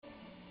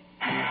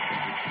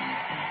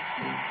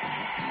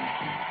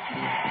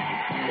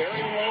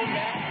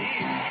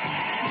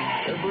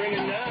They're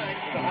bringing 9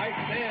 to the high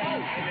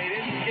stand, and they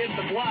didn't get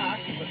the block,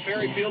 but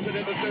Ferry fields it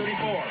at the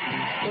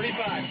 34,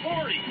 35,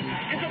 40,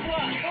 gets a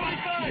block,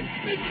 45,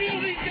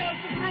 midfield, he's got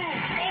the through,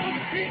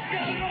 he's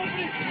got an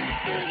opening,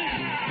 30,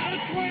 the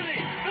 20,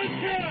 the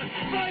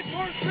 10, 5,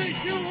 4,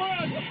 3, 2,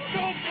 1,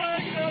 no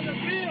flags on the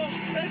field,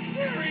 and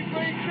Ferry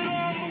breaks it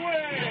all the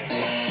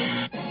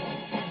way.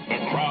 The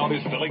crowd is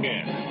filling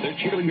in, the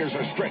cheerleaders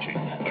are stretching,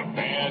 the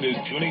band is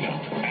tuning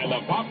up, and the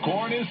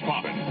popcorn is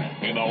popping.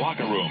 In the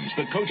locker rooms,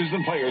 the coaches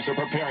and players are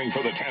preparing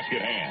for the task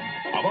at hand.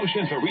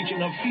 Emotions are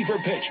reaching a fever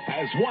pitch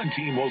as one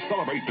team will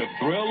celebrate the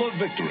thrill of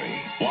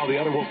victory, while the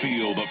other will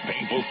feel the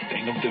painful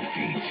sting of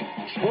defeat.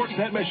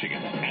 Sportsnet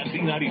Michigan and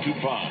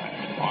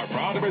Z92.5 are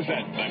proud to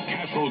present the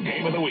Castle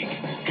Game of the Week.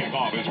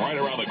 Kickoff is right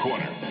around the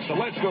corner, so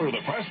let's go to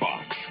the press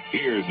box.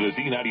 Here's the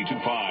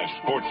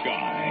Z92.5 sports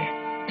guy,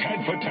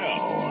 Ted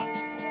Fattel.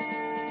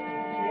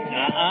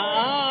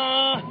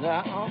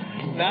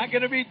 Not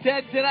going to be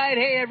Ted tonight.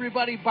 Hey,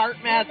 everybody, Bart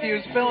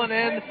Matthews filling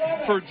in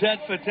for Ted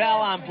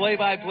Fattel on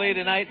play-by-play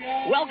tonight.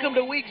 Welcome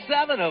to Week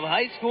 7 of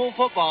high school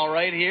football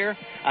right here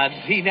on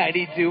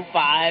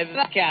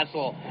Z92.5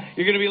 Castle.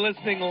 You're going to be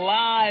listening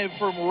live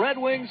from Red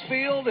Wings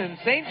Field in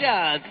St.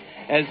 John's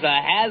as the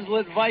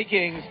Hazlitt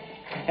Vikings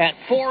at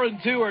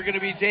 4-2 are going to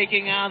be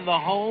taking on the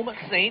home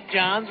St.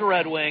 John's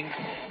Red Wings,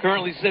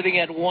 currently sitting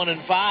at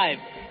 1-5.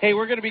 Hey,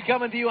 we're going to be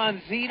coming to you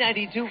on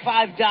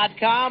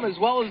Z925.com as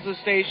well as the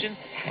station.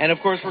 And, of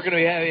course, we're going to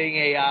be having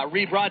a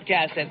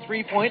rebroadcast at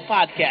 3 Point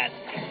Podcast.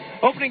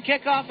 Opening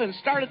kickoff and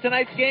start of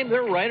tonight's game,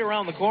 they're right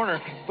around the corner.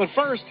 But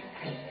first,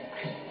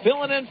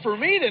 filling in for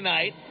me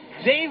tonight,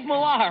 Dave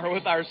Millar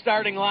with our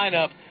starting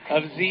lineup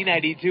of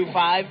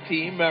Z92.5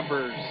 team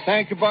members.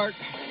 Thank you, Bart.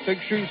 Big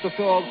shoes to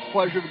fill. It's a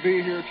pleasure to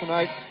be here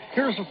tonight.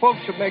 Here's the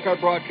folks that make our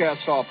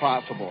broadcasts all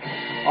possible.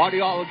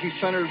 Audiology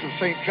Centers of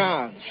St.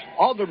 John's,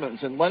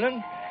 Alderman's in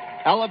Lennon,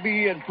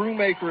 Allaby and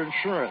Brewmaker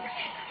Insurance,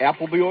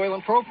 Appleby Oil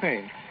and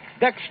Propane,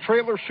 Dex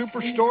Trailer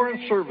Superstore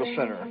and Service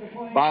Center,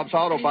 Bob's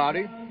Auto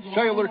Body,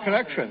 Cellular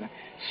Connection,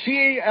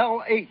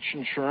 CALH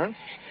Insurance,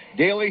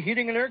 Daily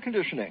Heating and Air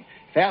Conditioning,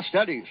 Fast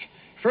Eddie's,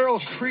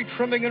 Farrell's Tree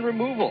Trimming and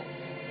Removal,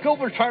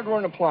 Gilbert's Hardware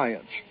and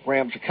Appliance,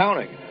 Rams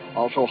Accounting,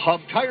 also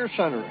Hub Tire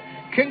Center,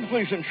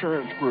 Kingsley's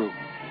Insurance Group,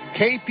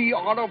 KP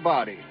Auto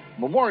Body,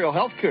 Memorial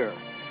Healthcare,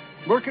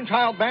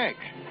 Mercantile Bank,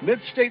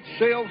 Mid-State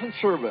Sales and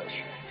Service,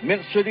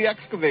 Mint City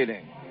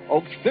Excavating,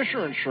 Oaks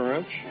Fisher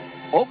Insurance,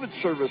 Ovid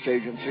Service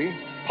Agency,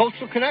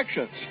 Postal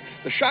Connections,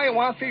 the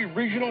Shiawassee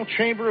Regional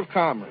Chamber of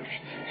Commerce,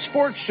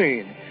 Sports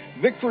Scene,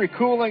 Victory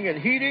Cooling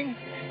and Heating,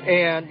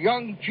 and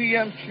Young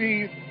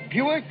GMC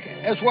Buick,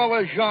 as well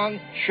as Young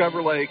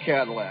Chevrolet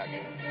Cadillac.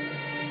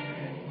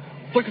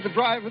 Look at the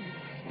drive. We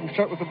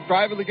start with the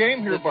drive of the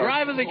game here, Bart. The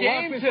drive of the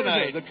game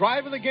tonight. The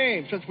drive of the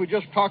game, since we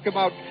just talked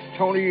about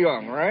Tony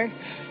Young, right?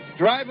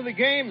 Drive of the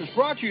game is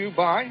brought to you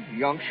by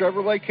Young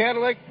Chevrolet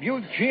Cadillac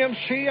Buick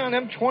GMC on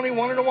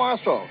M21 in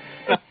Owasso.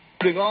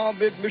 All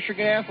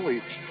mid-Michigan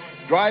athletes.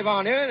 Drive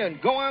on in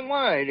and go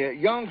online at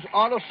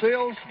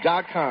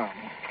youngsautosales.com.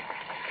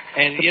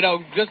 And, you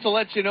know, just to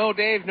let you know,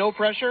 Dave, no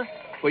pressure,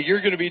 but you're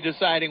going to be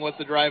deciding what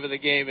the drive of the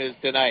game is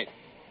tonight.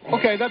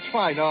 Okay, that's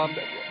fine.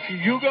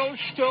 Yugos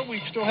still?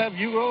 We still have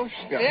Yugos?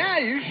 Yeah,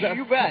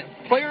 you bet.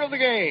 Player of the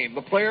game.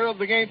 The player of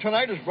the game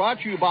tonight is brought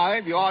to you by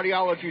the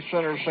Audiology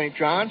Center of St.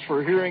 John's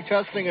for hearing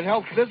testing and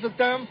help. Visit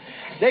them.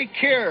 They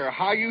care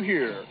how you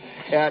hear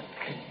at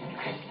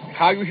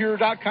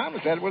howyouhear.com.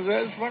 Is that what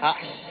it is?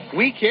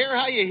 We care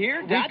how you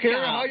hear. We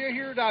care how you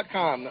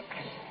hear.com.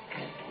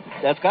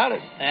 That's got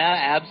it.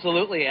 Yeah,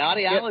 absolutely.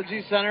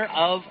 Audiology Center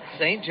of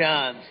St.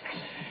 John's.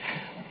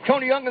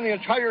 Tony Young and the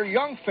entire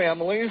Young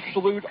family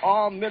salute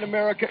all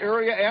Mid-America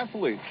area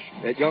athletes.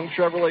 At Young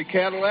Chevrolet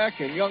Cadillac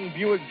and Young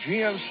Buick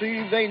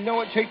GMC, they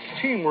know it takes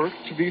teamwork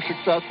to be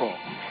successful.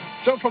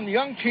 So from the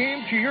Young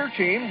team to your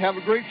team, have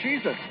a great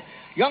season.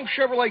 Young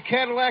Chevrolet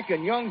Cadillac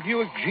and Young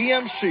Buick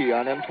GMC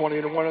on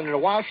M21 in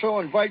Owasso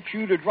invite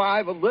you to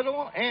drive a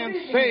little and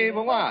save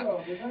a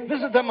lot.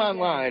 Visit them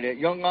online at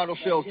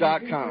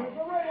youngautosales.com.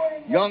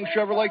 Young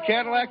Chevrolet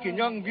Cadillac and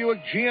Young Buick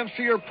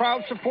GMC are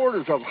proud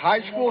supporters of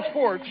high school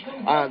sports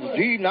on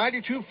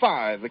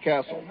Z92.5, The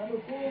Castle.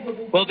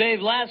 Well, Dave,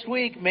 last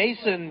week,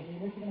 Mason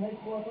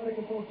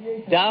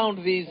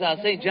downed these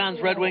St. John's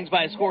Red Wings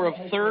by a score of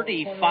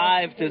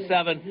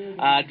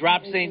 35-7.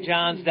 Dropped St.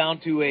 John's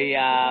down to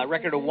a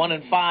record of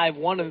 1-5,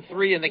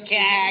 1-3 in the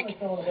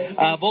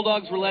CAC.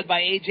 Bulldogs were led by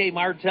A.J.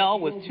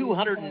 Martell with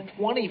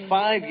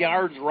 225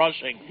 yards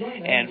rushing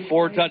and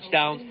 4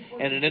 touchdowns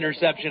and an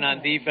interception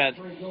on defense.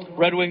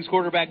 Red Wings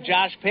quarterback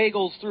Josh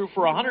Pagels threw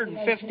for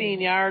 115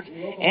 yards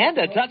and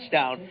a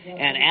touchdown.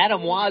 And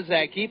Adam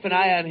Wazak, keep an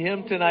eye on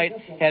him tonight,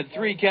 had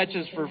 3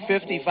 catches for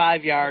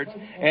 55 yards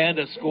and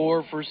a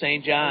score for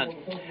St. John's.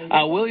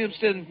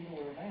 Williamston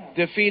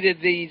defeated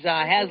these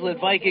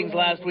Hazlitt Vikings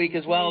last week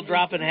as well,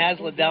 dropping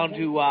Hazlitt down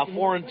to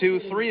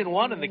 4-2,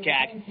 3-1 in the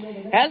CAC.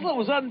 Hazlitt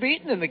was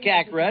unbeaten in the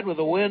CAC Red with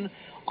a win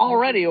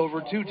already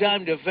over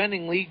 2-time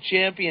defending league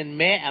champion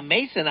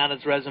Mason on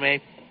its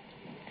resume.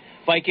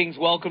 Vikings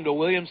welcomed a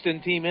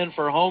Williamston team in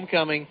for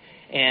homecoming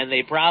and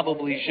they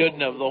probably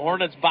shouldn't have. The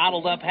Hornets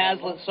bottled up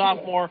Hazlitt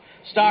sophomore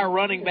star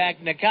running back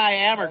Nakai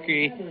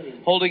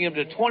Amerkey, holding him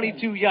to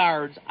 22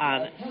 yards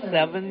on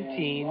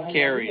 17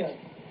 carries.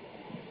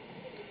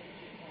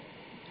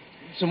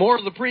 Some more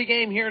of the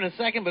pregame here in a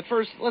second, but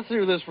first, let's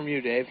hear this from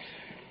you, Dave.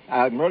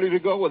 I'm ready to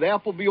go with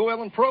Appleby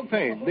Oil and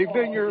Propane. They've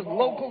been your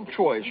local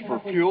choice for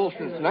fuel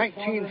since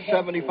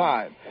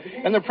 1975.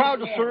 And they're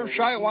proud to serve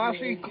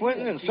Shiawassee,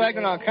 Clinton, and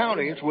Saginaw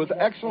counties with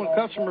excellent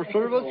customer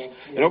service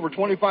and over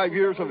 25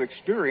 years of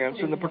experience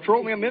in the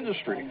petroleum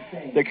industry.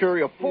 They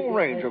carry a full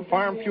range of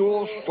farm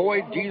fuels,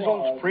 soy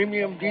diesels,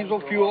 premium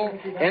diesel fuel,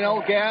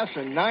 NL gas,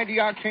 and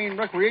 90-octane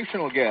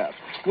recreational gas,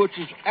 which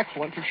is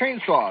excellent for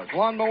chainsaws,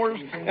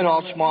 lawnmowers, and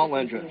all small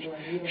engines.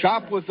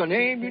 Shop with the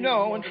name you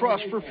know and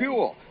trust for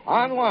fuel.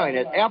 Online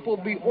at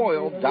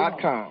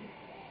ApplebyOil.com.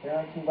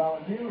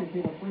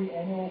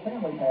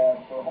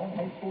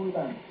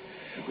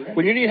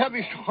 When you need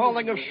heavy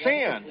hauling of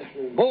sand,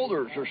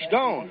 boulders, or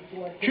stone,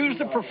 choose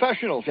the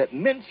professionals at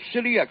Mint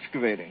City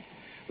Excavating.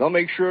 They'll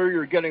make sure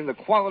you're getting the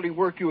quality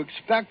work you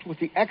expect with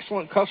the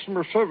excellent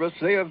customer service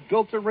they have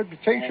built their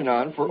reputation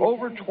on for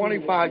over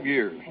 25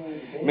 years.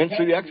 Mint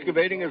City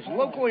Excavating is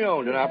locally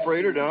owned and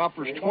operated and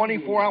offers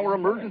 24-hour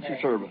emergency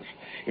service.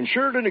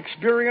 Insured and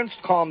experienced,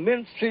 call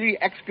Mint City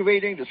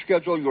Excavating to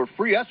schedule your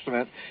free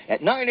estimate at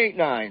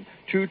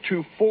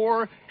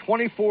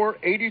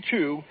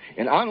 989-224-2482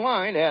 and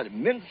online at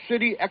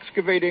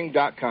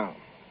mintcityexcavating.com.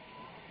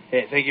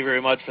 Hey, thank you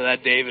very much for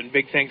that, Dave, and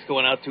big thanks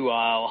going out to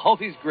all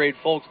these great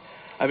folks.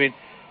 I mean,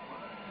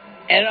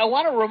 and I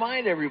want to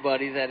remind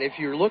everybody that if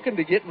you're looking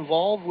to get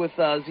involved with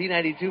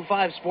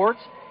Z92.5 Sports,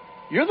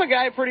 you're the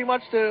guy pretty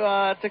much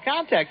to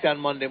contact on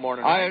Monday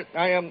morning. Right?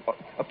 I am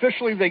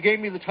officially. They gave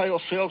me the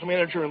title sales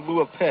manager in lieu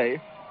of pay.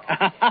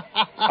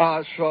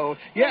 So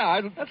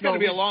yeah, that's going to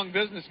be a long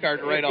business card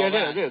to write all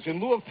that. It is in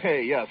lieu of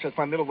pay. Yes, that's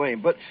my middle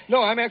name. But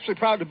no, I'm actually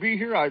proud to be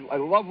here. I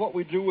love what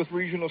we do with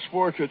regional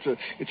sports.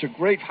 It's a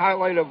great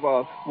highlight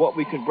of what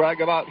we can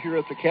brag about here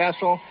at the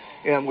Castle.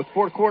 And with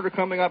fourth quarter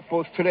coming up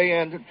both today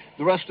and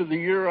the rest of the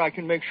year, I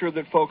can make sure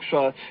that folks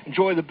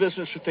enjoy the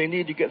business that they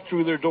need to get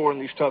through their door in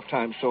these tough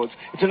times. So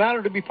it's an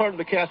honor to be part of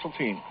the Castle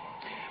team.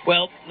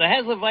 Well, the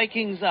Hazlitt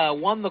Vikings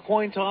won the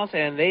coin toss,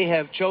 and they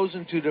have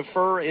chosen to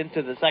defer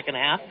into the second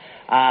half.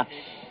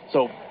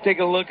 So take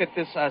a look at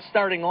this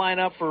starting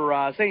lineup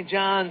for St.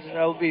 John's.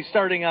 They'll be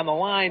starting on the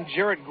line.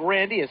 Jarrett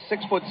Grandy, a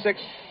 6'6",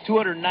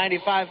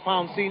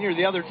 295-pound senior.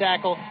 The other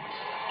tackle,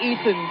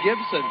 Ethan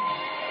Gibson,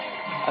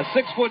 a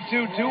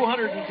 6'2",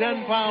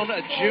 210-pound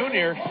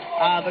junior.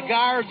 The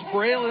guards,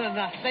 Braylon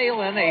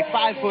Thalen, a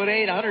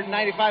 5'8",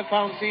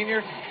 195-pound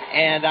senior.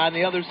 And on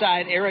the other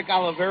side, Eric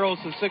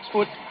Oliveros, a 6'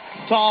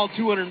 tall,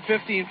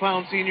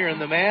 215-pound senior. And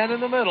the man in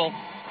the middle,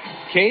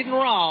 Caden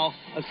Rahl,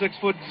 a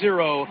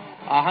 6'0",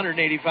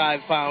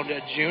 185-pound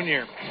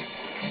junior.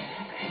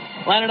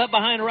 Lining up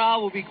behind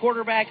Rahl will be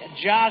quarterback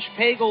Josh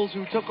Pagels,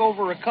 who took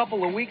over a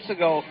couple of weeks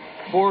ago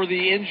for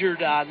the injured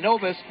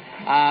Novus.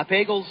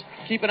 Pagels,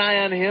 keep an eye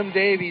on him,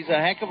 Dave. He's a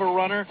heck of a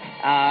runner,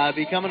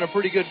 becoming a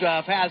pretty good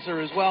passer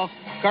as well.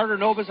 Carter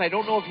Novus, I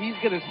don't know if he's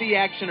going to see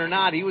action or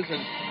not. He was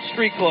in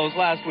street clothes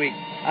last week.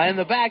 In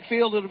the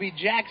backfield, it'll be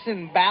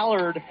Jackson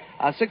Ballard,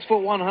 a 6'1",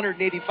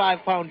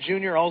 185-pound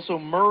junior. Also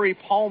Murray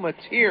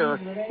Palmatier,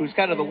 who's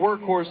kind of the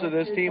workhorse of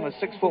this team, a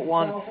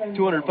 6'1",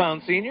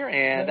 200-pound senior.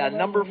 And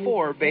number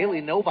 4,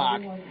 Bailey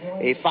Novak,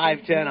 a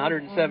 5'10",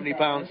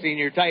 170-pound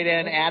senior. Tight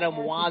end Adam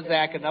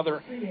Wazak,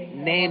 another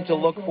name to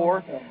look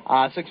for,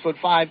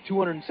 6'5",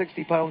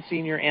 260-pound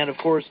senior. And, of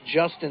course,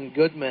 Justin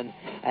Goodman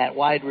at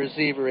wide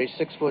receiver, a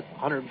 6',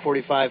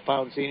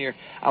 145-pound senior.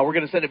 We're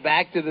going to send it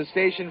back to the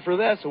station for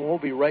this, and we'll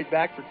be right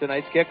back for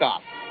tonight's kickoff.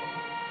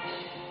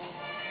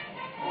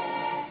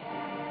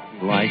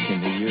 Like in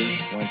the year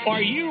 20.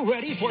 Are you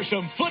ready for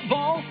some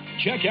football?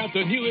 Check out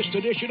the newest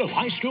edition of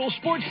High School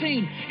Sports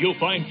Scene. You'll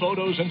find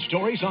photos and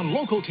stories on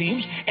local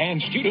teams and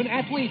student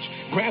athletes.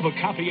 Grab a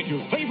copy at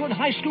your favorite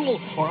high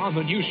school or on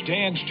the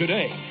newsstands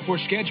today. For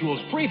schedules,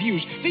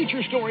 previews,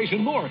 feature stories,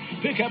 and more,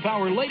 pick up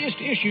our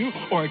latest issue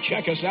or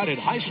check us out at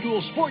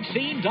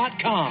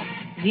highschoolsportscene.com.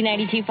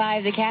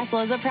 Z92.5 The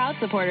Castle is a proud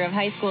supporter of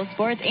high school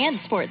sports and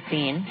Sports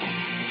Scene.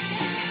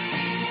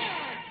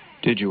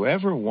 Did you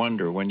ever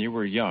wonder when you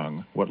were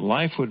young what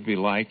life would be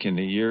like in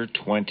the year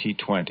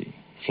 2020?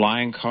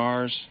 Flying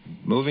cars,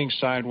 moving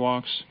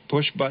sidewalks,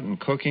 push-button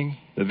cooking?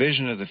 The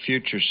vision of the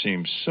future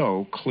seemed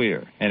so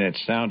clear, and it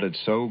sounded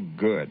so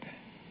good.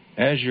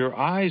 As your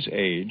eyes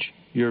age,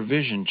 your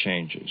vision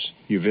changes.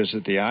 You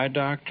visit the eye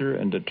doctor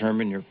and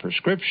determine your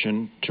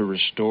prescription to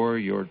restore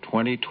your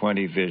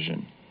 20/20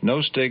 vision.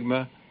 No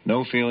stigma,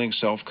 no feeling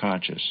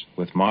self-conscious.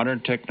 With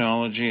modern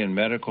technology and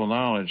medical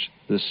knowledge,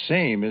 the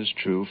same is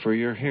true for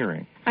your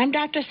hearing. I'm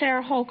Dr.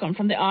 Sarah Holcomb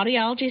from the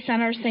Audiology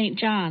Center of St.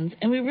 John's,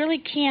 and we really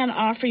can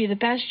offer you the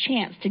best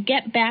chance to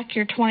get back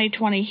your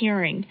 20/20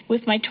 hearing.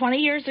 With my 20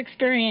 years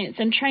experience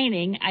and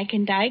training, I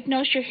can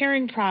diagnose your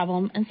hearing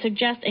problem and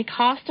suggest a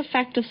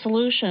cost-effective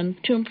solution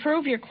to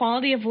improve your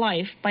quality of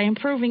life by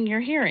improving your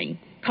hearing.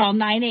 Call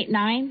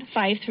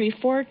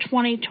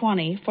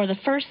 989-534-2020 for the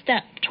first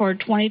step toward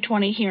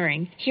 2020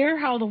 hearing. Hear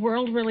how the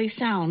world really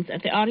sounds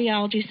at the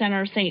Audiology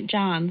Center of St.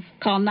 John's.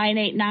 Call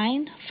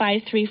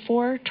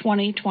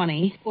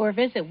 989-534-2020. Or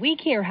visit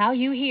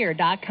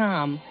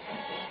WeCareHowYouHear.com.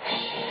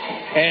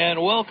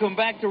 And welcome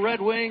back to Red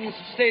Wings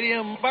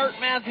Stadium. Bart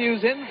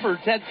Matthews in for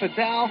Ted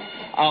Fatale,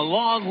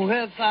 along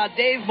with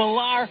Dave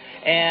Millar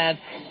and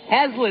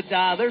Hazlitt.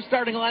 Their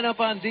starting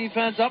lineup on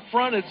defense. Up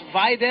front, it's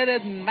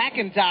Videtta and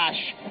McIntosh.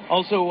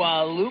 Also,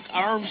 Luke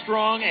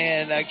Armstrong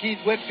and Keith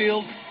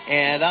Whitfield.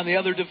 And on the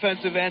other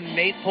defensive end,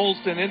 Nate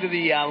Polston into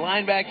the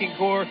linebacking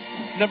core.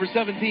 Number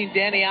 17,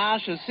 Danny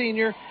Osh, a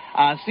senior.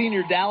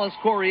 Senior Dallas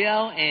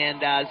Coryell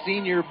and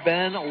senior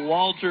Ben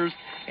Walters.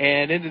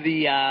 And into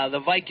the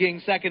Viking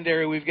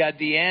secondary, we've got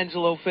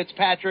D'Angelo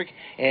Fitzpatrick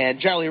and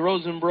Charlie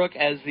Rosenbrook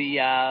as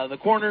the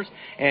corners.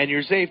 And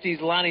your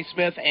safeties, Lonnie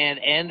Smith and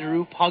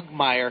Andrew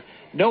Pugmire.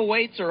 No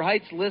weights or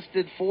heights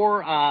listed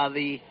for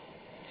the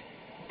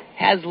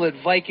Hazlitt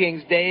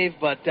Vikings, Dave,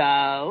 but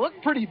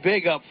look pretty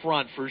big up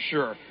front for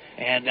sure.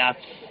 And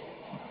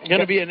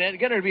going to be an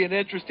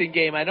interesting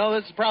game. I know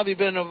this has probably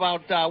been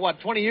about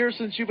 20 years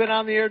since you've been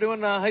on the air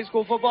doing high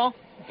school football.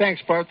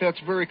 Thanks, Bart. That's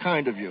very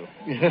kind of you.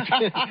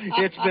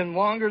 It's been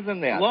longer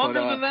than that.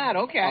 Longer than that,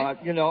 okay.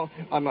 You know,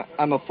 I'm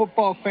a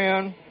football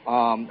fan.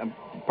 I'm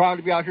proud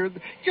to be out here.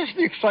 Just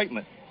the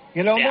excitement.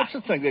 You know, That's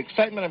the thing, the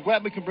excitement. I'm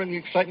glad we can bring the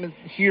excitement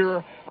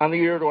here on the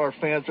air to our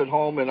fans at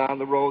home and on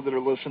the road that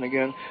are listening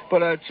in.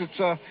 But it's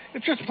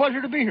just a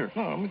pleasure to be here.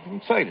 No, I'm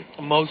excited.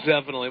 Most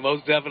definitely.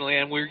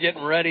 And we're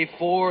getting ready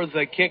for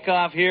the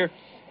kickoff here.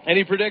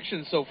 Any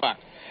predictions so far?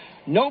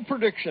 No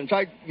predictions.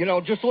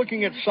 Just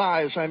looking at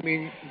size, I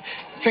mean,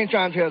 St.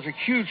 John's has a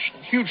huge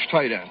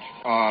tight end.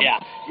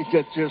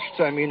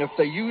 If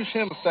they use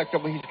him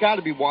effectively, he's got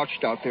to be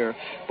watched out there.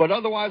 But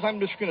otherwise,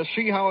 I'm just going to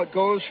see how it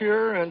goes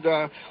here, and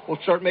we'll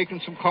start making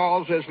some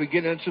calls as we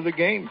get into the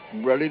game.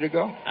 I'm ready to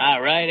go.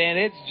 All right, and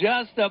it's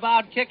just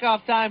about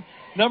kickoff time.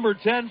 Number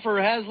 10 for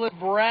Hazlitt,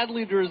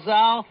 Bradley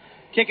Drizal,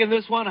 kicking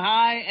this one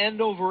high, end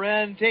over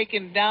end,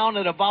 taken down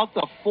at about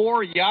the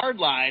 4-yard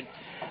line.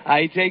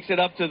 He takes it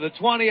up to the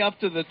 20, up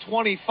to the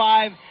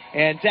 25,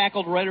 and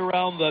tackled right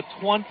around the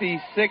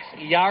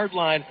 26-yard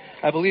line.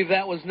 I believe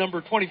that was number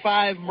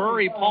 25,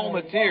 Murray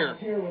Palmatier.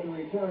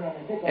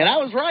 And I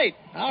was right.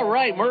 All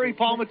right, Murray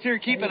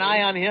Palmatier, keep an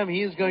eye on him.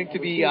 He is going to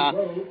be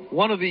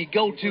one of the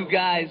go-to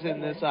guys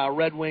in this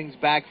Red Wings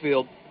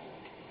backfield.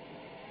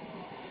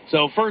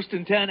 So 1st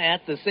and 10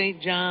 at the St.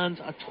 John's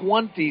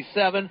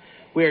 27.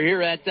 We're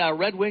here at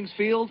Red Wings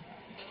Field.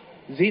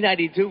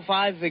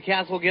 Z92.5, the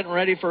Castle, getting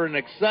ready for an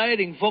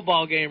exciting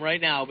football game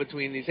right now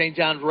between the St.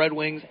 John's Red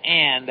Wings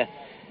and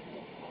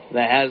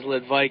the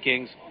Hazlitt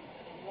Vikings.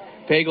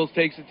 Pagels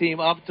takes the team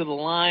up to the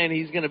line.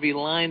 He's going to be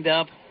lined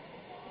up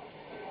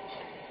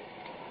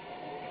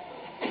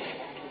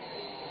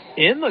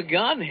in the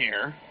gun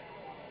here.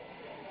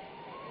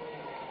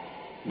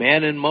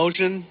 Man in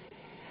motion.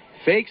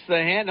 Fakes the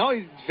hand. No,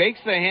 he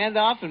fakes the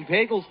handoff, and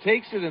Pagels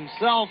takes it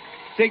himself.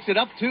 Takes it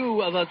up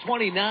to the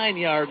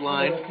 29-yard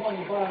line.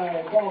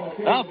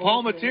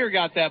 Palmatier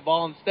got that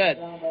ball instead.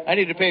 I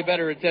need to pay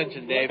better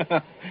attention, Dave.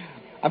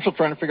 I'm still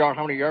trying to figure out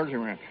how many yards he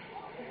ran.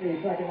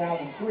 Second down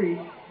and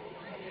 3.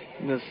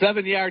 The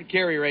 7-yard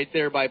carry right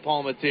there by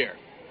Palmatier.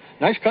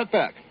 Nice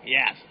cutback.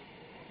 Yes.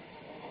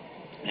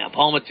 Now,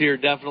 Palmatier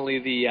definitely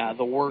the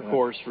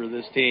workhorse for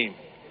this team.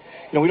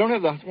 You know, we don't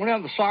have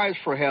the size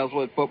for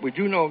Hazlitt, but we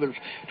do know there's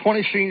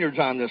 20 seniors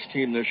on this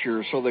team this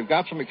year, so they've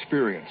got some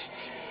experience.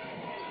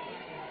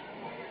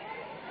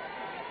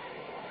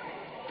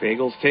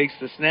 Pagels takes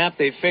the snap.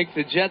 They fake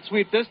the jet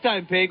sweep. This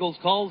time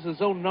Pagels calls his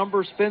own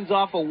number, spins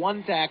off a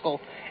one tackle,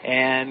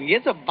 and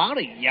gets about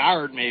a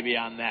yard maybe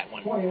on that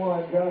one.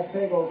 21, Josh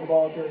Pagels, the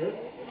ball carrier.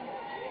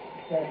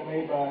 Tackle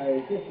made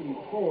by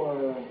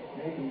 54,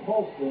 Nathan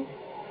Polston.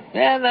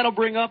 And that'll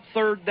bring up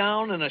 3rd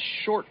down and a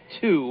short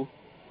 2.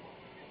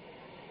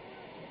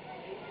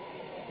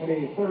 And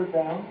a 3rd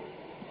down.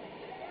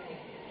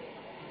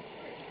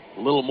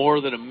 A little more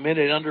than a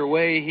minute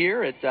underway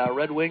here at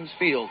Red Wings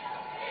Field.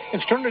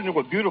 It's turned into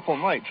a beautiful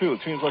night, too.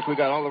 It seems like we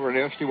got all of our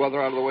nasty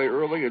weather out of the way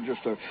early and just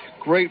a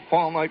great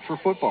fall night for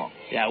football.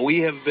 Yeah, we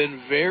have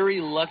been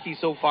very lucky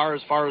so far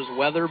as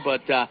weather,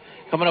 but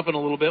coming up in a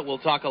little bit, we'll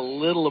talk a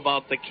little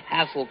about the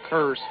Castle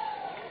curse.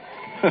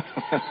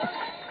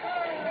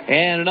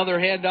 And another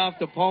handoff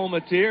to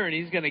Palmatier, and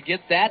he's going to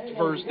get that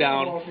 1st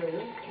down.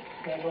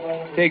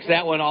 Takes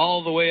that one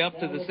all the way up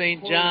to the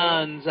St.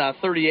 John's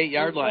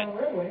 38-yard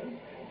line.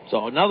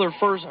 So another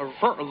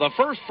the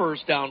first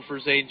 1st down for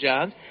St.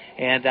 John's.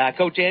 And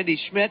Coach Andy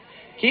Schmidt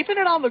keeping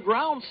it on the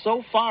ground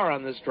so far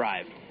on this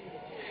drive.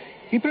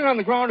 Keeping it on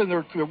the ground, and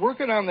they're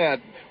working on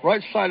that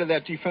right side of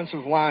that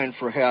defensive line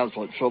for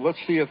Hazlitt. So let's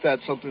see if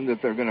that's something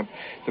that they're going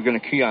to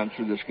key on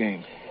through this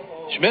game.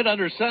 Schmidt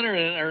under center,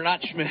 or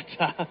not Schmidt.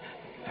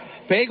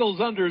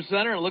 Pagels under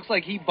center. It looks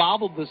like he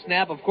bobbled the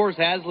snap. Of course,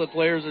 Hazlitt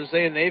players are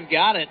saying they've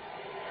got it.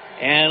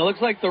 And it looks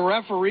like the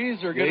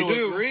referees are going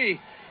to agree.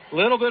 A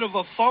little bit of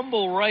a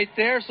fumble right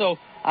there. So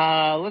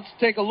Let's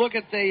take a look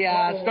at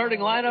the starting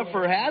lineup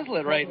for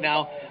Hazlitt right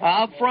now.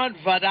 Up front,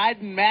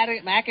 Vadiden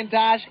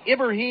McIntosh,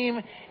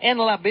 Ibrahim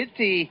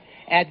Enlabiti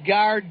at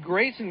guard,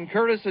 Grayson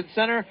Curtis at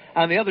center.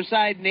 On the other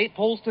side, Nate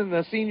Polston,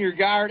 the senior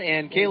guard,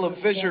 and Caleb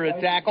Fisher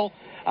at tackle.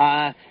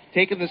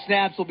 Taking the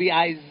snaps will be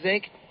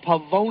Isaac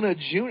Pavona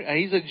Jr.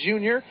 He's a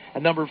junior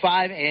at number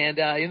 5. And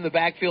in the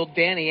backfield,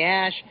 Danny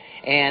Ash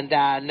and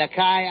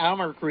Nakai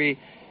Amarkri.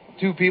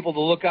 2 people to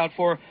look out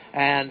for,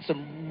 and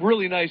some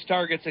really nice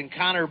targets in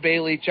Connor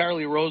Bailey,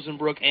 Charlie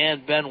Rosenbrook,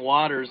 and Ben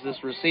Waters, this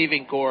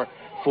receiving core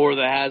for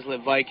the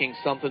Hazlitt Vikings,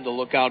 something to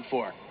look out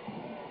for.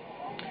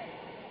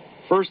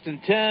 1st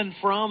and 10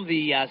 from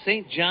the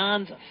St.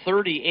 John's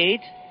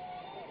 38.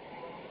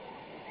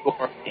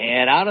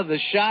 And out of the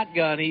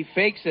shotgun, he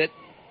fakes it.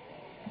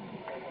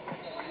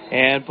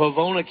 And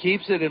Pavona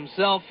keeps it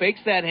himself, fakes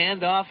that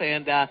handoff,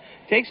 and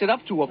takes it up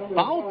to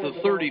about the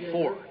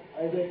 34.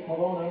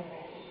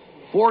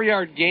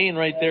 4-yard gain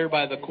right there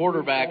by the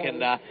quarterback,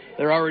 and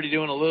they're already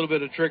doing a little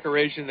bit of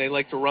trickeration. They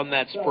like to run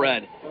that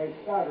spread.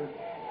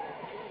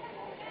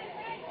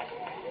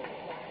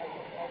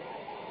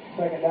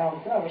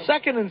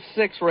 Second and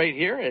 6 right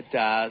here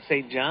at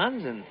St.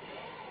 John's, and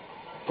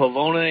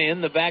Pavona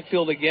in the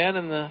backfield again,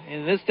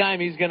 and this time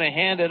he's going to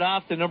hand it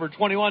off to number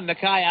 21,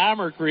 Nakai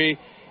Amarkri,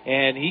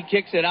 and he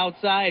kicks it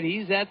outside.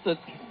 He's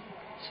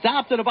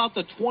stopped at about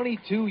the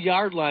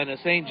 22-yard line of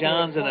St.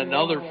 John's, and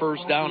another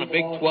first down, a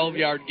big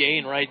 12-yard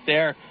gain right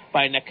there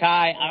by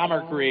Nakai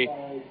Amarkri.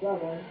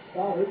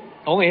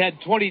 Only had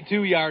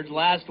 22 yards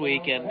last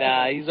week, and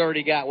he's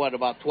already got,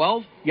 about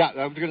 12? Yeah,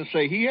 I was going to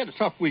say, he had a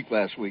tough week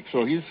last week,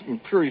 so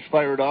I'm sure he's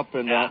fired up,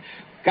 and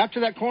got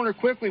to that corner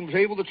quickly and was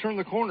able to turn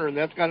the corner, and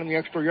that's got him the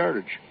extra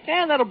yardage.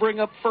 And that'll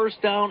bring up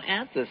first down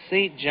at the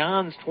St.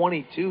 John's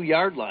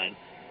 22-yard line.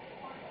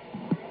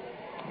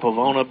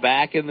 Pavona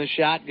back in the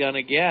shotgun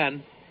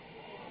again.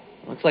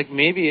 Looks like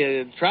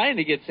maybe trying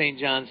to get St.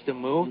 John's to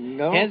move.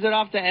 No. Hands it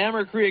off to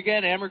Amarkri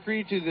again.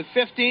 Amarkri to the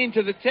 15,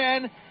 to the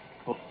 10,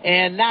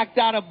 and knocked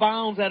out of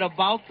bounds at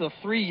about the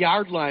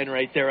 3-yard line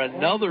right there.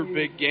 Another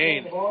big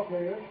gain.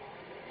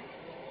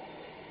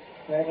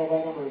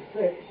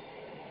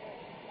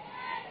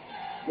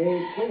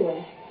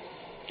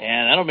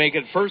 And that'll make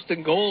it 1st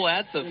and goal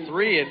at the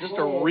 3, and just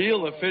a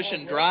real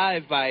efficient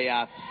drive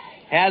by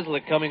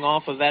Hazlitt coming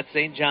off of that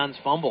St. John's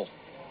fumble.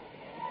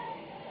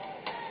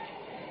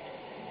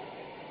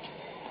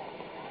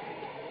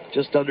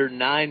 Just under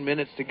 9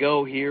 minutes to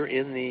go here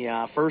in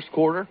the first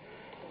quarter.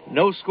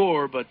 No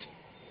score, but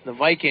the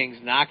Vikings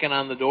knocking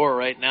on the door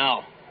right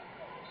now.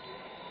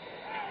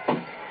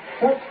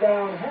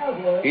 Touchdown,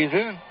 Hazlitt. He's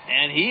in.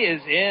 And he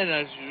is in.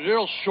 A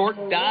real short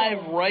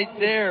dive right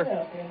there.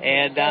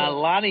 And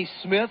Lonnie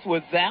Smith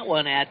with that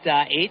one at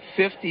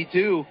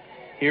 8:52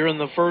 here in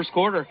the first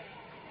quarter.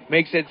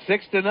 Makes it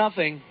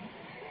 6-0.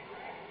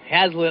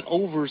 Hazlitt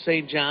over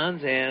St.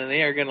 John's, and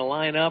they are going to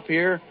line up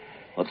here.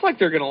 Looks like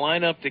they're going to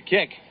line up to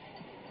kick.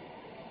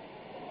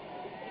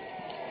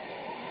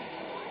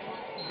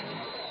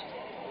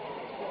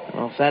 I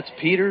don't know if that's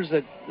Peters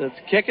that's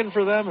kicking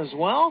for them as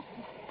well.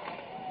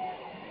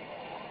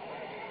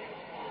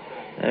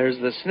 There's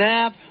the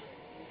snap,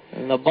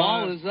 and the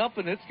ball is up,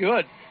 and it's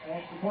good.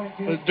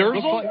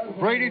 Durzel?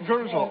 Brady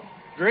Durzel.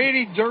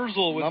 Grady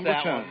Durzel with Number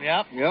that 10. one.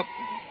 Yep. Yep.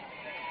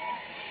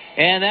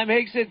 And that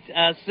makes it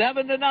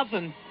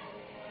 7-0.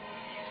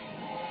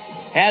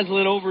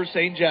 Hazlitt over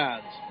St.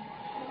 John's.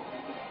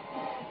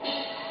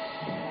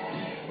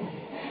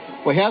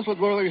 Well, Hazlitt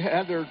literally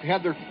had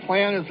their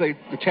plan as they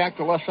attacked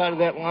the left side of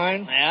that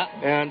line,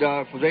 and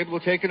was able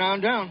to take it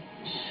on down.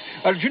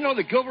 Did you know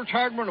that Gilbert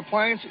Hardware and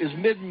Appliance is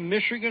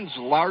Mid-Michigan's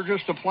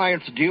largest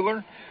appliance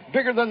dealer?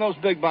 Bigger than those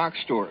big box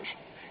stores.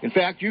 In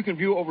fact, you can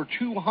view over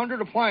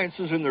 200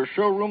 appliances in their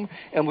showroom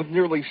and with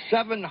nearly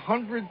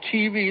 700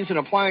 TVs and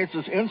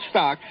appliances in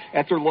stock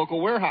at their local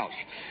warehouse.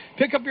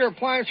 Pick up your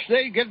appliance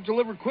today, get it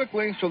delivered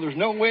quickly, so there's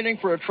no waiting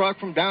for a truck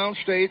from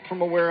downstate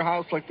from a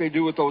warehouse like they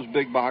do with those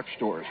big box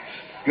stores.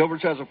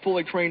 Gilbert's has a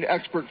fully trained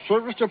expert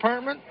service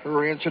department.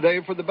 Hurry in today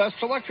for the best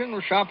selection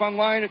or shop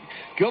online at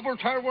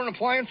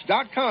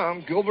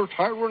GilbertHardwareandAppliance.com. Gilbert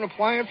Hardware and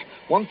Appliance,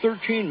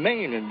 113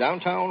 Main in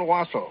downtown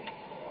Owasso.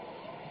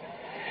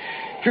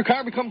 If your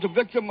car becomes a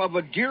victim of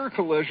a deer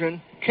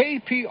collision,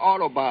 KP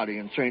Auto Body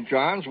in St.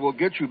 John's will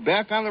get you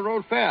back on the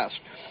road fast.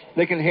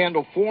 They can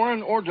handle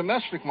foreign or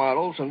domestic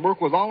models and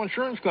work with all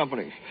insurance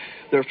companies.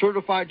 Their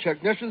certified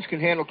technicians can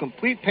handle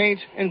complete paint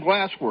and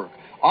glass work,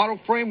 auto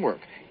framework,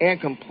 and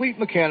complete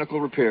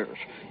mechanical repairs.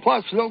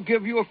 Plus, they'll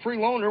give you a free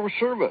loaner with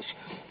service.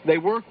 They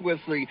work with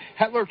the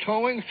Hetler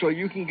Towing so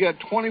you can get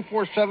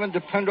 24/7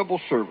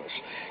 dependable service.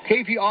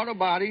 KP Auto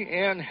Body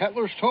and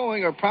Hetler's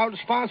Towing are proud to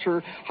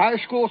sponsor high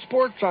school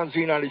sports on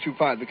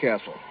Z92.5 The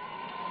Castle.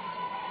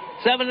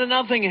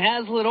 7-0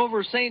 Hazlitt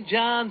over St.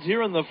 John's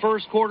here in the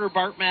first quarter.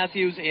 Bart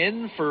Matthews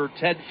in for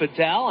Ted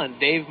Fattel and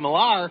Dave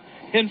Millar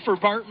in for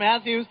Bart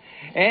Matthews.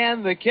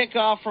 And the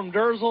kickoff from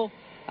Durzel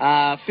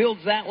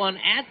fields that one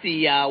at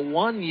the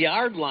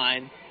 1-yard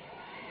line.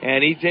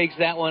 And he takes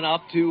that one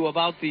up to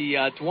about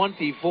the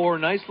 24.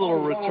 Nice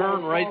little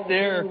return right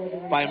there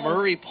by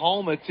Murray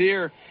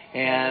Palmatier.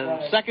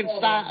 And second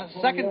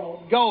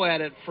go at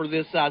it for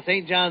this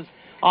St. John's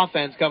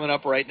offense coming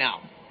up right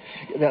now.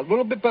 That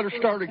little bit better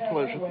starting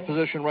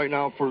position right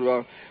now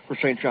for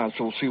St. John's,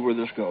 so we'll see where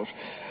this goes.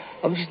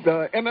 This is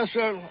the this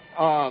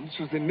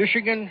is the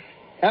Michigan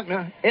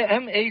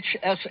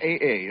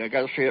MHSAA. I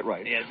got to say it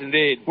right. Yes,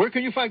 indeed. Where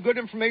can you find good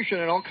information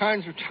on all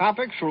kinds of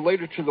topics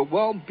related to the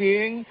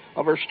well-being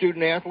of our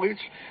student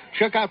athletes?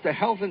 Check out the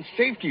health and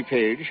safety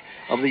page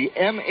of the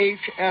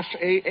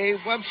MHSAA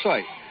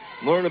website.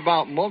 Learn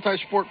about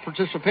multi-sport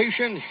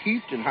participation,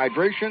 heat and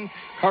hydration,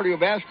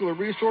 cardiovascular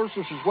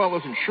resources, as well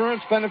as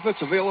insurance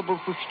benefits available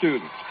for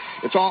students.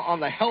 It's all on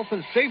the health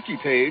and safety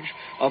page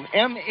of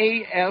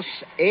MASAA.com.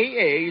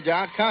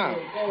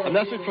 A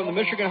message from the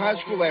Michigan High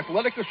School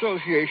Athletic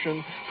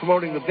Association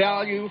promoting the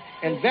value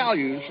and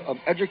values of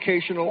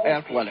educational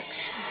athletics.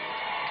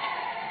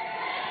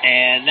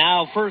 And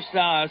now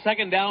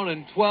second down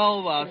and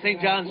 12. St.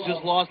 John's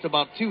just lost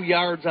about 2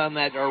 yards on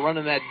that, or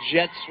running that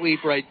jet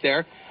sweep right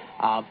there.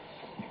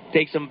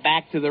 Takes them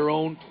back to their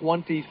own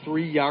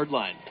 23-yard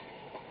line.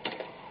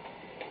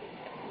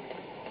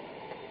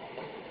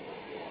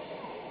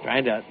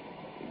 Trying to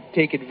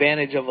take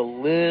advantage of a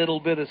little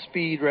bit of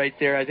speed right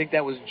there. I think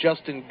that was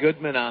Justin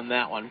Goodman on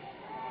that one.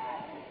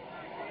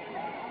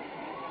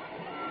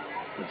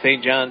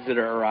 St. John's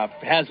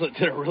Hazlitt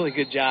did a really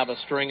good job of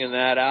stringing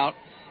that out.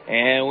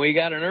 And we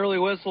got an early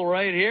whistle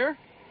right here.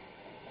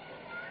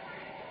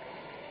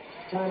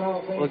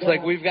 Looks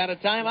like we've got a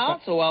timeout.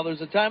 So while there's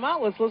a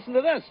timeout, let's listen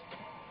to this.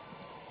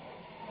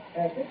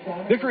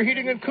 Victory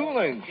Heating and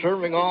Cooling,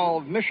 serving all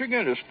of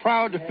Michigan, is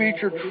proud to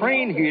feature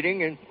Trane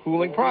Heating and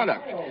Cooling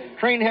products.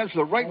 Trane has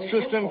the right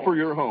system for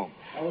your home.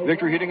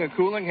 Victory Heating and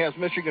Cooling has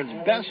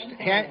Michigan's best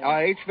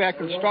HVAC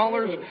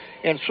installers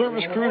and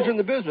service crews in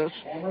the business,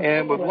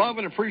 and would love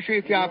and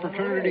appreciate the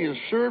opportunity to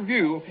serve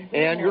you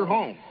and your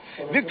home.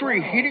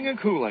 Victory Heating and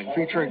Cooling,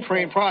 featuring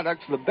Trane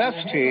products, the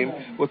best team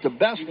with the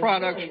best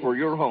products for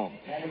your home.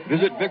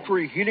 Visit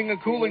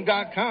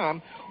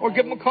victoryheatingandcooling.com or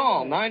give them a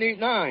call,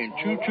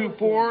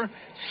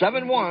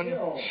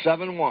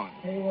 989-224-7171.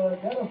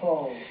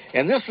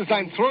 And this is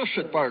I'm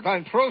Throsit, Bart.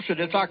 I'm Throsit.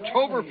 It's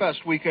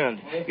Oktoberfest weekend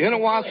in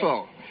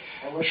Owasso.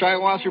 The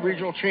Shiawassee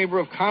Regional Chamber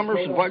of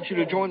Commerce invites you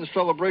to join the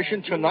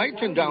celebration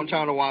tonight in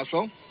downtown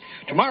Owasso.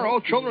 Tomorrow,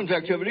 children's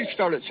activities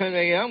start at 10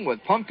 a.m.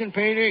 with pumpkin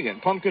painting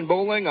and pumpkin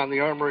bowling on the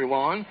Armory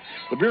lawn.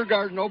 The beer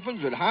garden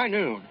opens at high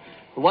noon.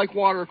 The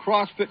Lakewater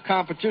CrossFit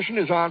competition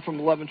is on from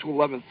 11 to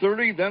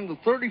 11:30. Then the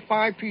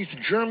 35-piece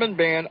German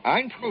band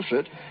Ein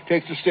Prosit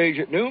takes the stage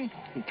at noon.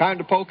 And time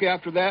to poke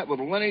after that with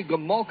Lenny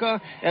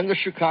Gomulka and the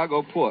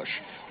Chicago Push.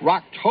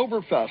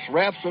 Rocktoberfest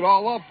wraps it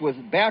all up with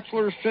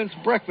Bachelor's Since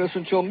breakfast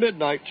until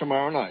midnight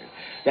tomorrow night.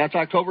 That's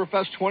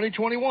Oktoberfest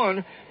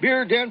 2021.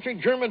 Beer,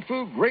 dancing, German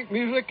food, great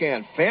music,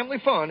 and family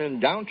fun in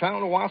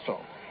downtown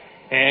Owasso.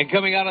 And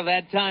coming out of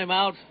that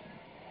timeout,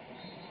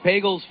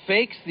 Pagels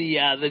fakes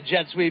the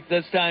jet sweep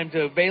this time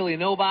to Bailey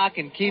Novak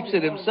and keeps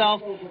it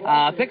himself.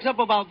 Picks up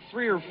about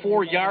 3 or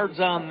 4 yards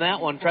on that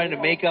one, trying to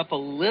make up a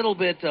little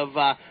bit of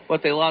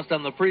what they lost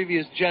on the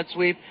previous jet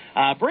sweep.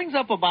 Brings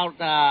up about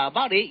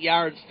 8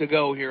 yards to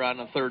go here on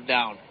the third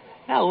down.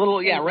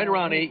 Right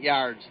around 8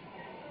 yards.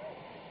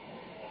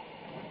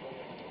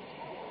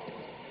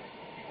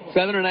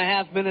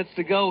 7.5 minutes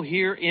to go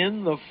here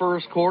in the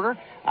first quarter.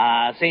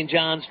 St.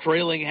 John's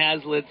trailing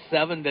Hazlitt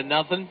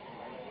 7-0.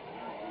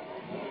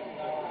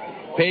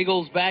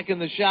 Pagels back in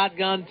the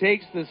shotgun,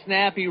 takes the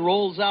snap. He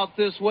rolls out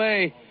this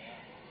way.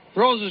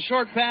 Throws a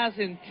short pass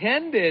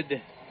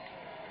intended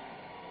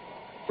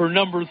for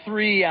number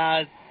 3,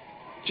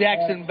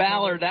 Jackson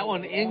Ballard. That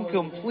one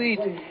incomplete,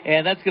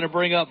 and that's going to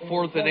bring up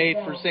 4th and 8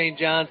 for St.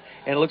 John's.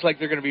 And it looks like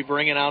they're going to be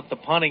bringing out the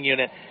punting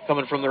unit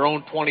coming from their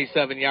own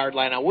 27-yard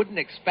line. I wouldn't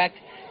expect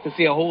to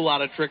see a whole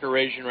lot of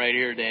trickeration right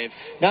here, Dave.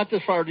 Not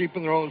this far deep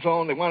in their own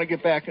zone. They want to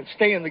get back and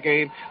stay in the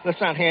game. Let's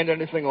not hand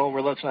anything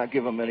over. Let's not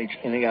give them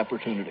any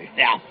opportunity.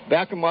 Yeah.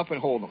 Back them up and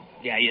hold them.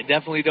 Yeah, you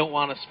definitely don't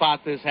want to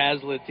spot this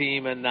Hazlitt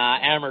team and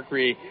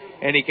Amerkree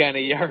any kind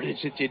of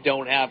yardage that you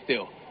don't have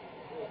to.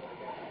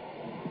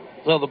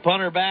 So the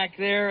punter back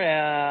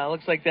there,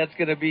 looks like that's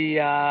going to be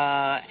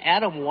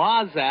Adam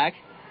Wazak.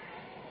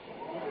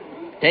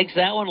 Takes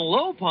that one a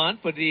low punt,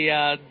 but he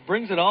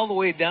brings it all the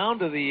way down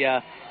to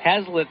the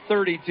Hazlitt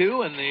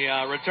 32, and the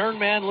return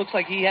man looks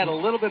like he had a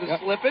little bit of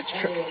slippage.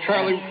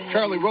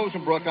 Charlie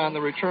Rosenbrook on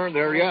the return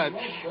there. Yeah,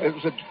 it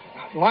was a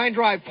line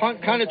drive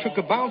punt, kind of took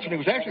a bounce, and he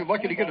was actually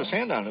lucky to get his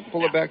hand on it and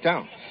pull it back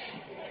down.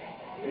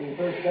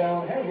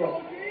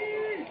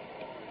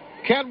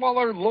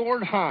 Cadwallader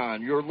Lord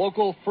Hahn, your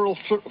local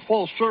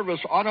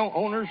full-service auto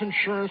owner's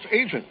insurance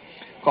agent.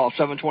 Call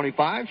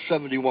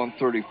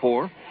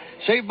 725-7134.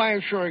 Save by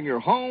insuring your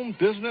home,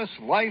 business,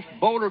 life,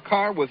 boat, or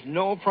car with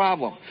no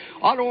problem.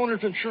 Auto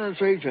Owners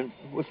Insurance Agent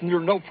with your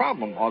no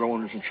problem Auto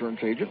Owners Insurance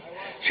Agent.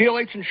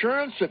 CLH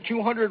Insurance at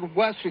 200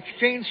 West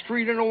Exchange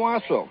Street in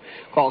Owasso.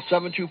 Call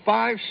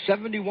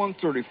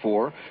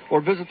 725-7134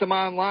 or visit them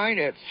online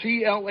at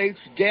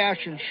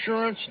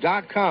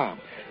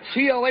clh-insurance.com.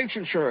 CLH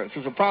Insurance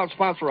is a proud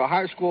sponsor of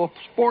high school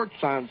sports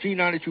on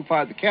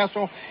Z92.5 The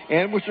Castle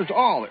and wishes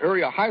all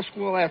area high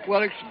school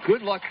athletics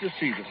good luck this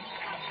season.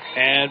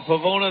 And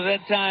Pavona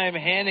that time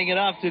handing it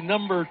off to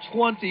number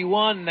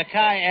 21,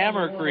 Nakai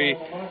Amerkrey.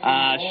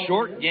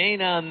 Short gain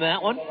on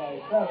that one.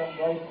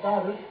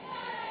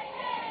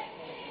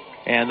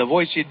 And the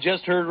voice you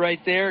just heard right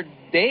there,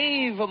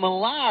 Dave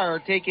Millar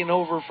taking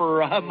over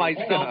for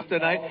myself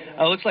tonight.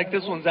 Looks like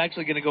this one's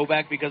actually going to go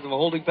back because of a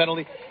holding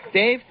penalty.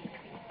 Dave,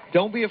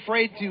 don't be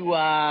afraid to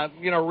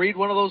read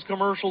one of those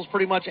commercials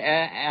pretty much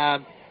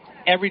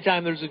every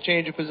time there's a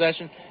change of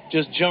possession.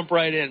 Just jump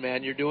right in,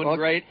 man. You're doing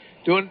great.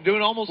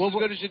 Doing almost as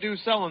good as you do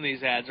selling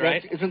these ads,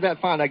 right? Isn't that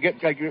fun? I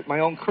get my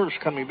own curse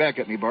coming back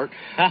at me, Bart.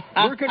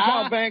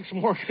 Mercantile Bank's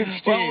mortgage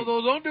team.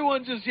 Well, don't do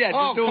one just yet.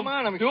 Oh, just come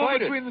on, I'm do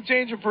excited. it between the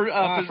change of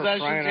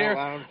possessions here.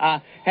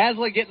 Loud.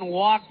 Hazlitt getting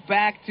walked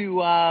back to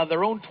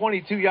their own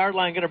 22-yard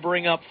line, going to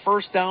bring up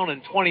first down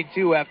and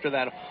 22 after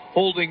that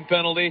holding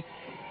penalty.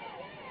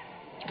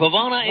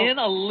 Pavona in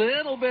a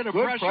little bit of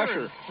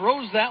pressure.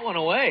 Throws that one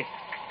away.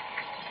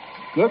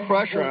 Good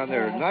pressure on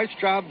there. Nice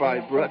job by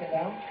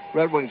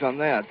Red Wings on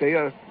that. They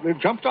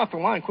jumped off the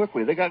line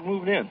quickly. They got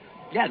moved in.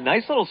 Yeah,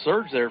 nice little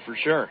surge there for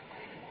sure.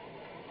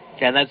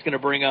 And that's going to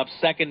bring up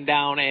second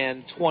down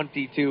and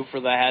 22 for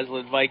the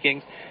Hazlitt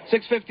Vikings.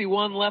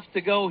 6:51 left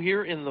to go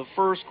here in the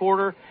first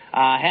quarter.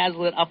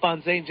 Hazlitt up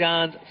on St.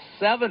 John's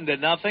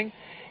 7-0.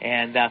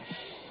 And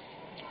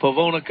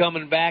Pavona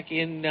coming back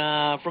in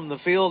from the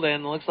field,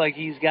 and looks like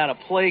he's got a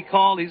play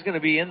called. He's going to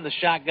be in the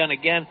shotgun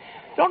again.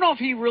 Don't know if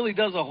he really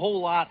does a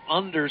whole lot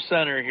under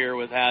center here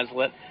with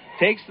Hazlitt.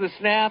 Takes the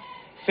snap,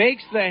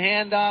 fakes the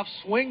handoff,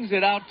 swings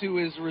it out to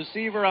his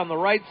receiver on the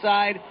right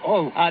side,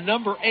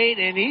 number 8,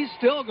 and he's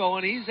still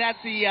going. He's at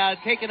the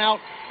taken out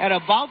at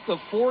about the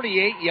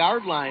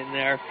 48-yard line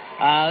there.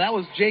 That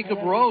was Jacob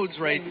Rhodes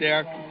right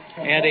there,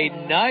 and a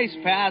nice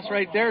pass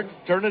right there.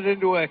 Turned it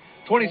into a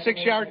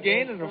 26-yard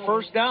gain and a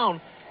first down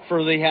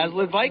for the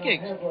Hazlitt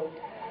Vikings.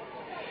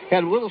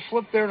 Had a little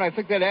slip there, and I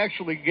think that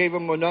actually gave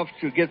him enough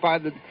to get by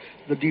the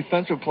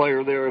defensive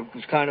player there. It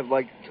was kind of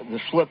like the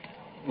slip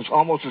was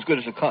almost as good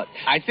as a cut.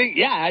 I think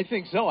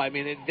so. I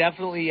mean, it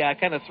definitely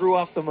kind of threw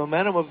off the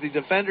momentum of the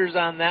defenders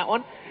on that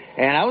one,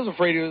 and I was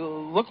afraid it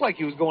looked like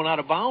he was going out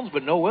of bounds,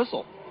 but no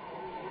whistle.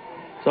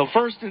 So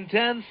 1st and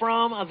 10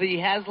 from the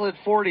Hazlitt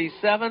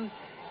 47.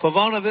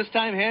 Pavona this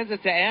time hands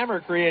it to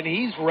Amerkrey, and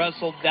he's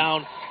wrestled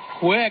down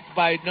quick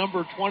by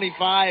number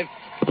 25,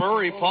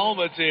 Murray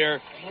Palmatier.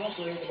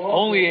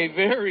 Only a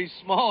very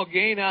small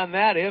gain on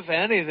that, if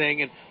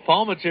anything. And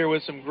Palmatier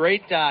with some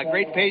great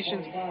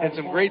patience and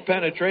some great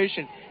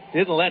penetration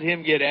didn't let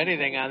him get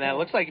anything on that.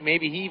 Looks like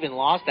maybe he even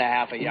lost a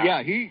half a yard.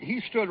 Yeah, he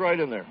stood right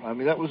in there. I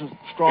mean, that was a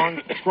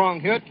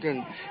strong hit,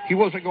 and he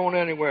wasn't going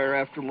anywhere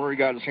after Murray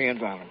got his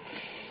hands on him.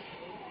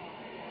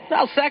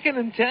 Now 2nd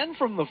and 10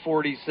 from the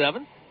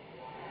 47.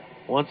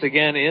 Once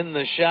again in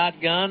the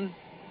shotgun.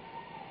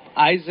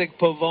 Isaac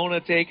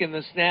Pavona taking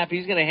the snap.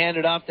 He's going to hand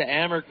it off to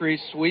Amerkrey,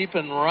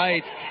 sweeping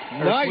right.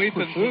 Nice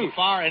sweeping pursuit. to the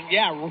far. And,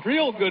 yeah,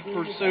 real good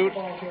pursuit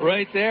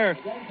right there.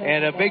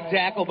 And a big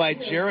tackle by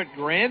Jarrett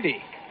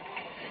Grandy.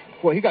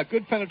 Well, he got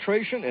good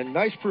penetration and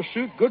nice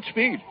pursuit, good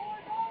speed.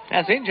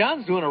 Yeah, St.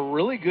 John's doing a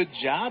really good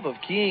job of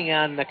keying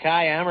on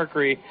Nakai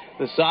Amerkrey,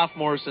 the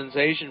sophomore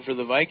sensation for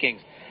the Vikings.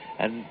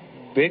 And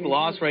big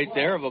loss right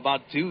there of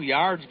about 2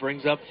 yards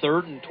brings up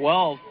 3rd and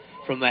 12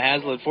 from the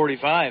Hazlitt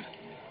 45.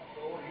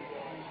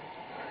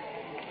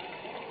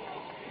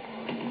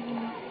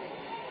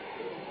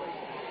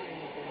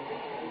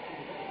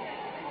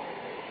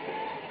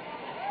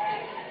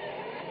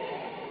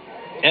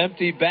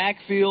 Empty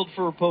backfield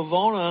for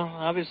Pavona.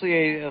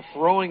 Obviously a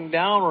throwing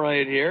down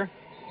right here.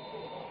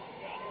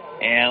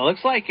 And it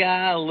looks like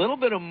a little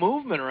bit of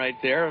movement right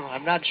there.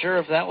 I'm not sure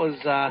if that was,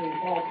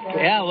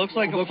 it looks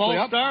like a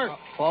false start.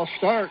 False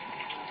start.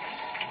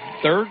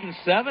 3rd and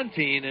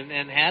 17,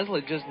 and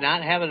Hazlitt just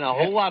not having a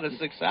whole lot of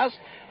success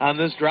on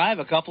this drive.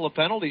 A couple of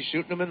penalties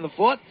shooting them in the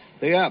foot.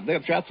 They have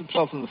shot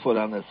themselves in the foot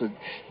on this.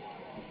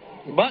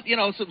 But,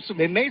 some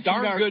they made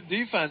darn good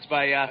defense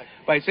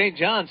by St.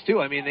 John's, too.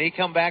 I mean, they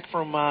come back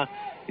from,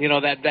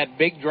 that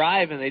big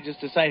drive, and they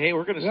just decide, hey,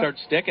 we're going to start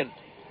sticking.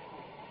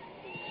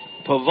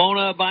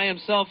 Pavona by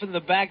himself in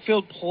the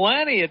backfield.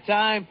 Plenty of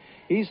time.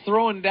 He's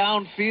throwing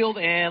downfield,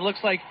 and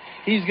looks like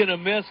he's going to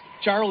miss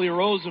Charlie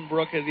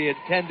Rosenbrook as the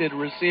intended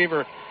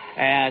receiver.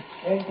 And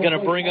going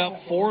to bring up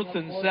 4th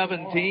and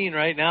 17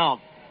 right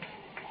now.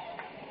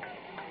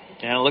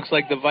 And it looks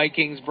like the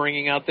Vikings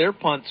bringing out their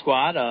punt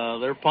squad.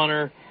 Their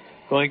punter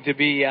going to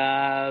be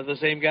the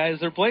same guy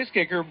as their place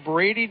kicker,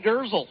 Brady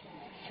Durzel.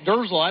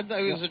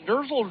 Durzel. Is it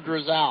Durzel or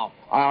Drizel?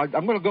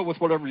 I'm going to go with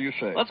whatever you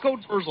say. Let's go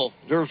Durzel.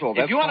 Durzel,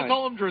 that's If you want to fine.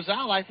 call him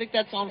Drizel, I think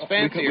that sounds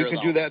fancier. We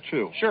can do that,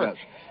 too. Sure. Yes.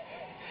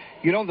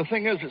 You know, the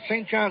thing is that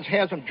St. John's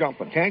has them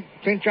jumping.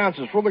 St. John's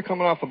is really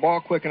coming off the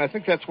ball quick, and I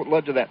think that's what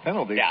led to that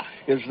penalty. Yeah.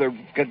 Is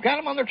they've got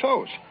them on their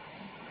toes.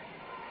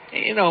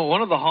 You know,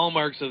 one of the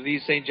hallmarks of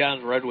these St.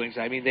 John's Red Wings,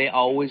 I mean, they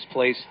always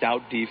play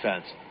stout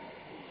defense.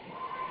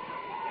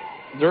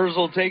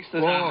 Durzel takes the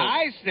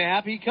high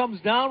snap. He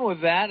comes down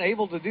with that,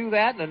 able to do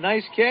that, and a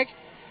nice kick.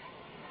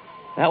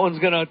 That one's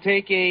going to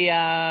take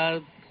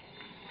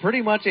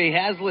pretty much a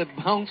Hazlitt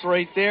bounce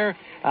right there.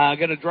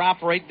 Going to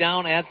drop right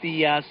down at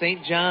the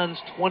St. John's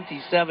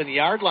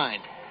 27-yard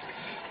line.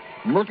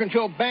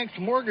 Mercantile Bank's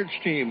mortgage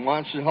team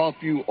wants to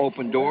help you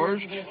open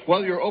doors,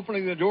 whether you're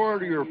opening the door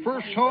to your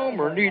first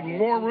home or need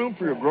more room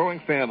for your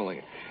growing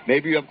family.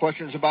 Maybe you have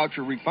questions about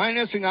your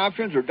refinancing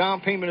options or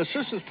down payment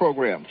assistance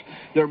programs.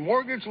 Their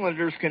mortgage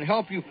lenders can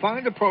help you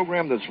find a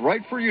program that's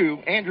right for you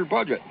and your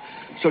budget.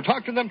 So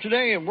talk to them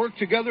today and work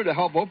together to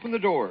help open the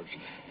doors.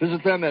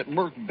 Visit them at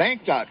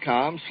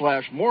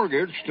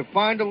mercbank.com/mortgage to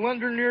find a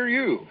lender near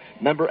you.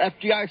 Member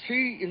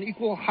FDIC, an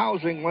equal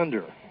housing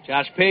lender.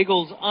 Josh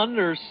Pagel's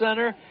under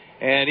center,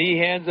 and he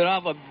hands it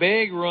off. A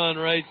big run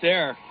right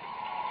there.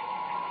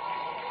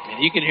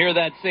 And you can hear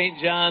that St.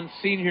 John's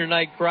senior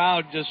night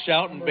crowd just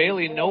shouting.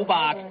 Bailey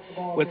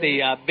Nobach with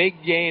a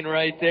big gain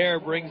right there.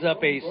 Brings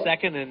up a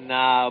second and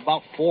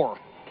about 4.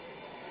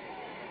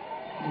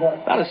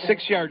 About a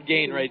 6-yard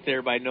gain right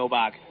there by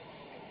Nobach.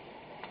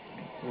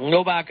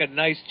 Nobach, a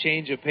nice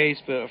change of pace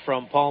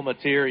from Paul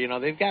Mateer. You know,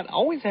 they've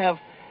always have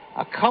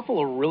a couple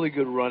of really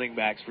good running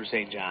backs for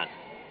St. John.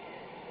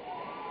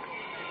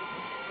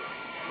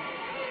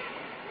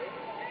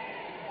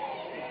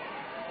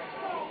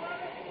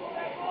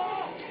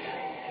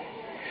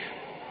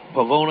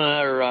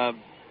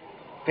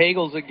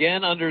 Pagels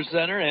again under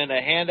center, and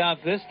a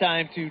handoff this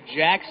time to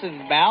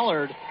Jackson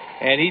Ballard,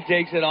 and he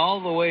takes it all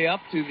the way up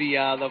to the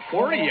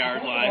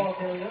 40-yard line.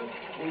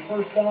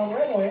 First down,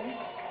 Red Wings.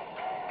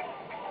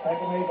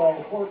 Tackle made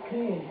by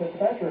 14,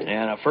 Fitzpatrick.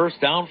 And a first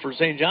down for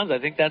St. John's. I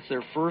think that's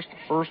their first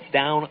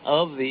down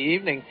of the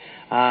evening.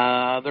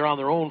 They're on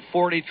their own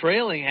 40,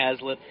 trailing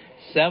Hazlitt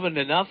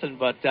 7-0,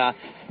 but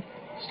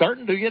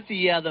starting to get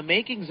the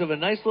makings of a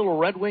nice little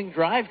Red Wing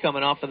drive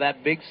coming off of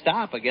that big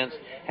stop against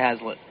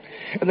Hazlitt.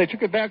 And they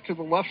took it back to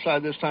the left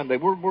side this time. They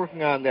were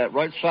working on that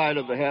right side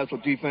of the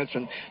Hazlitt defense,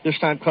 and this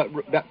time cut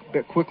back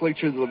quickly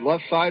to the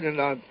left side and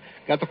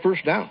got the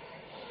first down.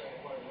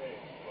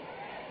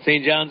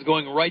 St. John's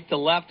going right to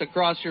left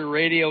across your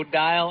radio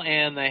dial,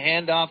 and the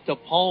handoff to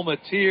Paul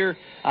Mateer.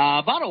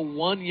 About a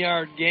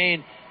 1-yard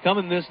gain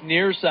coming this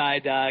near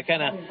side,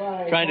 kind of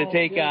trying to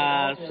take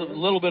a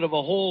little bit of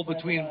a hole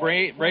between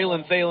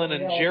Braylon Thalen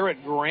and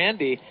Jarrett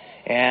Grandy,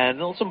 and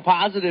some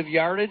positive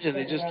yardage, and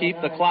they just keep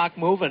the clock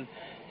moving.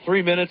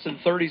 3 minutes and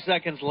 30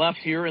 seconds left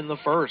here in the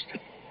first.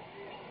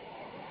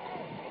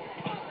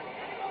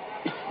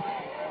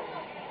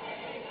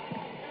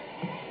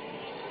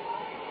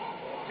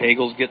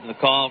 Pagels getting the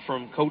call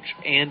from Coach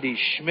Andy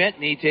Schmidt,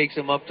 and he takes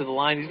him up to the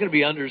line. He's going to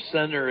be under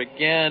center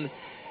again.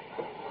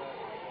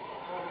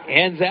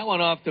 Hands that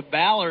one off to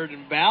Ballard,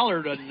 and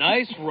Ballard, a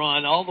nice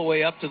run all the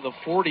way up to the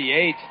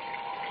 48.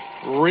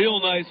 Real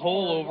nice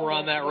hole over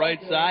on that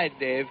right side,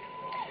 Dave.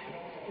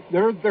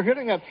 They're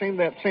hitting that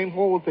same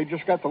hole that they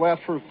just got the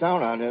last first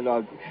down on, and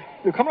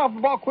they're coming off the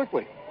ball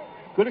quickly.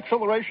 Good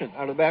acceleration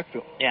out of the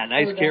backfield. Yeah,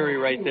 nice carry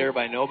right there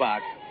by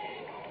Nobach.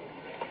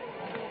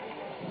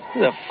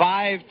 He's a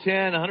 5'10",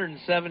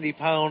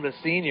 170-pound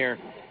senior.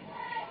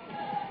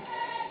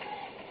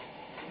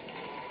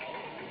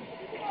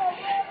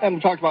 And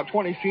we talked about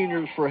 20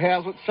 seniors for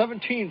Hazlitt,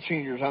 17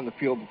 seniors on the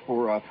field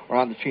or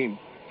on the team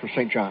for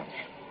St. John's.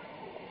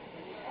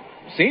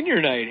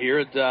 Senior night here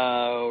at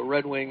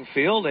Red Wing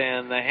Field,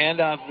 and the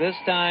handoff this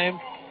time.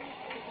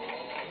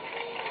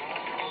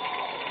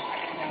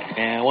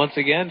 And once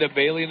again to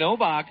Bailey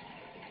Nobach.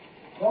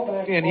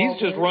 And he's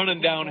just running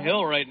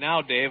downhill right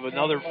now, Dave.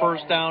 Another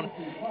first down.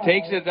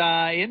 Takes it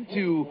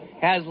into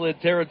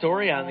Hazlitt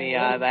territory on the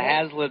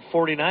Hazlitt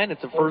 49.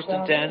 It's a 1st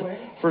and 10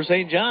 for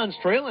St. John's,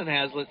 trailing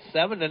Hazlitt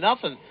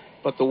 7-0.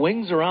 But the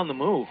Wings are on the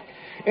move.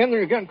 And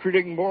they're, again,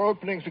 creating more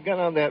openings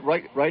again on that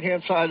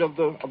right-hand side of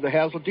the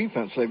Hazlitt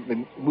defense. They've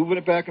been moving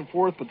it back and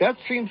forth, but that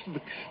seems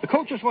the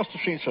coaches must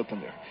have seen something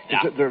there.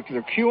 Yeah.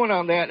 They're cueing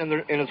on that, and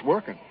it's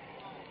working.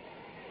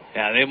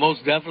 Yeah, they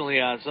most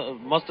definitely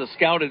must have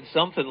scouted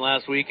something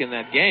last week in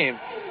that game.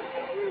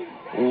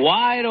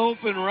 Wide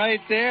open right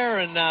there,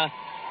 and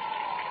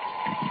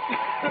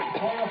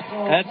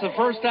that's the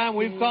first time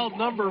we've called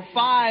number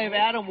 5,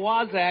 Adam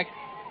Wazak.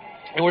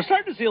 And we're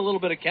starting to see a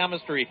little bit of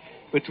chemistry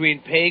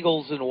between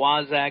Pagels and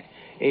Wazak.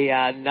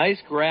 A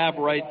nice grab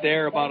right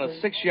there, about a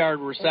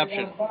 6-yard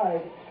reception.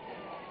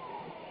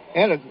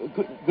 And a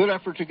good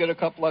effort to get a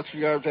couple extra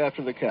yards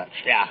after the catch.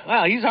 Yeah,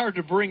 well, he's hard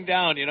to bring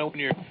down, when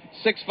you're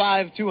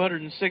 6'5",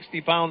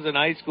 260 pounds in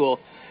high school.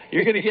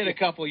 You're going to get a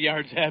couple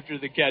yards after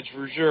the catch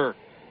for sure.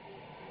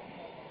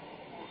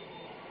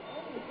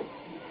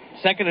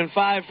 2nd and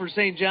 5 for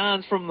St.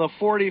 John's from the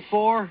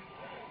 44.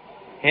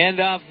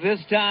 Handoff this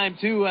time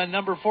to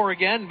number 4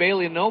 again,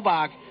 Bailey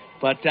Nobach.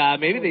 But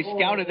maybe they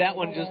scouted that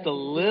one just a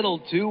little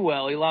too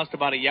well. He lost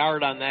about a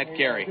yard on that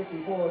carry.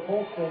 54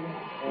 Colston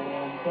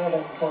and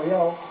 7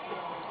 Coryell.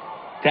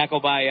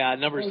 Tackled by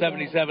number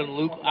 77,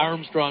 Luke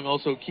Armstrong.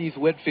 Also Keith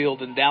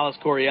Whitfield and Dallas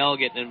Coryell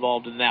getting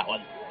involved in that one.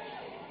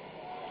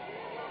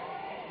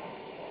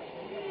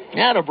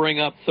 That'll bring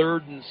up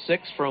 3rd and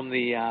 6 from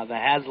the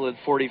Hazlitt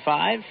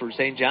 45 for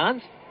St.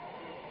 John's.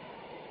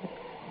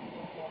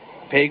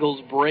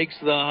 Pagels breaks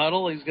the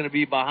huddle. He's going to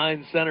be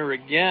behind center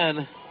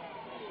again.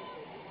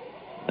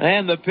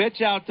 And the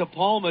pitch out to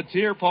Paul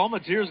Mateer. Paul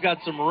Mateer's got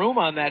some room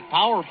on that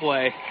power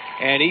play,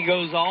 and he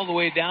goes all the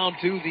way down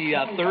to the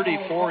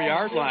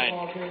 34-yard line.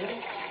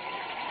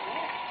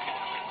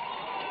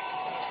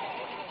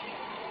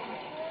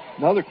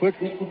 Another quick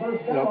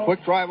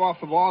drive off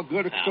the ball,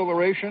 good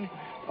acceleration,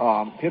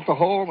 hit the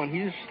hole, and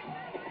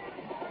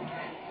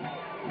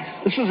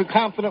this is a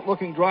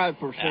confident-looking drive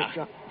for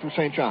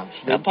St. John's.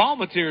 Now, Paul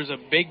Mateer is a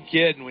big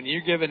kid, and when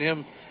you're giving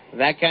him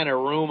that kind of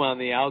room on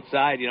the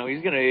outside,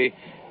 he's going to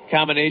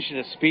combination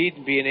of speed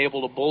and being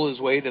able to bull his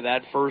way to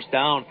that first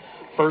down.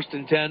 1st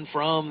and 10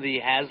 from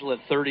the Hazlitt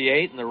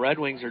 38, and the Red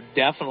Wings are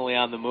definitely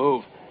on the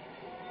move.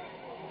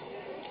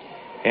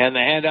 And the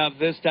handoff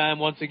this time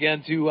once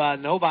again to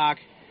Nobach,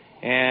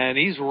 and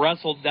he's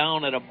wrestled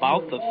down at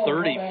about the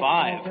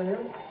 35.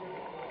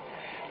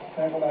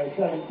 Tackled by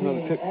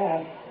 17,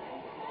 Ash.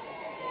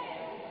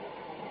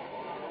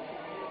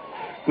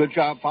 Good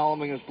job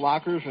following his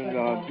blockers and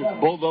just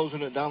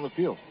bulldozing it down the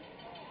field.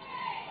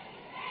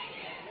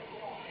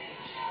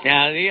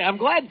 Yeah, I'm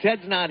glad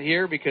Ted's not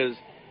here because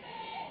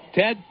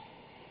Ted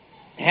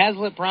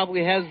Hazlitt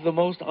probably has the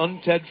most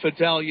un-Ted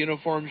Fattel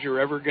uniforms you're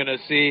ever going to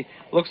see.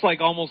 Looks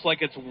like almost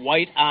like it's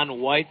white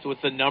on white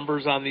with the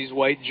numbers on these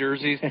white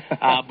jerseys.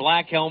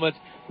 Black helmets.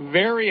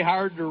 Very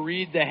hard to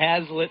read the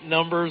Hazlitt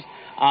numbers.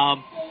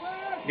 I'm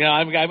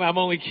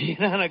only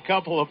keen on a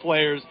couple of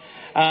players.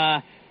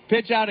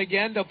 Pitch out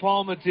again to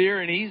Paul Mateer,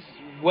 and he's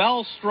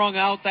well strung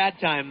out that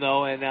time,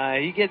 though, and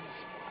he gets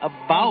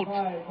about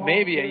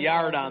maybe a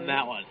yard on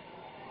that one.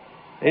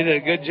 They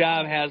did a good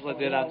job, Hazlitt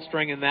did, on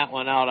stringing that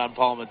one out on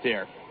Paul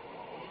Mateer.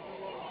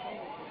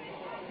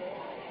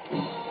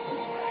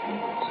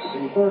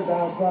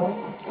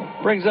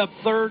 Brings up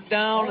 3rd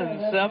down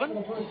and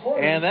 7,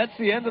 and that's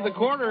the end of the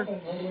quarter.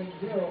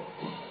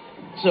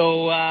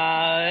 So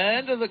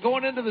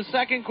going into the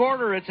second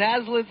quarter, it's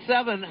Hazlitt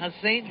 7,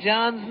 St.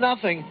 John's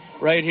nothing,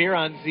 right here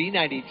on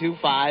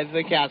Z92.5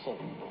 The Castle.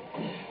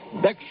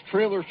 Beck's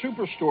Trailer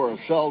Superstore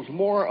sells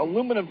more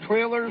aluminum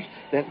trailers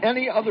than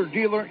any other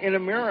dealer in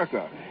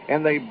America,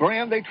 and the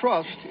brand they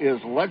trust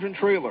is Legend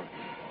Trailer.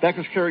 Beck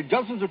has carried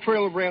dozens of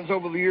trailer brands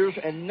over the years,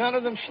 and none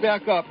of them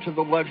stack up to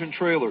the Legend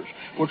trailers,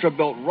 which are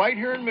built right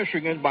here in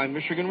Michigan by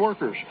Michigan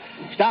workers.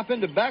 Stop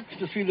into Beck's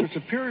to see their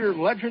superior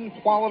Legend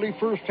quality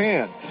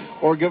firsthand,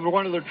 or give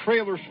one of their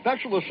trailer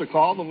specialists a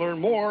call to learn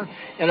more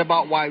and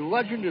about why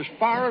Legend is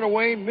far and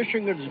away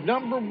Michigan's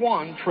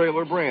 #1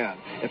 trailer brand.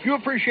 If you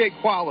appreciate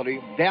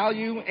quality,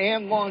 value,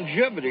 and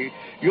longevity,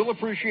 you'll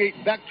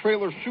appreciate Beck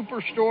Trailer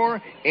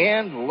Superstore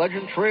and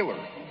Legend Trailer.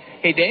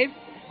 Hey, Dave,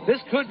 this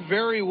could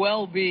very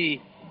well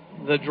be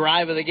the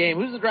drive of the game.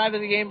 Who's the drive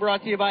of the game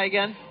brought to you by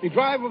again? The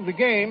drive of the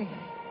game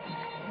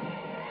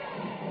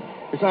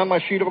is on my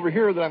sheet over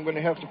here that I'm going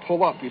to have to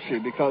pull up, you see,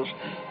 because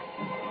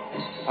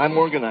I'm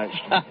organized.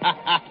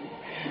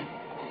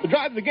 The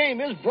drive of the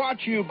game is brought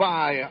to you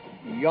by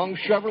Young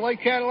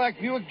Chevrolet, Cadillac,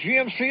 Buick,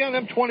 GMC,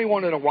 and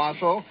M21 in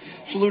Owasso,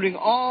 saluting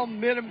all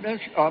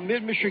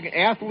Mid-Michigan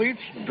athletes.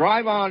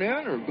 Drive on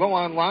in or go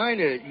online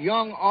at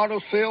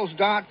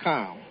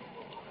youngautosales.com.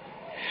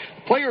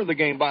 Player of the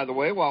game, by the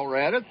way, while we're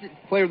at it,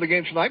 player of the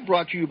game tonight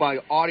brought to you by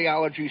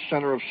Audiology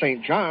Center of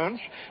St.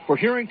 John's. For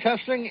hearing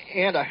testing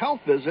and a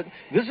health visit,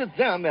 visit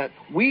them at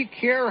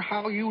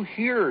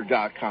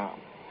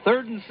wecarehowYouHear.com.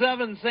 3rd and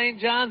 7, St.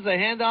 John's. The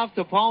handoff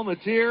to Paul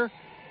Mateer.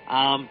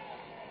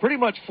 Pretty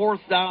much four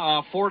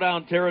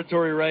down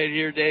territory right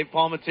here, Dave.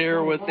 Paul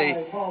Mateer with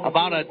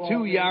about a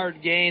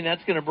 2-yard gain.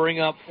 That's going to bring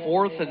up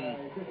 4th and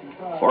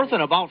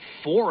about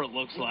 4, it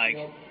looks like.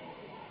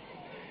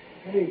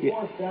 Maybe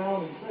 4th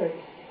down and 6.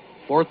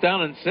 4th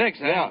down and 6.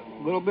 Yeah,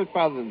 a little bit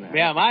farther than that.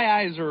 Yeah, my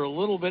eyes are a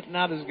little bit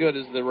not as good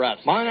as the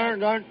refs. Mine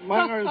aren't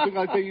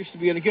like they used to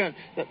be. And again,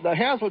 the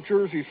Hazlitt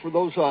jerseys, for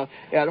those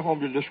at home,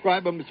 to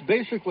describe them, it's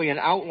basically an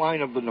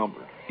outline of the number.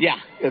 Yeah.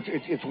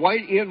 It's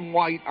white in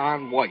white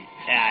on white.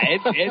 Yeah,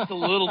 it's a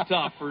little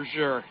tough for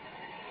sure.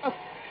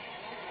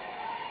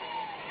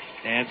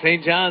 And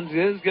St. John's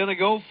is going to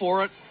go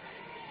for it.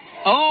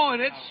 Oh,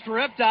 and it's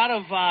stripped out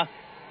of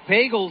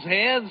Pagel's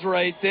hands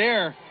right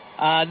there.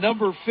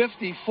 Number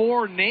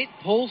 54, Nate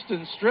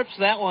Polston, strips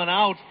that one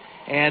out.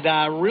 And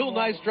real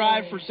nice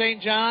drive for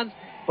St. John's,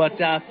 but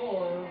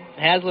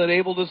Hazlitt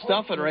able to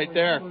stuff it right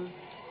there.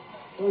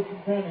 1st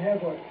and 10,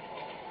 Hazlitt.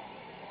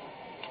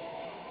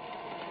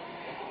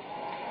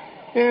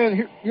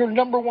 And your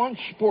number one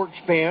sports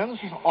fans,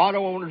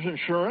 Auto Owners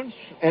Insurance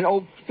and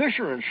Oak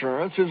Fisher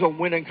Insurance is a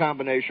winning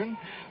combination.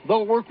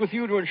 They'll work with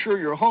you to insure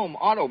your home,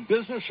 auto,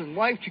 business, and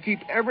life to keep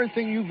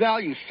everything you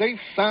value safe,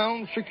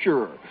 sound,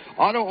 secure.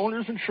 Auto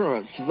Owners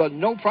Insurance, the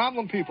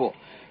no-problem people.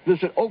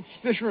 Visit Oak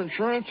Fisher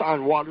Insurance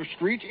on Water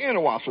Street in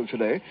Owasso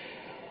today.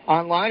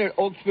 Online at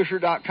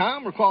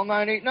oakfisher.com or call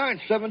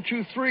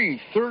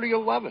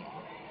 989-723-3011.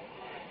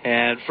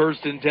 And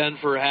 1st and 10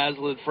 for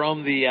Hazlitt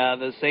from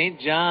the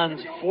St. John's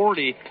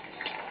 40.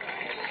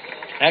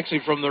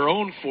 Actually, from their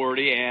own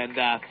 40, and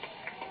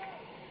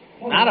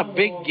not a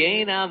big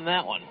gain on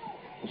that one.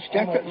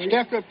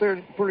 Stacked up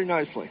there pretty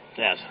nicely.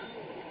 Yes.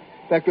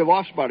 In fact, they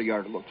lost about a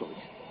yard, it looks like.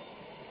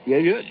 Yeah,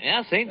 you did.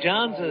 Yeah, St.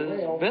 John's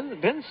has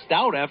been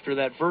stout after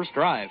that first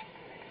drive.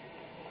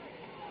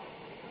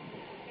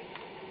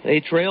 They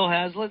trail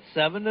Hazlitt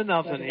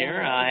 7-0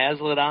 here.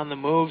 Hazlitt on the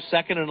move,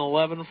 2nd and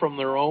 11 from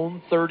their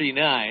own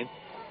 39.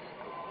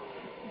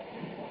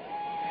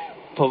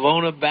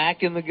 Pavona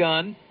back in the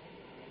gun.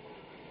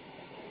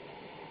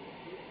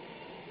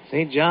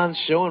 St. John's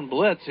showing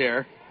blitz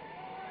here.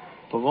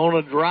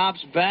 Pavona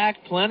drops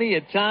back, plenty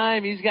of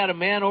time. He's got a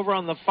man over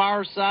on the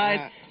far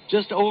side.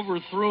 Just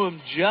overthrew him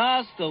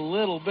just a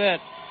little bit.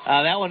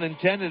 That one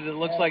intended, it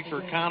looks like, for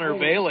Connor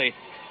Bailey.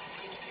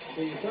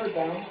 Third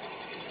down.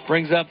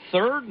 Brings up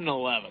 3rd and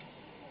 11.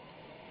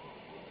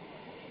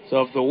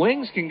 So if the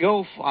Wings can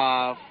go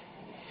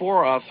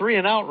for a 3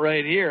 and out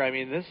right here, I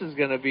mean, this is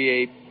going to be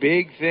a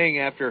big thing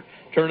after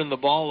turning the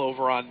ball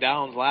over on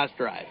downs last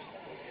drive.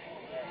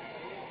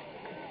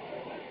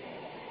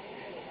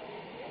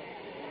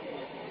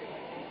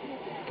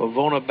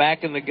 Pavona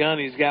back in the gun.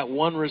 He's got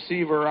one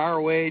receiver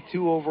our way,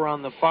 2 over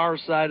on the far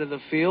side of the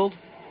field.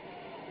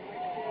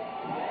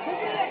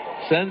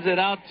 Sends it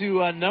out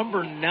to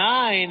number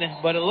 9,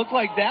 but it looked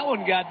like that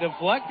one got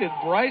deflected.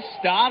 Bryce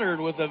Stoddard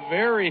with a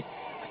very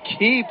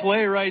key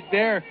play right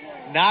there,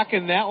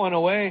 knocking that one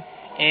away.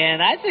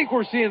 And I think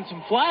we're seeing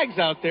some flags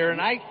out there,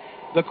 and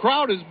the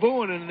crowd is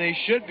booing, and they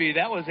should be.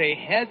 That was a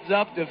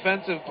heads-up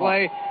defensive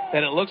play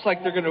that it looks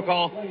like they're going to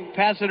call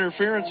pass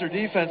interference or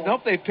defense.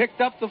 Nope, they picked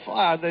up the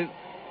flag.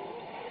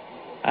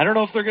 I don't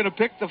know if they're going to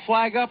pick the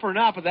flag up or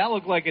not, but that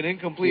looked like an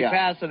incomplete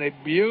pass and a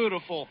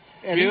beautiful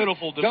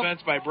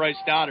defense by Bryce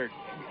Stoddard.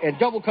 And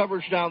double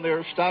coverage down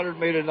there. Stoddard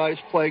made a nice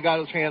play, got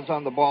his hands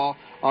on the ball.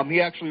 He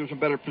actually was in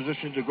better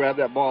position to grab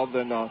that ball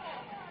than the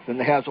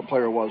Hazlitt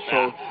player was.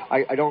 So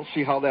I don't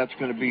see how that's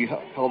going to be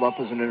held up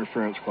as an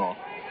interference call.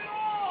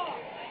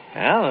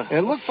 Yeah,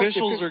 the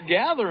officials are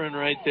gathering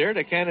right there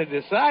to kind of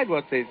decide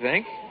what they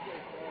think.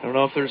 I don't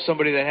know if there's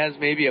somebody that has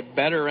maybe a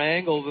better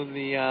angle than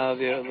the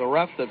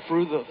ref that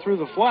threw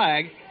the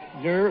flag.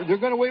 They're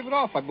going to wave it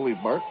off, I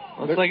believe, Bart.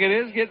 Looks like it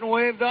is getting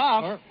waved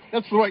off.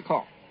 That's the right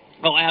call.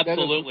 Oh,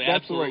 absolutely,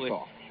 that's absolutely. The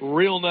right call.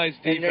 Real nice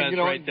defense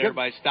right there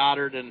by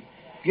Stoddard. And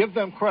give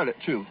them credit,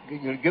 too.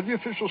 Give the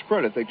officials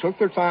credit. They took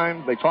their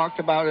time. They talked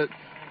about it.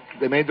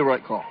 They made the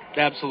right call.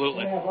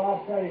 Absolutely. We have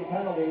offsetting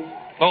penalties.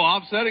 Oh,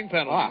 offsetting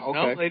penalties.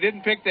 Okay. No, they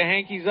didn't pick the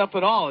Hankies up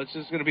at all. It's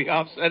just going to be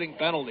offsetting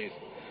penalties.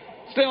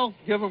 Still,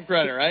 give them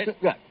credit, right?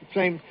 Yeah,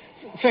 same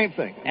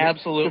thing.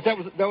 Absolutely.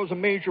 That was a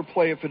major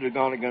play if it had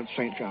gone against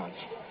St. John's.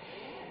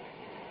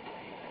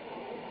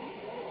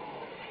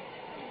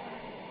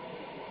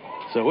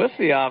 So with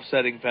the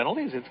offsetting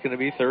penalties, it's going to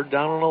be 3rd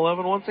down and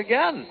 11 once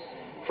again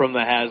from the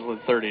Hazlitt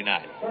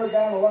 39. 3rd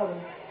down,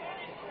 11.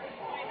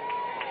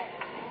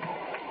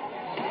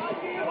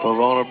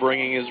 Pavona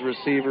bringing his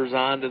receivers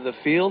onto the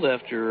field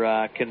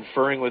after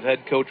conferring with head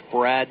coach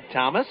Brad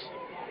Thomas.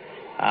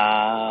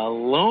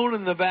 Lone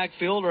in the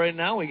backfield right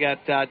now. We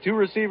got 2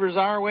 receivers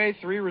our way,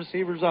 3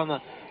 receivers on the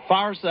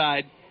far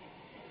side.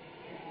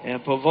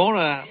 And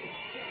Pavona,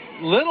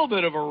 little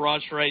bit of a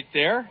rush right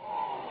there.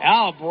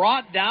 Al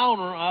brought down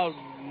a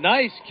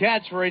nice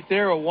catch right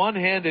there, a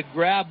one-handed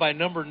grab by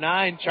number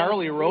 9,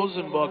 Charlie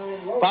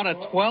Rosenbook. About a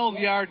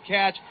 12-yard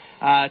catch.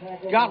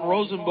 Got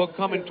Rosenbook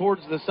coming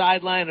towards the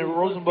sideline, and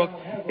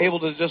Rosenbook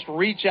able to just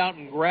reach out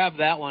and grab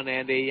that one.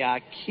 And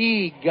a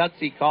key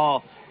gutsy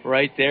call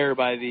right there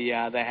by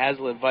the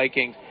Hazlitt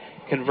Vikings,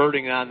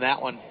 converting on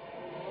that one.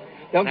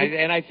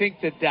 And I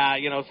think that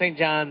St.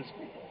 John's,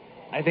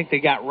 I think they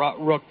got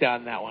rooked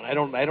on that one. I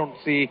don't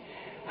see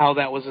how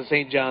that was a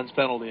St. John's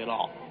penalty at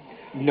all.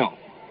 No.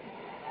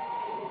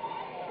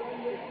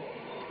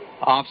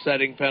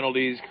 Offsetting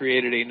penalties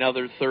created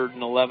another 3rd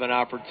and 11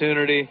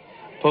 opportunity.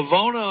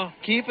 Pavona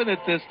keeping it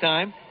this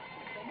time.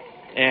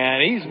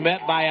 And he's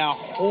met by a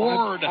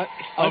horde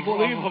of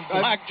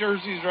black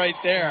jerseys right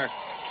there.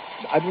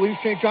 I believe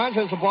St. John's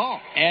has the ball.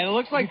 And it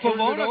looks like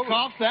Pavona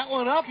coughed that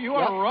one up. You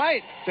are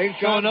right.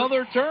 So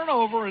another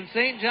turnover, and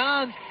St.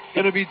 John's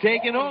going to be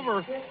taking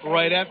over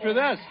right after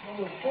this.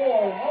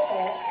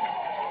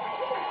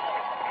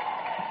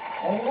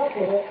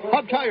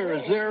 Hub Tire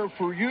is there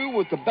for you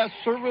with the best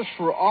service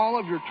for all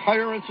of your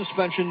tire and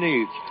suspension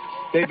needs.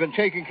 They've been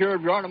taking care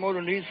of your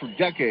automotive needs for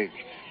decades,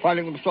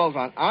 priding themselves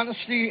on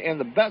honesty and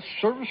the best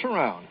service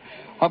around.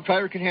 Hub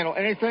Tire can handle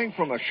anything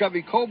from a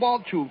Chevy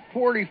Cobalt to a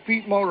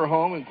 40-feet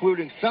motorhome,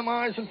 including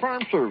semis and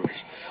farm service.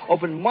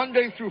 Open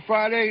Monday through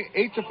Friday,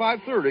 8 to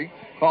 5:30.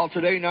 Call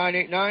today,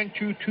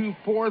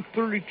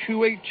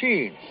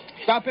 989-224-3218.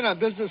 Stop in on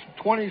business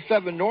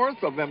 27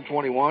 north of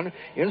M21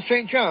 in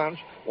St. John's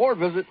or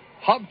visit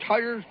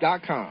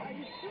hubtires.com.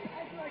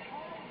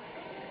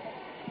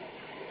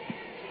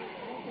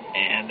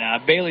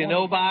 And Bailey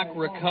Novak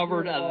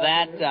recovered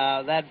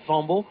that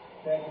fumble.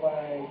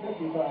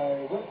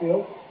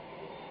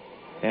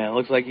 And it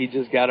looks like he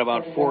just got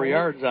about 4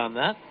 yards on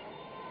that.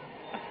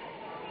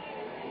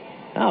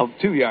 Oh,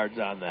 2 yards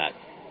on that.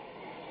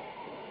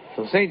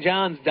 So St.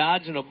 John's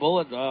dodging a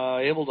bullet,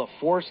 able to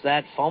force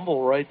that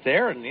fumble right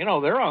there. And,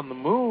 they're on the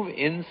move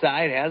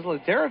inside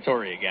Hazlet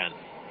territory again.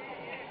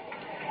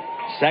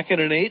 2nd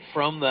and 8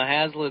 from the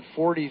Hazlet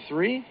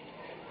 43.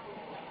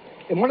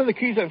 And one of the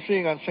keys I'm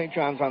seeing on St.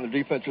 John's on the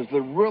defense is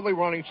they're really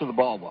running to the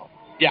ball well.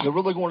 Yeah. They're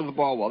really going to the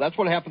ball well. That's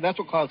what happened. That's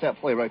what caused that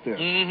play right there.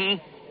 Mm-hmm.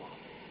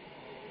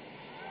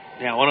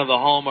 Yeah, one of the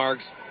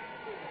hallmarks.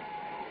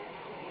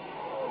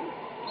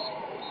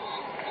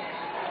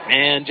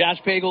 And Josh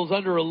Pagel's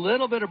under a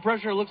little bit of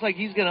pressure. Looks like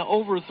he's going to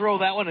overthrow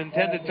that one.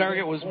 Intended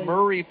target was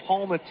Murray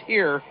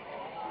Palmatier.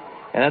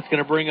 And that's going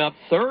to bring up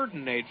 3rd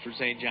and 8 for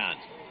St. John's.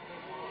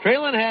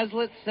 Trailing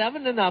Hazlet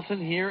 7-0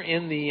 here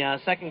in the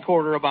second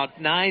quarter. About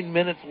 9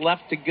 minutes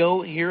left to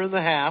go here in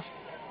the half.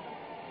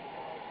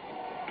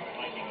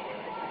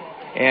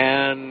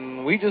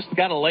 And we just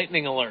got a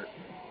lightning alert.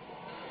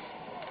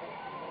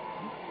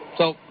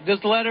 So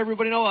just to let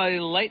everybody know, a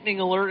lightning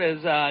alert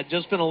has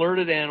just been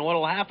alerted, and what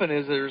will happen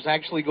is there's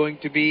actually going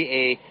to be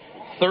a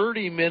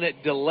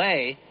 30-minute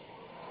delay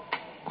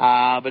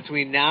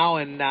between now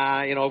and,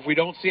 if we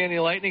don't see any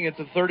lightning, it's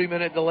a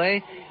 30-minute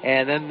delay,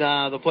 and then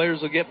the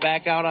players will get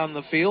back out on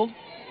the field.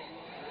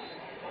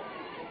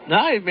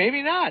 No,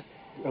 maybe not.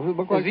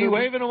 Is he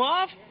waving them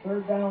off?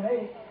 3rd down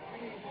 8.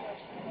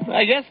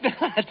 I guess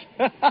not.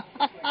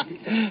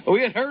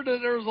 We had heard that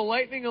there was a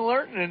lightning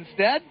alert, and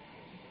instead,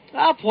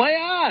 play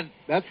on.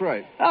 That's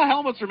right.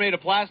 Helmets are made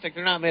of plastic.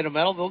 They're not made of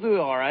metal. They'll do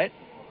all right.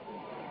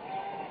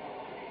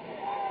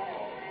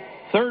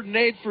 3rd and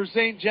 8 for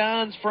St.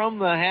 John's from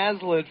the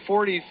Hazlet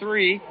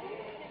 43.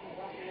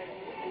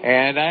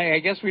 And I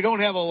guess we don't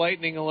have a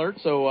lightning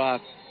alert, so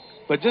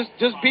but just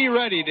be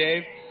ready,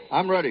 Dave.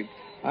 I'm ready.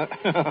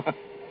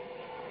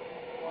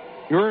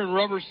 You're in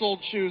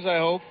rubber-soled shoes, I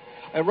hope.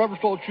 And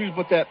rubber-soled shoes,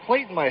 but that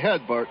plate in my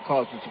head, Bart,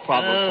 causes a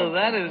problem. Oh,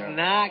 that is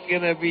not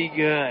going to be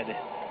good.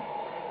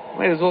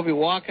 Might as well be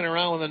walking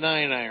around with a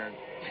 9-iron.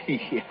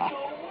 Yeah.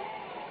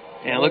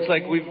 And it looks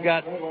like we've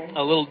got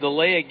a little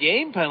delay of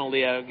game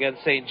penalty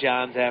against St.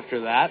 John's after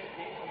that.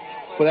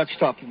 Well, that's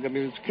tough. I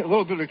mean, it's a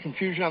little bit of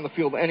confusion on the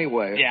field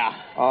anyway. Yeah.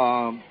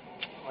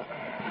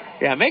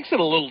 Yeah, it makes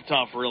it a little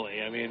tough,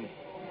 really. I mean,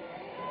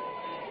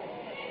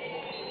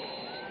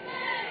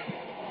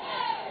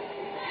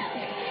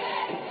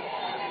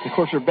 of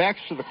course, their backs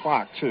to the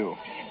clock, too.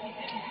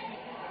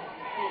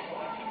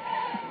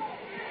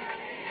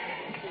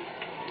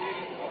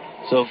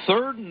 So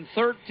 3rd and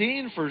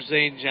 13 for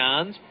St.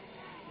 John's.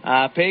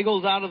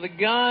 Pagel's out of the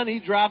gun. He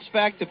drops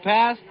back to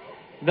pass.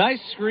 Nice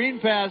screen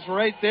pass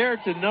right there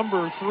to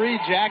number 3,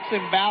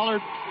 Jackson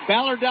Ballard.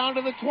 Ballard down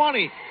to the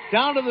 20,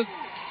 down to the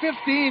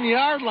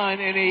 15-yard line,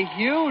 and a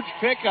huge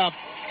pickup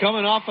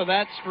coming off of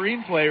that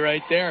screenplay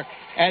right there.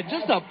 And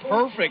just a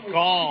perfect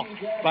call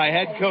by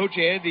head coach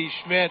Andy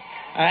Schmidt.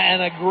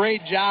 And a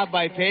great job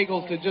by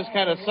Pagels to just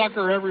kind of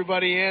sucker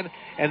everybody in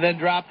and then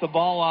drop the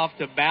ball off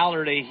to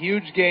Ballard. A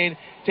huge gain.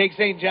 Takes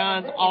St.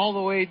 John's all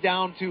the way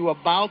down to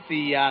about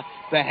the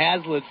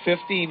Hazlet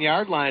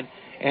 15-yard line.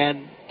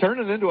 And turn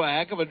it into a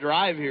heck of a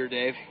drive here,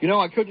 Dave.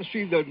 I couldn't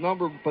see the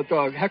number, but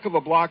a heck of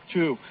a block,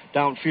 too,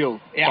 downfield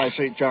by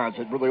St. John's.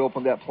 It really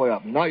opened that play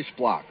up. Nice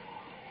block.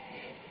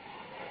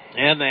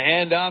 And the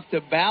handoff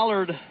to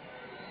Ballard.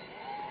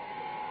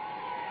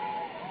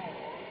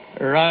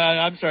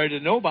 To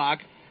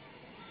Novak.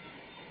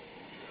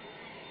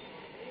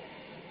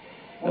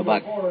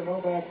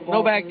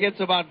 Novak gets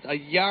about a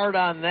yard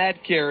on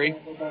that carry.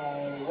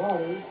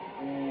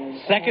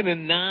 2nd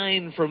and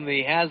 9 from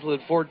the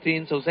Hazlet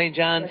 14, so St.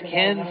 John's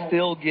can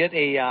still get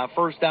a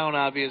first down,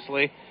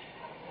 obviously.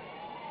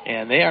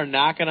 And they are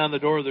knocking on the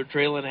door. They're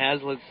trailing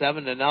Hazlet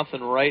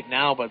 7-0 right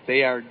now, but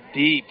they are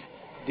deep,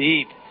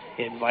 deep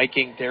in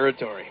Viking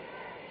territory.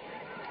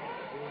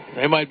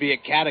 They might be a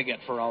Kattegat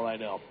for all I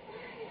know.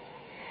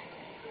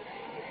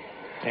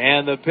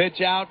 And the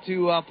pitch out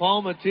to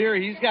Palmatier.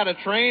 He's got a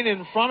train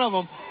in front of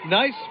him.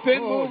 Nice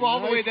spin move all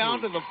the way down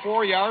to the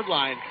 4-yard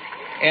line.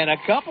 And a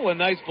couple of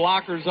nice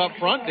blockers up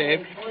front,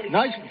 Dave.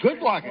 Nice, good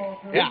blocking.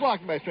 Good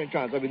blocking by St.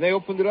 John's. I mean, they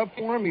opened it up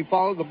for him. He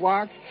followed the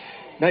block.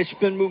 Nice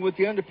spin move at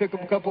the end to pick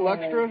up a couple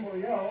extra.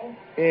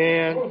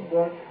 And,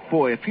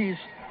 boy, if he's...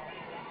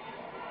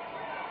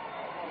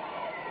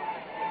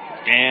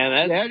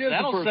 And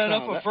that'll set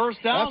up a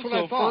first down.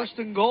 So 1st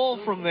and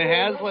goal from the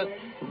Hazlet,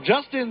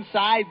 just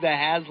inside the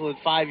Hazlet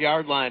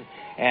 5-yard line.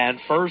 And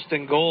 1st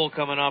and goal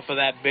coming off of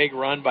that big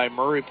run by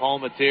Murray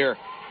Palmatier.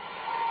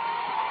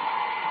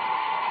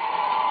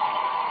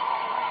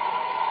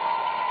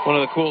 One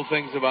of the cool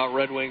things about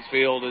Red Wings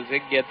Field is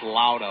it gets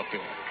loud up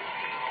here.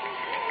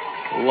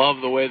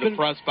 Love the way the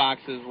press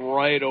box is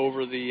right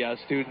over the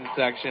student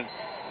section.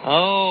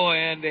 Oh,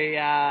 and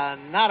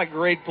not a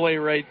great play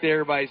right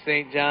there by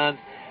St. John's.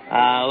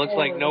 Looks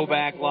like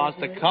Novak lost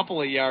a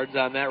couple of yards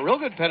on that. Real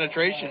good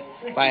penetration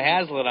by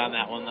Hazlitt on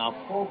that one, though.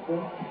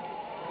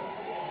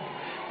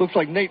 Looks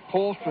like Nate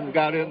Polston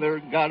got in there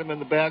and got him in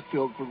the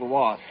backfield for the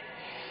loss.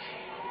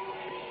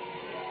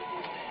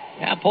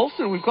 Yeah,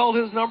 Polston, we've called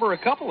his number a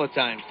couple of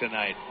times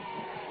tonight,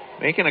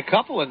 making a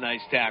couple of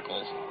nice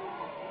tackles.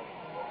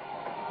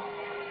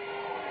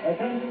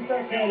 Attention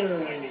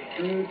spectators,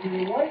 due to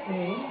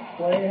lightning,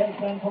 play has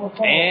been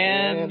postponed.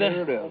 And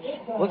there it is.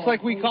 Looks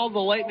like we called the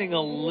Lightning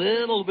a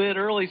little bit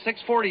early.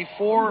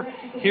 6:44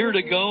 here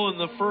to go in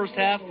the first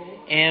half,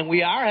 and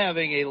we are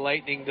having a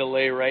lightning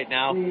delay right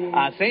now.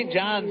 St.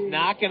 John's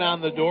knocking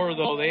on the door,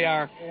 though. They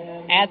are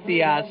at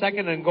the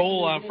 2nd and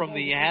goal from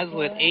the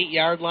Hazlitt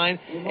 8-yard line.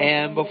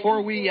 And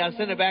before we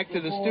send it back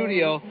to the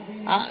studio,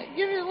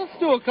 let's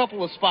do a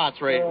couple of spots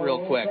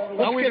real quick.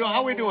 How we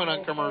doing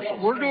on commercials?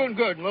 We're doing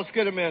good. Let's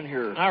get them in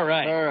here. All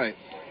right.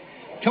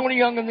 Tony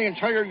Young and the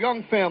entire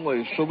Young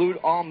family salute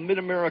all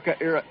Mid-America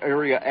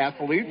area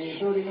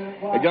athletes.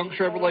 At Young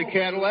Chevrolet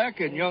Cadillac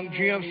and Young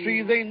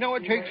GMC, they know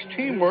it takes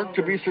teamwork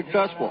to be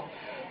successful.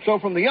 So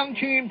from the Young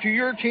team to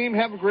your team,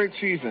 have a great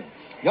season.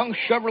 Young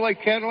Chevrolet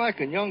Cadillac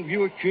and Young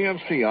Buick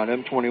GMC on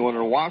M21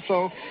 in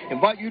Owasso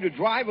invite you to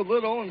drive a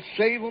little and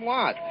save a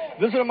lot.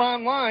 Visit them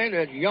online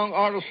at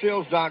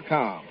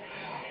YoungAutoSales.com.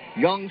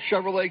 Young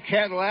Chevrolet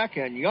Cadillac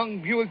and Young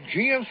Buick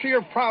GMC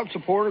are proud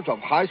supporters of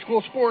high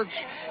school sports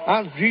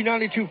on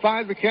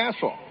Z92.5 The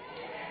Castle.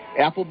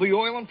 Appleby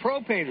Oil and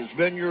Propane has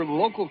been your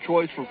local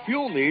choice for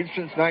fuel needs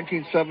since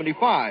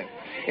 1975.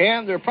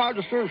 And they're proud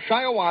to serve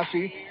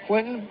Shiawassee,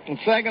 Clinton, and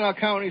Saginaw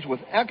counties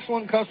with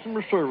excellent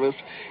customer service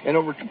and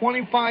over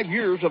 25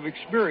 years of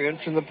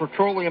experience in the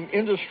petroleum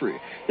industry.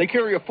 They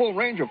carry a full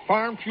range of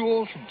farm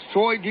fuels,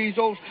 soy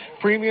diesels,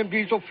 premium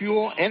diesel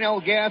fuel,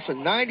 NL gas, and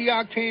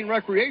 90-octane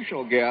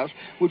recreational gas,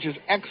 which is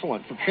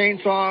excellent for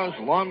chainsaws,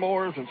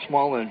 lawnmowers, and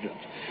small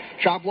engines.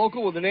 Shop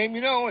local with a name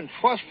you know and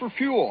trust for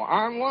fuel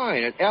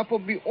online at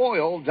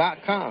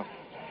ApplebyOil.com.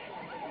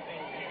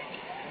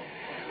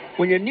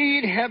 When you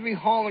need heavy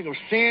hauling of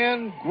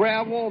sand,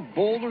 gravel,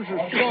 boulders,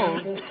 or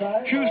stone,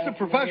 choose the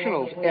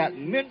professionals at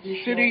Mint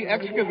City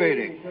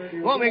Excavating.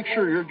 They'll make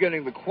sure you're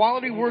getting the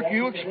quality work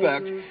you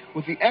expect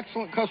with the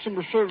excellent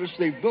customer service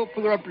they've built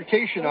for their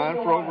reputation on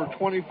for over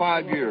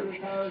 25 years.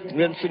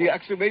 Mint City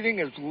Excavating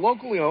is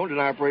locally owned and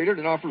operated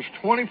and offers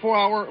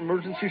 24-hour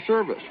emergency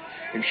service.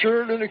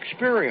 Insured and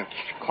experienced.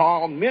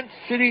 Call Mint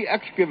City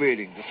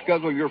Excavating to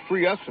schedule your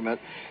free estimate,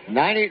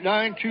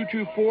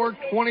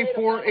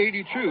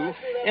 989-224-2482,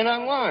 and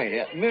online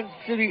at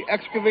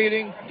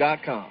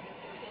mintcityexcavating.com.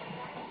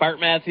 Bart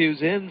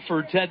Matthews in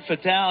for Ted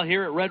Fatale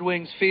here at Red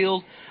Wings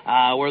Field,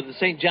 where the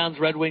St. John's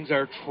Red Wings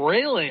are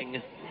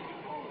trailing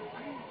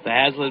the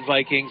Hazlitt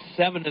Vikings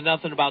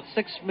 7-0. About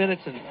 6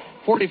 minutes and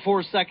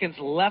 44 seconds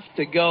left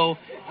to go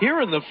here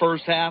in the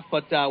first half,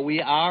 but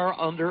we are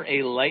under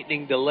a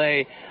lightning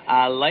delay.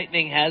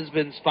 Lightning has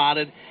been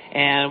spotted,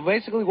 and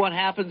basically what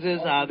happens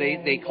is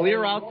they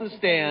clear out the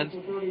stands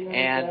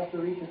and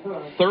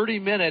 30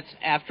 minutes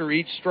after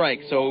each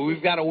strike. So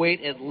we've got to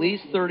wait at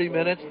least 30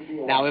 minutes.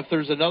 Now, if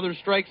there's another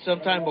strike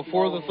sometime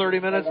before the 30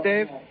 minutes,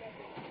 Dave,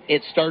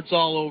 it starts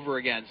all over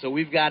again. So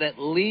we've got at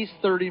least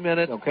 30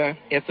 minutes. Okay.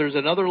 If there's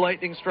another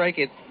lightning strike,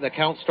 the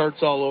count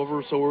starts all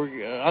over. So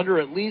we're under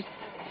at least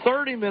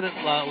 30-minute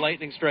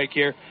lightning strike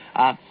here.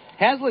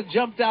 Hazlitt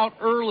jumped out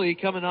early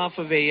coming off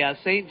of a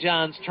St.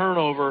 John's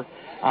turnover.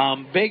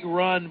 Big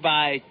run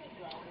by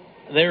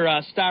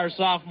their star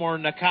sophomore,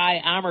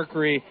 Nakai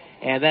Amerkri,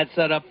 and that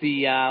set up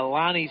the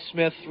Lonnie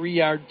Smith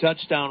 3-yard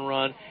touchdown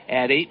run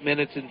at 8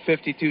 minutes and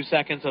 52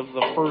 seconds of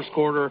the first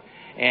quarter.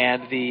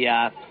 And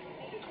the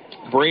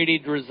Brady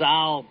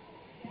Drizal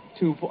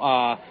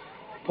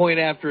two-point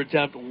after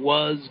attempt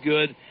was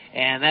good.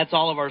 And that's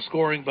all of our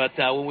scoring. But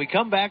when we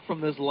come back from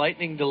this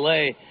lightning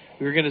delay,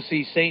 we're going to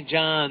see St.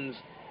 John's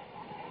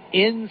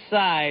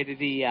inside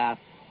the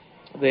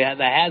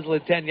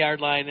Hazlitt 10-yard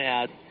line.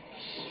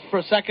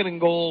 For 2nd and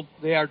goal,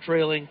 they are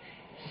trailing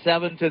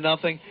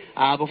 7-0.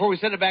 Before we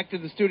send it back to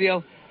the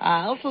studio,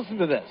 let's listen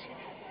to this.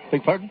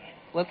 Beg pardon?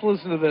 Let's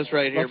listen to this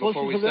right here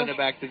before we send this? it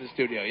back to the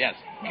studio. Yes.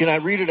 Can I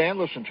read it and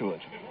listen to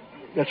it?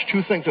 That's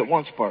two things at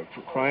once, Bart,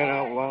 for crying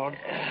out loud.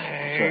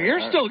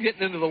 You're still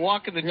getting into the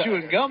walking and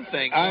chewing gum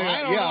thing.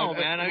 I don't know,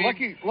 man. I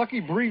mean, lucky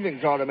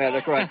breathing's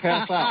automatic or I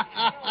pass out.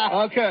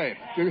 Okay.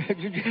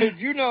 Did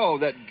you know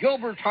that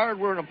Gilbert's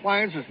Hardware and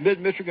Appliance is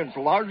Mid-Michigan's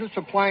largest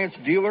appliance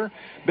dealer?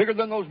 Bigger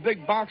than those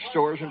big box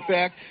stores. In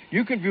fact,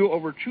 you can view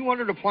over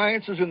 200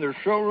 appliances in their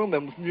showroom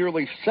and with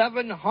nearly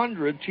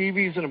 700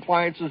 TVs and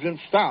appliances in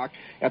stock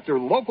at their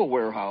local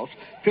warehouse.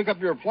 Pick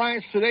up your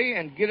appliance today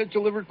and get it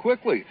delivered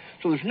quickly.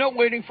 So there's no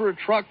waiting for a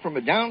truck from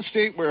a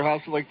downstate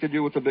warehouse like they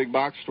do with the big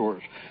box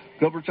stores.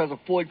 Gilbert's has a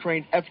fully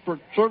trained expert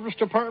service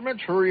department.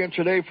 Hurry in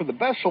today for the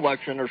best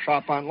selection or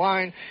shop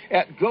online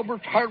at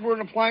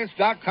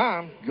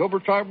Gilbert'sHardwareandAppliance.com.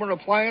 Gilbert's Hardware and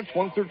Appliance,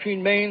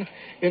 113 Main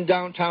in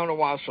downtown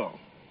Owasso.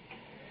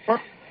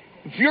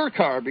 If your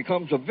car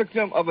becomes a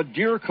victim of a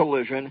deer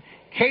collision,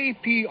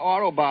 KP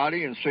Auto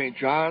Body in St.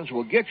 John's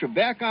will get you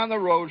back on the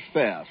roads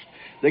fast.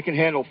 They can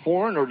handle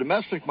foreign or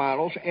domestic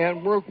models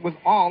and work with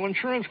all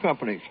insurance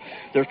companies.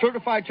 Their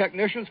certified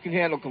technicians can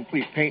handle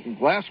complete paint and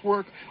glass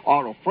work,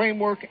 auto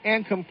framework,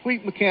 and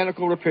complete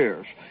mechanical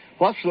repairs.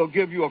 Plus, they'll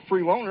give you a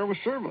free loaner with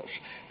service.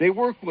 They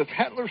work with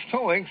Hetler's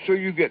Towing, so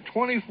you get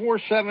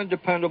 24/7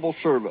 dependable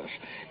service.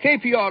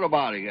 KP Auto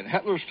Body and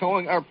Hetler's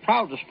Towing are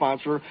proud to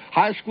sponsor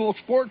high school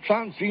sports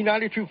on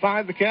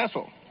Z92.5 The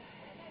Castle.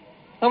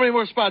 How many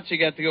more spots you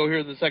got to go here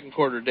in the second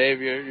quarter,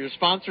 Dave? Your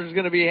sponsor's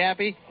going to be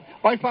happy?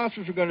 My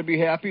sponsors are going to be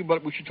happy,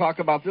 but we should talk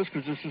about this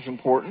because this is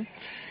important.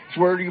 It's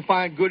where you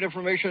find good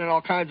information on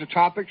all kinds of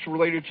topics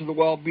related to the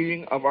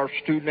well-being of our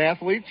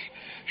student-athletes.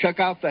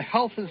 Check out the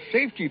health and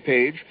safety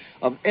page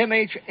of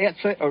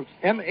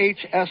MHSAA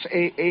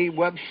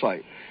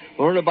website.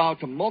 Learn about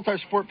the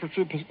multi-sport this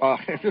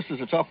is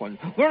a tough one.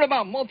 Learn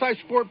about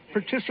multi-sport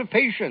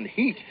participation,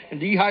 heat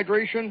and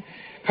dehydration,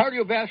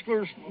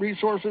 cardiovascular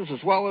resources,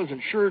 as well as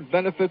insured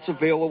benefits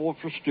available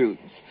for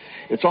students.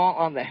 It's all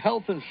on the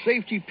health and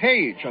safety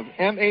page of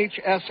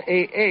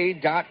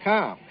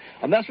MHSAA.com.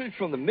 A message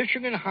from the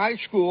Michigan High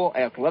School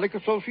Athletic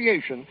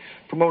Association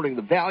promoting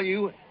the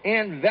value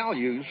and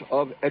values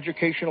of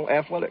educational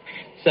athletics.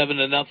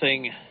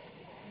 7-0.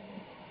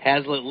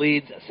 Hazlitt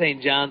leads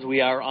St. John's. We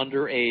are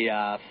under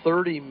a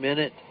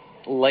 30-minute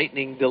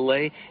lightning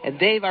delay. And,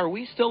 Dave, are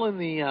we still in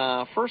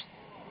the first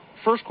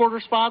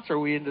quarter spots, or are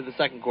we into the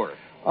second quarter?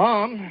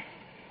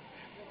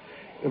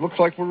 It looks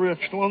like we're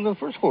still in the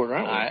first quarter,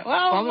 aren't we? All right.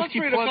 Well, let's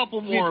read a couple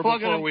more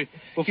before we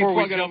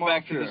jump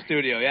back to the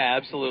studio. Yeah,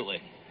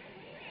 absolutely.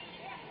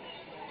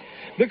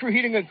 Victory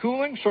Heating and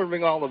Cooling,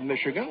 serving all of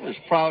Michigan, is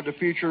proud to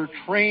feature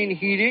Trane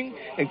heating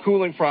and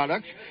cooling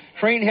products.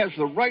 Trane has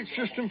the right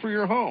system for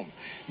your home.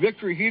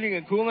 Victory Heating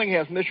and Cooling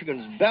has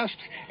Michigan's best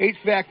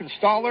HVAC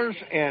installers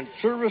and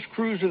service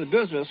crews in the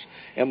business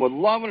and would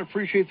love and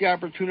appreciate the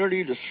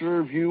opportunity to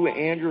serve you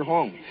and your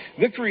home.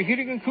 Victory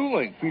Heating and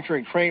Cooling,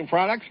 featuring Trane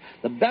products,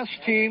 the best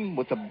team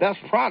with the best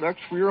products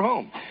for your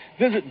home.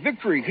 Visit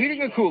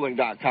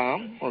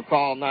victoryheatingandcooling.com or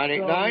call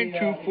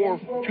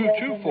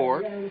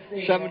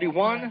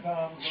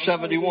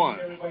 989-224-7171.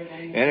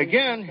 And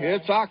again,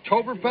 it's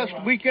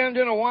Oktoberfest weekend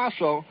in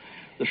Owasso.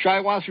 The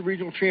Shiawassee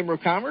Regional Chamber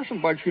of Commerce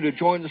invites you to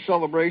join the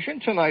celebration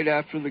tonight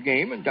after the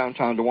game in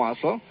downtown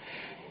Owasso.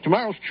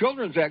 Tomorrow's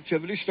children's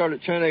activities start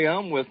at 10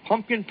 a.m. with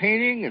pumpkin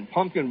painting and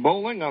pumpkin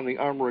bowling on the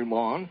Armory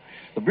lawn.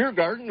 The beer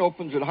garden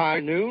opens at high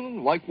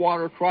noon.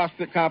 Water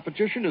CrossFit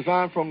competition is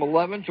on from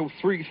 11 to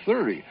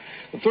 3:30.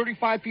 The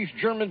 35-piece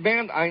German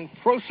band Ein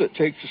Prosit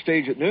takes the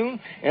stage at noon,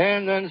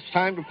 and then it's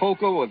time to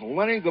polka with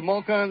Lenny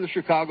Gomulka and the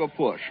Chicago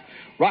Push.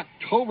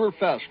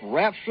 Rocktoberfest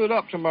wraps it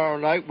up tomorrow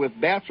night with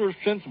Bachelor's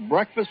Since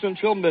breakfast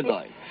until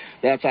midnight.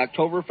 That's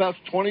Oktoberfest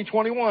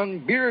 2021.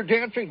 Beer,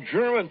 dancing,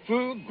 German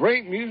food,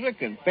 great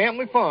music, and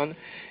family fun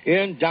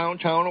in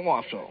downtown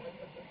Owasso.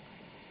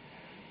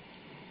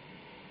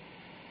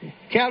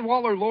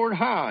 Cadwallader Lord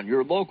Hahn,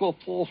 your local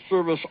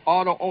full-service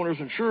auto owner's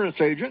insurance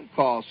agent.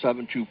 Call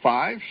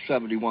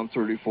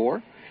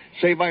 725-7134.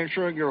 Save by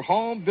insuring your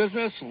home,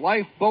 business,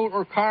 life, boat,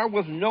 or car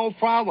with no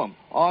problem.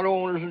 Auto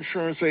owners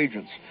insurance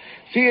agents.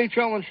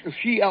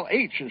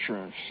 CLH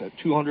Insurance at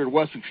 200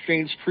 West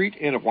Exchange Street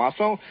in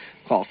Owasso.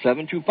 Call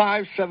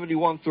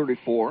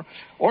 725-7134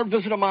 or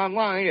visit them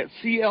online at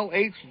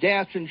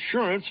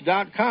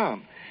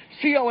clh-insurance.com.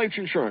 CLH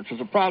Insurance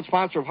is a proud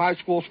sponsor of high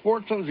school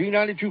sports on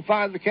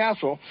Z92.5 The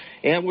Castle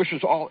and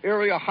wishes all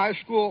area high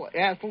school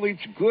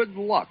athletes good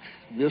luck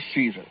this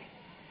season.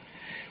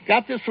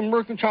 Got this from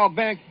Mercantile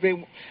Bank.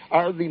 They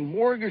are the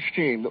mortgage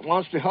team that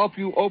wants to help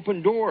you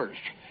open doors.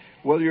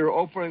 Whether you're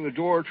opening the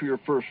door to your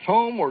first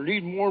home or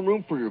need more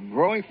room for your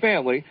growing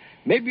family,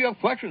 maybe you have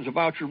questions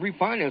about your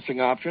refinancing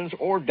options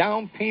or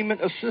down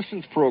payment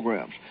assistance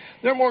programs.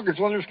 Their mortgage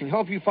lenders can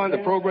help you find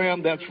a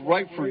program that's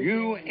right for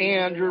you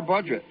and your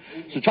budget.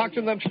 So talk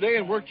to them today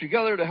and work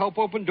together to help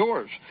open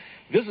doors.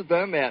 Visit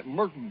them at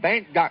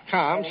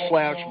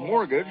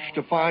mercbank.com/mortgage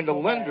to find a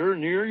lender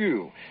near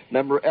you.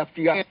 Member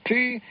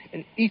FDIC,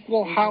 an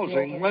equal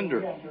housing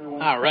lender.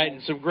 All right,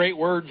 and some great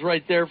words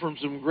right there from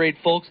some great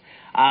folks.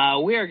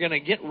 We are going to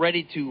get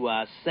ready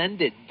to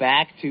send it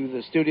back to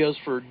the studios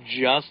for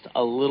just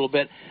a little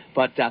bit,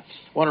 but I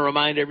want to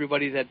remind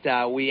everybody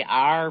that we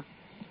are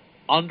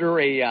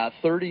under a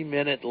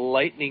 30-minute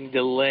lightning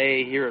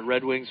delay here at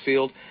Red Wings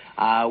Field.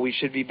 We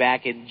should be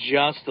back in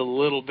just a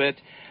little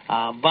bit,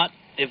 but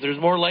if there's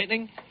more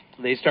lightning,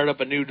 they start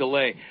up a new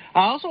delay.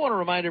 I also want to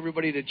remind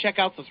everybody to check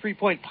out the 3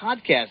 Point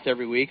Podcast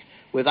every week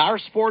with our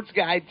sports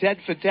guy, Ted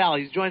Fatale.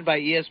 He's joined by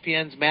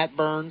ESPN's Matt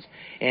Burns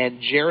and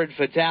Jared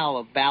Fatale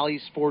of Bally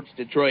Sports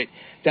Detroit.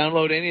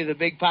 Download any of the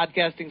big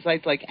podcasting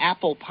sites like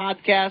Apple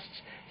Podcasts,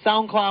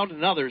 SoundCloud,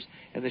 and others,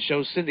 and the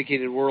show's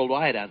syndicated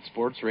worldwide on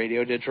Sports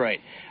Radio Detroit.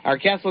 Our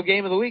Castle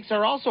Game of the Weeks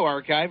are also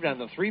archived on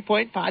the 3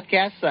 Point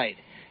Podcast site.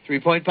 3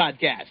 Point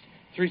Podcast,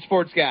 3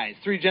 sports guys,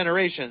 3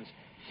 generations,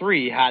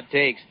 3 hot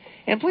takes.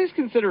 And please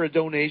consider a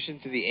donation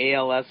to the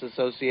ALS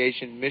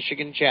Association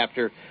Michigan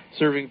chapter,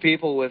 serving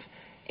people with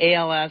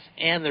ALS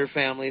and their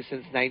families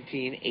since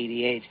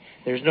 1988.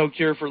 There's no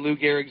cure for Lou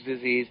Gehrig's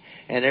disease,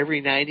 and every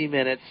 90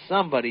 minutes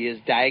somebody is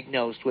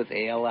diagnosed with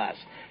ALS.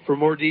 For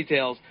more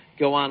details,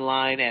 go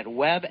online at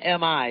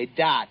webmi.alsa.org.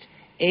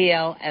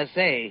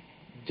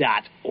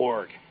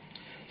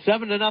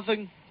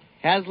 7-0,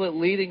 Hazlitt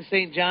leading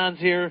St. John's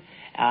here.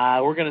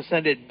 We're going to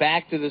send it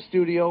back to the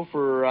studio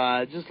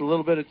for just a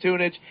little bit of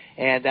tunage,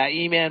 and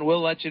E-Man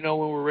will let you know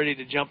when we're ready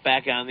to jump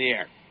back on the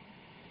air.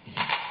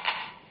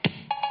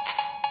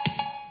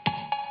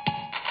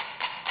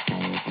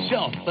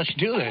 So, let's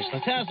do this.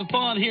 Let's have some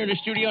fun here in the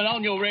studio on all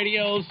your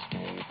radios.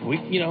 We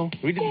did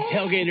the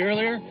tailgate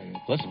earlier.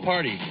 Let's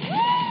party.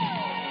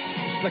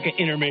 It's like an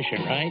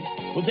intermission, right?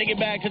 We'll take it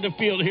back to the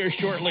field here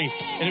shortly.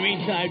 In the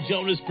meantime,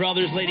 Jonas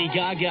Brothers, Lady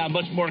Gaga,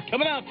 much more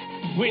coming up.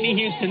 Whitney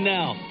Houston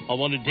now. I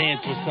want to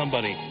dance with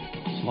somebody,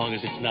 as long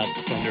as it's not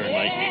thunder and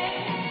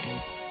lightning.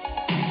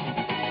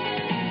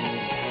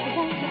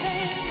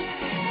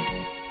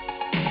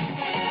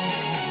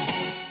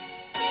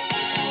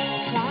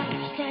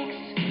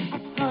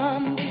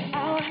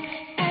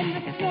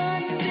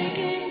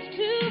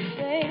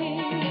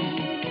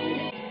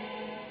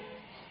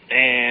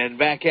 And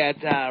back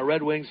at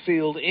Red Wings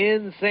Field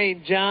in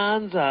St.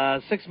 John's,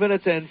 6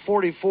 minutes and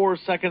 44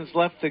 seconds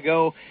left to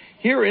go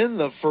here in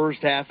the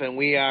first half, and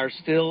we are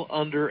still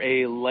under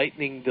a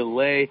lightning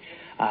delay.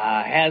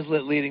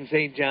 Hazlitt leading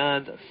St.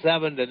 John's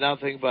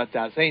 7-0, but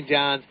St.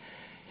 John's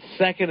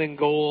second and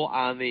goal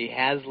on the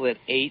Hazlitt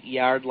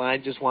 8-yard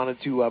line. Just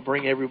wanted to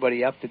bring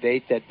everybody up to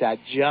date that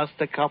just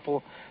a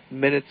couple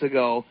minutes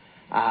ago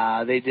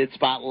they did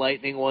spot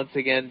lightning once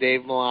again,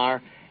 Dave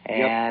Millar.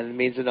 And it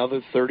means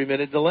another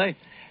 30-minute delay.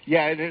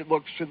 Yeah, and it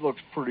looks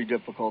pretty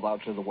difficult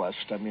out to the west.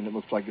 I mean, it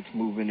looks like it's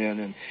moving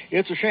in, and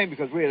it's a shame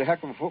because we had a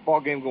heck of a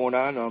football game going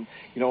on.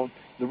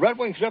 The Red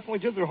Wings definitely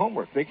did their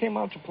homework. They came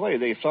out to play.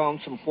 They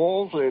found some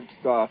holes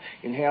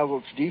in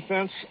Hazlitt's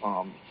defense.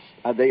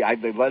 They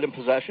led in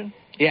possession.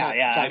 Yeah.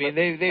 I mean,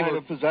 they were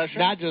possession.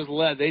 Not just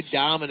led; they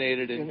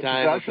dominated in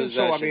time of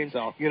possession. So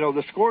I mean,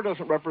 the score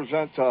doesn't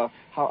represent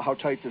how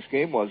tight this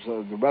game was.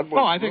 The Red Wings.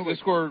 Oh, I think the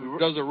score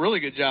does a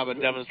really good job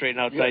of demonstrating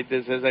how tight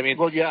this is. I mean,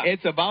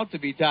 it's about to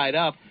be tied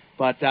up,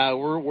 but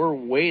we're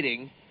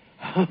waiting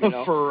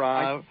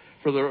for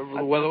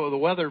the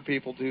weather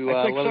people to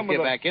let us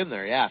get back in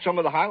there. Yeah. Some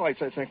of the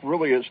highlights, I think,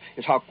 really is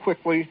how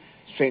quickly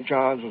St.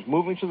 John's was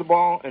moving to the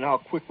ball and how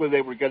quickly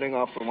they were getting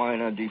off the line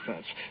on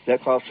defense.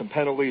 That caused some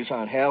penalties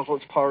on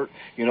Hazlitt's part.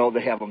 They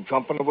have them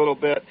jumping a little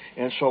bit.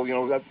 And so,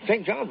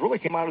 St. John's really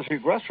came out as the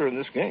aggressor in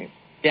this game.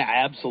 Yeah,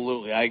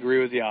 absolutely. I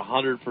agree with you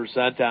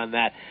 100% on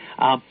that.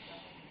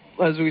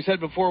 As we said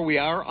before, we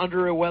are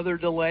under a weather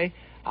delay.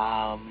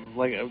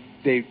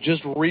 They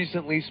just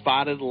recently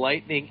spotted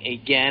lightning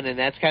again, and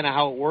that's kind of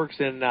how it works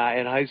in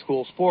high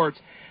school sports.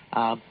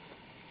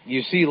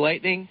 You see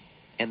lightning,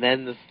 and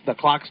then the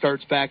clock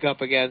starts back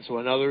up again, so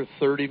another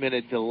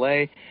 30-minute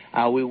delay.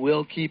 We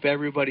will keep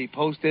everybody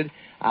posted.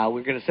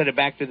 We're going to send it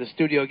back to the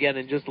studio again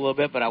in just a little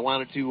bit, but I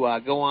wanted to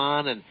go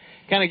on and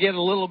kind of get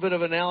a little bit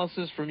of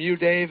analysis from you,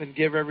 Dave, and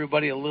give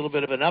everybody a little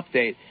bit of an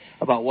update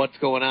about what's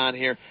going on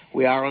here.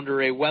 We are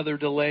under a weather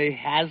delay.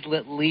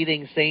 Hazlitt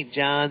leading St.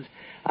 John's.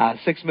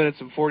 6 minutes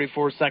and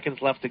 44 seconds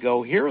left to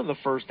go here in the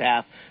first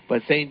half,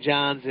 but St.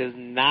 John's is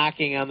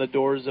knocking on the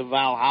doors of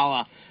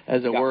Valhalla,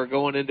 as it were,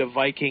 going into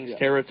Vikings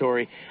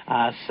territory.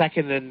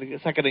 Second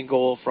and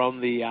goal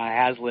from the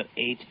Hazlitt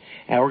 8.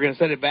 And we're going to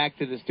send it back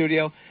to the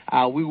studio.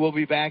 We will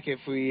be back if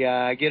we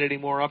get any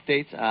more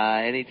updates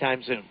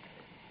anytime soon.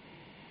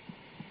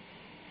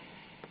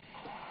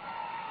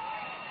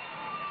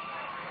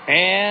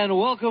 And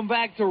welcome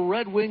back to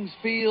Red Wings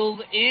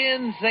Field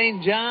in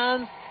St.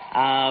 John's.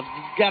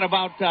 Got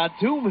about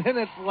 2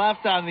 minutes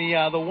left on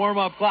the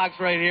warm-up clocks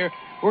right here.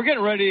 We're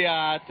getting ready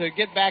to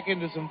get back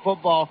into some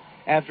football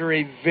after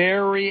a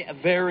very,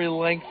 very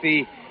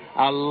lengthy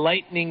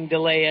lightning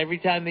delay. Every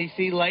time they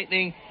see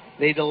lightning,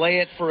 they delay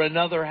it for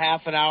another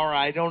half an hour.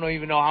 I don't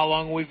even know how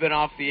long we've been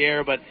off the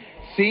air, but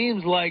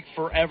seems like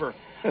forever.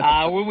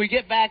 When we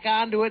get back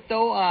onto it,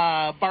 though,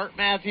 Bart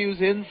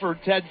Matthews in for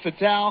Ted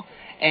Fattel,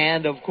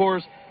 and, of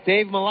course,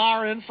 Dave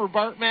Millar in for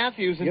Bart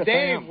Matthews. And yes,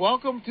 Dave,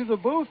 welcome to the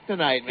booth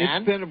tonight,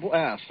 man. It's been a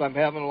blast. I'm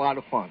having a lot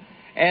of fun.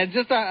 And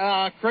just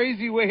a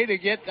crazy way to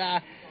get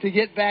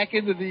back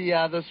into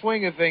the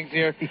swing of things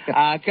here.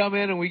 Come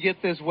in and we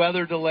get this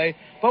weather delay,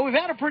 but we've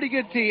had a pretty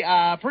good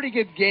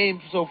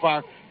game so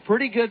far.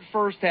 Pretty good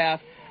first half.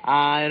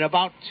 In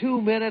about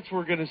 2 minutes,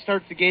 we're going to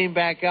start the game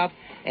back up,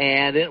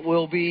 and it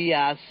will be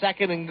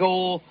second and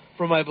goal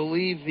from, I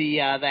believe, the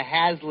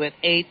Hazlitt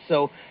 8.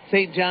 So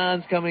St.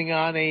 John's coming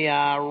on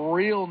a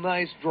real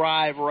nice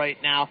drive right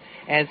now,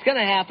 and it's going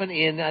to happen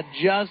in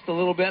just a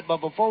little bit. But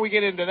before we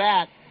get into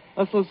that,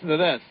 let's listen to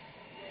this.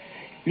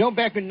 You know,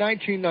 back in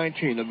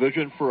 1919, a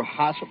vision for a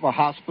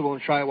hospital in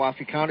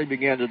Shiawassee County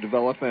began to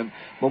develop, and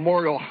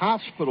Memorial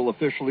Hospital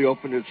officially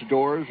opened its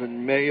doors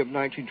in May of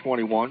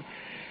 1921.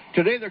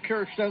 Today, their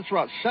care extends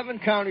throughout 7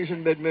 counties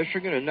in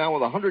mid-Michigan, and now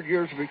with 100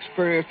 years of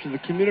experience to the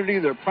community,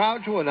 they're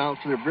proud to announce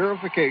their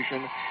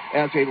verification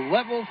as a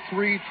Level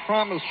 3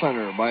 Trauma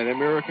Center by the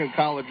American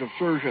College of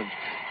Surgeons.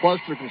 Plus,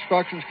 their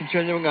construction's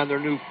continuing on their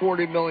new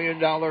 $40 million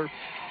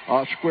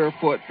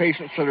square-foot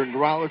patient-centered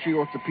neurology,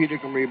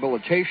 orthopedic, and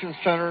rehabilitation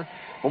center.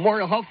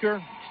 Memorial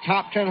Healthcare,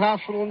 top 10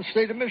 hospital in the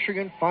state of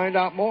Michigan. Find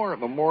out more at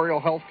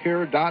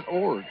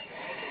memorialhealthcare.org.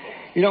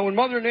 You know, when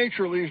Mother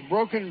Nature leaves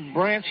broken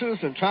branches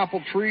and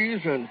toppled trees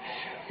and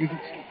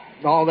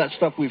all that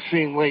stuff we've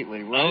seen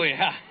lately, right? Oh,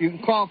 yeah. You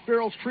can call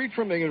Farrell's Tree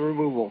Trimming and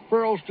Removal.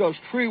 Farrell's does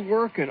tree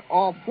work in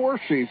all 4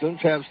 seasons,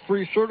 has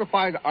 3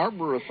 certified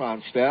arborists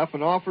on staff,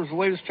 and offers the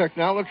latest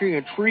technology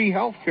in tree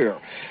health care.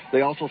 They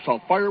also sell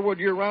firewood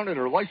year-round and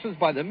are licensed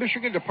by the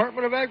Michigan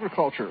Department of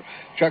Agriculture.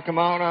 Check them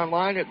out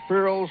online at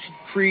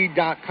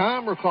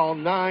farrellstree.com or call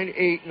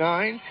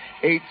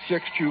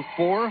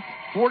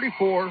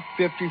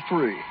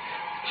 989-8624-4453.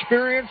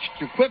 Experienced,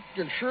 equipped,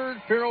 insured,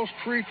 Farrell's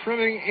Tree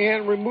Trimming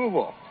and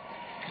Removal.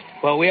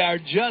 Well, we are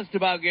just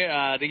about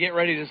to get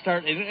ready to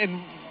start.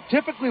 And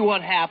typically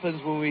what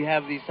happens when we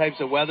have these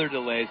types of weather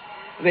delays,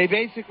 they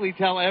basically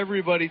tell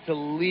everybody to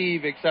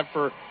leave except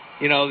for,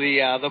 you know,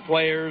 the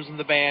players and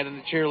the band and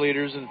the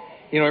cheerleaders and,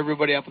 you know,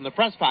 everybody up in the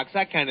press box,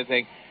 that kind of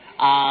thing.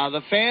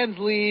 The fans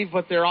leave,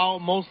 but they're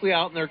all mostly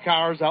out in their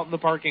cars, out in the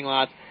parking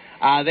lots.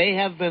 They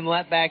have been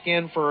let back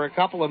in for a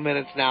couple of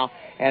minutes now,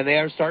 and they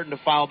are starting to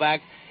file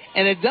back.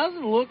 And it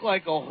doesn't look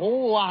like a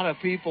whole lot of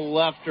people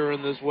left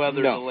during this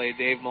weather delay,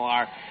 Dave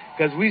Millar,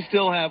 because we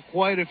still have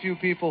quite a few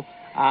people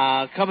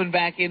coming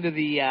back into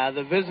the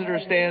visitor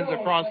stands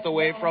across the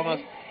way from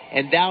us.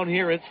 And down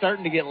here, it's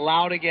starting to get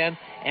loud again.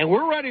 And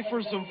we're ready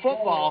for some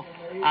football.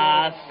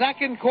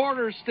 Second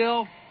quarter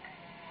still.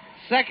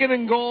 2nd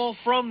and goal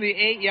from the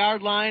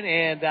 8-yard line.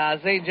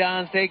 And St.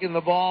 John's taking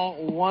the ball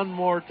one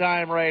more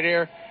time right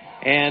here.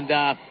 And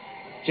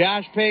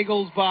Josh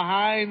Pagel's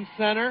behind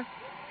center.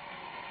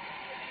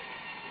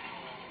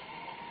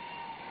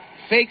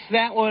 Fakes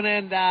that one,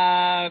 and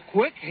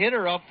quick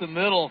hitter up the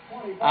middle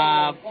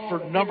for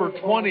number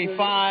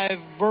 25,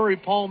 Burry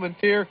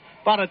Palmentier.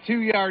 About a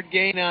 2-yard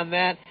gain on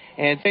that.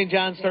 And St.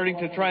 John's starting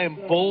to try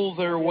and bowl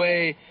their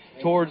way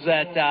towards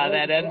that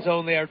end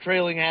zone. They are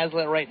trailing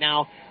Hazlitt right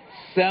now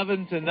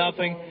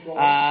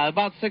 7-0.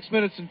 About 6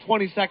 minutes and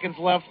 20 seconds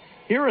left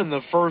here in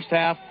the first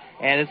half.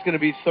 And it's going to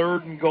be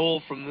 3rd and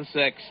goal from the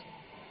 6.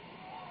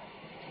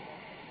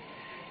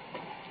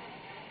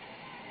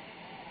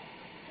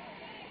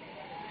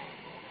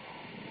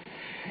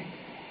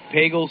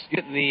 Pagel's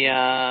getting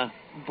the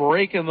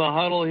break in the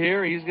huddle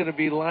here. He's going to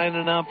be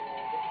lining up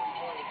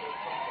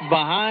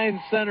behind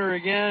center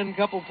again. A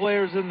couple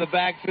players in the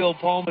backfield,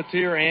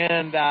 Palmentier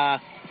and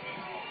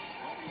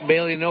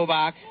Bailey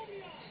Novak.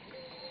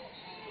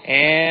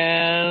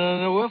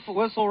 And a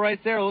whistle right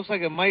there. Looks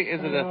like it might.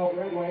 Is it a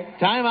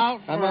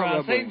timeout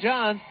for St.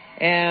 John's?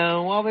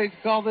 And while they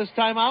call this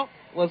timeout,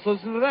 let's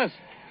listen to this.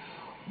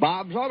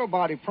 Bob's Auto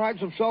Body prides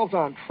themselves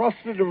on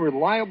trusted and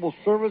reliable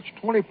service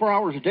 24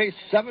 hours a day,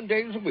 7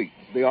 days a week.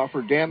 They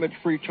offer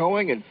damage-free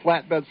towing and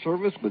flatbed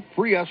service with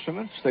free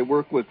estimates. They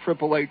work with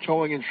AAA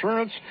towing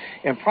insurance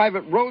and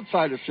private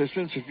roadside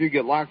assistance if you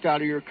get locked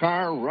out of your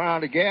car, run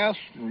out of gas,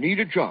 or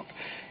need a jump.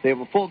 They have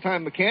a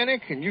full-time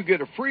mechanic, and you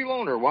get a free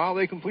loaner while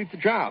they complete the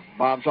job.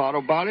 Bob's Auto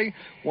Body,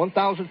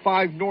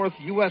 1005 North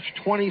US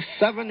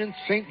 27 in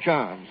St.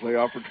 John's. They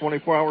offer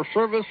 24-hour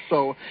service,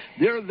 so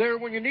they're there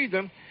when you need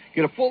them.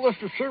 Get a full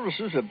list of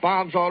services at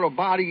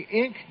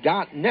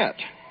bobsautobodyinc.net.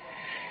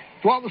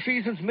 Throughout the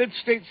season's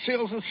Mid-State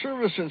Sales and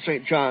Service in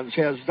St. John's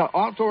has the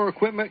outdoor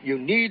equipment you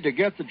need to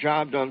get the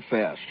job done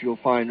fast. You'll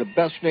find the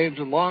best names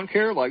in lawn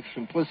care like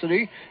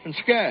Simplicity and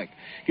Skag.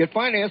 Get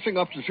financing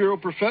up to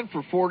 0%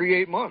 for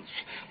 48 months.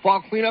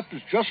 Fall cleanup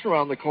is just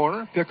around the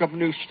corner. Pick up a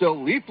new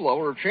Stihl leaf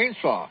blower or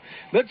chainsaw.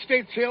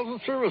 Mid-State Sales and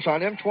Service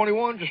on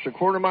M21, just a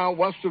quarter mile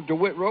west of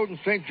DeWitt Road in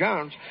St.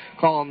 John's.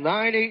 Call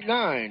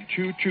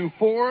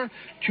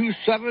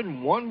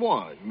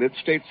 989-224-2711.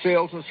 Mid-State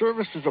Sales and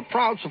Service is a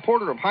proud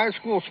supporter of high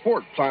school sports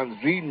on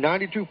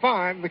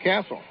Z92.5, The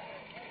Castle.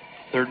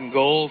 3rd and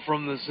goal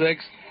from the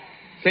 6.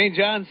 St.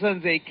 John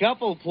sends a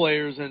couple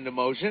players into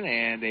motion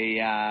and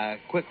a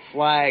quick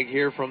flag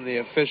here from the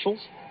officials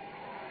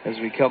as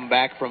we come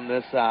back from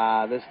this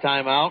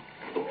timeout.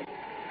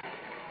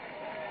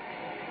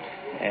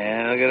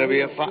 And going to be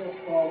a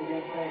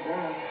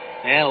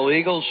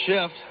illegal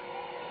shift.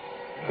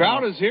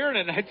 Crowd is hearing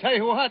it. I tell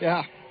you what,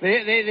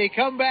 they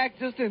come back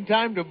just in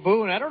time to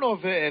boo. And I don't know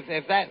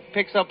if that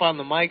picks up on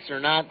the mics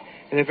or not,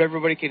 and if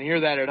everybody can hear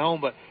that at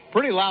home, but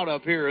pretty loud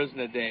up here, isn't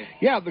it, Dave?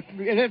 Yeah, and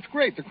it's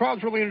great. The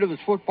crowd's really into this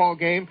football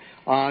game.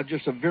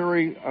 Just a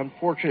very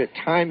unfortunate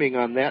timing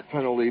on that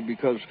penalty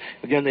because,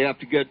 again, they have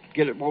to get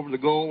it over the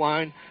goal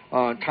line,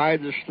 tie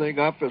this thing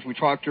up. As we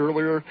talked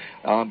earlier,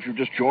 if you're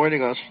just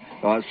joining us,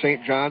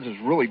 St. John's has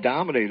really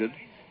dominated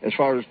as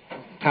far as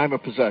time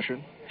of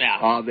possession.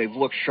 Yeah. They've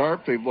looked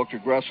sharp. They've looked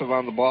aggressive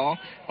on the ball.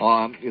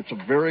 It's a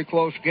very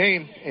close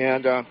game,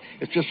 and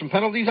it's just some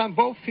penalties on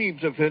both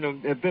teams have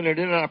been at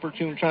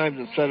inopportune times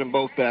and set them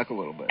both back a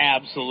little bit.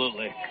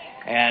 Absolutely.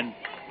 And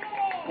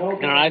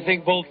I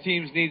think both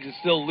teams need to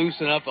still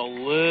loosen up a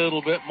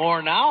little bit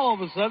more. Now, all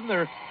of a sudden,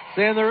 they're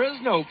saying there is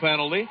no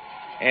penalty,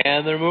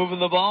 and they're moving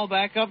the ball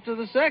back up to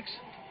the 6.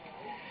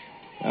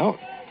 Well,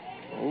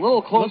 a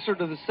little closer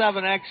to the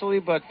 7, actually,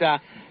 but going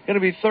to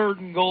be 3rd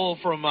and goal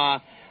from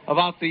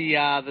about the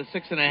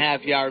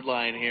 6.5-yard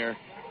line here.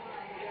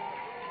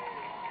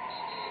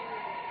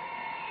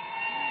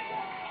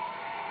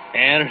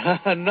 And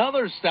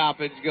another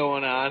stoppage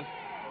going on.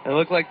 It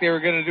looked like they were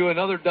going to do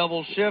another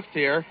double shift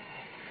here.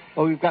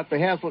 Well, we've got the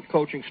Hazlitt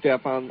coaching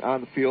staff on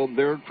the field.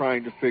 They're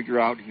trying to figure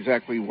out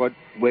exactly what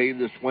way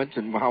this went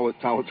and how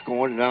it's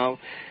going. Now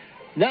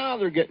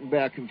they're getting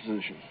back in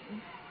position.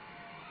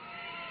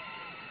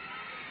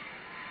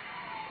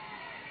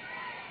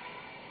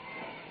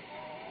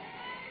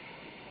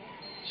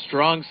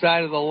 Strong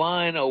side of the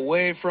line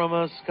away from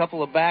us. A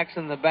couple of backs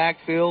in the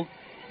backfield.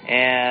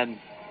 And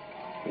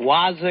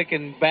Wazik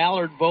and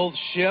Ballard both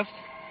shift.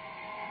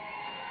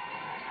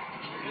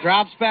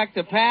 Drops back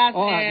to pass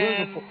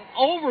and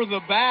over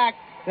the back.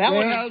 That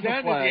one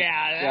intended.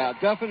 Yeah,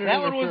 definitely. That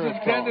one was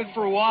intended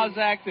for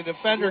Wazak. The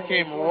defender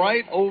came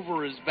right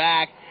over his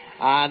back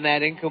on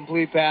that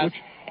incomplete pass.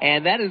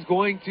 And that is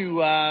going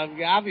to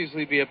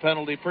obviously be a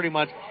penalty pretty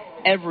much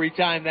every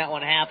time that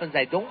one happens.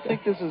 I don't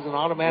think this is an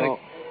automatic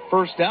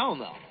first down,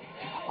 though.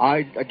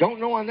 I don't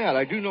know on that.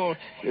 I do know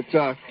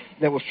that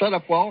was set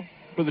up well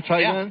for the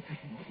tight end.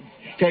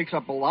 Takes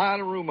up a lot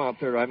of room out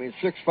there. I mean,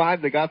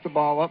 6'5", they got the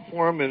ball up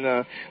for him,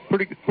 and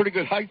pretty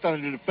good height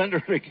on the defender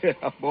to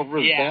get up over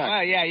his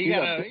back.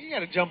 You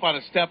gotta jump on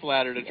a step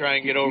ladder to try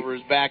and get over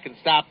his back and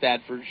stop that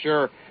for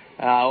sure.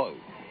 And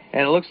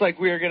it looks like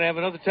we are going to have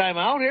another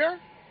timeout here.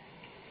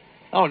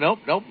 Oh, nope,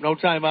 no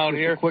timeout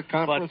here. A quick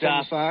conference on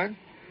the side.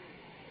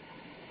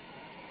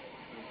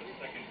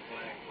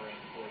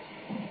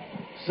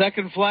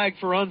 Second flag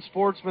for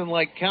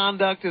unsportsmanlike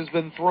conduct has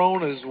been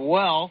thrown as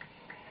well.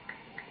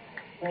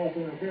 False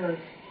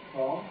interference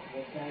call.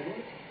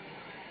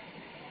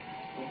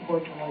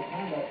 Unsportsmanlike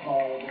conduct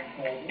call.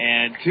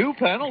 And 2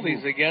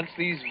 penalties against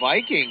these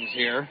Vikings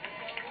here.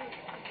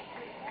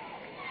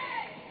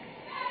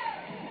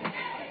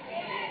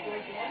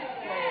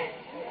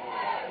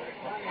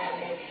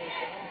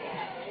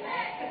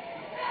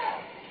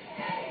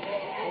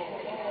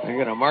 They're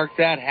going to mark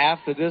that half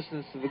the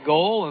distance to the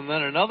goal and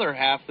then another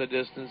half the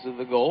distance of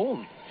the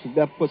goal.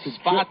 That puts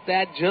spot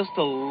that just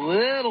a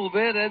little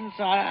bit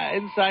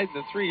inside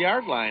the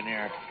 3-yard line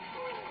here.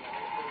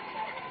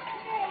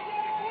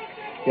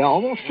 Yeah,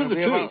 almost to the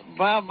 2.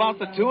 About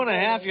the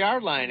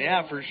 2.5-yard line,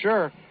 yeah, for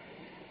sure.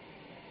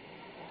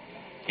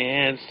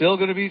 And still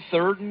going to be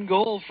 3rd and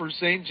goal for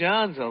St.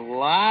 John's. A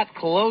lot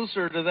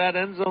closer to that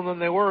end zone than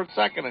they were a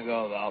second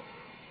ago, though.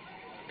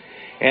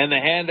 And the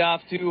handoff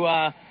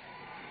to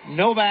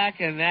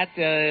Novak, and that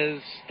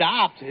is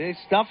stopped. They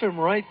stuff him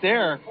right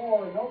there.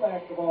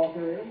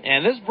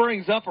 And this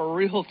brings up a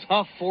real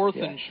tough fourth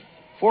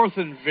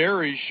and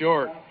very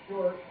short.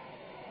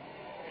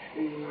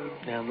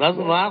 And does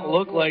not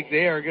look like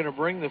they are going to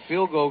bring the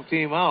field goal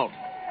team out.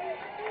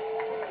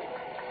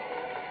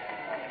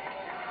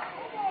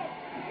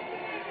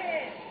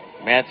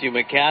 Matthew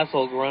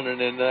McCassell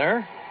running in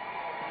there.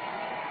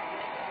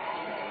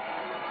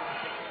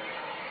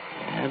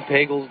 And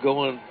Pagel's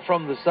going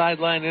from the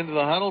sideline into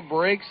the huddle,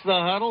 breaks the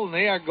huddle, and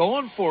they are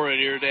going for it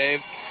here, Dave.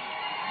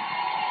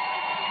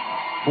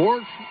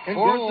 Fourth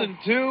and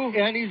 2.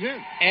 And he's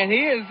in. And he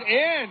is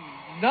in.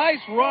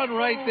 Nice run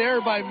right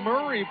there by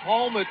Murray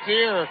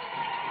Palmatier,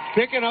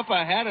 picking up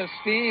a head of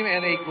steam,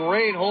 and a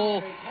great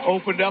hole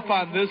opened up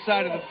on this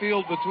side of the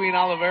field between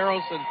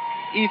Oliveros and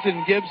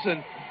Ethan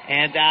Gibson.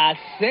 And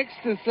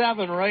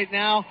 6-7 right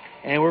now,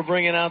 and we're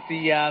bringing out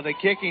the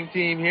kicking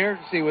team here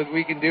to see what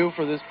we can do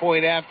for this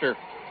point after.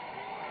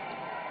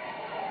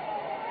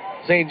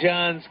 St.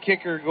 John's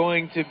kicker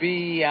going to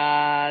be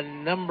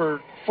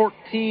number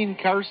 14,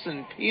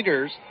 Carson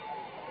Peters.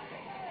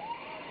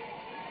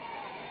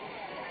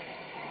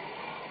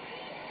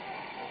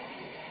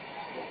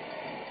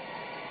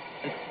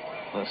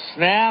 The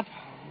snap,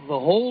 the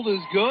hold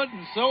is good,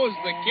 and so is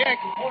the kick.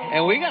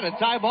 And we got a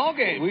tie ball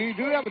game. We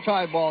do have a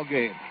tie ball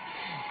game.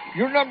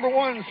 Your number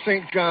one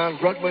St.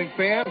 John's Red Wing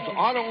fans,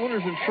 Auto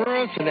Owners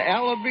Insurance and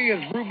Allaby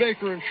and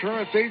Brubaker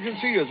Insurance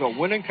Agency is a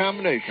winning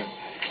combination.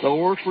 They'll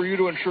work for you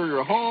to insure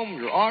your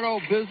home, your auto,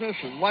 business,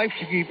 and life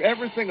to keep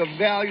everything of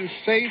value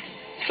safe,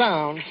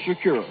 sound,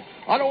 secure.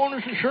 Auto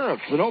Owners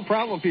Insurance, the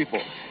no-problem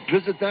people.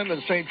 Visit them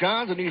in St.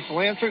 John's and East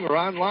Lansing or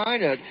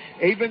online at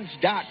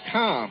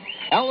avens.com.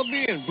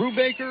 Allaby and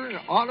Brubaker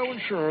Auto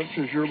Insurance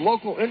is your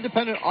local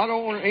independent auto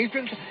owner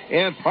agent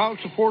and proud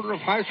supporter of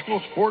high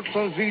school sports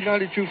on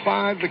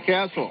Z92.5 The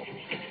Castle.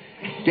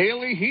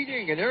 Daily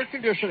Heating and Air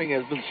Conditioning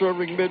has been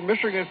serving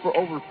Mid-Michigan for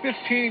over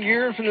 15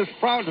 years and is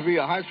proud to be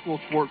a high school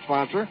sports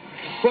sponsor.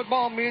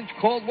 Football means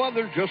cold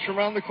weather just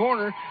around the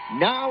corner.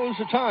 Now is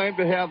the time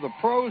to have the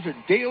pros at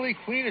Daily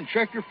clean and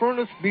check your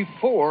furnace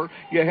before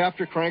you have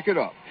to crank it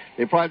up.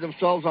 They pride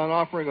themselves on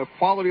offering a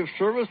quality of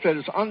service that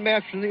is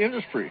unmatched in the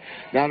industry.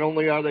 Not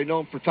only are they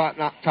known for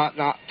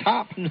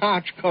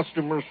top-notch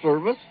customer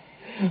service,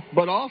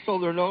 but also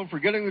they're known for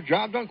getting the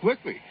job done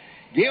quickly.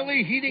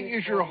 Daily Heating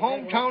is your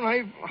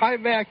hometown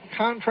high-vac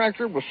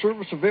contractor with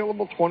service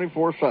available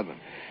 24/7.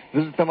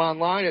 Visit them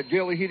online at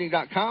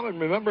dailyheating.com, and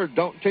remember,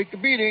 don't take the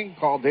beating.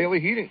 Call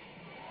Daily Heating.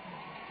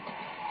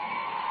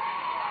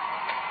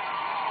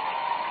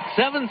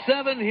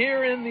 7-7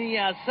 here in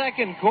the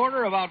second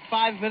quarter. About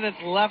 5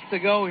 minutes left to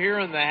go here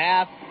in the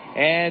half.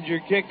 And your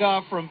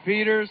kickoff from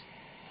Peters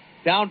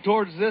down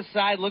towards this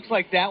side. Looks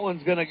like that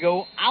one's going to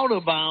go out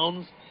of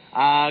bounds.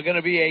 Going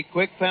to be a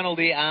quick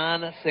penalty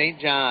on St.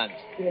 John's.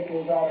 Kick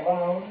is out of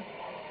bounds.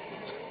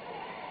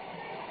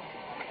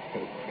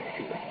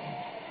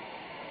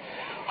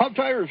 Hub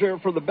Tire is there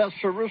for the best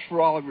service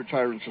for all of your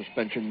tire and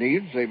suspension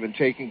needs. They've been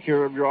taking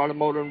care of your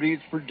automotive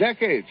needs for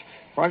decades,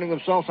 priding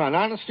themselves on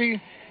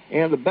honesty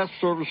and the best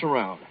service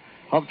around.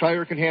 Hub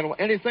Tire can handle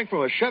anything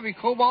from a Chevy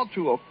Cobalt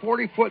to a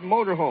 40-foot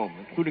motorhome,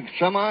 including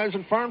semis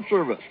and farm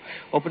service.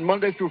 Open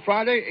Monday through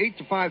Friday, 8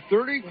 to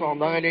 5:30. Call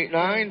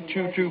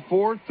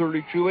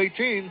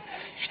 989-224-3218.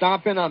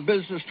 Stop in on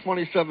Business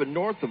 27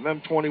 north of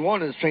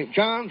M21 in St.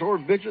 John's or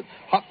visit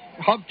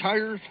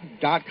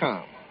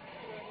hubtires.com.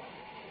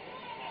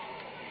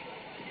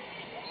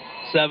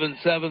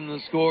 7-7 the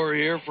score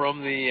here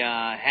from the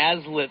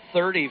Hazlitt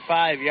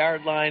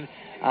 35-yard line.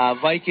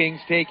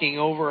 Vikings taking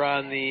over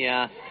on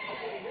the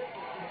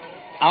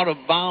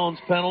out-of-bounds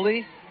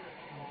penalty.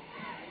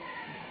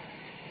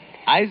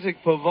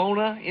 Isaac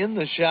Pavona in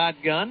the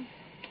shotgun,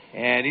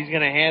 and he's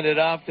going to hand it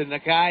off to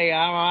Nakai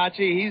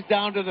Amarachi. He's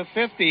down to the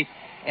 50,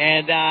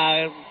 and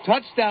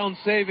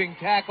touchdown-saving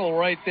tackle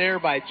right there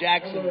by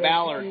Jackson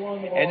Ballard,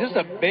 and just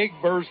a big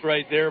burst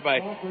right there by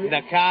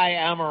Nakai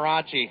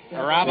Amarachi.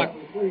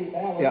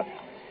 Yep.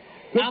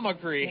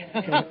 Hamakri.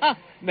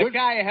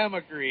 Nakai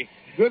Hamakri.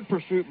 Good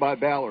pursuit by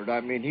Ballard.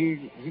 I mean,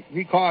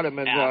 he caught him,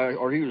 and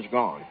or he was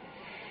gone.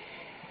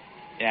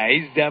 Yeah,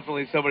 he's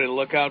definitely somebody to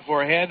look out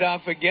for.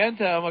 Handoff again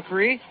to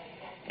McCree.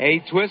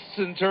 He twists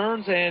and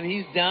turns, and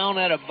he's down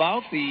at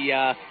about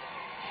the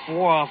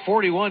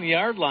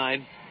 41-yard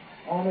line.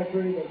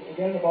 McCree,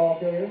 again, the ball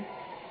carrier.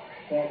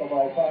 Tackled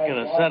by 5.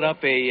 Going to set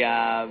up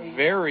a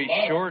very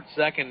short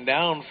second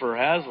down for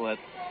Hazlitt.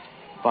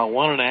 About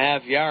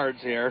 1.5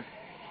 yards here.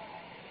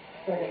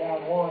 Second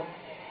down, 1.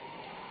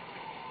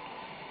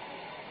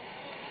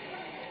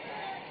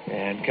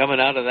 And coming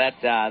out of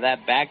that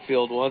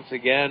backfield once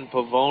again,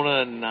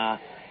 Pavona and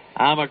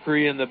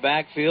Amakri in the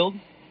backfield.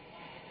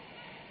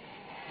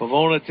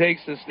 Pavona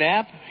takes the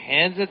snap,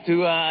 hands it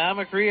to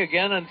Amakri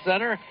again on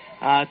center,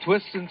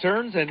 twists and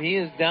turns, and he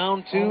is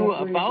down to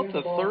about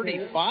the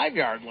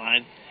 35-yard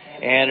line.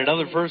 And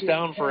another first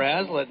down for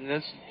Hazlitt. And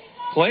this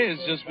play has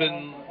just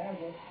been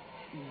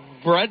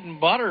bread and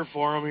butter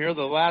for him here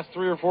the last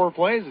 3 or 4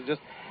 plays. It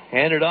just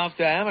handed off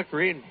to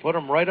Amakri and put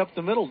him right up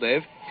the middle,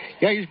 Dave.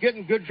 Yeah, he's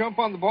getting good jump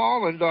on the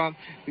ball, and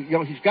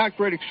he's got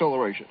great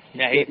acceleration.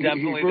 Yeah, he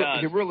definitely does.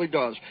 He really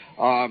does.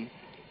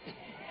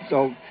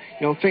 So,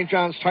 St.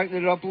 John's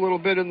tightening it up a little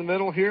bit in the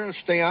middle here and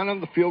stay on him.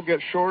 The field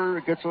gets shorter,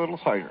 it gets a little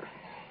tighter.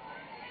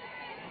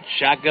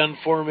 Shotgun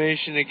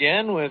formation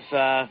again with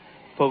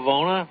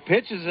Pavona.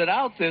 Pitches it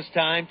out this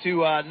time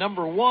to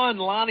number 1,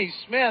 Lonnie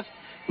Smith,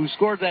 who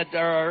scored that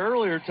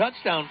earlier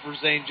touchdown for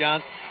St.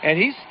 John's, and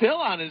he's still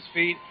on his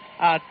feet.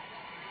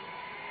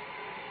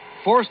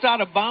 Forced out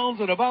of bounds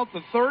at about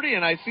the 30,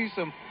 and I see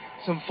some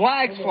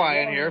flags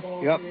flying here.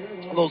 Yep.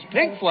 Those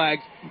pink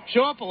flags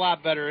show up a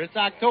lot better. It's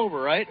October,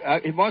 right?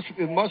 It must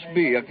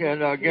be.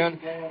 And again,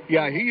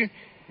 yeah, he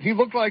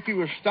looked like he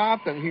was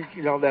stopped, and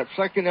that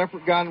second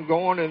effort got him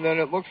going, and then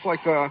it looks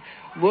like a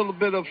little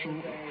bit of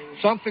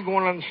something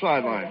going on the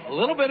sideline. A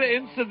little bit of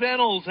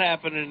incidentals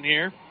happening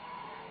here.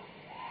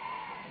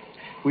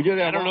 We did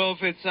have I don't know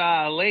if it's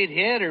a late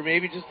hit or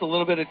maybe just a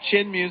little bit of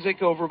chin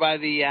music over by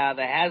the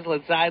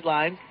Hazlitt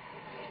sideline.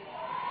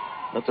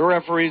 But the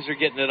referees are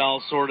getting it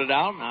all sorted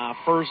out.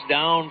 First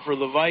down for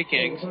the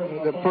Vikings.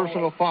 The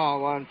personal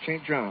foul on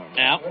St. John's.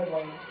 Yeah.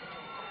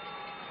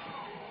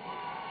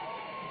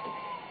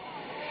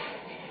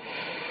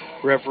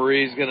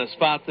 Referee's going to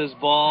spot this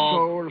ball.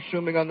 So we're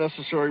assuming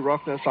unnecessary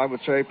roughness, I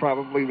would say.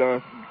 Probably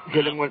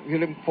hit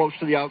him close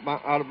to the out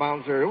of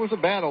bounds there. It was a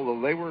battle,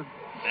 though. They were...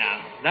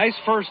 Yeah. Nice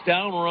first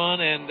down run,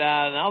 and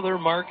now they're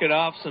marking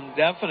off some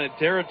definite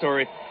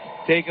territory.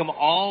 Take them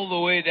all the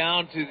way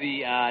down to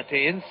the to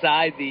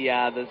inside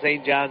the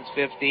St. John's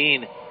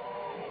 15.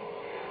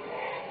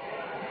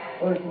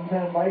 First and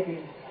 10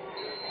 Vikings.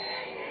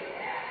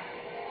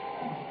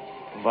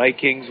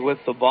 Vikings with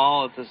the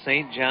ball at the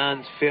St.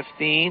 John's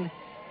 15.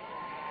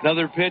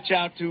 Another pitch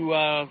out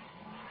to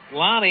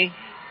Lonnie,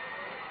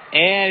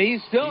 and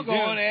he's still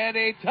going, and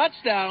a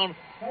touchdown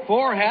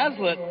for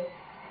Hazlitt.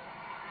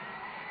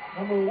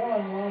 Number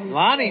 1,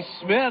 Lonnie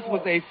Smith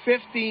with a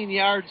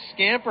 15-yard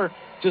scamper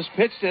just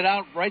pitched it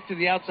out right to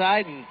the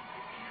outside and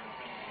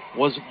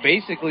was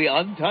basically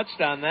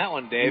untouched on that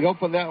one, Dave. He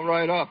opened that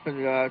right up,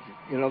 and, they're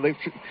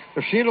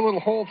seeing a little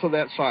hole to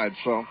that side,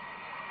 so.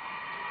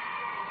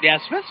 Yeah,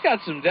 Smith's got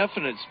some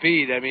definite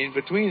speed. I mean,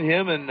 between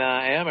him and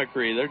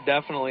Amicree, they're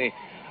definitely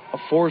a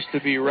force to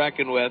be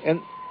reckoned with.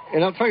 And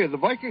I'll tell you, the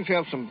Vikings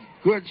have some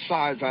good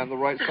size on the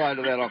right side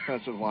of that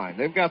offensive line.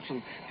 They've got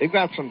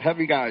some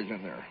heavy guys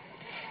in there.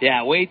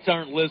 Yeah, weights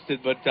aren't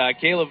listed, but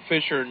Caleb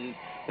Fisher and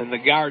the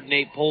guard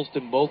Nate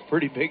Polston, both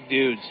pretty big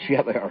dudes.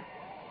 Yeah, they are.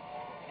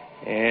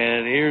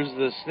 And here's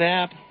the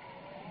snap.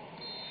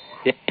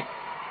 Yeah.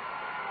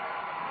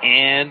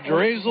 And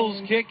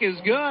Drazel's kick is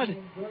good.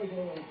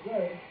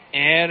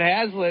 And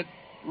Hazlitt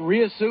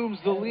reassumes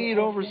the lead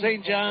over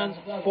St. John's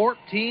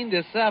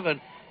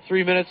 14-7.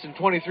 3 minutes and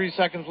 23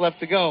 seconds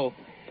left to go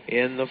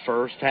in the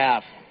first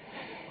half.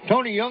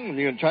 Tony Young and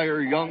the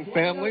entire Young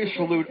family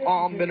salute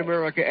all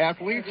Mid-America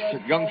athletes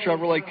at Young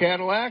Chevrolet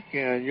Cadillac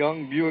and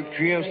Young Buick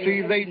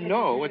GMC. They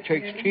know it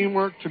takes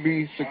teamwork to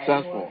be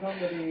successful.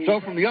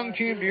 So from the Young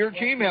team to your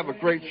team, have a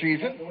great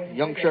season.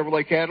 Young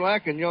Chevrolet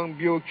Cadillac and Young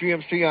Buick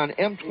GMC on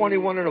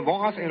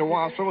M21 in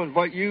Owasso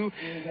invite you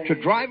to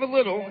drive a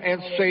little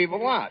and save a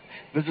lot.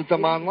 Visit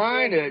them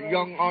online at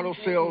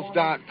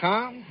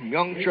YoungAutoSales.com.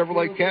 Young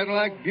Chevrolet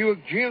Cadillac, Buick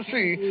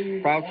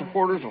GMC, proud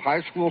supporters of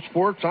high school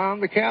sports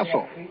on the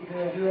Castle.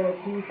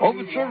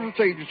 Ovid Service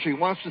Agency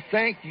wants to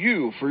thank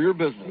you for your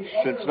business.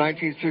 Since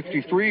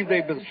 1963,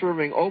 they've been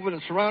serving Ovid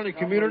and surrounding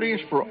communities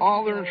for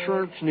all their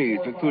insurance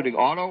needs, including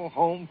auto,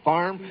 home,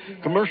 farm,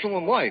 commercial,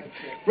 and life.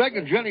 Greg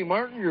and Jenny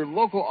Martin, your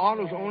local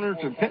autos owners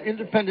and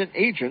independent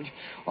agents,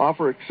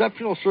 offer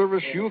exceptional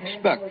service you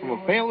expect from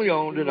a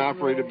family-owned and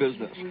operated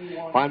business.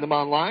 Find them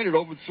online at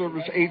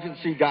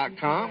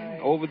OvidServiceAgency.com.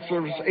 Ovid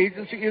Service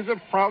Agency is a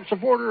proud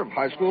supporter of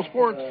high school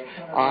sports,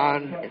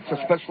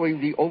 especially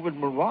the Ovid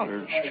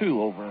Marauders, too,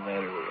 over in that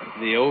area.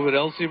 The Ovid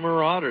Elsie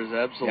Marauders,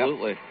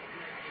 absolutely. Yep.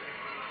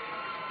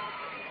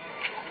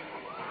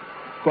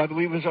 Who I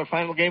believe is our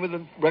final game of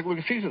the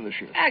regular season this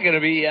year. I'm going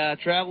to be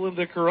traveling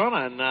to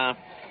Corona,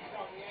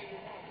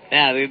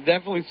 and there's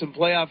definitely some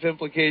playoff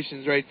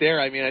implications right there.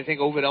 I mean, I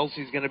think Ovid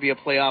Elsie is going to be a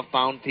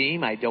playoff-bound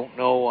team. I don't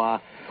know.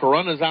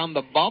 Corona's on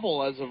the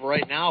bubble as of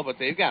right now, but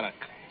they've got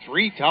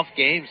 3 tough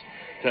games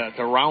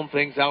to round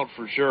things out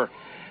for sure.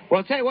 Well,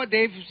 I'll tell you what,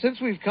 Dave,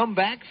 since we've come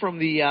back from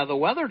the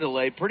weather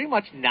delay, pretty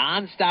much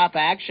nonstop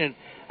action,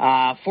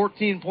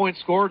 14 points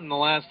scored in the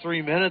last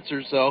 3 minutes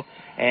or so,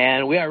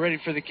 and we are ready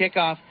for the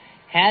kickoff.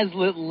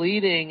 Hazlitt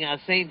leading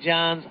St.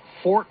 John's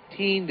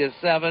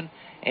 14-7,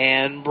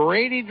 and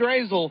Brady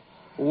Drazel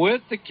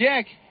with the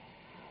kick.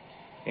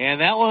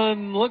 And that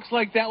one looks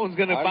like that one's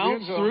going to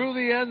bounce through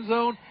the end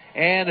zone,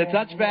 and a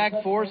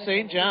touchback for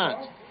St.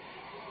 John's.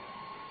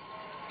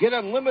 Get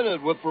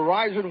unlimited with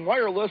Verizon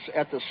Wireless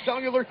at the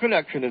Cellular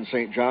Connection in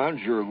St. John's,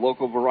 your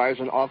local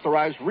Verizon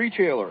authorized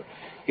retailer.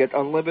 Get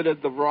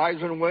unlimited the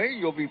Verizon way.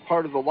 You'll be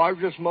part of the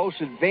largest, most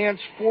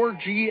advanced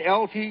 4G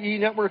LTE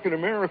network in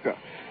America.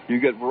 You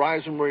get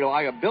Verizon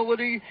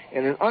reliability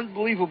and an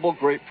unbelievable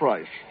great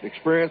price.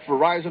 Experience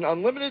Verizon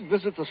Unlimited.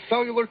 Visit the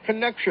Cellular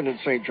Connection in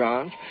St.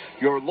 John's,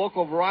 your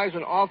local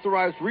Verizon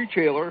authorized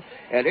retailer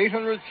at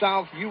 800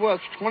 South US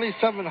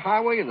 27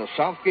 Highway in the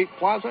Southgate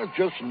Plaza,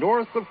 just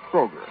north of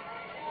Kroger.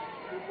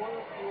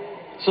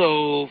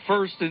 So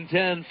 1st and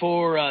 10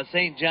 for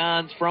St.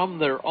 John's from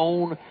their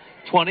own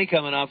 20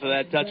 coming off of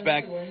that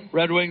touchback.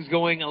 Red Wings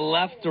going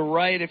left to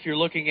right if you're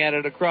looking at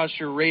it across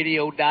your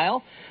radio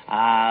dial.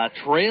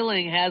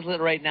 Trailing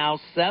Hazlitt right now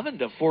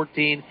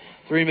 7-14.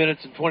 3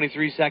 minutes and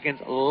 23 seconds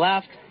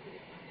left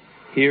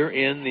here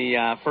in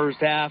the first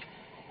half.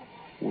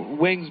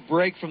 Wings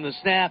break from the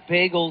snap.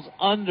 Pagels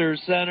under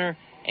center.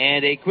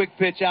 And a quick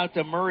pitch out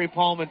to Murray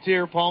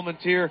Palmentier.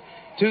 Palmentier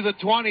to the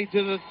 20,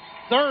 to the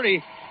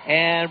 30.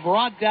 And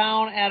brought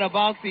down at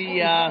about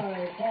the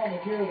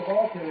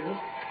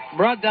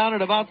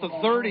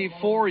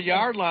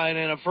 34-yard line,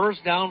 and a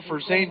first down for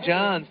St.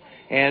 John's.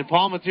 And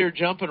Palmentier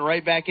jumping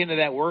right back into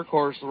that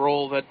workhorse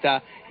role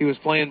that he was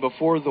playing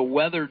before the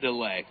weather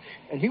delay.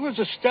 And he was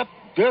just a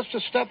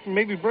step from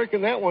maybe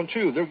breaking that one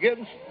too. They're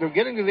getting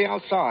to the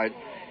outside,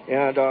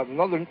 and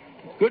another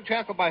good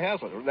tackle by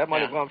Hazlitt. That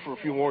might have gone for a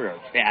few more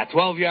yards. Yeah,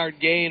 12-yard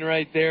gain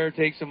right there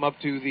takes him up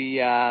to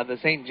the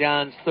St.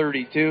 John's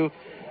 32.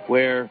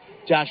 Where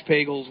Josh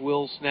Pagels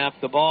will snap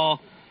the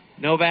ball.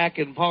 Novak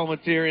and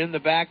Palmentier in the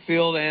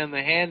backfield, and the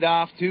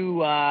handoff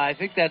to, I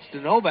think that's to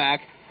Novak.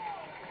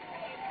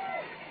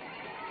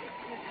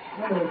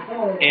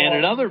 And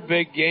another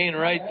big gain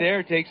right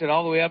there takes it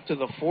all the way up to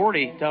the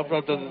 40, up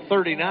to the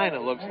 39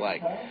 it looks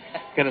like.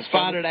 Going to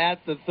spot it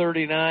at the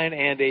 39,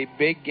 and a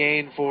big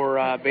gain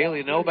for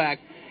Bailey Novak,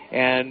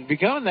 and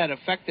becoming that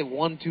effective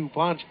 1-2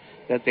 punch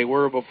that they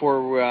were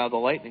before the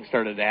lightning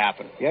started to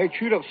happen. Yeah, he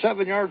chewed up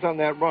 7 yards on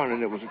that run,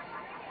 and it was...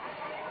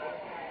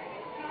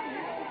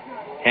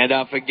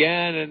 Handoff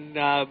again,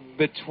 and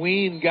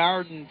between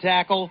guard and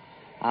tackle,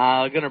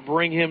 Going to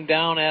bring him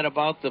down at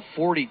about the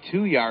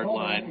 42-yard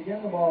line.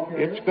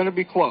 It's going to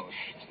be close.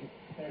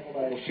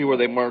 We'll see where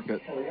they mark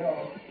it.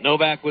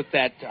 Novak with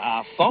that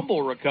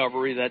fumble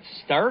recovery that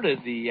started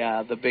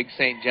the big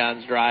St.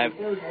 John's drive,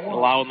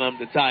 allowing them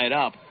to tie it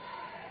up.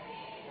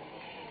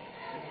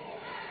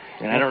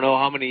 And I don't know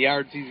how many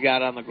yards he's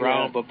got on the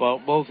ground, but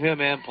both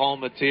him and Paul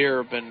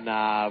Mateer have been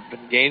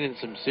gaining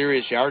some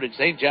serious yardage.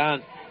 St.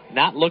 John's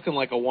not looking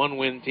like a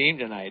one-win team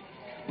tonight.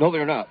 No,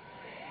 they're not.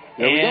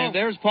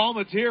 There's Paul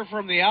Mateer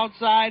from the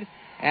outside,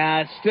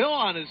 still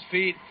on his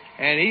feet,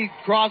 and he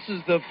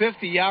crosses the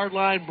 50-yard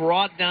line,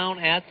 brought down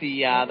at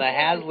the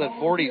Hazlitt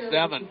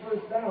 47.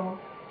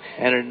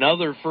 And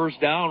another first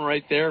down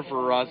right there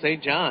for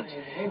St. John's.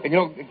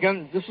 And,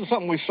 again, this is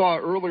something we saw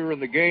earlier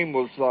in the game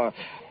was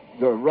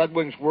the Red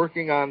Wings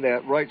working on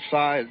that right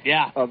side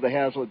of the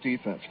Hazlitt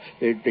defense.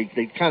 They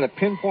kind of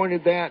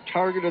pinpointed that,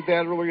 targeted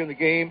that earlier in the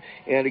game,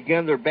 and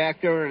again, they're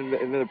back there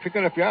and they're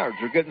picking up yards.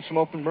 They're getting some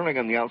open running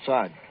on the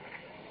outside.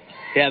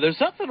 Yeah, there's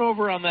something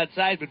over on that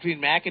side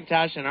between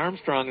McIntosh and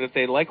Armstrong that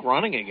they like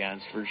running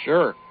against, for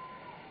sure.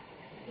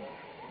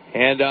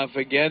 Hand off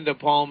again to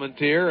Paul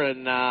Mateer,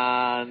 and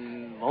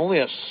only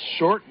a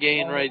short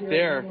gain right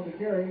there.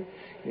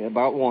 Yeah,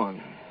 about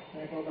one.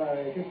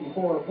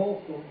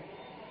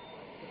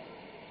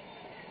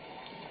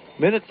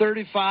 Minute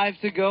 35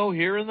 to go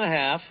here in the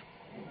half.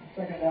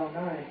 Second down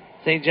 9.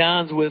 St.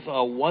 John's with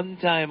a one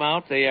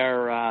timeout. They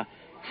are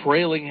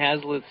trailing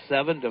Hazlitt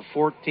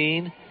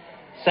 7-14.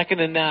 Second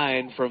and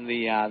 9 from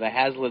the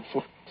Hazlitt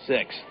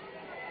 46.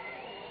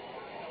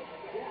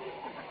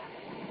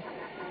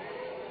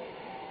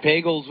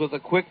 Pagels with a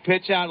quick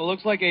pitch out. It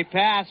looks like a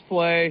pass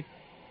play.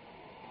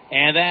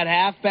 And that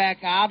halfback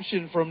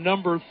option from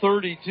number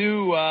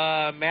 32,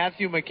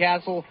 Matthew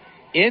McCassell,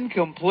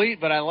 incomplete.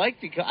 But I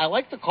like the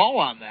call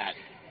on that.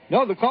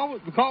 No, the call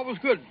was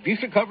good.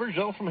 Decent coverage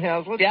though from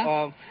Hazlitt.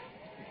 Yeah.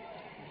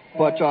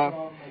 But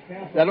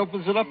that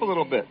opens it up a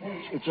little bit.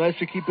 It's nice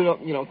to keep it up,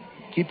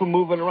 keep them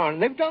moving around.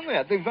 And they've done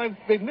that.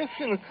 They've mixed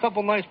in a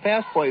couple nice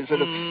pass plays that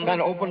have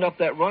kind of opened up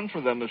that run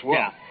for them as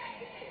well.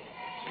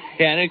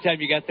 Yeah,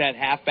 anytime you got that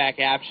halfback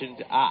option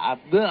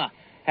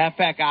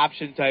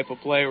type of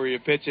play where you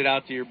pitch it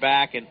out to your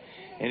back and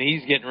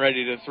he's getting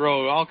ready to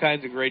throw, all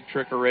kinds of great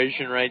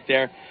trickeration right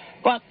there.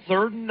 But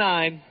 3rd and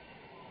 9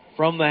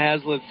 from the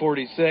Hazlitt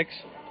 46.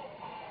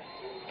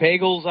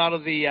 Pagels out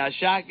of the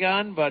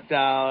shotgun, but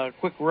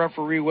quick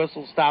referee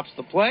whistle stops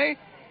the play.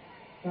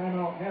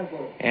 Timeout,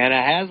 Hazlitt. And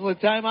a Hazlitt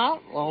timeout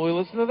while we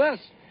listen to this.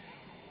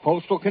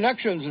 Postal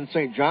Connections in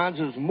St. John's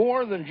is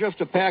more than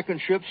just a pack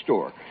and ship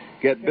store.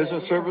 Get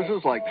business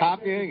services like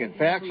copying and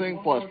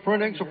faxing, plus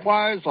printing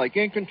supplies like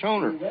ink and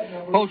toner.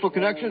 Postal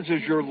Connections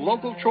is your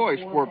local choice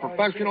for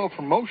professional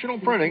promotional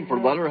printing for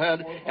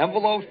letterhead,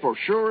 envelopes,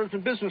 brochures,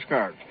 and business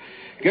cards.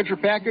 Get your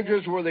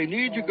packages where they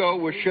need to go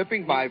with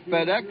shipping by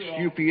FedEx,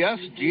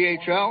 UPS,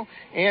 DHL,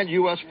 and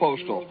U.S.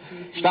 Postal.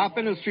 Stop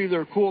in and see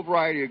their cool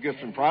variety of gifts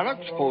and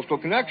products. Postal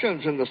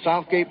Connections in the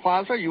Southgate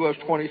Plaza, US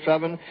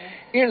 27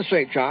 in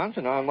St. John's,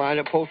 and online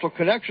at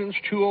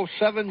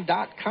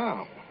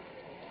postalconnections207.com.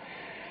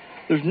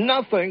 There's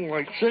nothing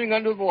like sitting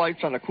under the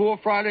lights on a cool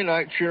Friday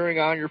night cheering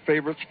on your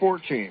favorite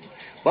sport team.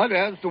 But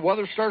as the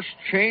weather starts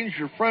to change,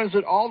 your friends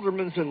at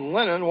Alderman's in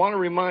Lennon want to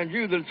remind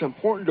you that it's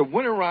important to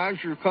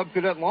winterize your Cub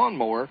Cadet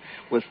lawnmower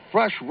with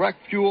fresh rec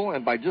fuel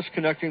and by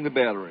disconnecting the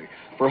battery.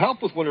 For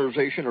help with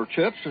winterization or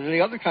tips and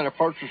any other kind of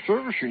parts or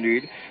service you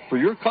need for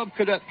your Cub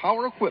Cadet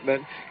power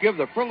equipment, give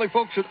the friendly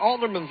folks at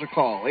Alderman's a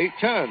call,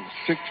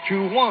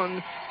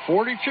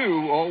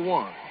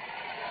 810-621-4201.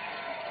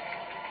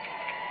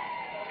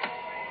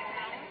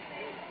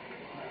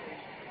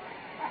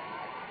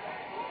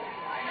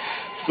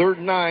 Third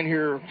and 9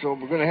 here, so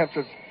we're going to have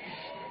to...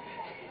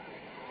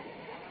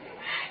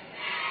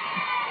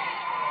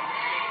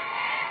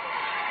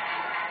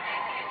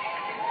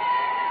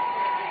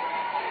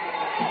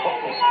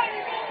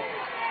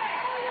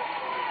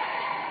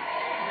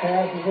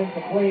 Pass is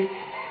incomplete.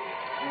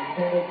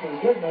 Intended for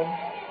Goodman.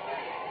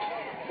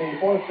 The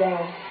 4th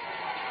down.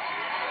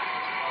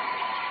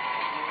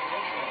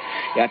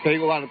 Yeah,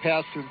 Pagel on the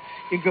pass to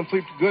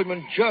incomplete to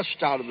Goodman,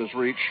 just out of his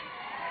reach.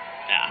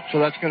 Yeah. So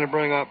that's going to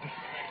bring up...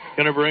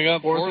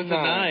 4th and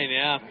 9,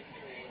 yeah.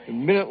 A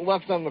minute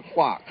left on the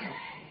clock.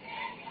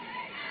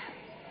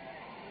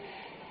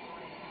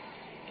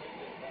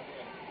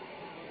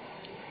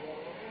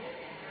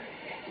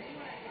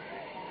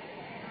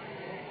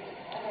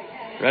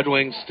 Red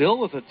Wings still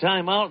with a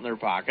timeout in their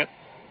pocket.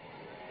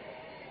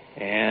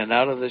 And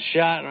out of the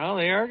shot, well,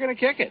 they are going to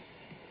kick it.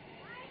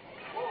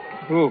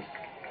 Ooh.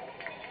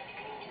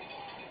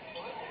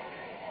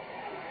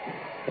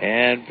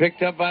 And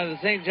picked up by the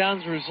St.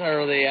 John's,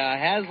 or the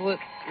Hazlitt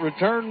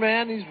return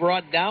man. He's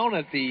brought down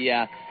at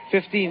the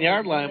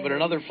 15-yard line, but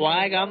another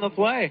flag on the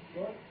play.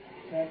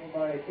 Tackled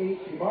by 8,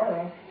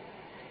 Ibarra.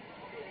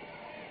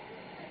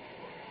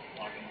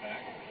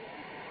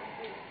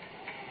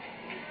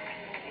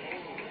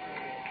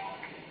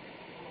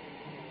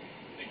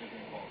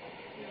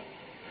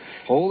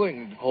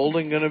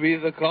 Holding going to be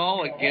the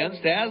call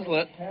against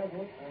Hazlitt. Hazlitt,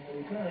 number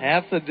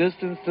half the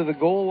distance to the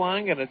goal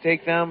line. Going to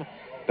take them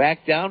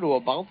back down to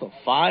about the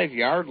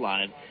 5-yard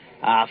line.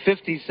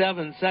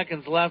 57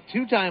 seconds left.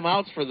 2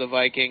 timeouts for the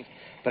Vikings.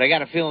 But I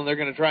got a feeling they're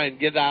going to try and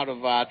get out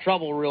of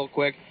trouble real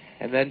quick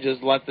and then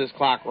just let this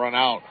clock run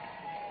out.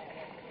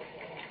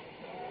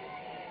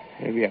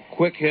 Maybe a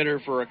quick hitter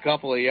for a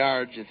couple of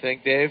yards, you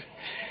think, Dave?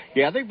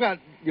 Yeah, they've got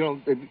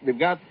they've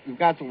got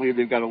the lead.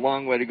 They've got a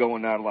long way to go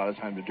and not a lot of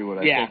time to do it.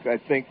 I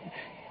think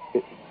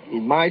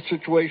in my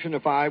situation,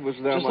 if I was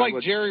them, just like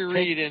Jerry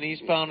Reed in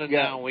eastbound and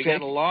down, we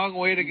got a long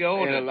way to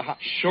go and a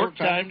short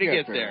time to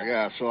get there.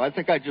 Yeah, so I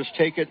think I'd just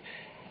take it,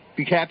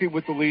 be happy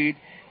with the lead,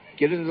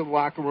 get into the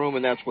locker room,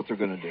 and that's what they're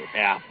going to do.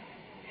 Yeah.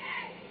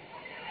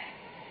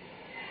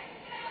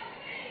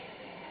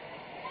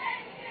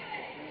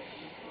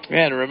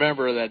 And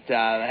remember that the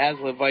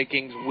Haslett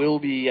Vikings will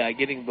be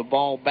getting the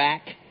ball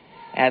back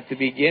at the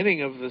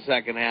beginning of the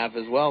second half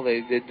as well.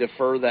 They did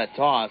defer that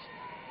toss.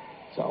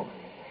 So.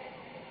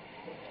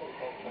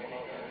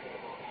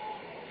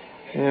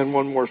 And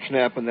one more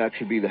snap, and that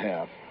should be the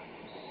half.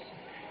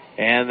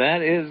 And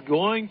that is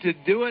going to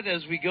do it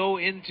as we go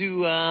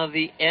into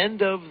the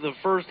end of the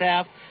first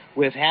half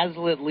with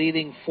Haslett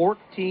leading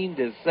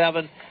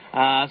 14-7.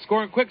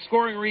 Quick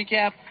scoring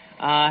recap.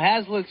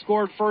 Haslett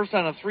scored first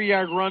on a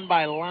 3-yard run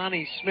by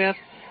Lonnie Smith.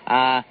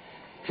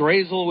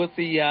 Drazel with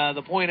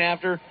the point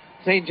after.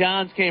 St.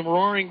 John's came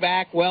roaring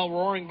back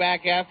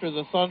after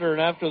the Thunder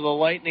and after the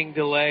Lightning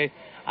delay.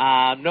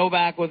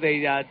 Novak with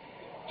a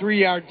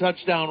 3-yard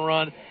touchdown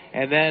run.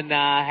 And then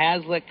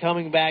Haslett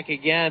coming back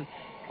again.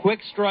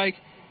 Quick strike,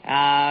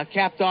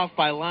 capped off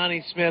by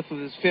Lonnie Smith with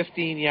his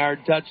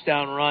 15-yard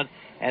touchdown run.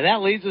 And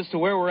that leads us to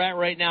where we're at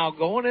right now.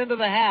 Going into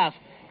the half,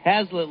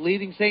 Haslett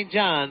leading St.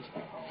 John's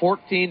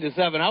 14-7.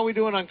 How are we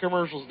doing on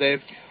commercials,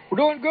 Dave? We're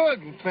doing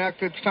good. In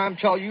fact, it's time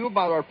to tell you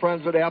about our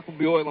friends at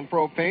Appleby Oil and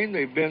Propane.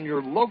 They've been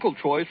your local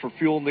choice for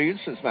fuel needs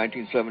since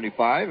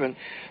 1975, and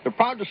they're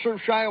proud to serve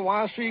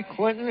Shiawassee,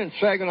 Clinton, and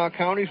Saginaw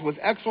counties with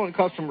excellent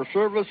customer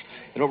service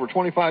and over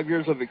 25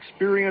 years of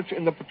experience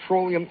in the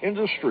petroleum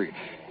industry.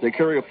 They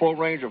carry a full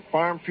range of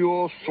farm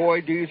fuels,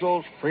 soy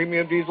diesels,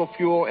 premium diesel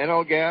fuel,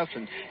 NL gas,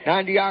 and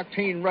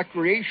 90-octane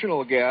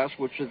recreational gas,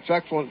 which is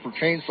excellent for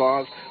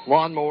chainsaws,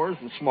 lawnmowers,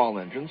 and small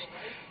engines.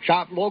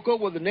 Shop local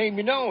with a name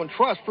you know and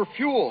trust for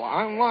fuel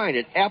online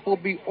at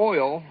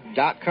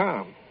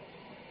ApplebyOil.com.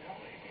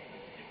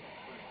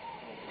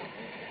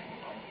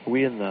 Are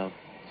we in the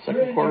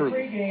second quarter?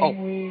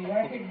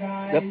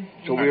 Yep.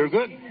 So we are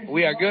good.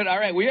 We are good. All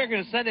right, we are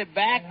going to send it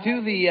back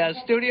to the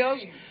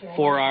studios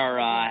for our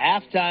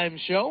halftime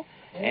show.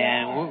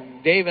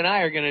 And Dave and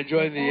I are going to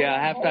join the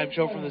halftime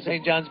show from the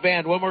St. John's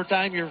Band. One more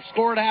time, your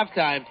score at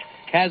halftime.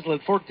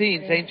 Haslett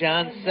 14, St.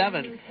 John's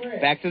 7.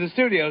 Back to the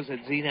studios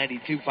at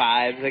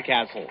Z92.5, The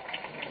Castle.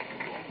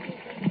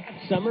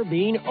 Summer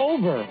being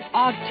over.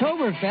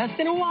 Oktoberfest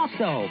in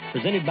Owasso.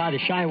 Presented by the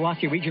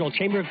Shiawassee Regional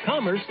Chamber of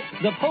Commerce,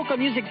 the polka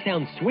music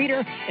sounds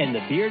sweeter and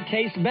the beer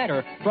tastes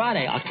better.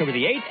 Friday, October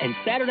the 8th and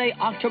Saturday,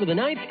 October the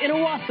 9th in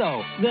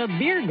Owasso. The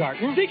Beer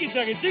Garden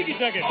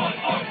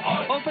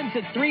opens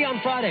at 3 on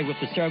Friday with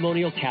the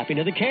ceremonial tapping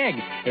of the keg.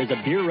 There's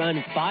a beer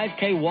run,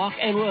 5K walk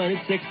and run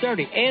at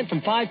 6:30. And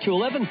from 5 to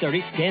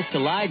 11:30, dance to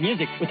live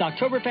music with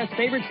Oktoberfest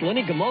favorites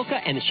Lenny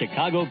Gomolka and the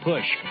Chicago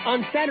Push.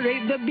 On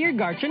Saturday, the Beer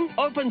Garden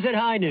opens at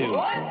high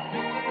noon.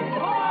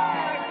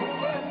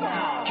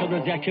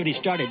 Children's activities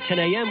start at 10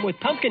 a.m. with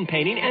pumpkin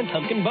painting and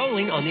pumpkin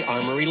bowling on the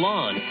Armory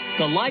lawn.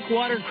 The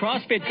Like-Water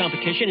CrossFit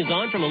competition is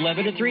on from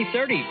 11 to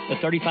 3:30. The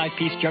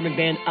 35-piece German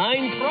band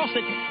Ein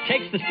Prosit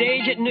takes the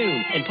stage at noon,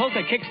 and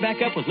polka kicks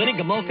back up with Lenny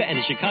Gomolka and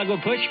the Chicago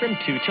Push from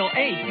 2 till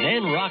 8.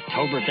 Then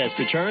Rocktoberfest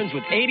returns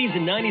with 80s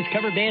and 90s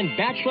cover band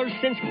Bachelors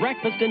Since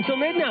Breakfast until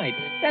midnight.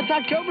 That's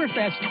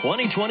Oktoberfest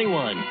 2021.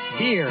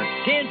 Beer,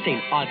 dancing,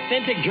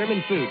 authentic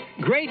German food,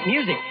 great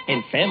music,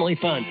 and family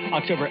fun.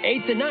 October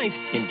 8th and 9th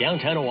in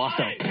downtown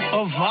Owasso.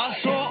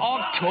 Owasso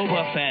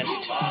Oktoberfest.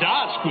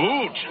 Das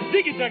gut.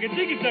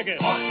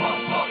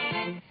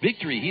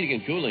 Victory Heating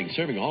and Cooling,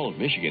 serving all of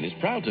Michigan, is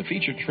proud to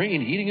feature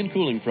Trane Heating and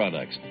Cooling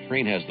products.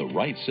 Trane has the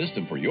right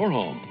system for your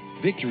home.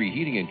 Victory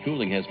Heating and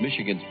Cooling has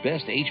Michigan's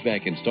best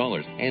HVAC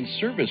installers and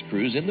service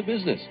crews in the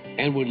business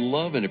and would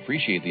love and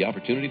appreciate the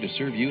opportunity to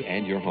serve you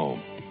and your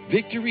home.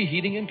 Victory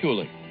Heating and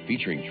Cooling,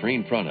 featuring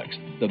Trane products,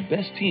 the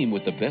best team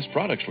with the best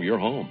products for your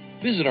home.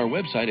 Visit our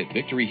website at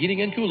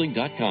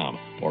victoryheatingandcooling.com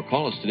or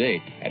call us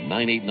today at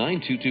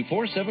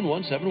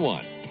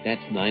 989-224-7171.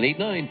 That's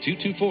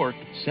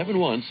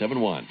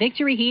 989-224-7171.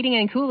 Victory Heating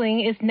and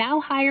Cooling is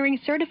now hiring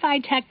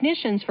certified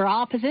technicians for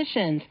all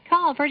positions.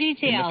 Call for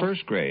details. In the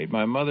first grade,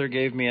 my mother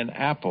gave me an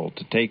apple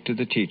to take to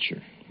the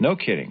teacher. No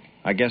kidding.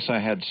 I guess I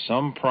had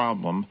some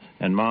problem,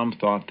 and Mom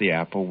thought the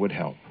apple would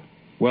help.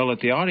 Well, at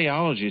the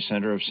Audiology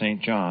Center of St.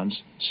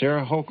 John's,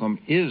 Sarah Holcomb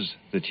is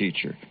the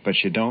teacher,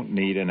 but you don't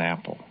need an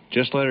apple.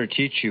 Just let her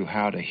teach you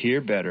how to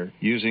hear better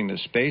using the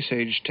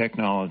space-age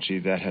technology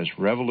that has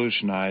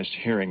revolutionized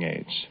hearing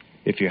aids.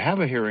 If you have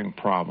a hearing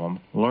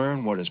problem,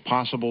 learn what is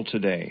possible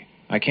today.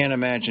 I can't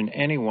imagine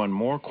anyone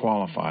more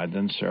qualified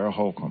than Sarah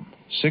Holcomb.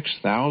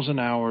 6,000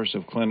 hours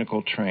of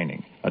clinical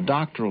training, a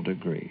doctoral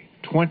degree,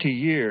 20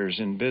 years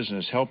in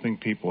business helping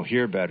people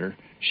hear better.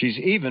 She's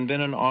even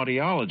been an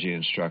audiology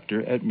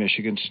instructor at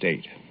Michigan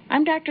State.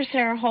 I'm Dr.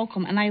 Sarah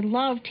Holcomb, and I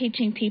love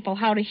teaching people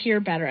how to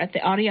hear better at the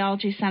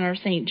Audiology Center of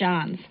St.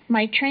 John's.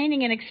 My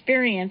training and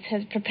experience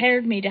has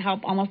prepared me to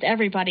help almost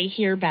everybody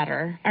hear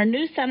better. Our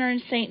new center in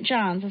St.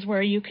 John's is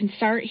where you can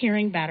start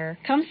hearing better.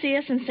 Come see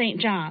us in St.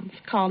 John's.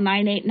 Call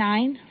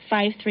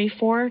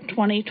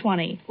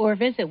 989-534-2020. Or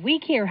visit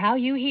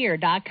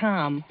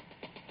wehearhowyouhear.com.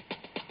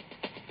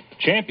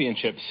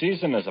 Championship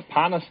season is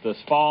upon us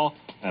this fall,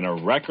 and a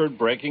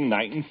record-breaking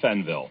night in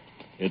Fenville.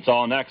 It's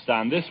all next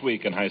on This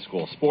Week in High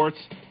School Sports,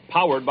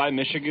 powered by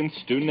Michigan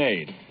Student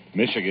Aid,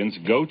 Michigan's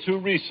go-to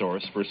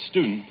resource for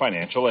student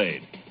financial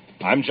aid.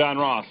 I'm John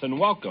Ross, and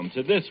welcome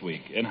to This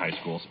Week in High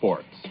School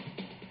Sports.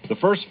 The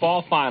first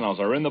fall finals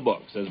are in the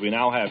books as we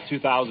now have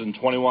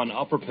 2021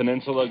 Upper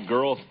Peninsula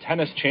girls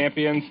tennis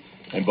champions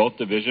in both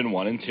Division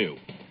I and II.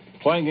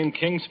 Playing in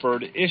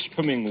Kingsford,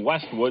 Ishpeming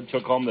Westwood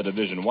took home the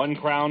Division I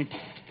crown.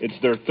 It's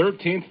their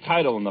 13th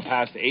title in the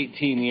past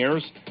 18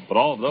 years, but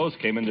all of those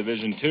came in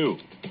Division II.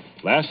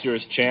 Last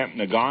year's champ,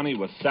 Nagani,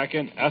 was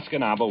second,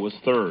 Escanaba was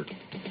third.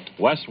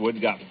 Westwood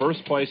got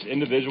first place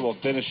individual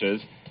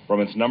finishes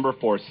from its number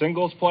 4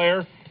 singles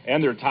player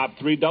and their top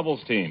 3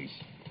 doubles teams.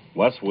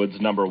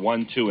 Westwood's number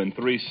 1, 2, and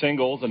 3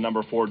 singles and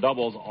number 4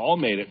 doubles all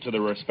made it to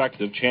their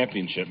respective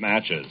championship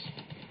matches.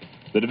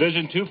 The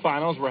Division II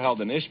finals were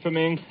held in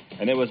Ishpeming,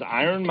 and it was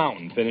Iron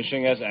Mountain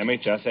finishing as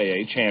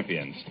MHSAA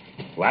champions.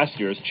 Last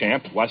year's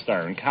champ, West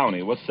Iron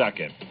County, was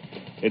second.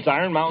 It's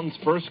Iron Mountain's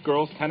first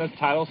girls tennis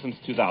title since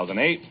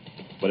 2008,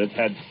 but it's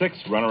had 6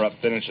 runner-up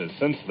finishes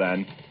since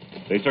then.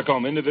 They took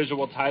home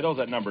individual titles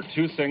at number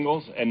 2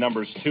 singles and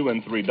numbers 2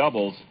 and 3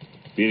 doubles,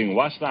 beating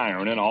West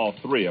Iron in all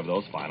 3 of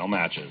those final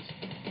matches.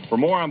 For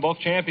more on both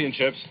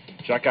championships,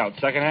 check out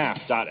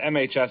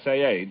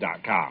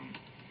secondhalf.mhsaa.com.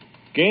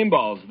 Game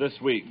balls this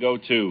week go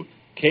to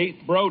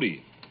Kate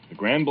Brody. The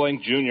Grand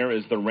Blanc Jr.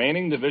 is the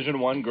reigning Division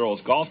I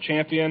girls golf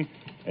champion,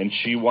 and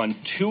she won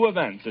 2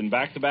 events in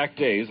back-to-back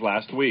days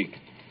last week.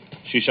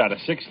 She shot a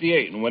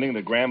 68 in winning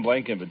the Grand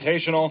Blanc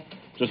Invitational,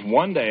 just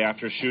one day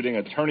after shooting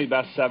a tourney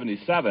best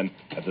 77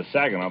 at the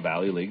Saginaw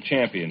Valley League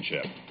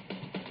Championship.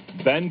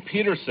 Ben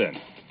Peterson,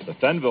 the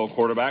Fenville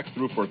quarterback,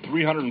 threw for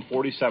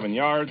 347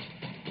 yards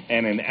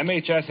and an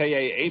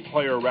MHSAA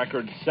 8-player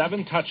record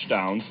 7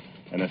 touchdowns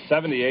and a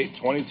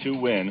 78-22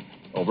 win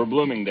over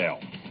Bloomingdale.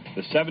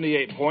 The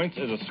 78 points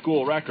is a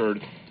school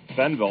record.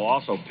 Fenville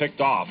also picked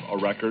off a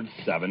record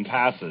 7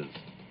 passes.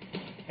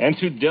 And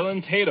to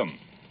Dylan Tatum.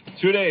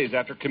 2 days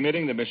after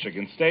committing to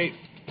Michigan State,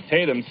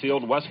 Tatum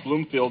sealed West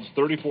Bloomfield's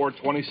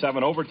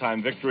 34-27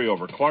 overtime victory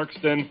over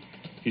Clarkston.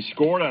 He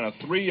scored on a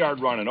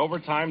 3-yard run in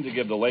overtime to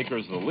give the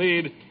Lakers the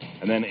lead,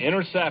 and then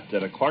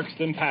intercepted a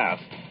Clarkston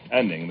pass,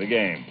 ending the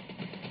game.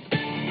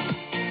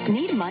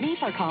 Need money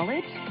for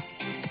college?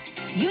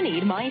 You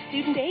need My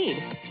Student Aid.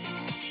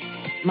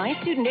 My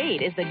Student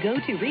Aid is the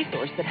go-to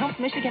resource that helps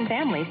Michigan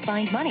families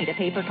find money to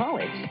pay for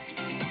college.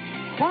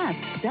 Plus,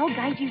 they'll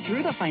guide you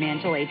through the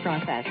financial aid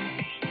process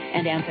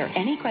and answer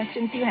any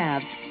questions you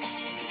have.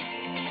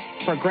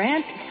 For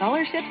grants,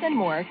 scholarships, and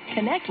more,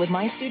 connect with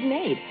My Student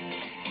Aid,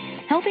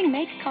 helping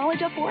make college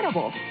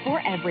affordable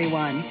for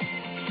everyone.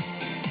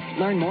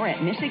 Learn more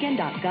at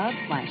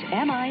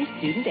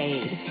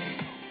michigan.gov/MIStudentAid.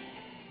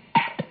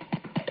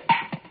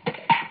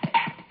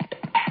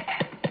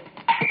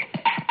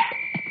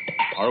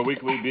 Our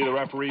weekly Be the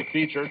Referee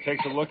feature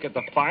takes a look at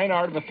the fine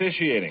art of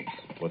officiating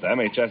with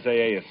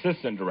MHSAA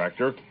Assistant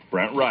Director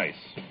Brent Rice.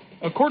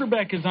 A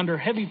quarterback is under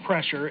heavy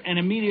pressure and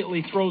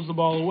immediately throws the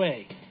ball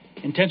away.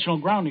 Intentional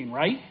grounding,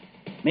 right?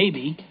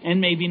 Maybe, and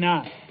maybe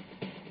not.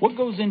 What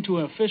goes into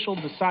an official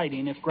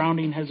deciding if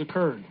grounding has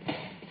occurred?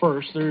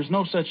 First, there is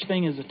no such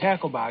thing as a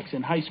tackle box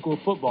in high school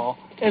football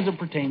as it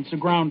pertains to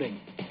grounding.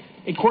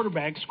 A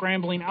quarterback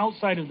scrambling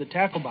outside of the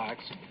tackle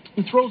box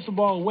who throws the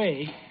ball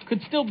away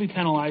could still be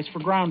penalized for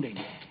grounding,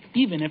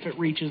 even if it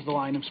reaches the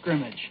line of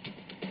scrimmage.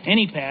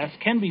 Any pass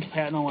can be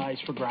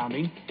penalized for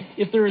grounding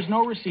if there is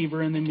no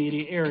receiver in the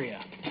immediate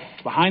area.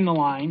 Behind the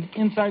line,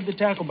 inside the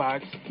tackle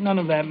box, none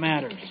of that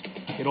matters.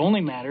 It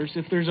only matters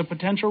if there's a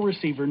potential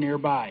receiver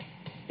nearby.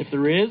 If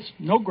there is,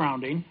 no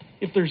grounding.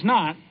 If there's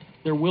not,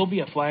 there will be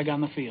a flag on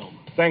the field.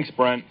 Thanks,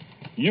 Brent.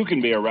 You can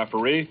be a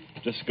referee.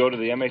 Just go to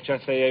the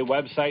MHSAA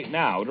website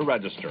now to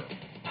register.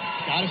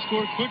 Got to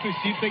score quickly,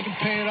 see if they can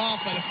pay it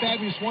off on a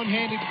fabulous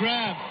one-handed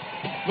grab.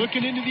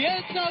 Looking into the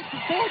end zone for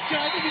Fortune.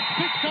 I think it's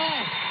picked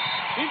off.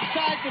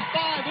 Inside the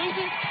 5, is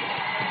it?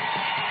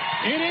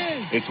 It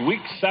is. It's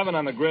week 7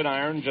 on the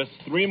gridiron, just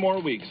 3 more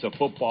weeks of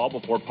football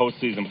before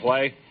postseason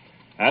play.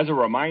 As a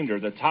reminder,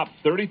 the top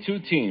 32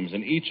 teams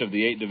in each of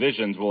the 8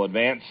 divisions will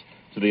advance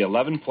to the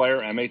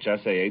 11-player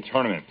MHSAA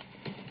tournament.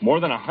 More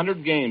than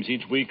 100 games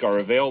each week are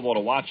available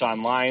to watch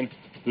online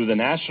through the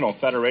National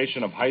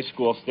Federation of High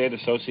School State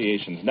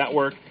Associations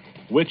Network,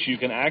 which you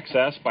can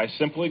access by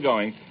simply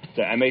going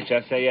to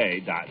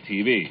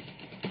MHSAA.tv.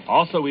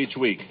 Also each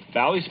week,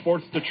 Valley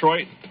Sports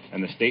Detroit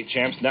and the State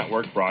Champs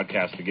Network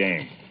broadcast the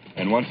game.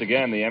 And once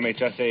again, the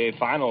MHSAA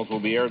Finals will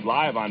be aired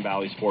live on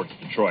Valley Sports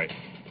Detroit.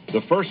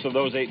 The first of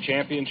those 8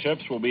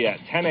 championships will be at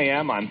 10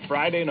 a.m. on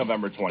Friday,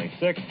 November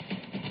 26th,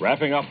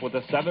 wrapping up with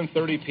a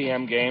 7:30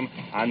 p.m. game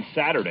on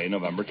Saturday,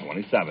 November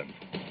 27th.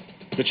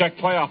 To check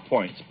playoff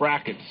points,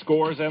 brackets,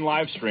 scores, and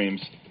live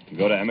streams,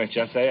 go to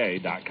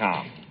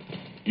MHSAA.com.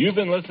 You've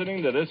been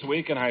listening to This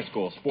Week in High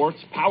School Sports,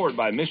 powered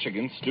by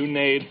Michigan Student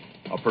Aid,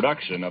 a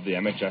production of the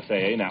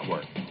MHSAA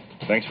Network.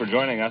 Thanks for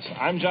joining us.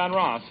 I'm John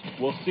Ross.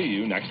 We'll see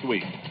you next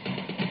week.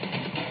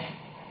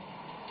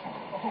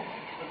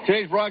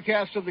 Today's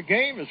broadcast of the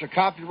game is a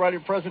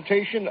copyrighted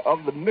presentation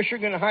of the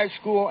Michigan High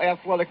School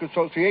Athletic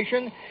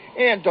Association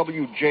and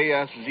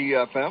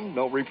WJSZ-FM.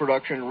 No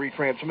reproduction,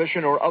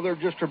 retransmission, or other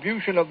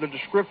distribution of the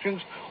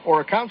descriptions or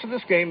accounts of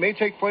this game may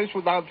take place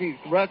without the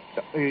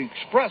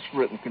express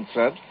written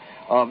consent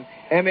of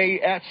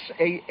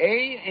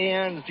MASAA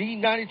and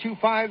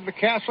Z92.5 The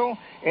Castle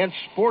and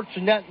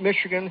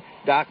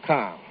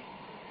SportsNetMichigan.com.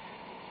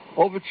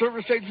 Ovid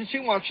Service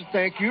Agency wants to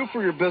thank you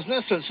for your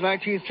business. Since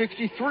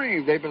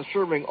 1963, they've been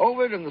serving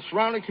Ovid and the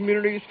surrounding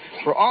communities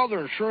for all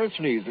their insurance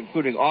needs,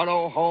 including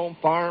auto, home,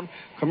 farm,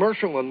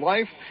 commercial, and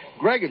life.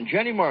 Greg and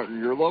Jenny Martin,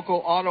 your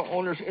local auto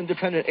owners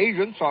independent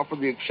agents, offer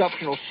the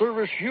exceptional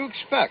service you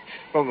expect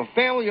from a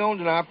family-owned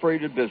and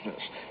operated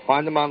business.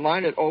 Find them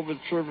online at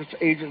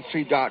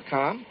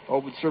ovidserviceagency.com.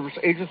 Ovid Service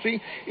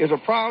Agency is a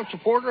proud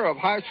supporter of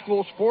high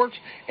school sports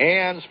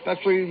and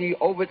especially the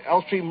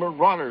Ovid-Elsie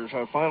Marauders,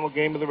 our final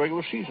game of the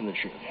regular season this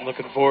year.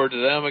 Looking forward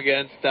to them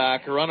against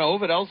Corunna.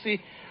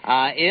 Ovid-Elsie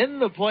in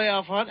the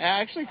playoff hunt.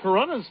 Actually,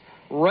 Corunna's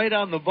right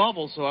on the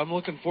bubble, so I'm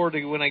looking forward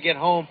to when I get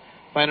home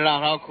finding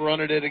out how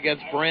Corunna did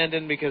against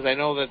Brandon, because I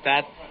know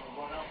that's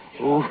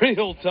a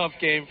real tough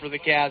game for the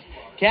Cavs.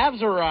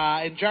 Cavs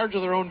are in charge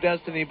of their own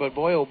destiny, but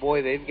boy, oh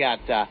boy, they've got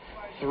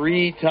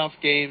 3 tough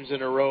games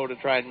in a row to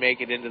try and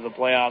make it into the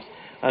playoffs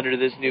under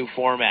this new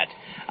format.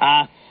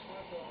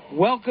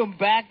 Welcome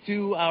back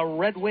to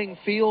Red Wing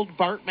Field.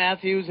 Bart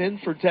Matthews in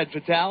for Ted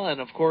Fatale, and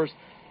of course,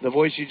 the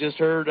voice you just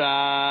heard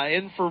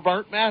in for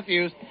Bart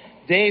Matthews,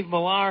 Dave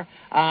Millar.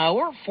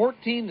 We're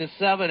 14-7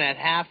 at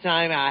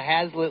halftime.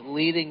 Hazlitt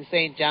leading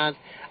St. John's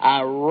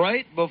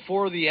right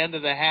before the end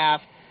of the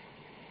half.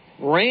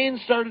 Rain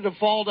started to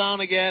fall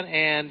down again,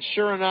 and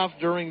sure enough,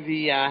 during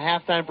the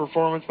halftime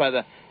performance by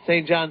the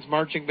St. John's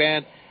Marching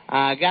Band,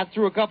 got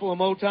through a couple of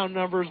Motown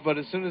numbers, but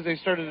as soon as they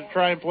started to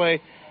try and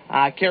play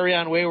Carry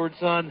On Wayward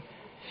Son,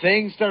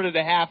 things started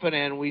to happen,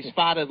 and we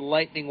spotted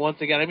lightning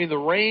once again. I mean, the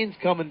rain's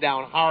coming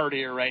down hard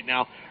here right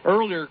now.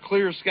 Earlier,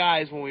 clear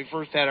skies when we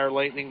first had our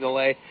lightning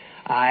delay.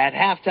 At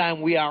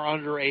halftime, we are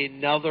under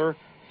another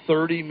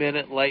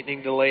 30-minute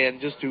lightning delay,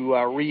 and just to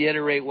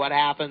reiterate what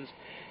happens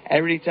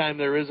every time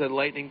there is a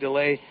lightning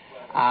delay,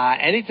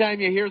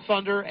 anytime you hear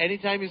thunder,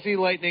 anytime you see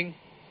lightning,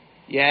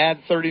 you add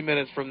 30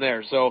 minutes from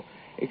there. So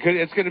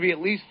it's going to be at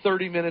least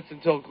 30 minutes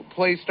until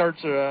play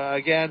starts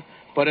again.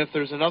 But if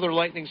there's another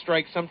lightning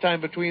strike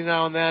sometime between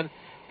now and then,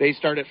 they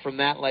start it from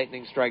that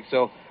lightning strike.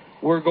 So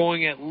we're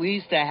going at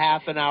least a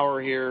half an hour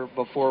here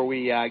before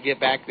we get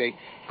back. They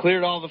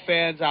cleared all the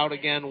fans out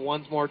again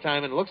once more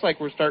time, and it looks like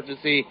we're starting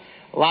to see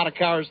a lot of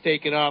cars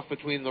taking off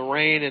between the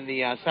rain and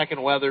the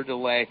second weather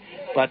delay.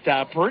 But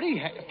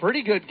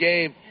pretty good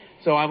game.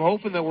 So I'm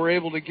hoping that we're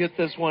able to get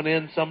this one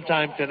in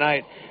sometime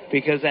tonight,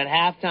 because at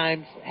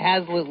halftime,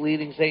 Hazlitt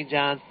leading St.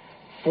 John's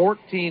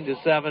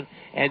 14-7,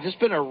 and just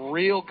been a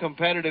real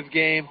competitive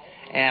game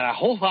and a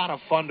whole lot of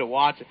fun to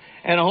watch.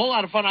 And a whole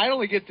lot of fun. I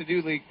only get to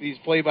do these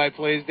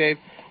play-by-plays, Dave.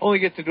 Only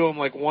get to do them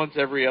like once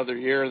every other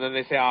year, and then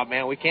they say, oh,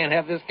 man, we can't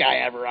have this guy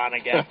ever on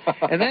again.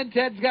 And then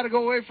Ted's got to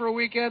go away for a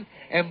weekend,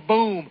 and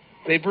boom,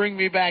 they bring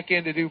me back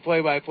in to do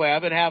play-by-play.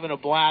 I've been having a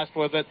blast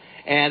with it,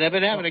 and I've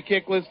been having a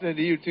kick listening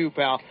to you too,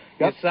 pal.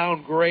 Yep. You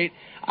sound great.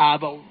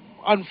 But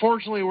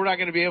unfortunately, we're not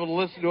going to be able to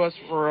listen to us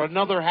for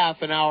another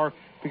half an hour,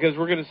 because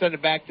we're going to send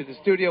it back to the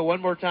studio one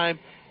more time.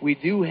 We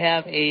do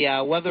have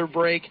a weather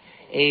break,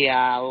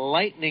 a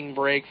lightning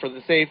break for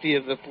the safety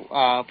of the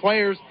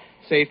players,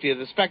 safety of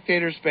the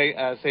spectators,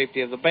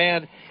 safety of the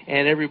band,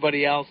 and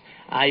everybody else.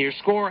 Your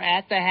score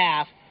at the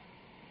half,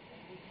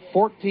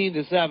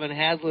 14-7,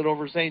 Hazlitt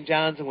over St.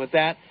 John's, and with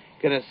that,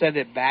 going to send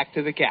it back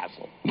to the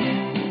Castle.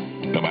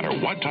 No matter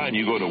what time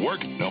you go to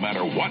work, no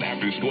matter what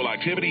after-school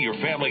activity your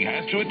family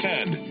has to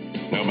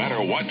attend, no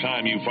matter what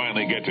time you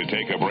finally get to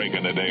take a break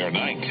in the day or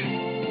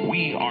night,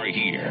 we are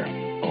here,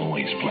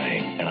 always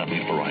playing an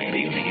upbeat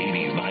variety of the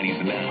 80s, 90s,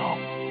 and now.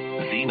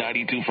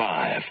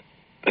 Z92.5,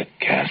 The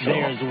Castle.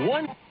 There's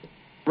one.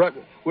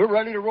 We're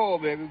ready to roll,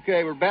 baby.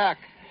 Okay, we're back.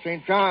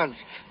 St. John's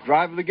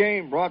Drive of the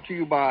Game brought to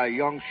you by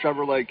Young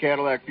Chevrolet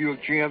Cadillac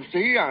Buick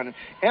GMC on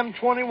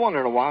M21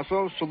 in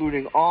Owasso,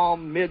 saluting all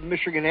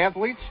mid-Michigan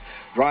athletes.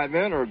 Drive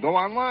in or go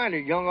online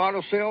at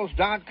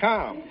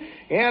YoungAutoSales.com.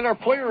 And our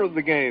player of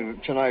the game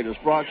tonight is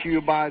brought to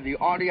you by the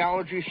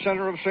Audiology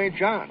Center of St.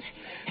 John's.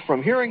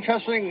 From hearing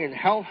testing and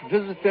health,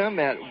 visit them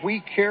at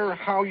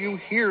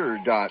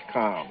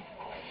WeCareHowYouHear.com.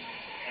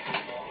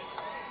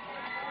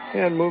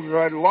 And moving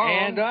right along.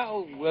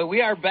 And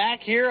we are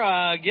back here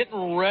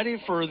getting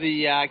ready for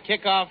the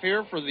kickoff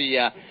here for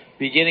the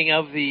beginning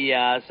of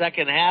the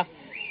second half.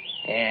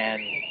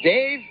 And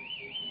Dave?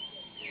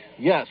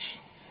 Yes.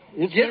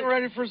 It's getting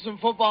ready for some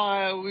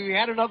football. We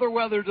had another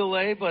weather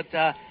delay, but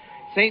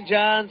St.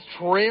 John's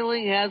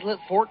trailing Hazlet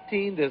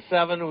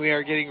 14-7. We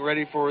are getting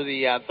ready for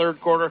the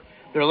third quarter.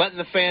 They're letting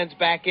the fans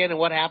back in, and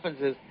what happens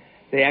is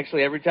they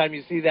actually, every time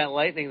you see that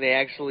lightning, they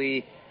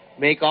actually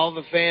make all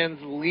the fans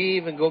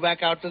leave and go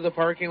back out to the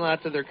parking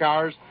lot to their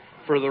cars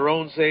for their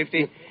own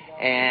safety.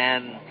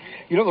 And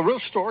you know, the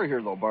real story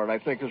here, though, Bart, I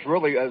think, is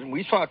really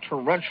we saw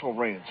torrential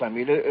rains. I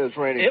mean, it was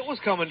raining. It was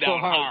coming down so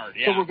hard.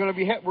 Yeah. So we're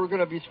going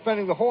to be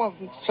spending the whole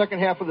second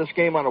half of this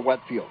game on a wet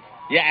field.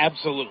 Yeah,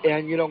 absolutely.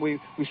 And you know, we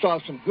saw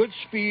some good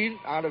speed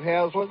out of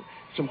Hazlet,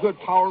 some good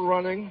power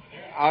running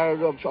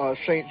out of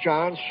St.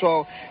 John's.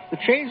 So the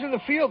change in the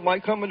field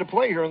might come into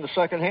play here in the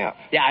second half.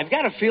 Yeah, I've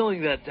got a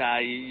feeling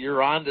that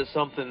you're onto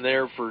something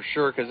there for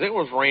sure, because it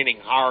was raining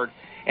hard,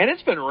 and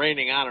it's been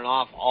raining on and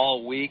off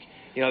all week.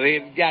 You know,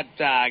 they've got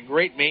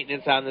great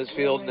maintenance on this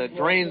field, and it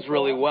drains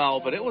really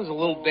well, but it was a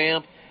little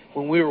damp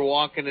when we were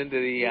walking into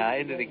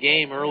the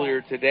game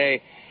earlier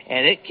today,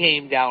 and it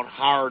came down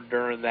hard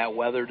during that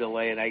weather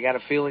delay, and I got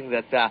a feeling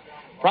that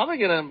probably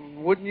going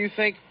to, wouldn't you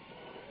think,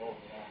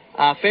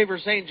 favor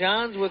St.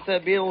 John's with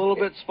being a little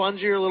bit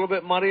spongier, a little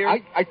bit muddier?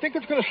 I think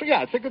it's going to. Yeah,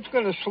 I think it's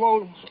going to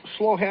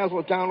slow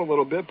Hazlet down a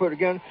little bit. But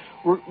again,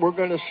 we're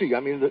going to see. I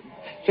mean,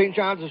 St.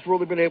 John's has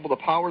really been able to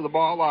power the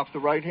ball off the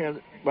right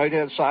hand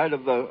side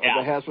of the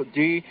Hazlet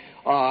D.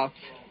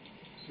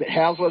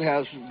 Hazlet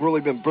has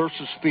really been bursts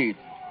of speed,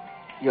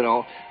 you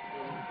know.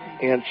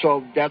 And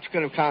so that's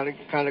going to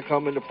kind of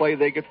come into play.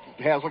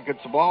 Hazlet gets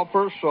the ball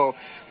first, so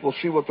we'll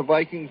see what the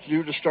Vikings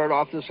do to start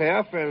off this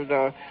half, and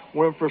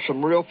we're in for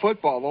some real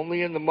football.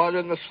 Only in the mud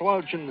and the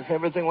sludge and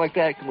everything like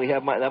that can we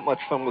have that much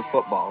fun with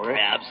football, right?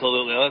 Yeah,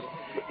 absolutely.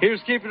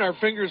 Here's keeping our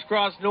fingers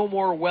crossed. No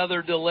more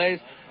weather delays.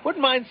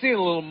 Wouldn't mind seeing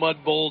a little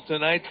mud bowl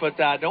tonight, but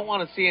don't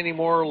want to see any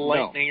more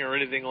lightning or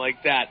anything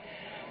like that.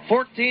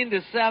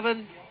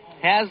 14-7,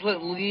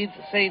 Hazlet leads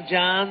St.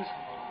 John's.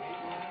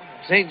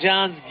 St.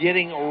 John's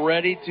getting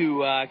ready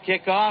to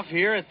kick off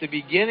here at the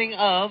beginning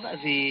of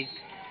the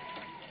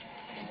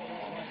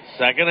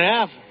second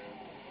half.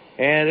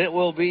 And it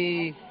will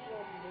be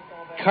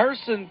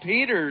Carson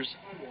Peters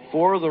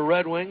for the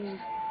Red Wings.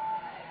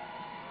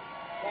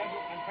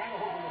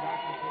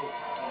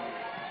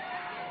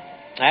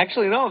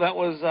 Actually, no, that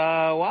was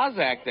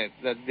Wazak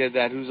that did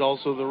that, who's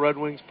also the Red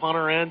Wings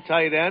punter and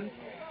tight end.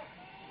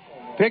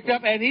 Picked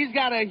up, and he's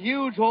got a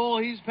huge hole.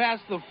 He's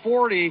past the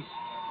 40.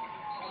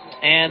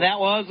 And that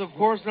was, of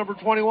course, number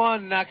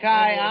 21,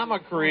 Nakai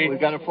Amakri. We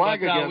got a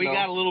flag again, we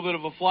got a little bit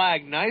of a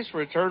flag. Nice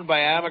return by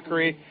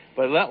Amakri,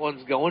 but that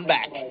one's going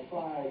back.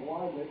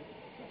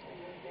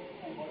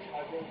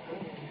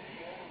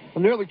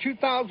 Well, nearly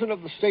 2,000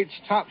 of the state's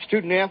top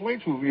student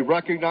athletes will be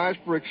recognized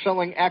for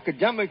excelling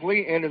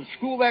academically and in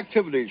school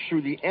activities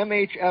through the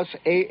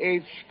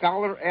MHSAA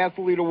Scholar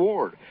Athlete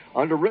Award,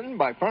 underwritten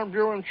by Farm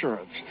Bureau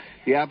Insurance.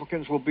 The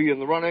applicants will be in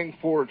the running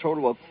for a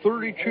total of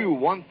 32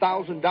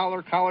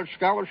 $1,000 college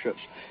scholarships.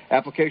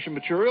 Application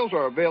materials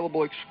are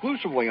available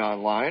exclusively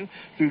online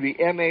through the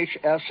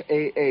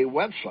MHSAA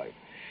website.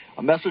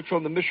 A message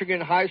from the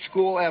Michigan High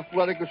School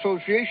Athletic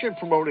Association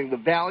promoting the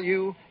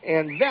value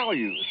and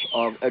values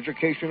of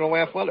educational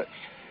athletics.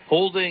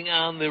 Holding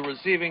on the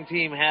receiving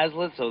team,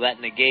 Hazlet, so that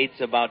negates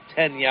about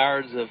 10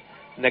 yards of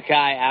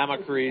Nakai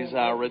Amakri's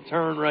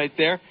return right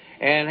there.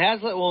 And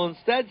Hazlet will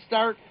instead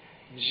start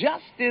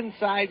just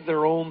inside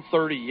their own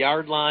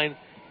 30-yard line.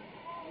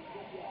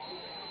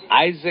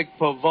 Isaac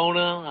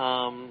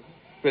Pavona,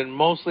 been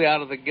mostly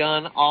out of the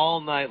gun all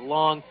night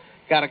long.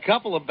 Got a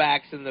couple of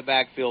backs in the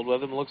backfield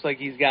with him. Looks like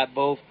he's got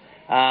both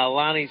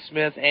Lonnie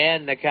Smith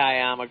and Nakai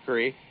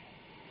Amakri.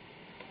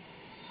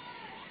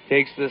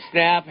 Takes the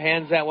snap,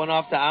 hands that one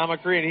off to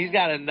Amakri, and he's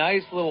got a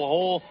nice little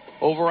hole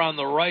over on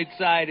the right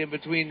side in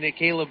between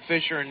Caleb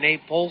Fisher and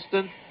Nate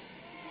Polston.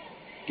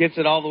 Gets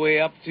it all the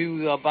way up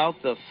to about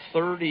the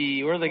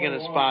 30. Where are they going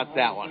to spot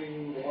that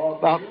one?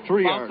 About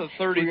 3 yards. About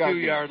the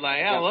 32-yard line.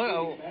 Yeah,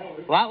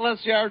 look, a lot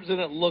less yards than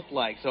it looked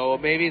like. So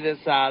maybe this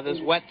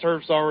wet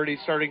turf's already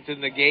starting to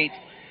negate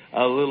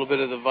a little bit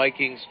of the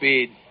Viking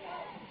speed.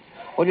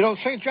 Well, you know,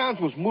 St. John's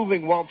was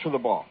moving well to the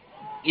ball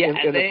in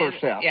the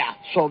first half. Yeah.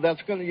 So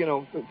that's going to, you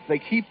know, if they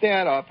keep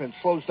that up and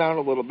slows down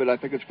a little bit, I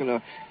think it's going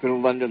to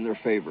lend in their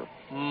favor.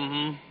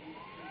 Mm-hmm.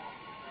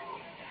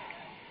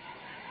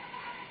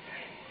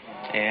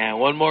 And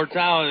one more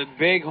time, a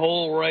big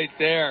hole right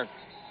there.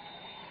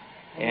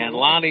 And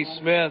Lonnie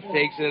Smith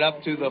takes it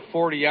up to the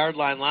 40-yard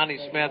line. Lonnie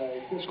Smith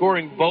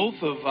scoring both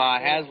of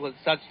Hazlet's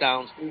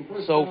touchdowns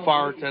so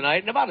far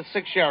tonight. And about a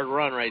 6-yard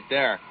run right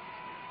there.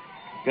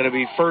 Going to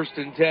be 1st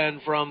and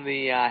 10 from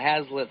the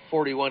Hazlet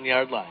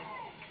 41-yard line.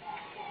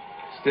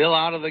 Still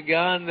out of the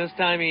gun. This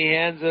time he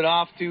hands it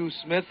off to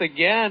Smith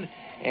again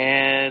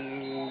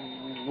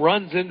and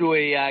runs into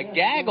a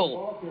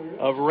gaggle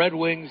of Red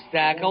Wings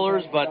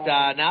tacklers, but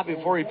not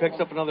before he picks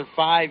up another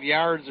 5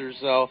 yards or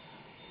so.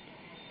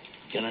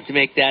 Going to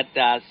make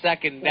that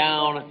second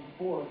down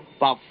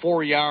about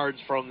 4 yards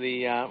from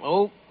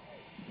the...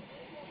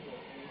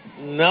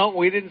 No,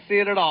 we didn't see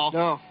it at all.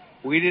 No.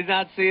 We did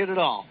not see it at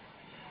all.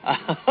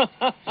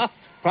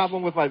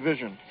 Problem with my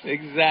vision.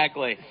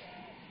 Exactly.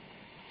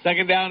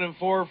 Second down and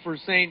 4 for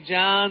St.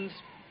 John's.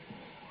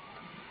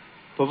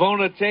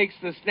 Pavona takes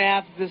the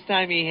snap. This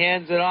time he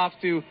hands it off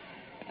to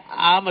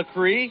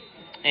Amacree.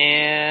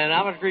 And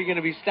Amacree going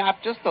to be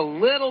stopped just a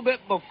little bit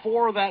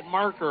before that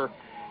marker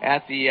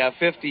at the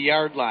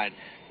 50-yard line.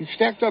 He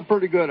stacked up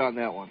pretty good on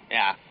that one.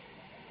 Yeah.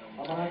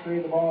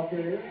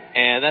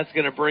 And that's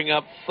going to bring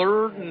up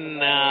third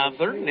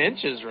and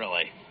inches,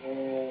 really.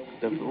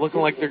 They're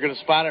looking like they're going to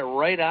spot it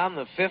right on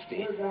the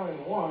 50.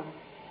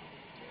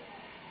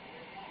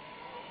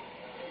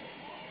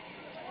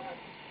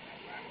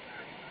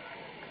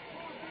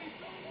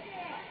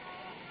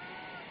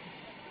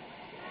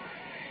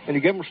 And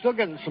again, we're still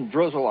getting some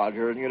drizzle out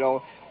here,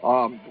 and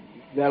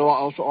that'll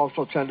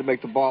also tend to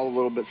make the ball a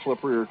little bit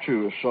slipperier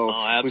too. So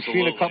we've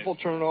seen a couple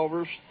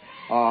turnovers.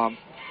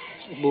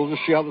 We'll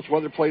just see how this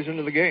weather plays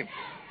into the game.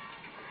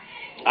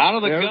 Out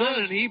of the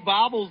gun, and he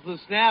bobbles the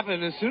snap,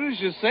 and as soon as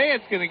you say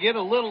it's going to get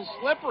a little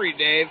slippery,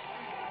 Dave,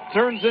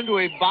 turns into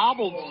a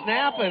bobbled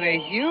snap and a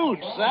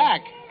huge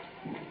sack.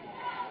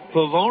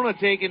 Pavona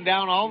taken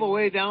down all the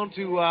way down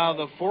to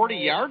the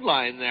 40-yard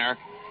line there.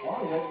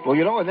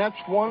 Well, and that's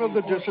one of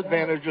the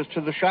disadvantages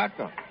to the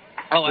shotgun.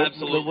 Oh,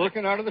 absolutely. They're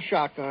working out of the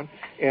shotgun,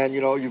 and,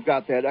 you've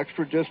got that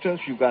extra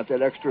distance, you've got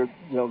that extra,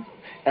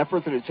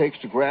 effort that it takes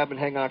to grab and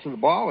hang on to the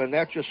ball, and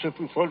that just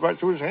simply flowed right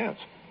through his hands.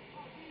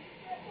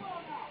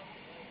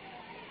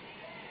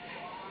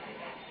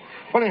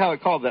 Funny how I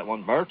called that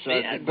one, Bart.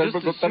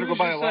 Better go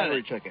buy a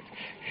lottery ticket.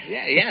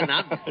 Yeah,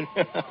 not.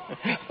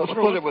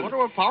 wonder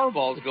what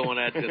Powerball's going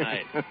at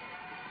tonight.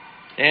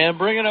 And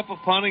bringing up a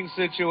punting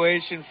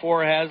situation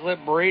for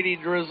Hazlitt, Brady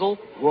Drizzle.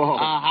 Whoa.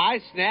 A high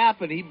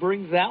snap, and he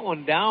brings that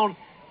one down.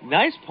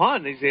 Nice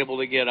punt he's able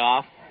to get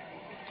off.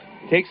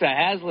 Takes a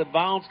Hazlitt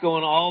bounce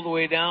going all the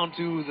way down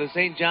to the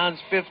St. John's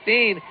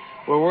 15,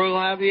 where we'll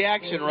have the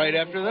action right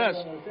after this.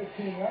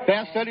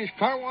 Fast Eddie's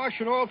Car Wash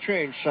and Oil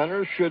Change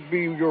Center should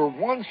be your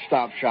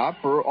one-stop shop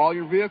for all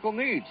your vehicle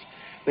needs.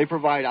 They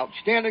provide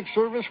outstanding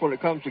service when it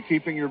comes to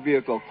keeping your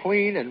vehicle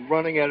clean and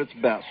running at its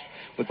best.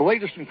 With the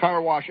latest in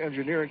car wash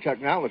engineering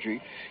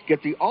technology,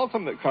 get the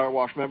ultimate car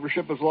wash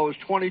membership as low as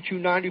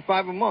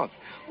 $22.95 a month.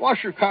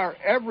 Wash your car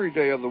every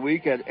day of the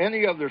week at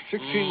any of their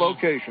 16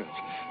 locations.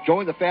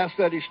 Join the Fast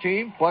Eddie's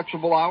team,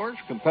 flexible hours,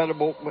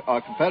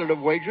 competitive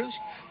wages,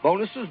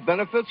 bonuses,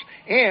 benefits,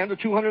 and a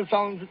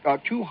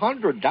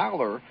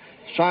 $200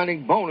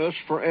 signing bonus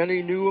for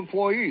any new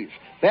employees.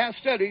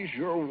 Fast Eddie's,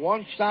 your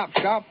one-stop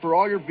shop for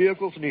all your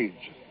vehicle's needs.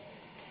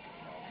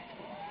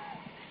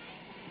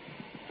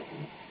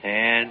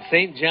 And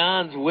St.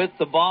 John's with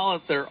the ball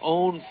at their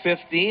own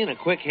 15. A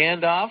quick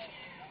handoff.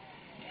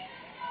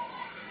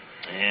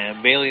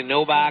 And Bailey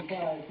Novak.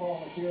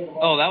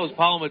 Oh, that was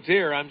Paul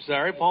Mateer. I'm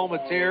sorry. Paul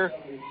Mateer.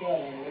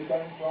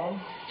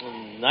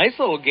 Nice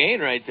little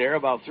gain right there,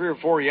 about 3 or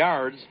 4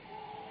 yards.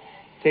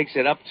 Takes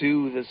it up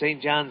to the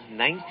St. John's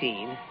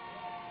 19.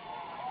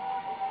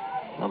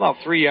 About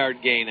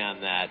 3-yard gain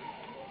on that.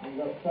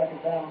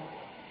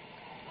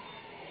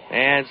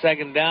 And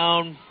second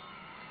down.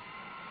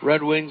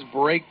 Red Wings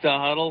break the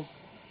huddle.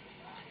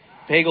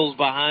 Pagel's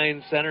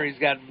behind center. He's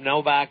got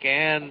Novak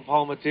and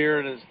Paul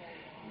Mateer in his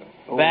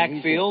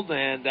backfield,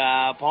 and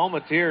Paul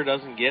Mateer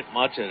doesn't get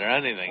much of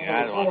anything.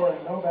 That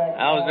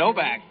was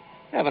Novak.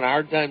 Having a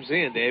hard time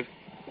seeing, Dave.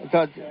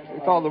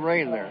 It's all the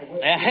rain there.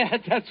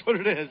 That's what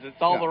it is.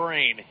 It's all the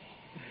rain.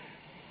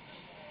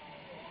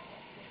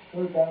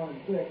 Third down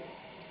and 6.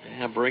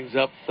 And brings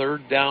up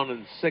third down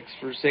and 6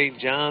 for St.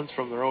 John's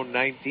from their own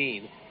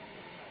 19.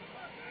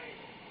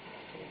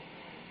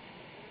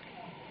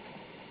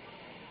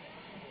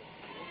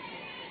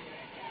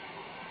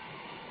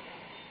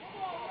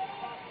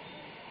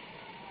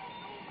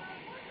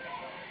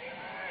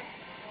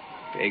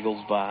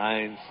 Bagels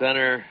behind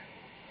center.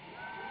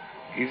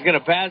 He's going to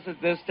pass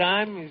it this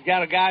time. He's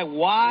got a guy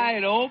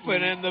wide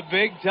open, and the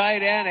big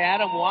tight end,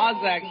 Adam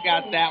Wazak's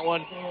got that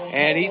one,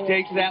 and he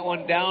takes that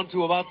one down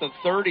to about the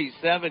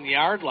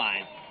 37-yard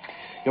line.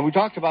 And we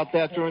talked about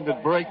that during the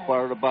break,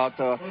 Bart, about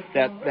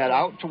that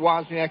out to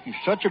Wozniak. He's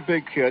such a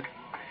big kid,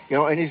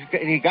 and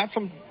he got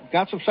some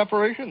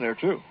separation there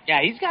too.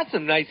 Yeah, he's got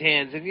some nice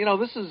hands, and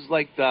this is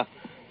like the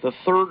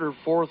third or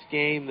fourth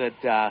game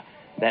that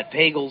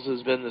Pagels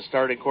has been the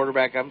starting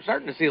quarterback. I'm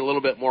starting to see a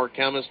little bit more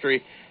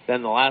chemistry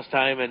than the last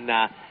time, and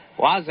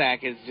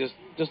Wazak is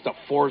just a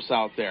force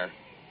out there.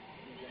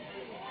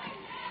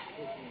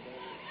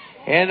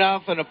 Hand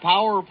off and a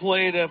power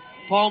play to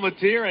Paul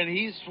Mateer, and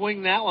he's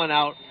swing that one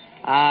out.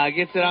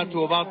 Gets it out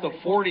to about the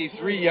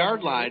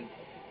 43-yard line.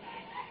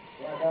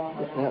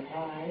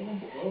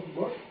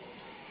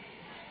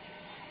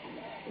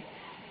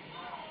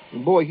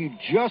 Boy, he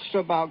just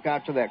about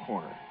got to that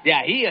corner.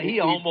 Yeah, he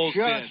almost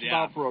just did.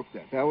 About broke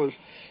that. That was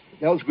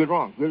good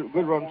run.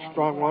 Good run,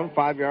 strong run,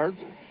 5 yards.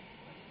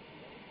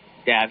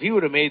 Yeah, if he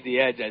would have made the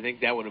edge, I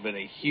think that would have been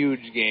a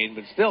huge gain.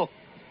 But still,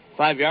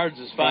 5 yards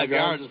is 5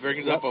 yards. yards.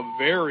 Brings Yep. up a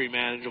very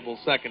manageable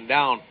second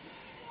down.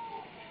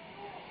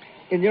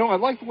 And, I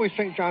like the way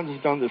St. John's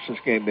has done this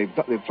game.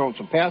 They've thrown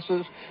some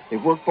passes.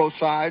 They've worked both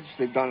sides.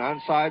 They've done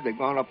onside. They've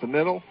gone up the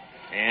middle.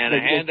 And a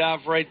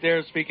handoff right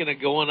there, speaking of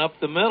going up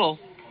the middle.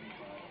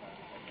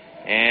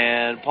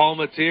 And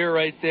Palmatier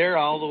right there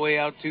all the way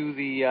out to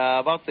the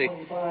about the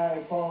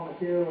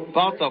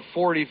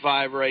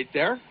 45 right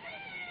there.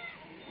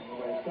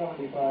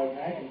 75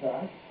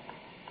 McIntosh.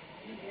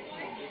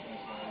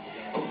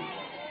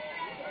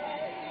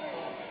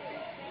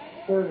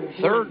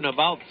 Third and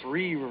about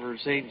 3 for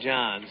St.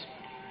 John's.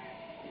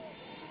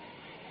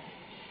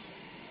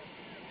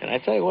 And I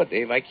tell you what,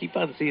 Dave, I keep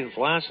on seeing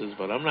flashes,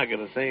 but I'm not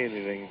going to say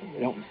anything.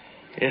 Nope.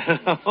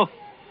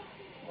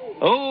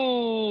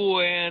 Oh,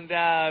 and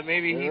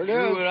maybe he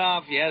threw it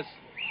off. Yes.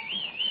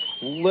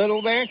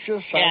 Little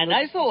anxious. Yeah,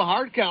 nice little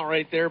hard count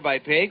right there by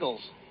Pagels.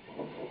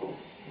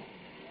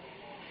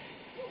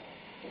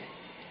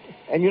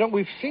 And,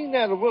 we've seen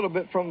that a little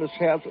bit from this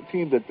Hazlet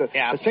team, that the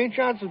St.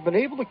 John's has been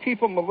able to keep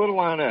them a little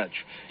on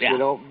edge.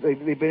 Yeah.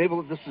 They've been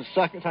able to, this is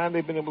the second time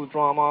they've been able to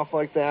draw them off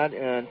like that,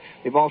 and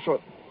they've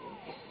also,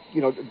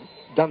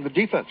 done the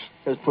defense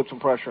has put some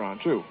pressure on,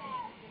 too,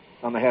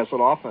 on the Hazlet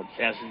offense.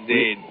 Yes,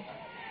 indeed.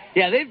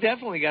 Yeah, they've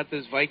definitely got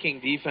this Viking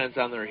defense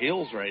on their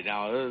heels right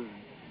now. There's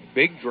a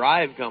big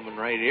drive coming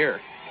right here.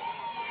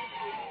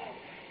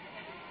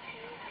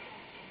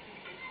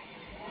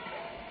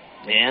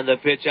 And the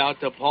pitch out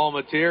to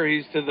Palmatier.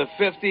 He's to the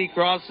 50,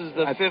 crosses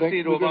the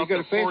 50 to about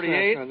the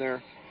 48. On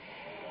there.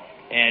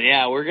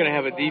 And, we're going to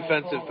have a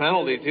defensive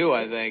penalty, too,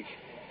 I think.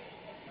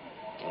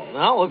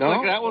 No, looks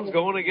like that one's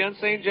going against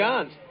St.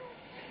 John's.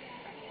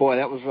 Boy,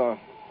 that was,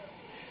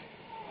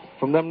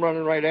 from them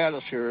running right at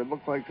us here, it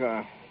looked like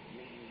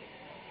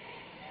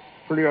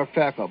pretty rough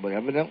tackle, but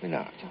evidently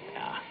not.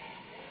 Yeah.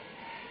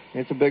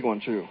 It's a big one,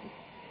 too. –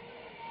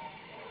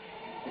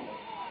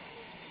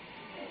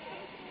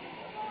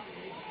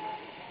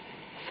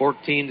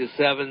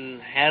 14-7,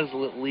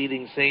 Hazlet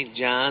leading St.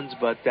 John's,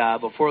 but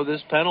before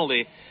this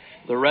penalty,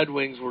 the Red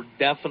Wings were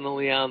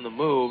definitely on the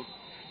move.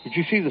 Did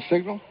you see the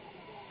signal?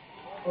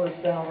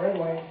 First down, Red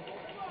Wings.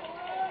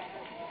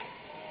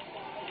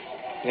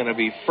 Going to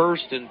be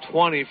 1st and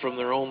 20 from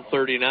their own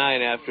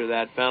 39 after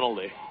that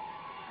penalty.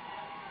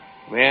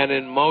 Man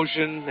in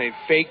motion. They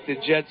faked the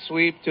jet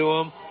sweep to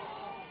him.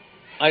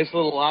 Nice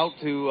little out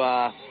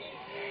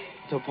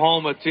to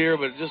Palmatier,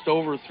 but just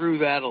overthrew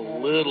that a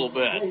little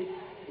bit.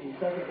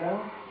 Second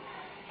down.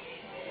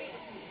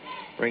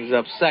 Brings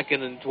up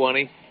 2nd and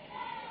 20.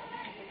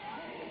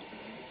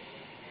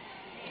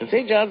 And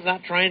St. John's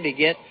not trying to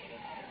get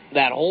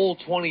that whole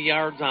 20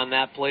 yards on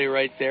that play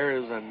right there.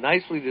 It was a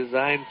nicely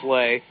designed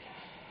play.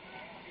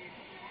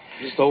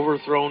 Just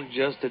overthrown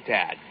just a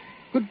tad.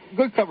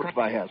 Good coverage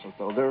by Hazlet,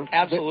 though.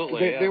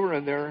 Absolutely. They were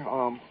in there.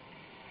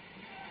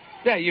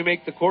 Yeah, you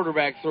make the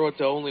quarterback throw it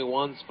to only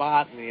one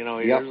spot, and, he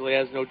usually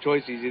has no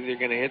choice. He's either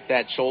going to hit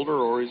that shoulder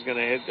or he's going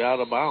to hit out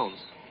of bounds.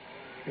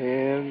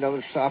 And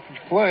another stoppage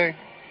play.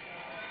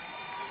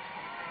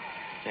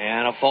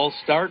 And a false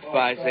start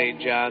by St.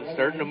 John's,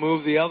 starting to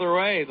move the other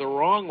way, the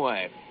wrong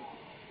way.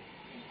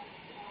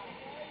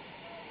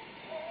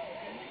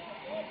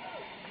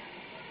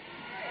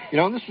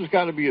 This has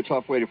got to be a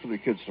tough way for the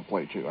kids to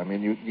play, too. I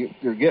mean,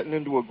 you're getting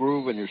into a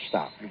groove and you're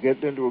stopped. You're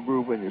getting into a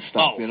groove and you're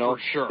stopped. For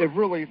sure. They've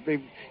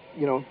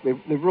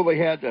really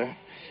had to.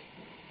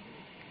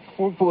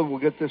 Hopefully, we'll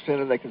get this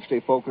in and they can stay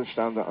focused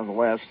on the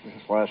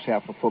last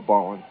half of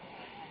football and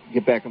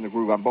get back in the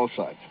groove on both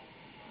sides.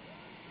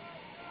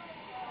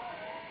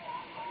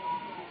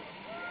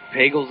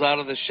 Pagels out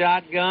of the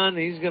shotgun.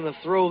 He's going to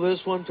throw this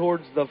one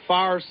towards the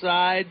far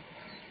side,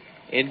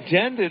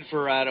 intended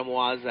for Adam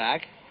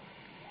Wazak.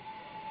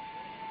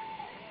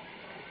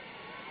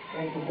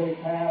 Incomplete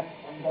pass,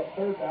 comes up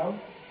 3rd down.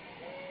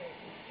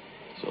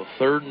 So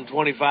 3rd and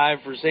 25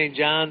 for St.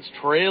 John's,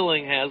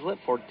 trailing Hazlet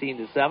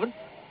 14-7.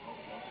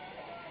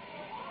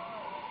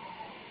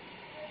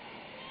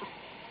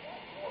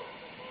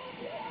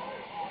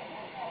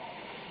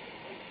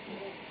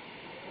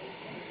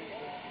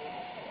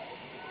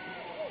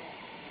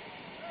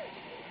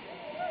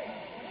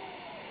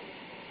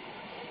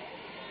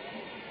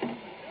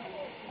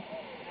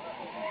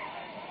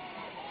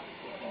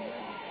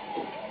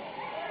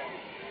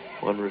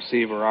 One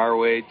receiver our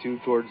way,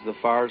 2 towards the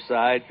far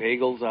side.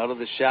 Pagels out of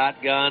the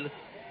shotgun.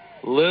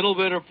 Little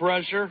bit of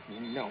pressure.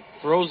 No.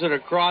 Throws it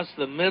across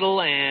the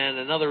middle, and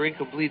another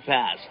incomplete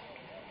pass.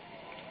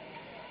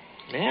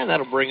 And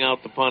that'll bring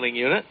out the punting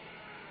unit.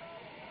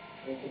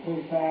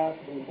 Incomplete pass,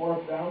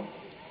 4th down.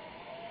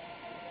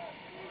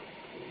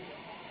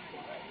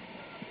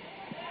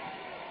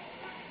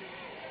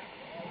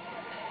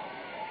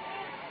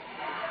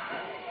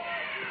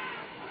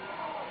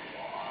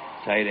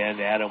 Tight end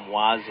Adam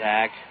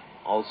Wazak,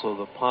 also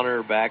the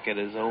punter, back at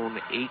his own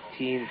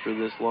 18 for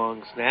this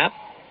long snap.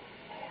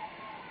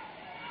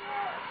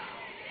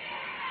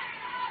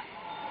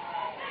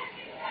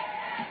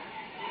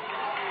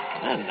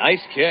 A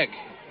nice kick.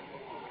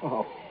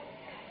 Oh.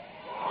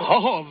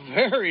 Oh,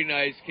 very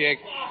nice kick.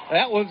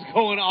 That one's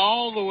going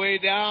all the way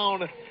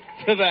down to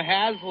the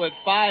Hazlet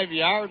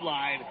 5-yard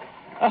line.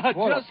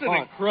 Just an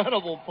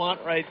incredible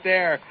punt right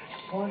there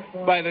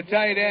by the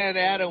tight end,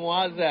 Adam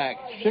Wazak.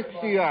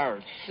 60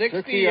 yards.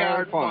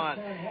 60-yard punt.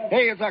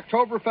 Hey, it's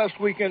Oktoberfest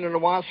weekend in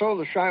Owasso.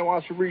 The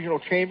Shiawassee Regional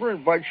Chamber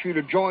invites you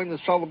to join the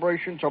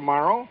celebration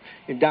tomorrow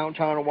in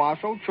downtown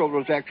Owasso.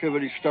 Children's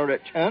activities start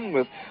at 10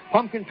 with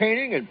pumpkin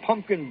painting and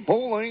pumpkin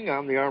bowling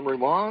on the Armory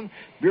lawn.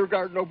 Beer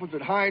garden opens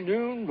at high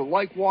noon. The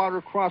Lake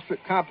Water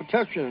CrossFit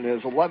competition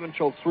is 11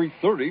 till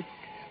 3:30.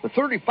 The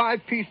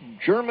 35-piece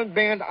German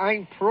band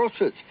Ein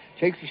Prosit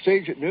takes the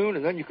stage at noon,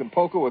 and then you can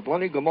polka with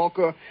Lenny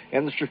Gomulka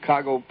and the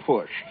Chicago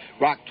Push.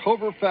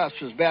 Rocktoberfest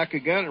is back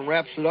again and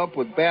wraps it up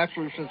with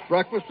Bachelor since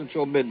breakfast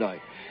until midnight.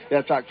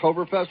 That's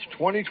Oktoberfest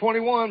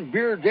 2021.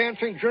 Beer,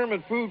 dancing,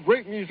 German food,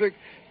 great music,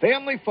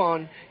 family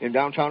fun in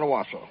downtown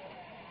Owasso.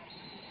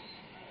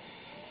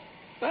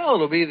 Well,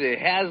 it'll be the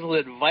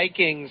Hazlet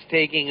Vikings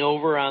taking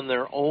over on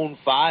their own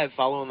 5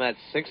 following that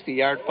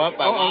 60-yard punt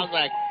by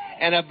Wozniak.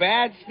 And a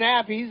bad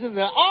snap. He's in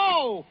the...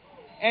 Oh!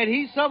 And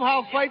he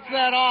somehow fights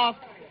that off.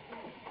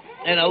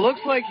 And it looks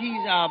like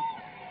he's...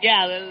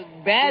 the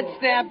bad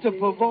snap to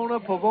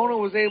Pavona. Pavona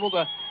was able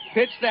to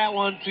pitch that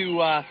one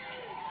to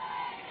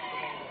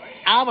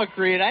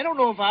Amacree. And I don't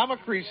know if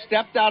Amacree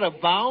stepped out of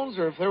bounds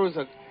or if there was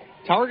a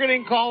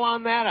targeting call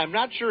on that. I'm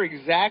not sure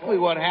exactly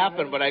what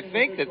happened, but I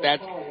think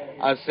that's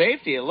a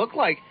safety. It looked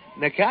like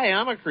Nakai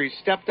Amacree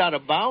stepped out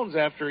of bounds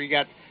after he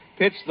got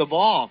pitched the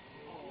ball.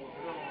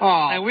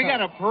 And we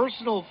got a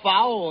personal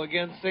foul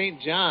against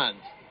St.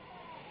 John's.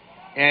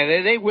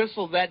 And they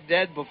whistled that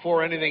dead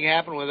before anything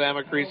happened with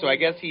Amacree, so I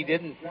guess he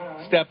didn't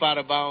step out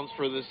of bounds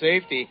for the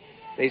safety.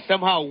 They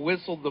somehow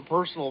whistled the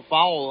personal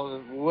foul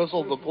and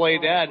whistled the play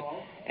dead.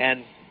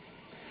 And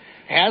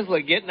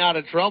Hazlet getting out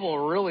of trouble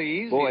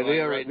really easy. Boy,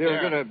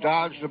 they're going to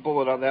dodge the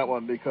bullet on that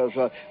one because,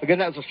 again,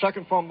 that was the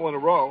second fumble in a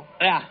row.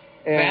 Yeah,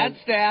 and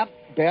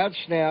bad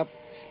snap.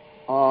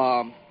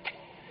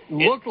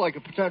 Looked like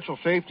a potential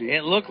safety.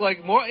 It looked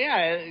like more.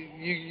 Yeah,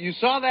 you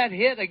saw that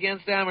hit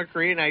against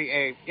Amacree, and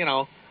I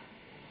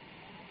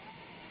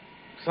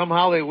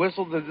somehow they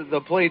whistled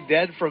the play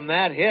dead from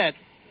that hit.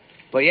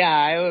 But yeah,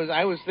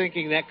 I was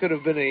thinking that could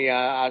have been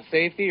a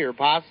safety or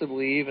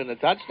possibly even a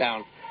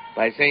touchdown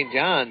by St.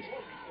 John's.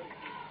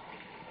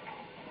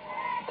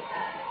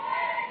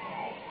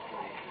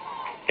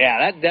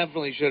 Yeah, that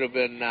definitely should have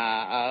been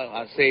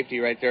a safety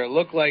right there. It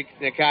looked like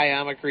Nakai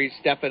Amacree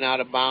stepping out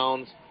of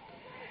bounds.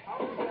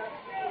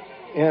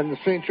 And the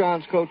St.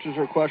 John's coaches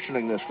are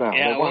questioning this now.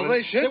 Yeah,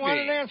 they should be. They want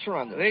an answer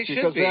on this. They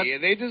should be.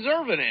 They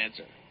deserve an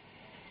answer.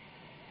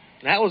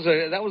 That was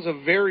a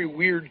very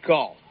weird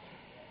call.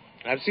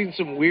 I've seen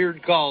some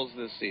weird calls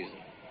this season.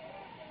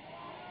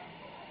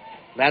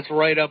 That's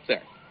right up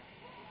there.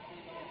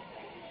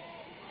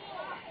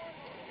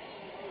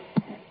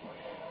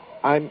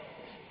 I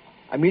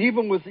mean,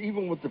 even with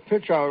the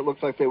pitch out, it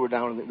looks like they were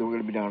going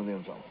to be down in the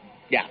end zone.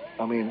 Yeah.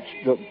 I mean,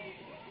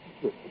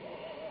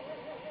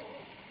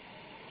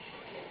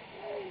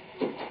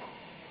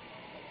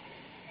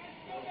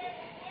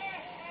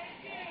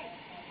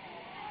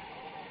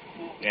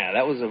 yeah,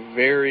 that was a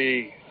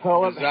very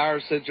bizarre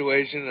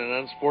situation, an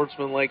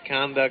unsportsmanlike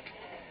conduct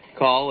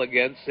call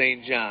against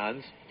St.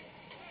 John's.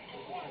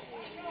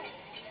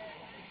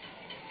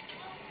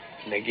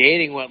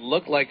 Negating what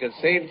looked like a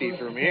safety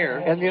from here.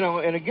 And,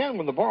 and again,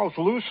 when the ball's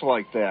loose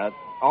like that,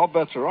 all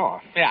bets are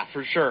off. Yeah,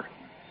 for sure.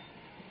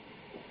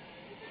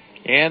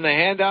 And the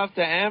handoff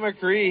to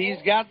Amacree.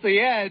 He's got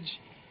the edge.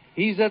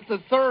 He's at the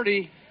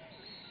 30,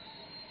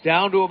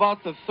 down to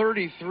about the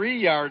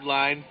 33-yard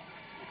line.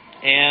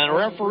 And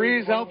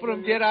referees helping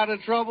him get out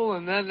of trouble.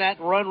 And then that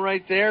run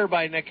right there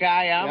by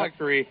Nakai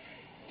Amacree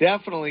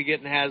definitely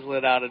getting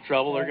Hazlet out of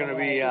trouble. They're going to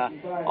be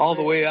all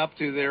the way up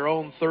to their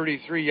own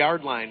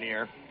 33-yard line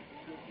here.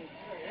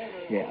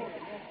 Yeah.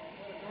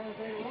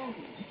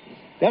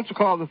 That's a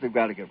call that they've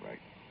got to get right.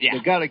 Yeah.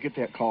 They've got to get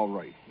that call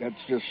right. That's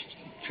just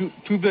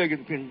too big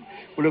and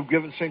would have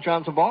given St.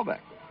 John's the ball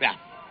back. Yeah.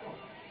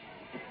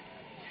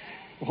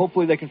 Well,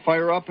 hopefully they can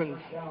fire up and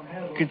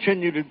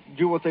continue to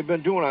do what they've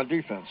been doing on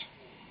defense.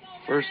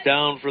 First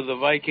down for the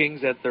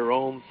Vikings at their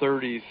own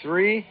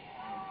 33.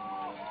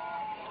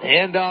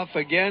 Handoff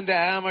again to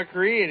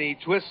Amacree, and he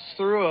twists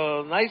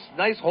through a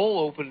nice hole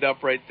opened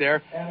up right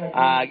there.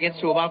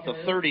 Gets to about the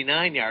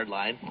 39-yard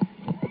line.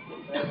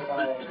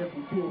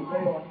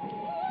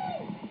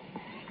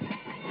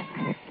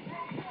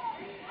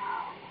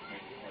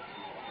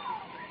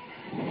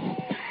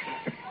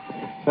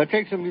 That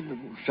takes him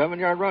a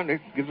 7-yard run. It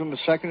gives him a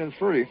 2nd and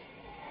 3.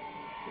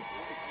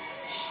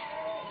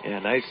 Yeah,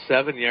 nice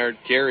 7-yard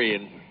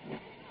carry.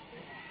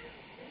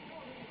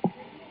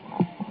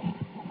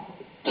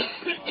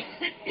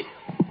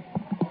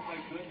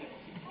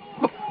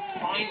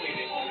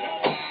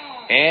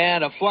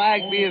 And a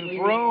flag being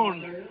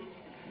thrown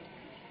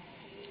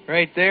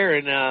right there.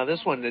 And this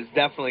one is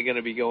definitely going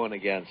to be going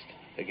against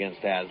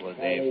Hazlet,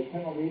 Dave.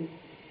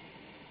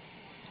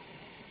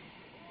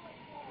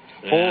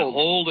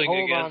 Holding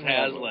against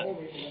Hazlet.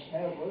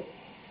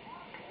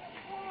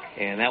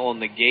 And that will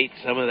negate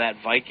some of that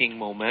Viking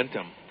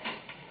momentum.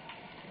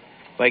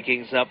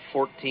 Vikings up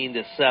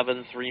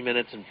 14-7, 3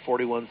 minutes and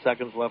 41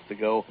 seconds left to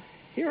go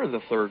here in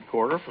the third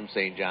quarter from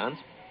St. John's.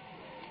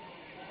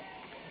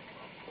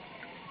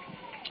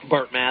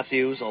 Bart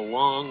Matthews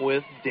along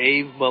with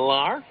Dave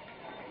Millar.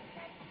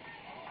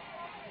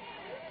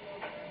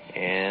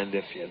 And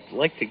if you'd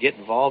like to get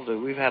involved,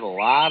 we've had a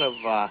lot of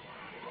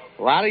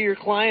your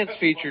clients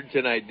featured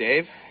tonight,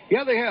 Dave.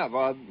 Yeah, they have.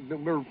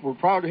 We're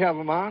proud to have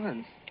them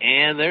on.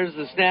 And there's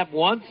the snap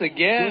once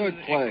again.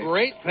 Good play.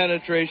 Great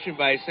penetration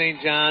by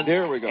St. John's.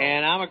 There we go.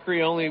 And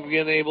Amacree only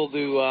being able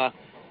to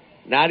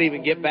not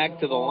even get back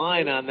to the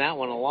line on that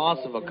one, a loss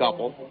of a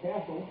couple.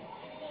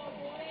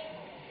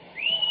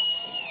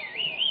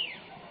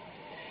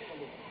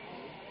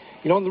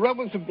 You know, and the Red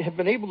Wings have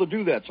been able to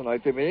do that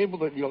tonight. They've been able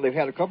to, they've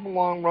had a couple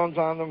long runs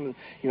on them,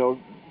 and,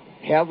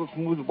 Hazlitt's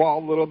moved the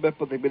ball a little bit,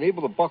 but they've been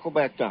able to buckle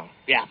back down.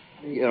 Yeah.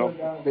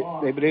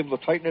 They've been able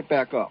to tighten it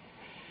back up.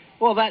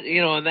 Well,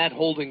 and that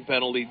holding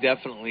penalty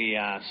definitely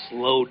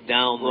slowed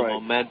down the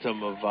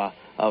momentum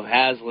of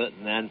Hazlitt,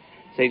 and then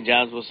St.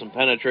 John's with some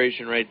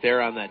penetration right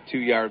there on that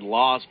 2-yard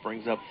loss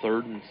brings up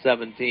 3rd and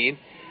 17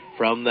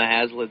 from the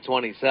Hazlitt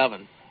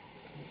 27.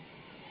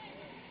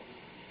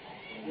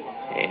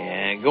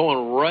 And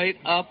going right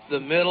up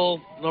the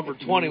middle, number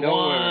 21,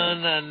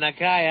 Nakai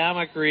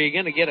Amacree,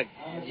 going to get a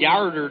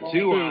yard or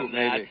two on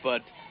that,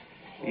 but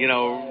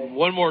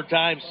one more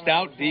time,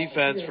 stout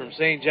defense from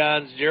St.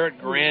 John's. Jarrett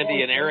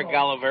Grandy and Eric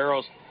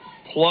Oliveros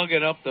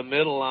plugging up the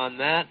middle on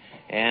that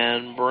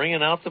and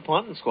bringing out the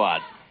punting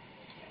squad.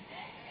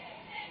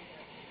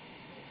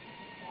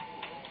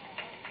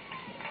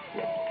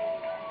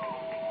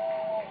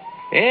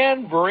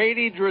 And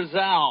Brady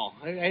Drizel.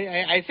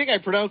 I think I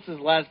pronounce his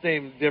last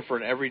name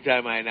different every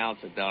time I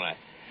announce it, don't I?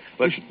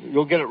 But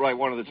you'll get it right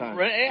one of the time.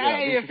 Right?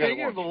 I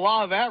figure the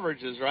law of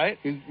averages, right?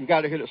 You got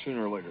to hit it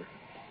sooner or later.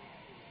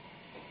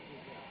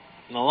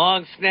 And a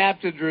long snap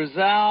to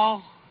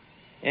Drizel.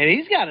 And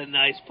he's got a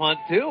nice punt,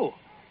 too.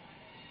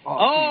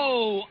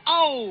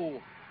 Oh!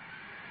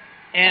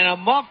 And a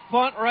muff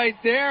punt right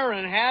there,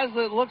 and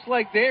Hazlitt looks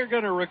like they're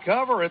going to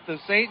recover at the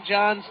St.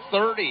 John's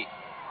 30.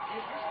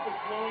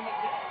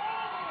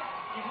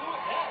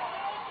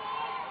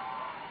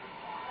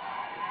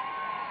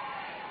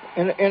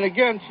 And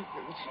again,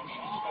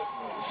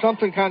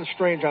 something kind of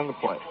strange on the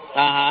play.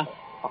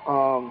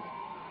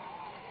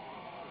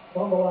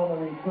 Fumble on the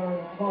return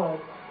punt.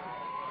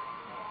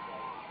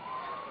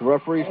 The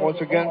referees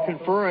once again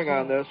conferring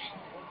on this.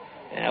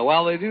 And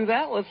while they do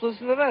that, let's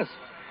listen to this.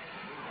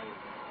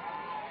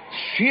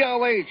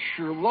 CLH,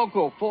 your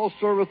local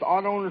full-service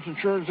auto owner's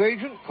insurance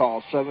agent.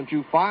 Call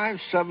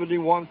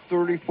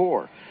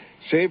 725-7134.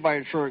 Save by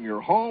insuring your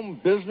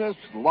home, business,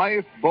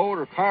 life, boat,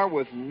 or car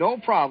with no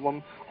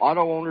problem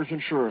auto owner's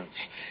insurance.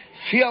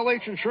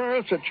 CLH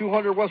Insurance at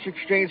 200 West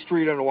Exchange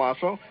Street in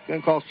Owasso. You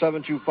can call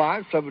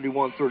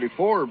 725-7134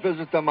 or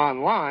visit them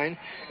online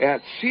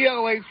at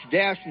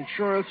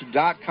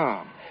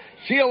clh-insurance.com.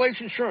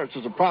 CLH Insurance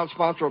is a proud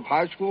sponsor of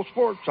high school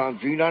sports on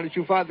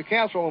Z92.5 The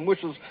Castle and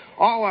wishes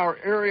all our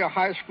area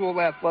high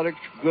school athletics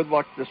good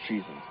luck this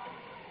season.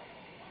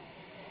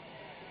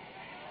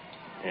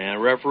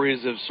 And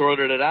referees have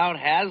sorted it out.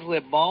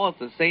 Hazlitt ball at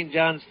the St.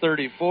 John's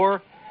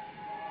 34.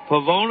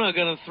 Pavona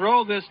going to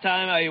throw this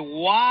time. A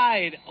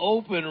wide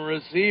open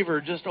receiver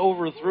just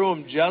overthrew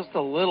him just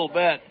a little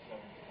bit.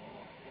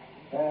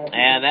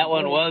 And that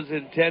one was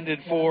intended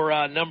for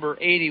number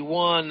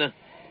 81,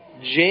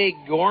 Jay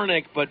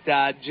Gornick, but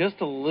just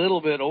a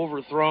little bit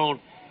overthrown.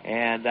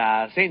 And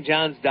St.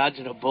 John's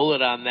dodging a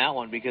bullet on that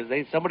one because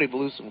somebody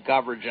blew some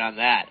coverage on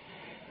that.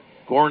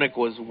 Gornick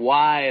was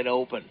wide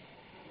open.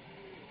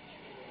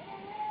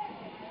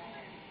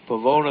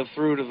 Pavona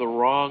threw to the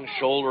wrong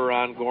shoulder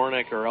on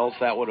Gornick, or else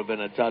that would have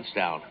been a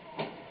touchdown.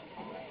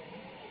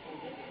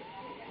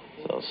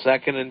 So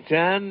 2nd and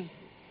 10.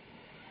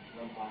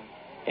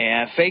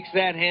 And fakes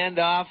that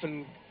handoff,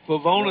 and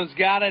Pavona's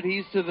got it.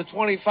 He's to the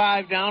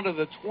 25, down to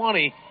the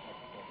 20.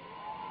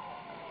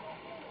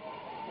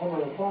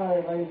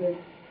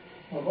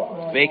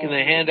 Making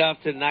the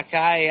handoff to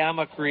Nakai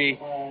Amacree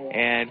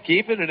and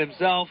keeping it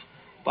himself.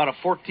 About a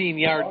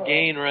 14-yard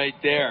gain right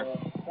there.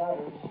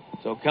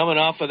 So coming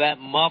off of that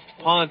muffed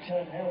punt,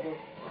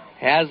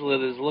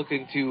 Hazlitt is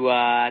looking to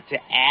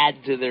add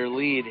to their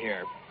lead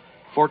here.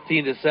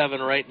 14-7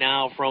 right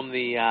now from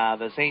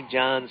the St.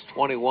 John's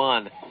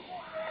 21.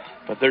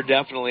 But they're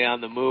definitely on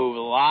the move. A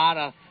lot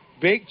of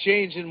big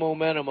change in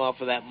momentum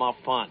off of that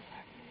muffed punt.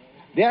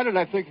 They added,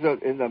 I think,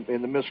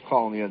 in the missed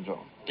call in the end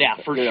zone. Yeah,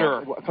 for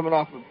sure. Coming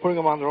off, putting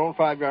them on their own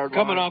 5-yard line.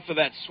 Coming off of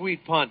that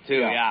sweet punt, too,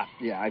 yeah.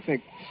 Yeah, I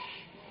think.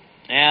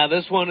 Yeah,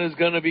 this one is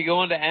going to be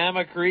going to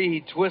Amacree. He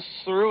twists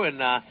through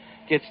and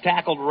gets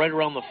tackled right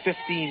around the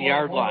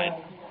 15-yard line.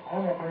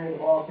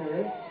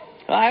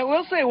 I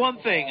will say one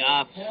thing.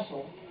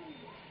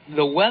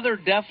 The weather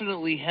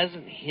definitely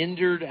hasn't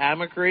hindered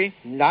Amacree.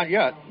 Not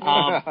yet.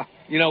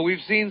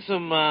 We've seen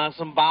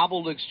some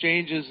bobbled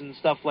exchanges and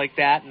stuff like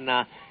that, and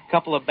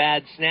couple of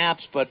bad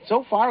snaps, but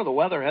so far the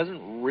weather hasn't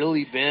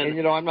really been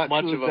and, I'm not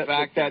much sure of a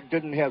factor. That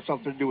didn't have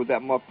something to do with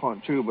that muff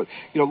punt, too. But,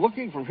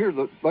 looking from here,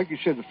 like you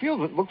said, the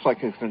field looks like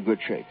it's in good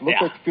shape. It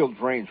looks like the field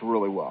drains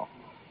really well.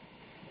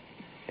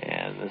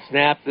 And the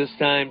snap this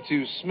time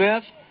to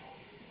Smith.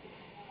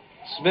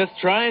 Smith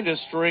trying to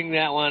string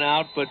that one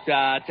out, but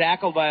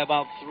tackled by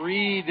about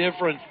 3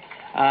 different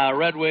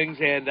Red Wings,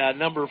 and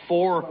number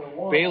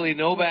 4, Bailey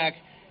Novak,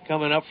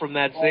 coming up from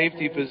that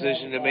safety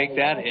position to make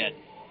that hit.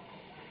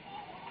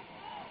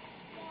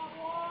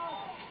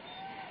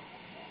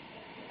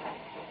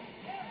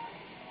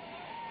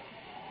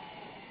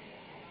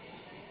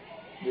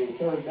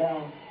 Third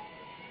down.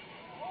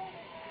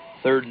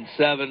 3rd and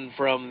 7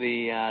 from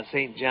the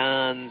St.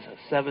 John's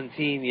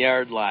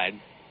 17-yard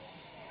line.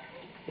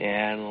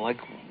 And like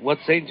what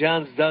St.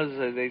 John's does,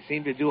 they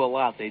seem to do a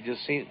lot. They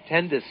just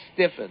tend to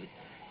stiffen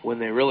when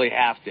they really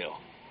have to.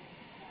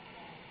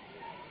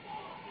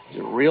 It's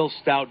a real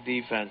stout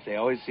defense. They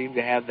always seem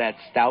to have that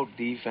stout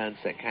defense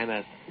that kind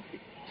of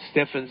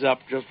stiffens up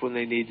just when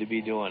they need to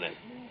be doing it.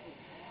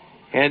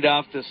 Hand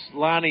off to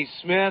Lonnie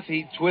Smith.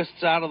 He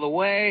twists out of the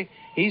way.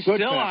 He's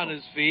still on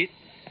his feet.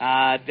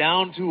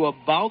 Down to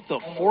about the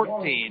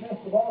 14.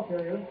 The ball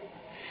carrier.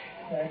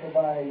 Tackled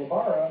by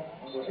Ybarra,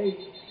 number 8.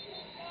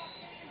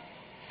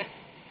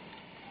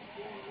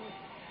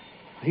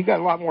 He got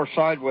a lot more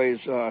sideways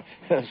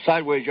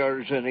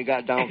yardage than he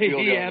got downfield.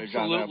 He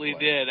absolutely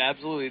did.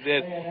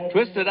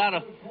 Twisted out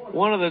of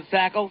one of the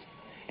tackles.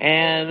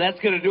 And that's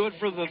going to do it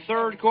for the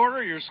third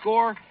quarter. Your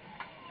score,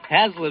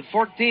 Hazlet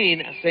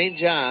 14, St.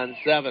 John's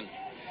 7.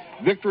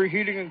 Victory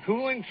Heating and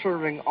Cooling,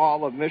 serving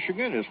all of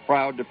Michigan, is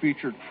proud to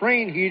feature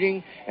Trane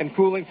Heating and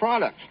Cooling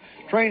products.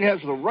 Trane has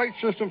the right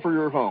system for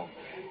your home.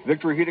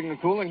 Victory Heating and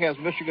Cooling has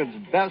Michigan's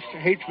best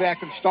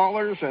HVAC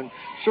installers and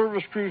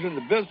service crews in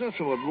the business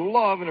and would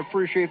love and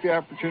appreciate the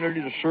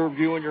opportunity to serve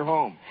you and your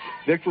home.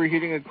 Victory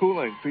Heating and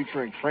Cooling,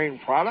 featuring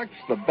Trane products,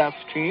 the best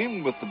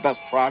team with the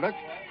best products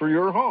for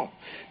your home.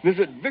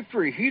 Visit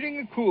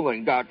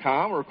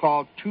victoryheatingandcooling.com or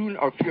call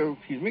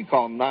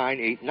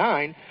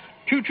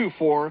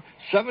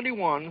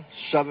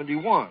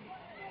 989-224-7171.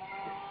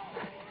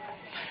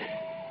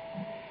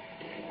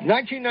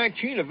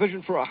 1919, a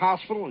vision for a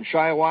hospital in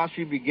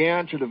Shiawassee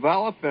began to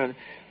develop, and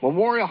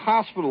Memorial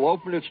Hospital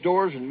opened its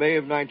doors in May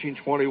of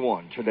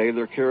 1921. Today,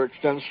 their care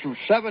extends through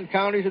 7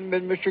 counties in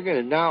mid-Michigan,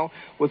 and now,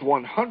 with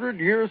 100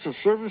 years of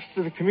service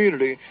to the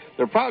community,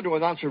 they're proud to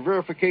announce their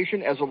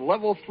verification as a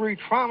Level 3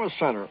 Trauma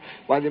Center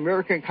by the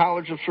American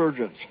College of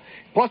Surgeons.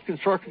 Plus,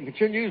 construction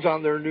continues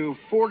on their new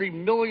 $40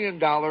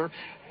 million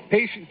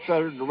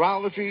patient-centered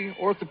neurology,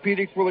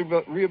 orthopedic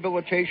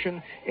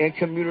rehabilitation, and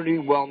community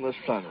wellness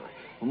center.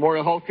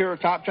 Memorial Healthcare, a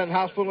top 10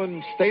 hospital in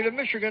the state of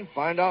Michigan.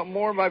 Find out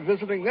more by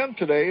visiting them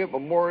today at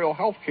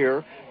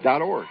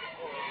memorialhealthcare.org.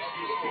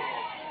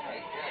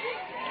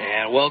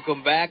 And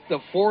welcome back. The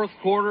fourth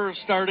quarter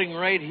starting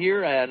right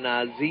here on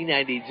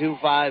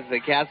Z92.5,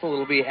 The Castle.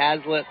 It'll be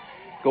Hazlet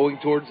going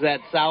towards that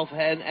south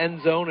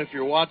end zone. If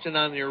you're watching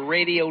on your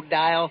radio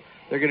dial,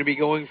 they're going to be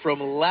going from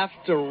left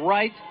to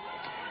right.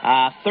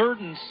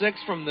 3rd and 6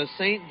 from the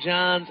St.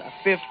 John's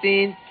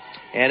 15.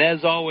 And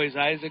as always,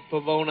 Isaac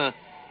Pavona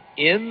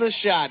in the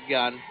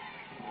shotgun.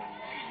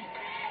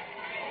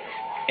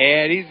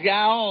 And he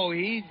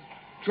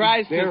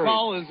tries to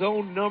call his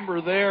own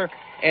number there.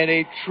 And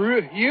a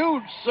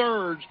huge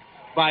surge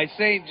by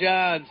St.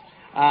 John's.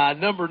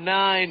 Number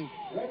 9,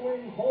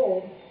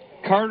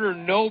 Carter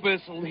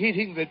Nobis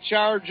leading the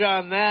charge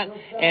on that.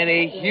 And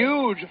a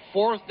huge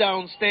 4th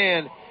down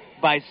stand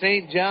by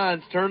St.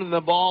 John's, turning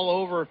the ball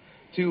over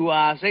to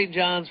St.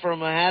 John's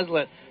from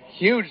Hazlet.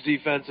 Huge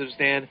defensive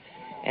stand.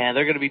 And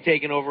they're going to be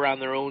taking over on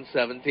their own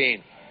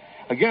 17.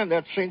 Again,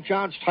 that's St.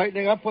 John's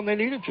tightening up when they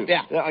needed to.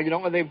 Yeah.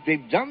 And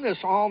they've done this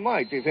all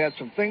night. They've had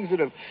some things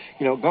that have,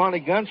 gone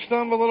against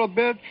them a little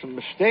bit, some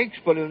mistakes,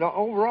 but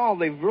overall,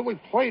 they've really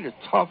played a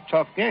tough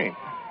game.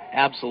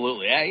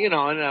 Absolutely. In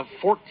a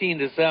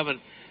 14-7,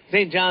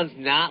 St. John's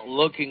not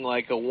looking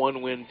like a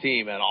one-win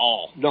team at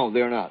all. No,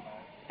 they're not.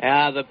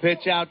 The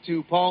pitch out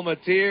to Paul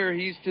Mateer.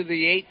 He's to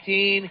the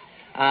 18,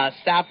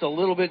 stopped a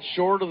little bit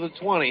short of the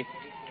 20.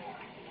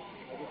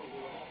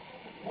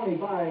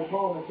 25,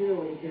 Paul Mateer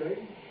with the carry.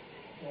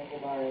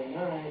 Tackled by 9,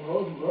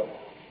 Rosenbrook.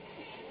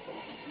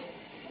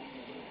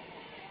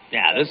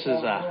 Yeah, this is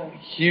a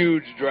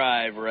huge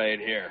drive right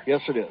here.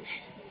 Yes, it is.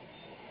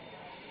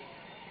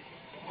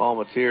 Paul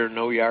Mateer,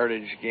 no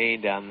yardage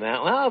gained on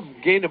that. Well,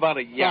 gained about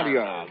a yard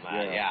on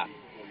that, yeah.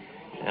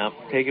 Now,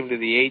 take him to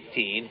the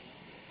 18.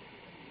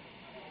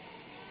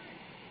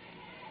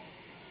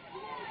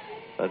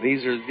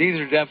 These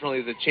are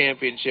definitely the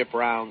championship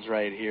rounds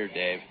right here,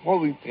 Dave. Well,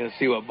 we're going to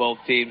see what both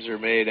teams are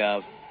made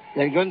of.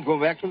 They're going to go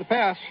back to the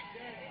pass.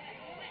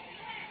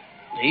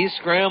 He's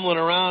scrambling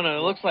around, and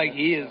it looks like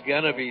he is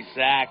going to be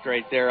sacked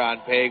right there on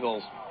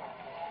Pagels.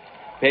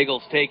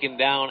 Pagels taken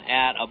down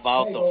at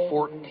about the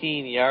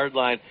 14-yard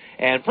line,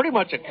 and pretty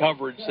much a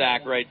coverage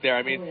sack right there.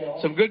 I mean,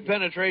 some good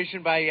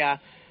penetration by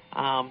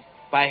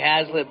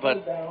Hazlet,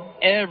 but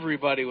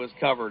everybody was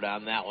covered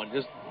on that one.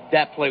 Just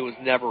that play was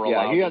never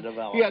allowed to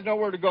develop. He had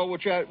nowhere to go,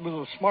 which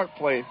was a smart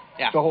play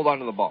to hold on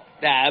to the ball.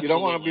 Yeah, absolutely. You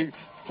don't want to be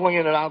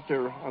flinging it out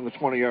there on the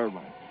 20-yard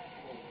line.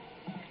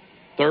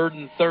 3rd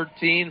and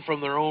 13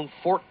 from their own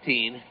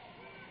 14.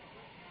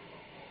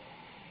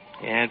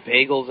 And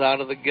Pagel's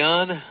out of the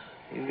gun.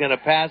 He's going to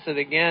pass it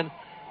again.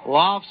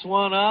 Lofts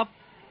one up.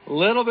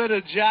 Little bit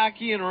of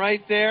jockeying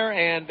right there,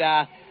 and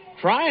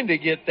trying to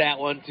get that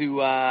one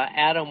to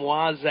Adam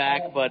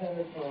Wazak, but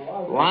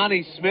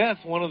Lonnie Smith,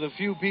 one of the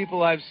few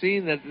people I've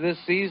seen that this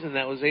season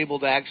that was able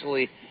to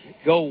actually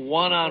go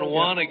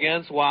one-on-one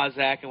against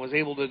Wazak and was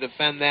able to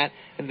defend that,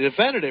 and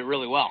defended it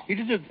really well. He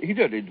did. He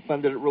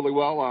defended it really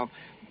well.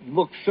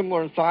 Looked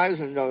similar in size,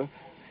 and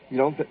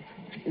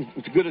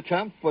it's a good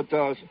attempt, but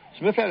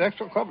Smith had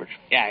excellent coverage.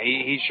 Yeah,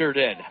 he sure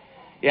did.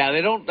 Yeah,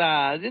 they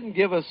didn't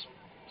give us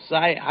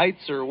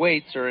heights or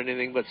weights or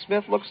anything, but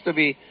Smith looks to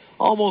be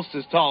almost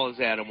as tall as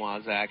Adam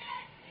Wazak.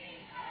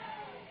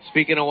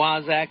 Speaking of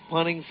Wazak,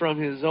 punting from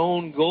his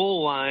own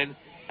goal line,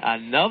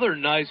 another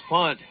nice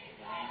punt.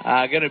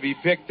 Going to be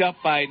picked up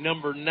by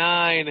number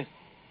 9,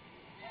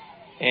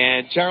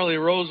 and Charlie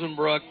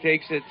Rosenbrook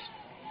takes it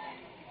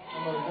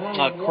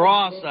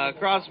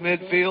across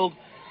midfield.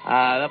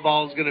 That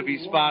ball is going to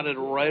be spotted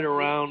right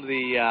around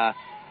the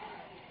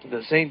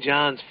St.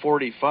 John's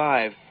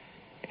 45.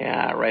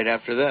 Right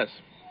after this.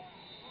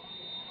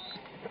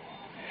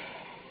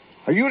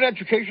 Are you an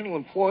educational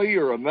employee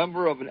or a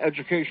member of an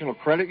educational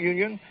credit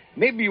union?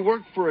 Maybe you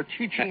work for a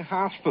teaching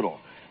hospital.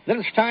 Then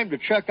it's time to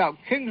check out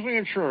Kingsley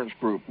Insurance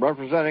Group,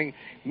 representing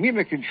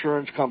Mimic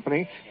Insurance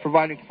Company,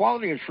 providing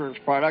quality insurance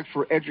products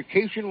for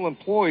educational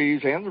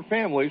employees and their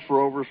families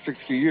for over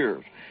 60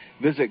 years.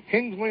 Visit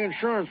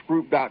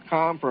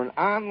KingsleyInsuranceGroup.com for an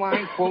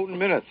online quote in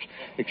minutes.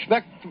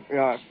 Expect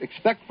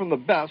from the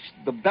best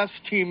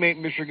teammate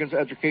Michigan's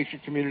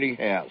education community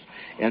has.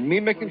 And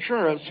Mimic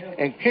Insurance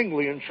and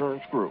Kingsley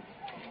Insurance Group.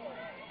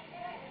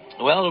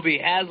 Well, it'll be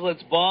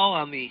Hazlitt's ball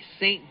on the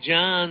St.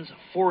 John's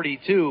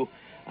 42.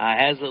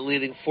 Hazlitt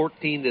leading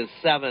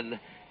 14-7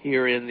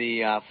 here in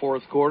the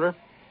fourth quarter.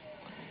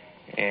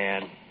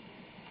 And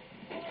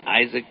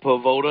Isaac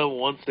Pavoda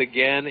once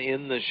again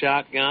in the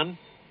shotgun.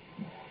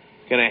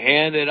 Going to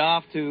hand it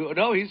off to...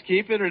 No, he's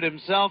keeping it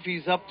himself.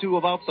 He's up to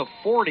about the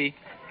 40.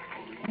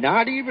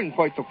 Not even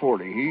quite the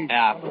 40.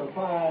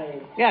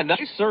 Yeah,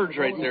 nice surge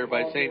right there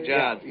by St.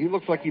 John's. Yeah, he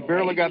looks like he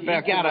barely got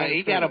back.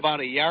 He got about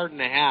a yard and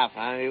a half.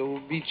 It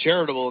would be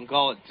charitable and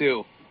call it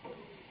 2.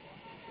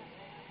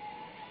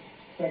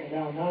 Second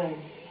down 9.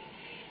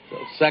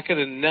 So 2nd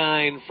and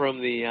 9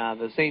 from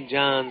the St.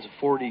 John's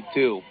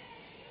 42.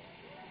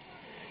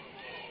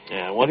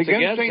 And once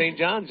again, St.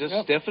 John's just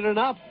stiffening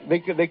up.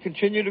 They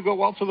continue to go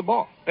well to the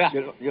ball. Yeah.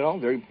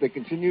 They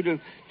continue to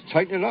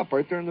tighten it up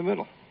right there in the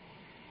middle.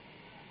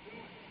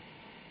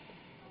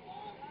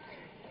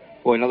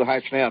 Boy, another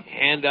high snap.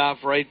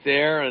 Handoff right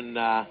there, and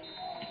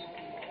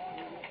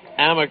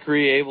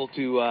Amacree able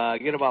to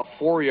get about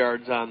 4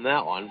 yards on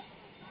that one.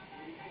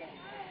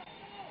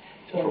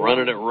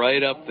 Running it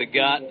right up the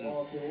gut.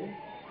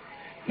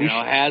 And,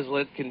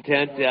 Hazlitt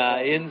content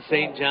in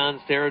St.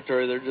 John's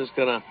territory. They're just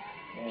going to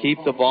keep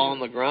the ball on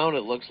the ground,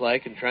 it looks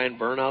like, and try and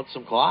burn out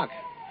some clock.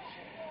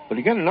 But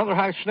again, another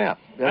high snap.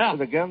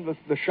 That's, again,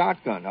 the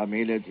shotgun. I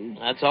mean,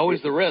 that's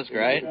always the risk,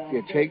 right?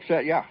 It takes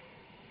that, yeah.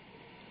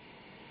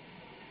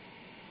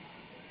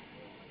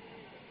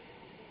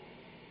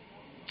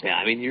 Yeah,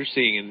 I mean, you're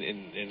seeing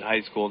in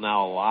high school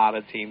now a lot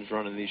of teams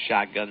running these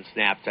shotgun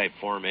snap type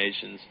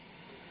formations.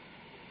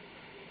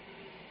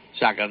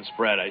 Shotgun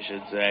spread, I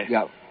should say.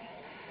 Yep.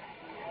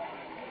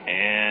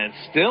 And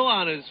still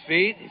on his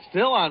feet.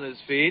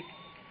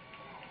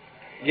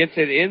 Gets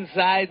it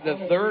inside the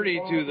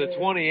 30 to the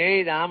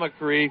 28.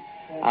 Amacree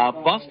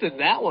busted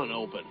that one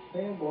open.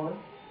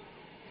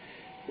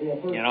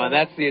 And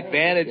that's the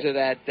advantage of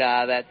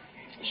that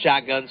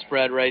shotgun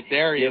spread right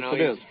there.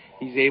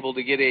 He's able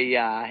to get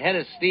a head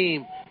of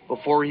steam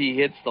before he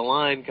hits the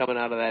line coming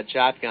out of that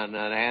shotgun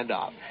on a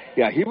handoff.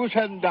 Yeah, he was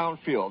heading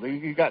downfield.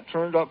 He got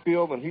turned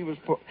upfield, and he was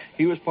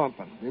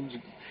pumping. That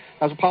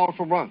was a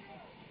powerful run.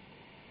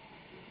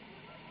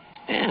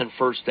 And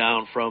first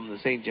down from the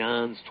St.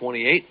 John's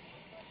 28.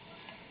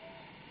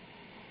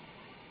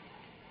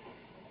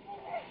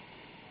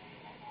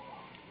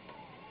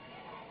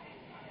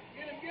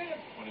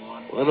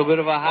 A little bit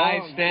of a high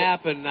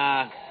snap, and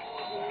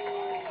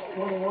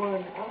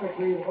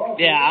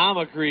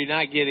Amacree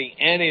not getting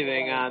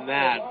anything on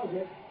that.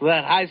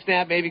 That high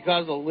snap maybe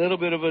caused a little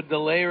bit of a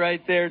delay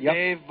right there,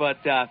 Dave,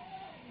 but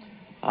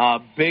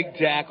big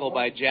tackle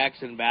by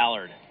Jackson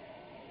Ballard.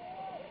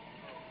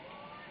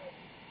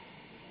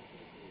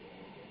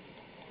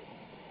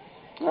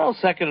 Well,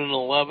 2nd and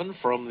 11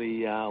 from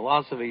the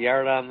loss of a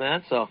yard on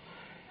that, so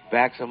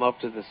backs him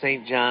up to the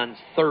St. John's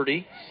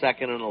 30,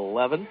 2nd and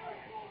 11.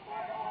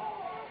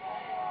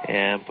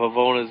 And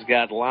Pavona's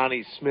got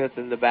Lonnie Smith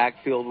in the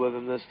backfield with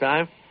him this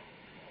time.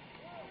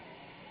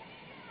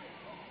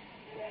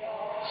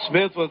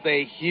 Smith with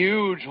a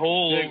huge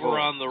hole over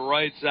on the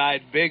right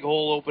side. Big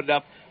hole opened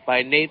up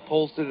by Nate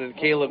Polston and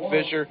Caleb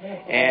Fisher,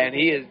 and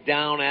he is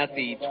down at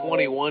the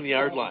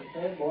 21-yard line.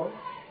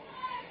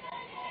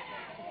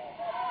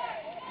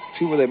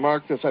 See where they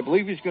mark this. I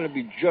believe he's going to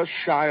be just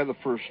shy of the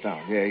first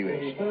down. Yeah, he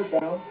is.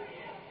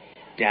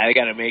 Yeah, they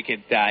got to make it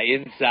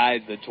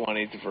inside the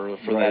 20 for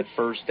that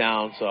first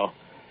down. So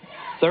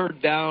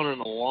third down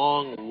and a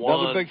long one.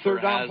 Another big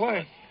third down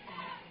play.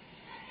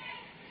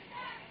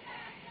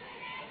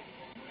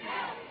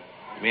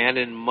 Man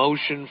in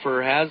motion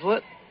for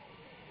Hazlitt.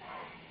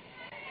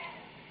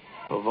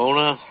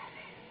 Pavona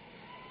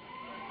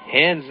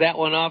hands that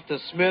one off to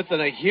Smith,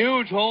 and a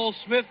huge hole.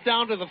 Smith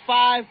down to the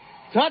 5.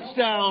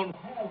 Touchdown,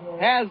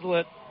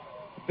 Hazlitt.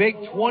 Big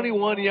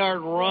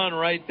 21-yard run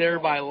right there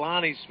by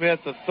Lonnie Smith,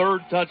 the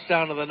third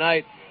touchdown of the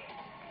night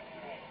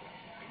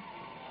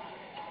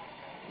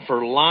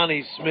for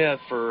Lonnie Smith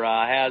for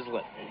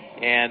Hazlitt.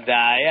 And,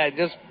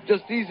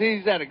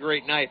 he's had a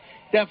great night.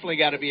 Definitely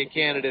got to be a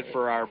candidate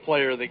for our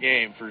player of the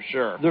game for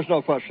sure. There's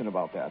no question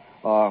about that.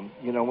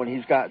 When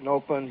he's gotten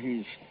open,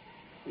 he's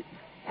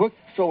quick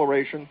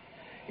acceleration.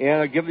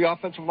 And I give the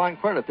offensive line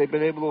credit. They've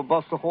been able to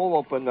bust the hole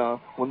open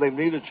when they've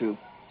needed to.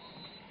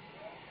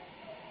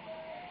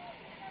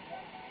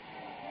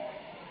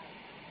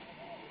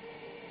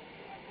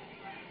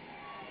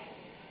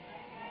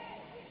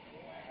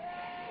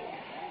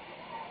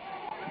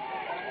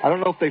 I don't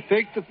know if they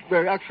faked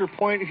the extra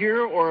point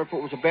here or if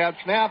it was a bad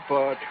snap,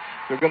 but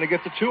they're going to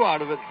get the 2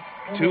 out of it.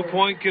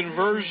 2-point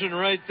conversion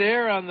right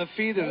there on the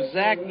feet of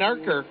Zach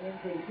Narker.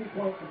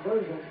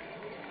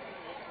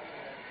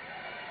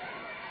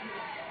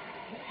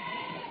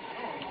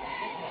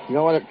 You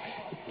know what?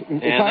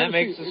 And that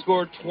makes the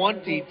score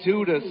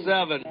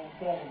 22-7.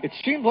 It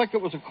seemed like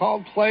it was a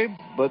called play,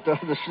 but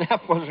the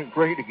snap wasn't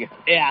great again.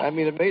 Yeah. I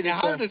mean, it made it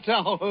hard to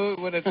tell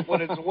when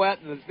it's wet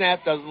and the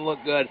snap doesn't look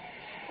good.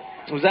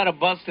 Was that a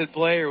busted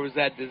play or was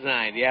that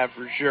designed? Yeah,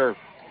 for sure.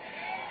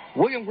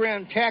 William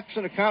Graham Tax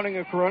and Accounting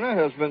in Corunna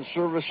has been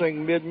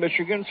servicing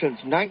Mid-Michigan since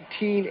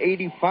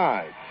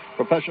 1985.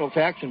 Professional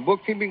tax and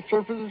bookkeeping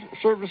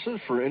services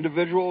for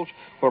individuals,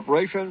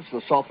 corporations,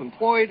 the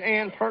self-employed,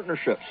 and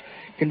partnerships.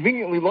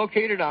 Conveniently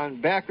located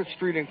on Bacchus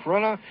Street in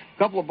Corunna, a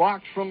couple of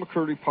blocks from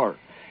McCurdy Park.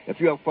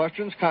 If you have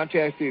questions,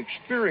 contact the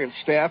experienced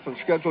staff and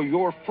schedule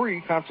your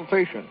free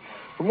consultation.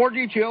 For more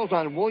details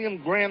on William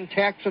Graham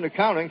Tax and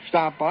Accounting,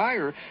 stop by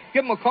or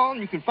give them a call,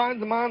 and you can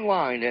find them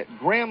online at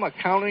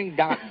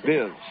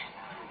grahamaccounting.biz.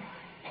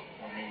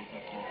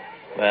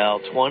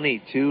 Well,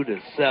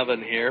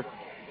 22-7 here.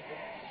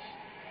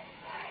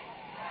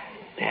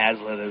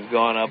 Hazlitt has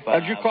gone up.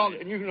 As you called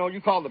it,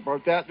 you called it,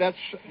 Bert. That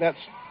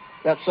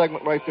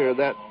segment right there.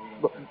 That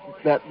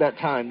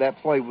time,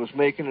 that play was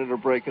making it or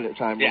breaking it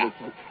time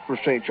for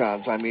St.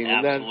 John's. I mean,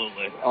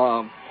 absolutely.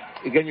 And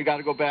then again, you got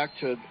to go back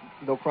to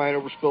no crying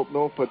over spilt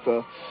milk, but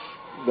the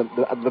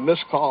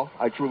missed call.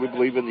 I truly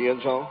believe in the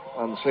end zone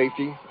on the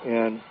safety,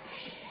 and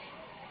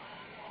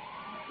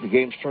the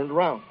game's turned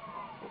around.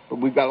 But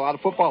we've got a lot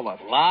of football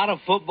left. A lot of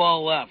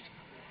football left.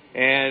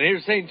 And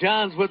here's St.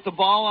 John's with the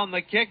ball on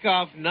the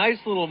kickoff. Nice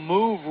little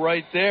move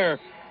right there,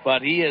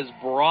 but he is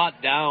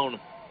brought down.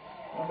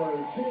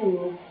 Number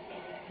 2,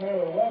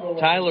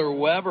 Tyler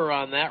Weber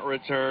on that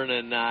return,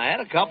 and had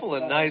a couple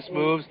of nice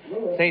moves.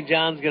 St.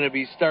 John's going to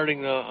be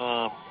starting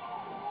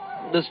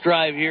this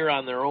drive here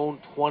on their own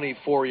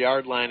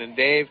 24-yard line. And,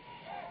 Dave,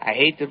 I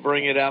hate to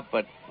bring it up,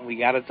 but we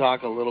got to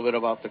talk a little bit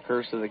about the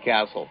curse of the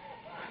castle.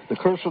 The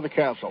curse of the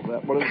castle.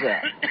 What is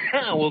that?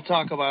 We'll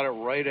talk about it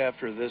right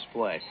after this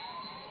play.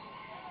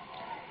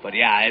 But,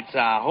 yeah, it's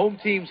home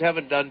teams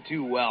haven't done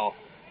too well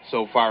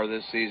so far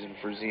this season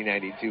for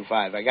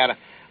Z92.5.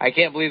 I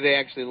can't believe they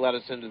actually let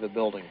us into the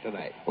building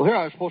tonight. Well, here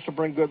I was supposed to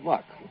bring good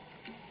luck.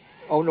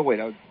 Oh, no, wait.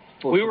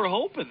 We were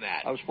hoping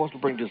that. I was supposed to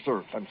bring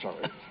dessert. I'm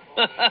sorry.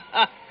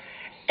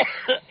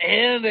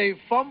 And a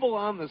fumble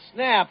on the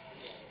snap.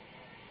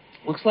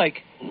 Looks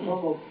like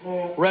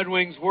Red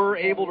Wings were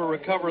able to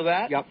recover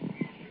that. Yep.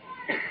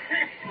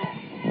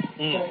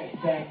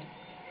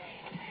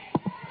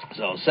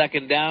 So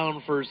second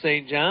down for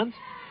St. John's.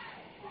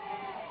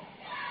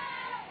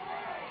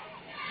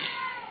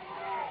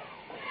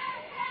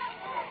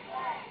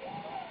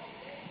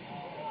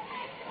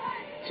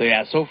 So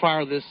yeah, so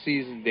far this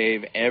season,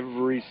 Dave,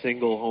 every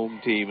single home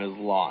team has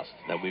lost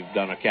that we've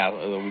done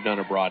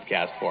a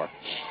broadcast for.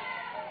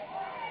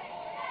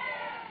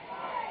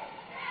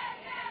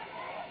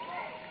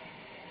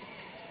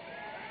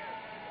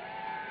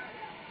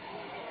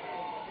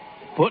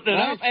 Putting it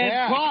up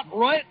and caught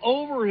right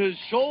over his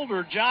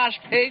shoulder. Josh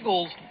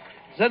Pagels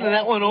sending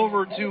that one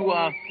over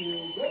to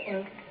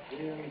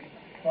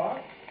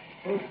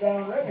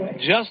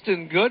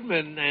Justin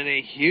Goodman, and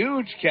a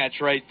huge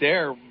catch right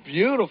there.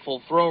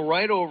 Beautiful throw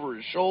right over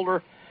his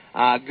shoulder.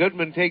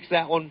 Goodman takes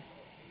that one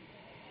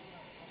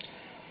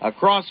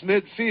across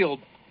midfield.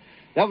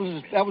 That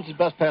was his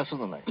best pass of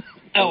the night.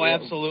 Oh,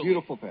 absolutely.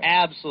 Beautiful pass.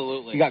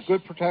 Absolutely. He got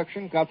good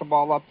protection, got the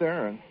ball up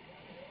there, and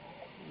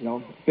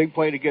big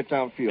play to get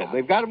downfield. Yeah.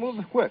 They've got to move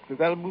it quick. They've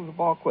got to move the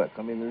ball quick.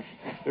 I mean,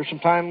 there's some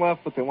time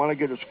left, but they want to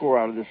get a score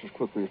out of this as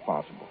quickly as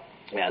possible.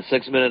 Yeah,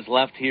 6 minutes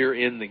left here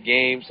in the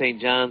game.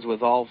 St. John's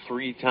with all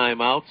 3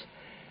 timeouts.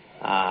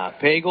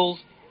 Pagels,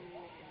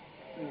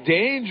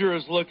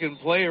 dangerous looking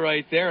play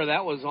right there.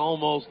 That was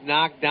almost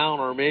knocked down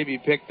or maybe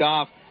picked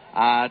off.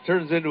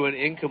 Turns into an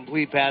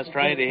incomplete pass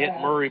trying to hit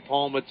Murray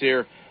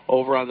Palmatier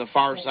over on the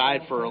far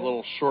side for a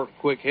little short,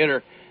 quick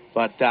hitter.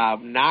 But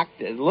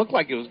it looked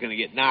like it was going to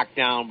get knocked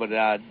down, but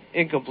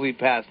incomplete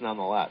pass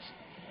nonetheless.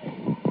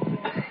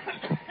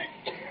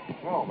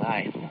 Oh,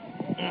 my.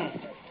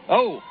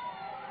 Oh.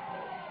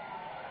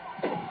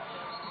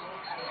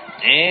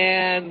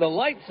 And the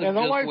lights have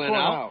just went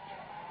out.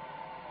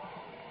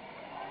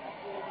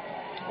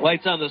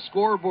 Lights on the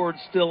scoreboard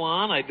still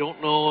on. I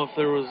don't know if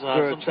there was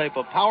some type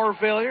of power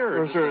failure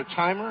or is there a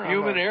timer?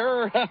 Human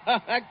error.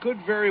 That could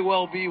very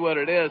well be what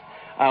it is.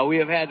 We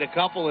have had a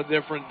couple of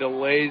different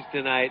delays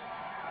tonight.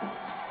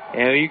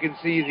 And you can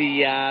see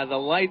the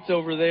lights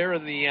over there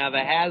in the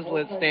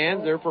Hazlitt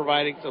stands. They're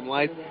providing some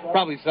lights.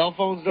 Probably cell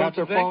phones, don't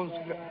you think?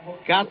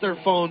 Got their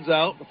phones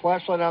out. The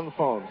flashlight on the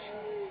phones.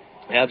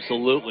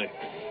 Absolutely.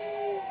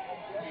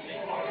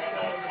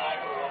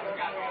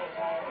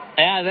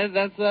 Yeah,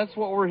 that's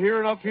what we're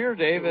hearing up here,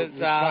 Dave. It's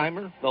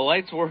timer. The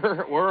lights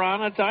were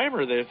on a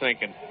timer, they're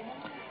thinking.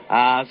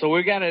 So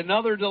we've got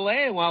another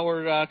delay, and while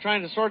we're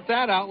trying to sort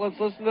that out, let's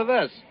listen to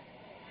this.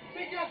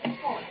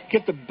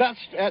 Get the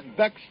best at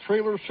Beck's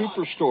Trailer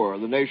Superstore,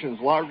 the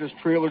nation's largest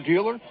trailer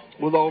dealer.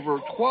 With over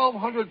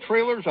 1,200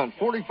 trailers on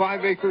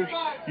 45 acres,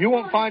 you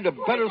won't find a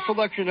better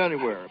selection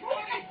anywhere.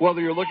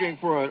 Whether you're looking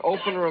for an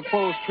open or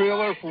enclosed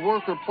trailer for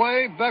work or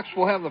play, Beck's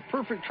will have the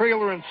perfect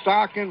trailer in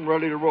stock and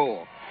ready to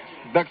roll.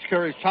 Beck's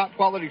carries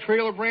top-quality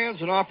trailer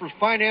brands and offers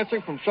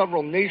financing from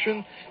several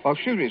national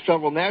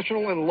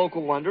and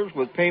local lenders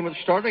with payments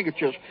starting at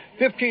just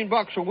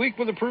 $15 a week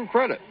with approved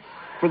credit.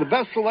 For the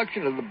best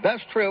selection of the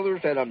best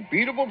trailers at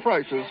unbeatable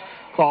prices,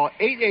 call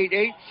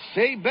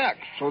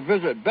 888-SAY-BECKS or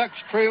visit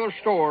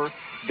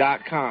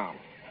BecksTrailerStore.com.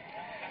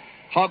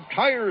 Hub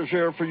Tire is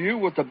there for you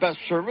with the best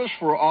service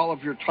for all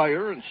of your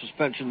tire and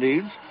suspension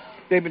needs.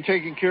 They've been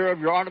taking care of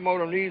your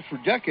automotive needs for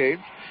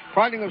decades,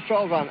 priding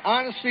themselves on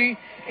honesty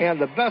and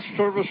the best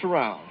service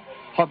around.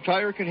 Hub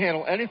Tire can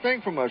handle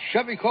anything from a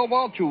Chevy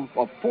Cobalt to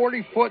a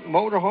 40-foot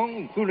motorhome,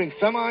 including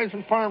semis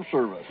and farm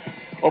service.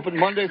 Open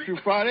Monday through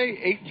Friday,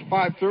 8 to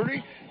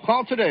 5:30.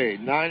 Call today,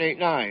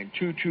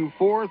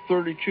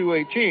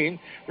 989-224-3218,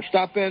 or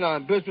stop in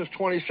on Business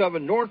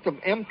 27 north of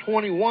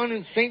M21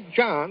 in St.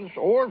 John's,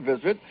 or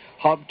visit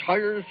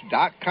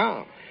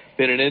hubtires.com.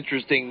 Been an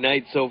interesting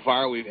night so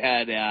far. We've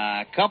had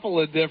a couple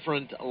of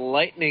different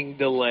lightning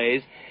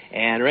delays,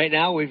 and right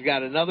now we've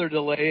got another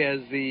delay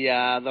as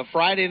the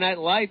Friday night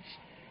lights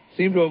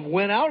seem to have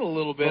went out a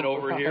little bit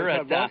over here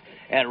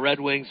at Red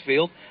Wings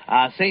Field.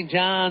 St.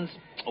 John's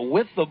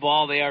with the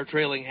ball. They are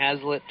trailing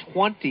Hazlitt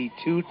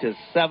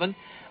 22-7.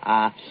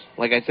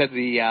 Like I said,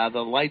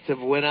 the lights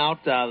have went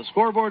out. The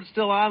scoreboard's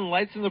still on.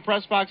 Lights in the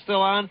press box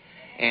still on,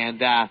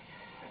 and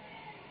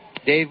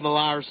Dave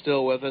Millar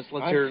still with us.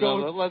 Let's hear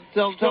another.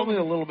 Tell me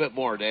a little bit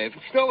more, Dave.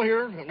 Still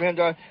here, and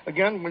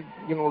again,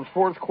 the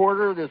fourth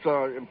quarter is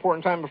an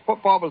important time for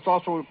football, but it's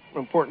also an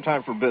important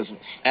time for business.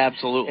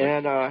 Absolutely.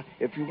 And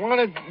if you want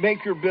to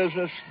make your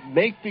business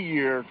make the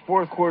year,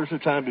 fourth quarter is the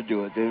time to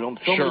do it. Many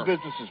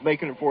businesses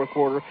making it fourth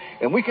quarter,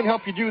 and we can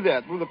help you do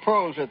that. We're the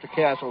pros at the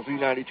Castle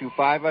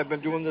Z92.5. I've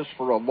been doing this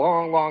for a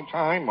long, long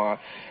time.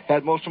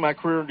 Had most of my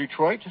career in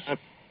Detroit.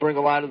 Bring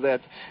a lot of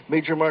that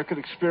major market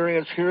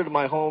experience here to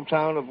my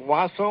hometown of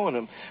Wausau, and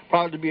I'm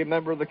proud to be a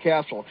member of the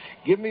Castle.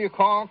 Give me a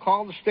call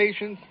the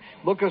station,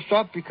 look us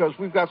up, because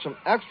we've got some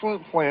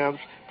excellent plans,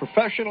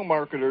 professional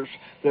marketers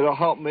that will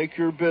help make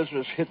your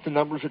business hit the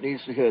numbers it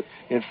needs to hit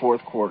in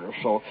fourth quarter.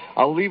 So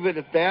I'll leave it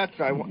at that,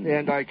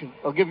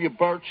 I'll give you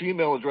Bart's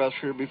email address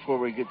here before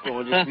we get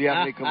going, just if you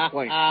have any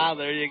complaints.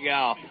 There you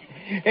go.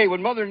 Hey,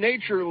 when Mother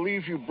Nature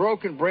leaves you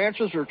broken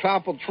branches or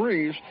toppled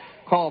trees,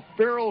 call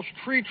Farrell's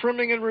Tree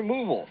Trimming and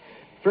Removal.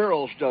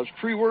 Farrell's does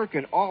tree work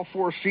in all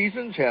 4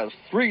 seasons, has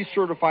 3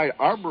 certified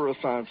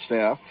arborists on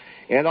staff,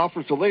 and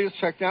offers the latest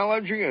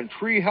technology in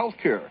tree health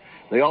care.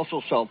 They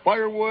also sell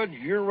firewood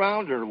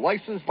year-round and are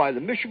licensed by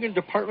the Michigan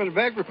Department of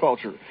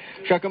Agriculture.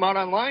 Check them out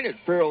online at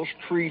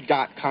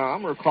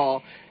farrellstree.com or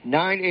call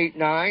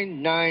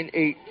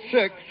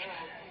 989-986.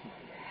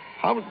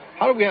 How do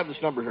we have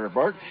this number here,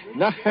 Bart?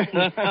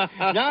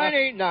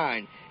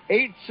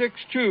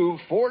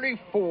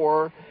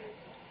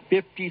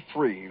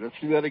 989-862-4453. Let's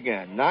do that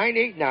again.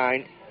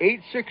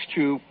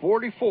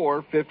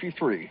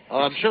 989-862-4453.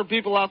 I'm sure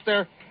people out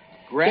there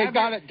they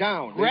got it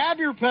down. Grab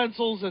your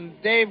pencils,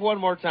 and Dave, one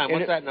more time.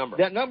 What's that number?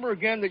 That number,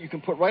 again, that you can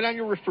put right on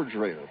your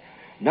refrigerator.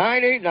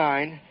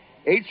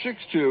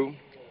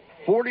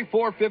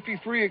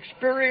 989-862-4453.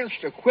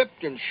 Experienced,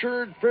 equipped,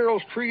 insured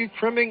Farrell's Tree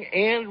Trimming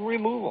and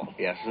Removal.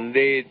 Yes,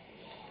 indeed.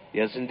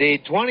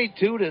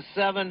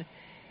 22-7.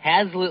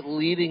 Hazlitt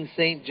leading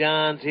St.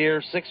 John's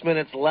here. 6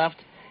 minutes left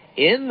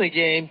in the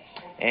game,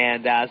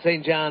 and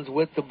St. John's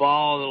with the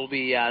ball. It'll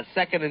be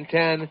 2nd and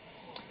 10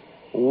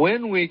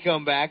 when we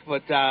come back,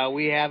 but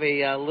we have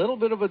a little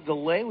bit of a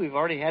delay. We've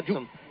already had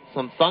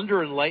some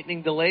thunder and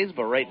lightning delays,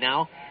 but right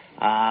now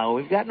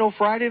we've got no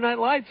Friday night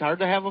lights. Hard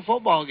to have a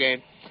football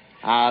game.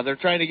 They're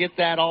trying to get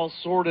that all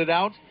sorted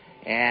out.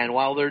 And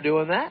while they're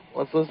doing that,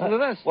 let's listen to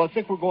this. Well, I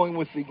think we're going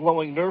with the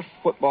glowing Nerf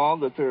football,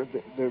 that they're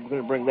going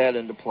to bring that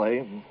into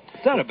play.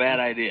 It's not a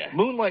bad idea.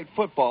 Moonlight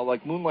football,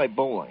 like moonlight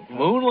bowling.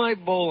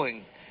 Moonlight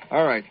bowling.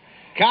 All right.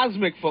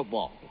 Cosmic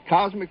football.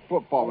 Cosmic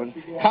football. And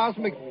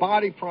Cosmic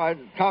Body Pride,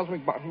 Cosmic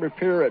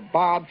Repair at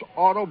Bob's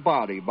Auto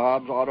Body.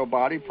 Bob's Auto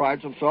Body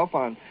prides himself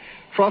on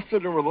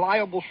trusted and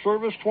reliable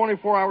service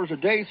 24 hours a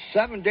day,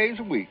 7 days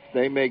a week.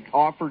 They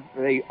offer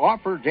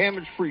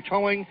damage-free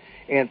towing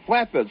and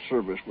flatbed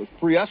service with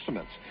free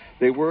estimates.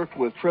 They work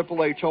with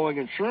AAA towing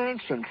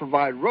insurance and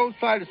provide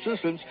roadside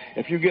assistance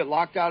if you get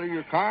locked out of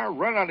your car,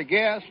 run out of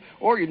gas,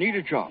 or you need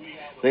a jump.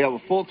 They have a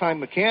full-time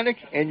mechanic,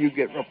 and you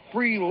get a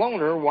free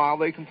loaner while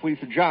they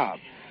complete the job.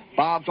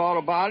 Bob's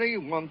Auto Body,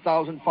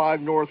 1005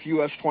 North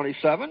US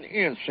 27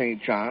 in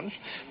St. John's.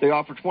 They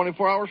offer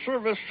 24-hour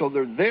service, so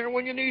they're there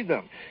when you need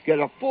them. Get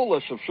a full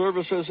list of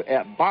services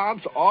at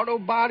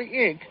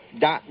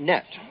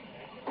bobsautobodyinc.net.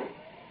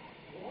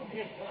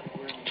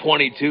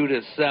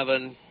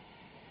 22-7.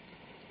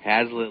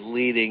 Hazlitt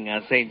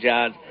leading St.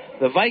 John's.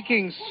 The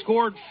Vikings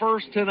scored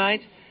first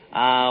tonight.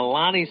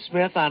 Lonnie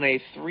Smith on a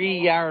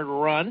 3-yard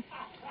run.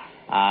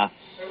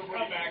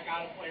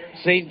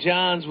 St.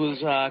 John's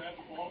was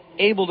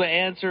able to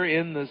answer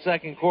in the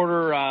second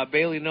quarter.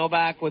 Bailey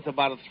Novak with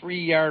about a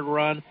 3-yard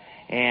run.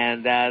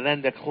 And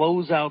then to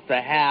close out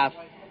the half,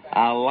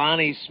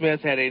 Lonnie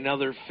Smith had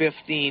another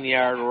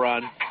 15-yard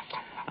run.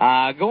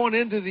 Going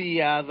into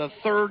the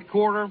third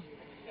quarter,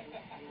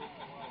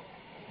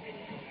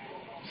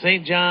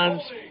 St.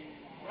 John's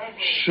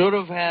should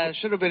have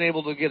been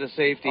able to get a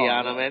safety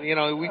on him.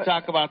 And, we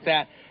talk about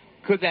that.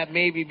 Could that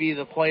maybe be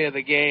the play of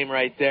the game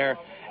right there?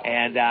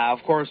 And,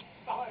 of course,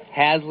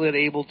 Hazlitt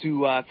able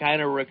to kind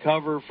of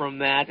recover from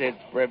that. It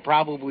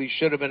probably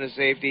should have been a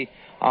safety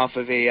off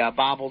of a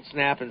bobbled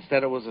snap.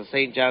 Instead, it was a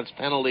St. John's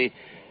penalty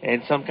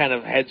and some kind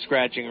of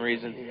head-scratching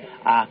reason.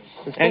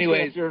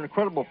 Anyways, you're an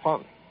incredible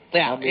punt.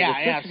 Yeah,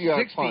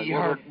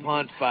 60-yard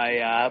punt by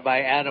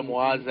Adam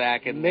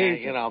Wozak. And,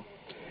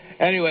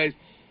 anyways,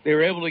 they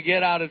were able to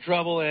get out of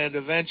trouble, and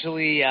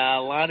eventually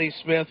Lonnie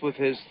Smith with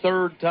his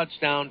third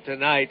touchdown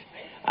tonight.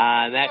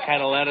 And that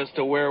kind of led us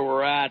to where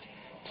we're at,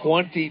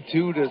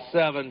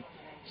 22-7.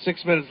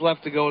 6 minutes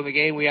left to go in the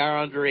game. We are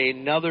under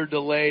another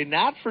delay,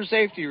 not for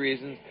safety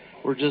reasons.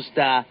 We're just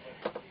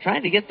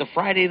trying to get the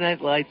Friday night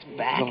lights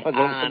back on the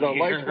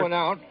here. lights went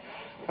out.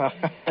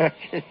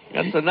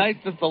 That's the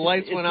night that the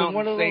lights went out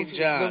in St.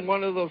 John's. It's been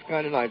one of those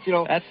kind of nights.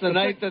 That's the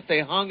night that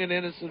they hung an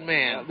innocent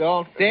man.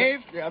 No,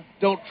 Dave,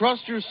 don't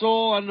trust your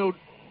soul on no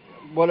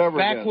whatever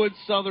backwoods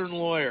Southern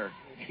lawyer.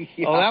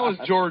 Yeah. Oh, that was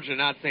Georgia,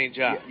 not St.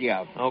 John.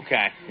 Yeah.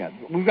 Okay. Yeah,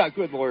 we've got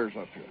good lawyers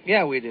up here.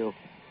 Yeah, we do.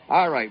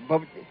 All right,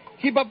 but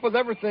keep up with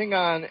everything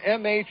on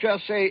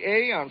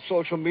MHSAA on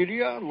social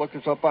media. Look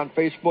us up on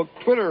Facebook,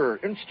 Twitter,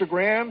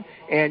 Instagram,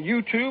 and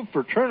YouTube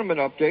for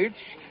tournament updates,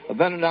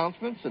 event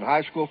announcements, and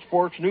high school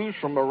sports news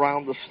from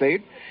around the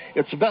state.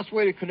 It's the best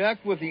way to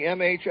connect with the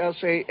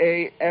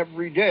MHSAA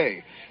every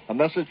day. A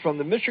message from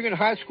the Michigan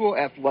High School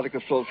Athletic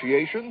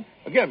Association,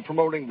 again,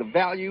 promoting the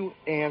value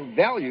and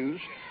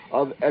values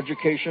of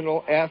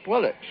educational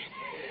athletics.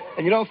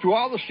 And, through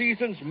all the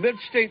seasons,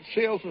 Mid-State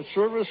Sales and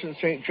Service in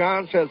St.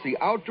 John's has the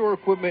outdoor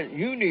equipment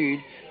you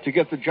need to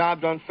get the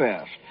job done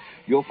fast.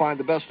 You'll find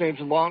the best names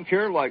in lawn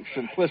care like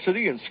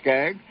Simplicity and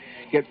Skag.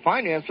 Get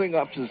financing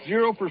up to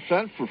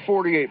 0% for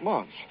 48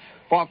 months.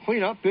 Fall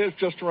cleanup is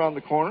just around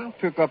the corner.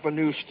 Pick up a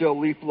new still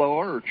leaf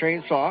blower or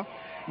chainsaw.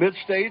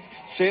 Mid-State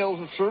Sales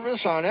and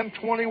Service on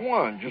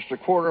M21, just a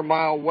quarter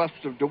mile west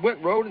of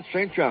DeWitt Road in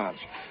St. John's.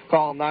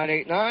 Call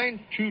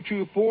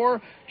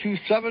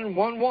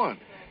 989-224-2711.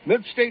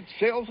 Mid-State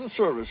Sales and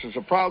Service is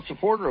a proud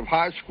supporter of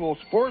high school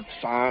sports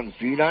on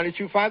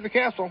Z92.5 The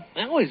Castle.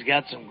 They always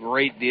got some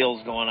great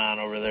deals going on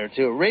over there,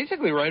 too.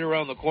 Basically right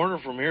around the corner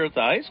from here at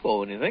the high school,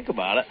 when you think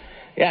about it.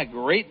 Yeah,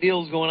 great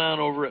deals going on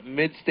over at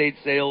Mid-State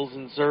Sales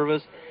and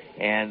Service.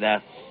 And,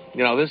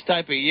 this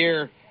type of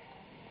year,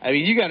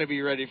 you got to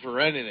be ready for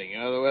anything.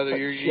 Whether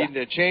you're needing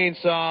a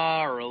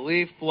chainsaw or a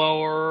leaf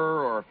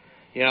blower or,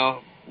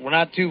 we're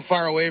not too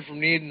far away from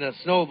needing a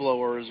snow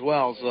blower as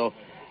well. So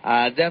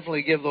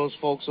definitely give those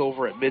folks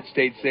over at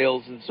Mid-State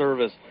Sales and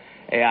Service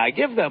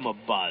give them a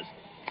buzz.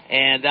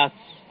 And, I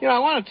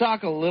want to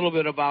talk a little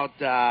bit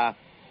about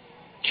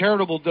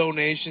charitable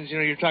donations.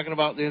 You're talking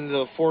about in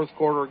the fourth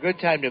quarter, a good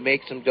time to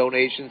make some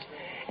donations.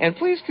 And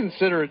please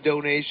consider a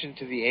donation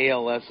to the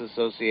ALS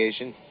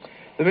Association.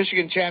 The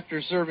Michigan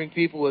chapter serving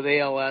people with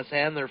ALS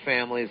and their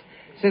families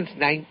since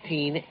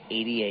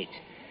 1988.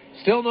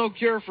 Still no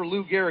cure for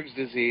Lou Gehrig's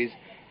disease,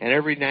 and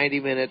every 90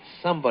 minutes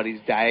somebody's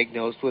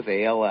diagnosed with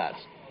ALS.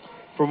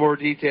 For more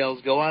details,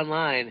 go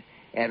online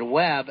at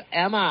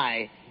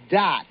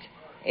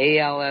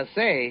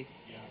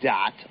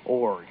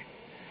webmi.alsa.org.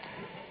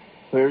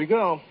 There you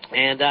go.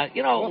 And,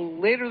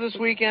 later this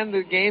weekend,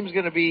 the game's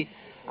going to be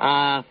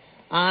on,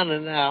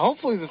 and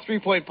hopefully the 3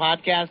 Point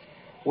Podcast,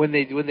 when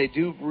they do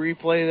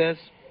replay this,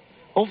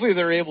 Hopefully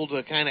they're able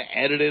to kind of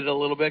edit it a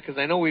little bit, because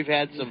I know we've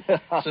had some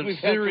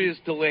serious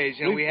delays.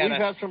 You know, we've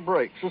had some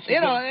breaks.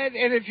 You know,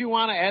 and if you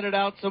want to edit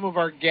out some of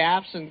our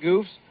gaffes and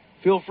goofs,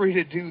 feel free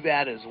to do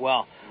that as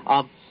well.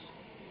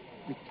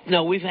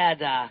 No, we've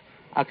had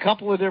a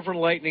couple of different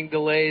lightning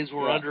delays.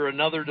 We're under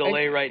another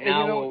delay right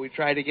now while we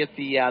try to get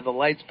the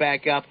lights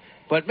back up.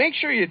 But make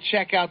sure you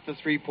check out the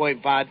 3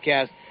 Point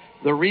Podcast.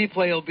 The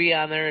replay will be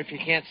on there if you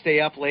can't stay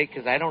up late,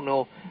 because I don't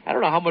know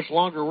how much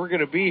longer we're going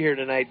to be here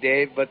tonight,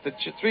 Dave. But the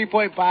 3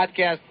 Point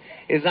Podcast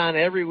is on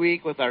every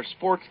week with our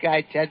sports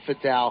guy, Ted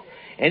Fatale.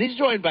 And he's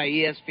joined by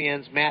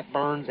ESPN's Matt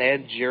Burns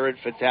and Jared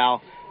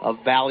Fatale of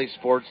Valley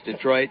Sports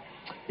Detroit.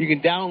 You can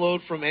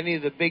download from any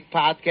of the big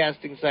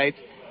podcasting sites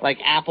like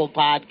Apple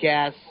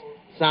Podcasts,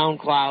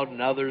 SoundCloud,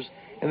 and others.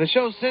 And the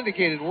show's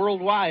syndicated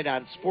worldwide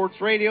on Sports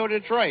Radio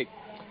Detroit.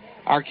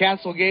 Our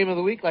Castle Game of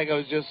the Week, like I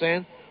was just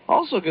saying,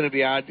 also going to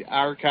be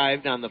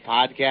archived on the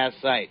podcast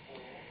site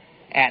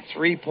at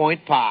 3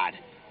 Point Pod.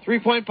 3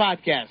 Point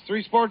Podcast,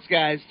 3 sports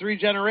guys, 3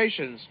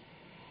 generations,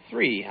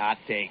 3 hot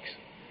takes.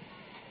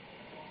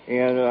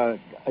 And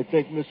I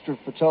think Mr.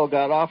 Patel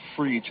got off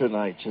free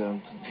tonight. Yeah,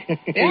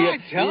 I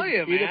tell you,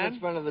 man. He didn't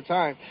spend the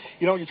time.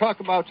 You know, you talk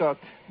about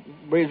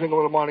raising a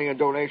little money and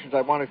donations.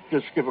 I want to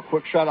just give a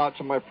quick shout-out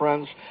to my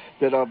friends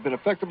that have been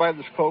affected by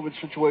this COVID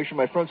situation,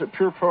 my friends at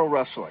Pure Pro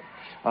Wrestling.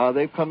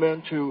 They've come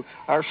into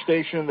our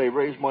station. They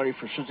raise money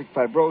for cystic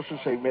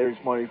fibrosis. They raise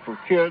money for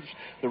kids.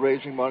 They're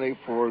raising money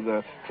for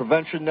the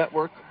Prevention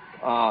Network.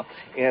 And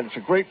it's a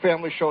great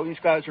family show. These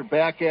guys are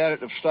back at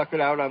it. They've stuck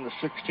it out on the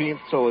 16th,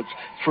 so it's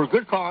for a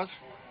good cause.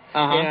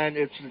 And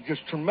it's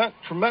just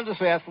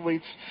tremendous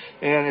athletes,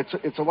 and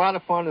it's a lot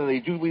of fun, and they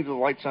do leave the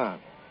lights on.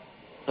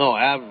 Oh,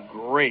 that's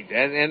great.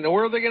 And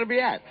where are they going to be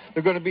at?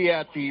 They're going to be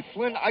at the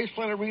Flynn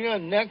Iceland Arena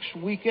next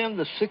weekend,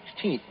 the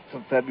 16th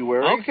of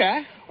February.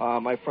 Okay.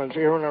 My friends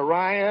Aaron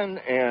Orion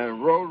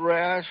and Road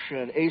Rash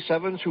and Ace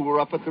Evans, who were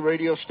up at the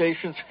radio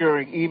station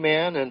scaring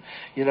E-Man. And,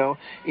 you know,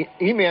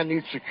 E-Man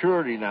needs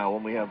security now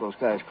when we have those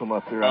guys come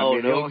up there.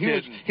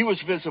 He was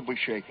visibly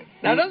shaken.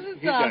 Now,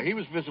 he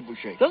was visibly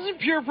shaken. Doesn't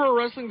Pure Pro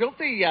Wrestling, don't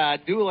they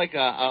do like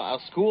a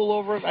school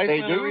over at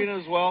Iceland Arena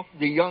as well?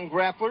 The young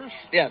grapplers?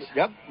 Yes.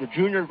 Yep. The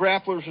junior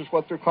grapplers is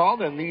what they're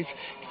called. And these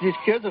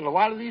kids, and a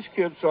lot of these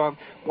kids,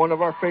 one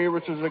of our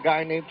favorites is a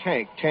guy named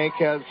Tank. Tank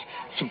has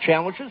some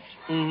challenges.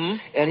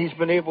 And he's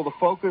been able to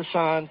focus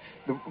on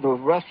the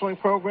wrestling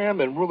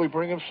program and really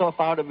bring himself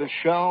out of his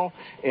shell.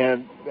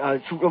 And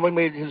it's really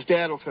made, his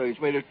dad will tell you,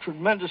 he's made a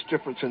tremendous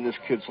difference in this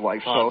kid's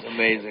life. Oh, it's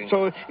amazing.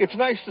 So it's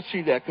nice to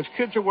see that, because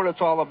kids are what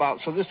it's all about.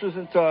 So this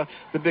isn't the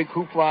big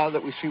hoopla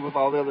that we see with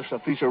all the other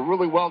stuff. These are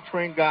really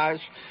well-trained guys.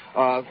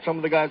 Some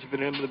of the guys have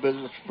been in the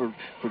business for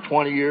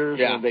 20 years.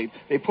 Yeah. And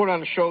they put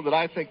on a show that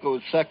I think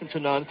goes second to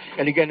none.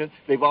 And again,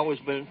 they've always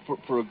been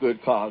for a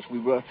good cause.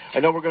 I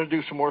know we're going to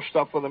do some more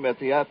stuff with them at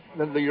the end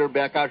of the year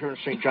back out here in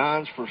St.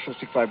 John's for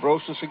cystic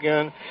fibrosis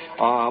again.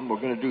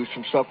 We're going to do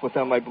some stuff with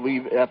them, I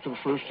believe, after the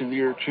first of the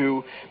year,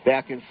 too,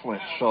 back in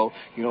Flint. So,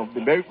 you know,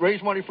 they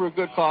raise money for a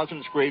good cause, and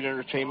it's great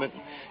entertainment.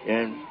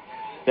 And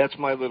that's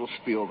my little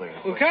spiel there.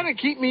 Well, kind of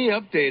keep me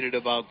updated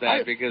about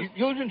that, because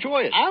you'll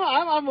enjoy it.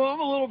 I'm a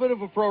little bit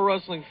of a pro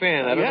wrestling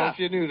fan. I don't know if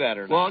you knew that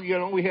or not. Well, you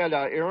know, we had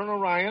Aaron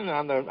Orion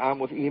on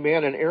with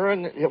E-Man, and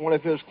Aaron, one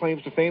of his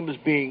claims to fame is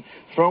being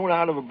thrown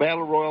out of a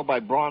battle royal by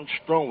Braun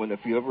Strowman.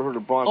 If you ever heard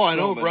of Braun Strowman. Oh, I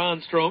know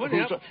Braun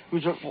Strowman.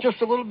 Who's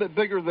just a little bit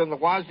bigger than the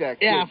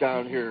Wozniak kid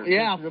down here.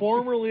 Yeah,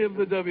 formerly of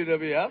the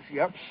WWF.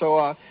 Yep.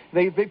 So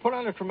they put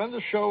on a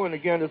tremendous show, and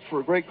again, it's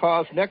for a great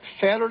cause. Next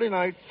Saturday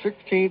night,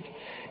 16th.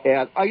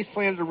 At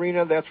Iceland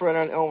Arena, that's right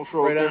on Elms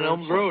Road. Right on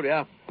Elms Road,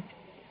 yeah.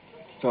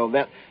 So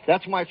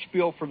that's my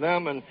spiel for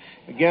them. And,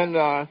 again,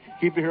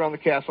 keep it here on the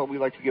Castle. We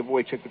like to give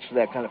away tickets to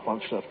that kind of fun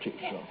stuff, too.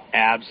 So.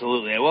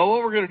 Absolutely. Well,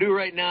 what we're going to do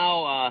right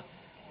now,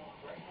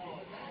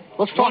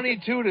 let's talk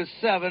 22 to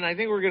 7. I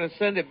think we're going to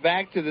send it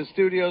back to the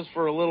studios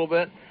for a little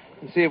bit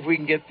and see if we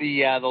can get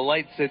the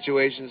light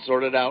situation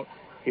sorted out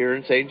here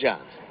in St.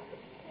 John's.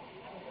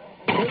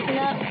 An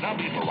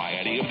upbeat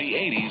variety of the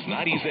 80s,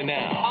 90s, and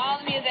now. All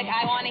the music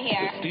I want to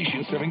hear.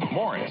 Station serving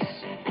Morris,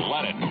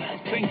 Lennon,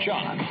 St.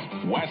 John's,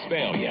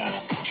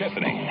 Westphalia,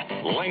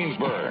 Chesaning,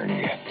 Lanesburg,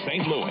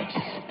 St. Louis,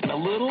 and a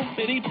little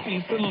bitty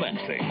piece of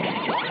Lansing.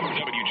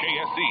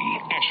 WJSC,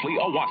 Ashley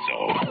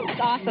Owasso.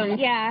 It's awesome,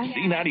 yeah.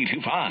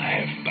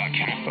 C92.5, The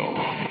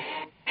Castle.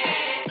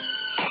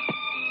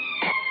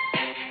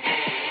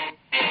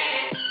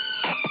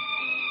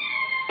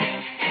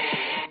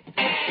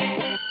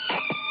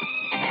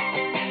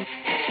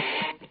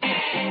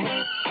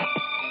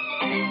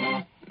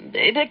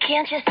 Baby,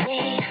 can't you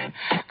see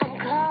I'm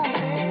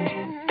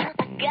calling?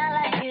 A guy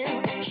like you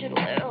should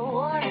wear a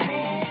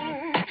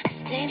warning.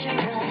 It's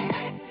dangerous.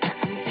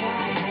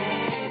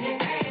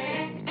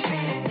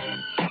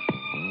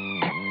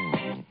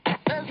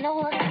 There's no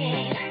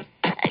escape.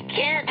 I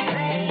can't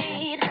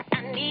wait. I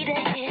need a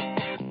hit.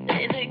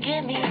 Baby,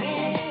 give me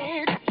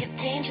it. You're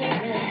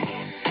dangerous.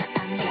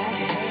 I'm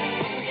like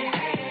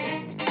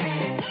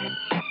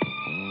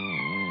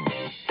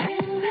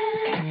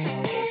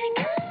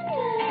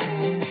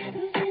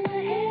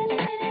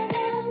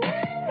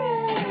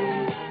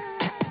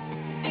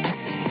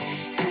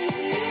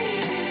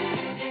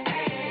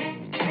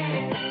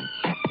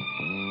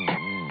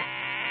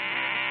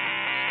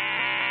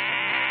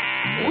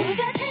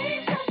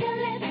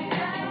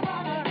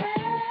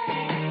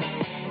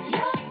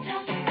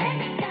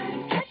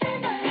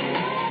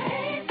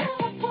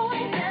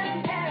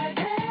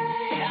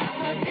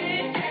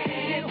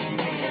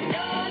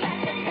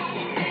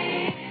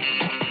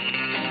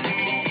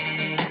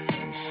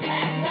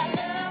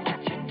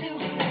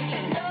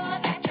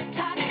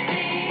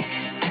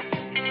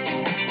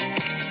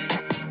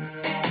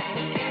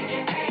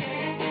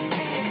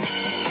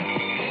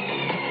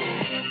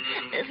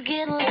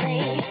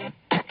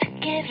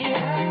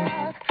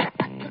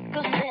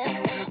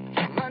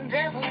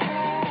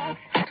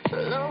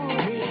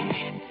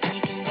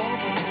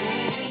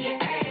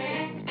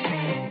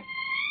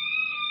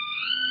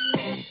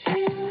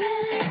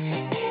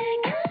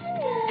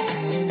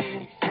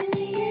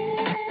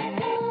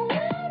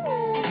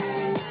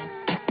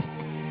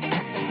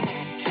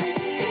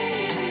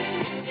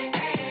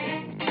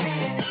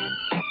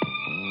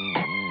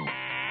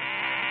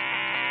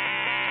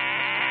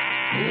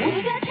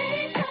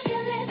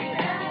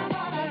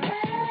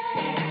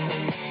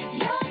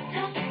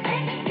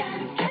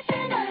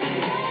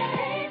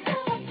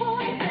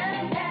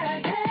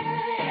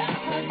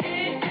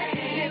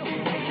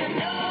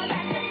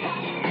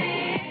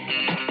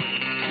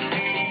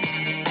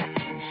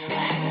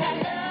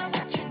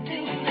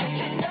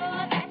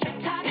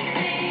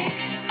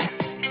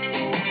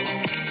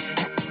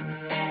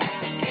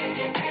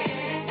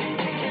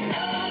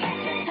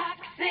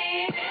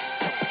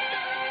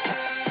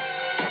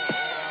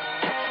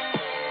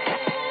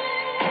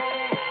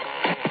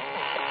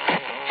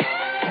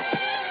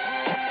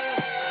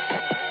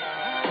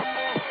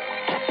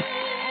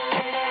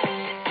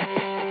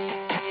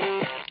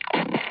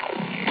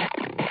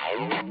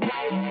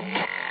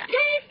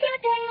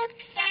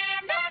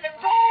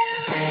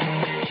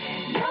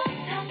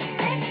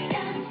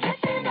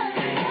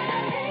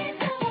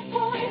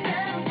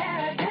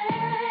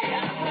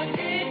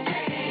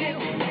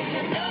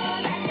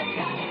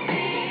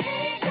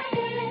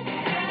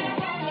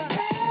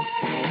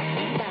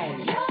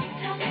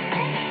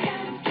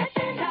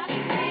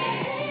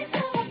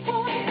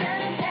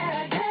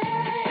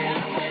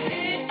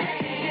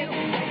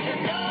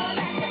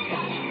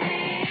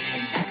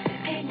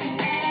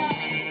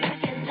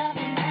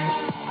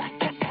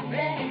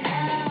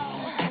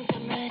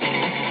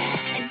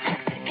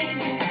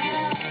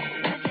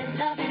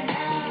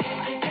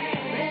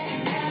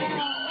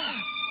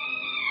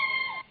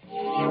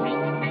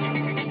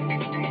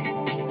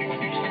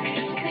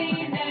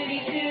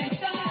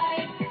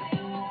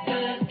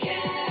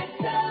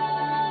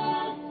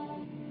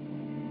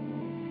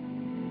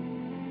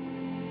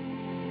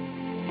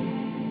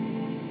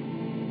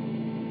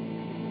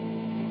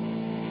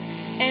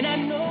And I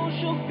know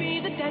she'll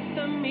be the death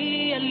of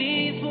me, at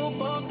least we'll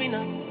both be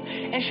numb.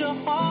 And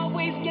she'll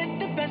always get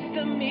the best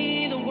of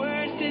me, the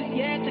worst is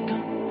yet to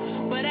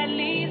come. But at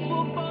least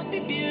we'll both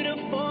be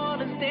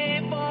beautiful and stay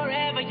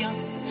forever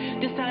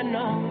young. This I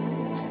know,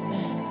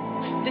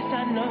 this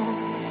I know.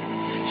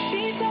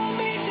 She told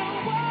me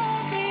don't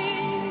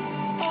worry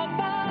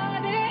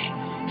about it.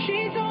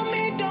 She told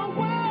me don't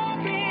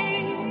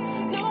worry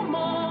no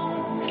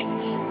more.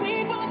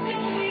 We both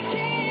know we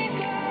can't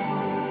go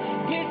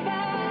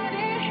without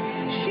it.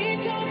 She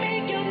told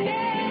me you'll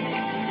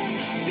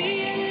never be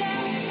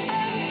alone.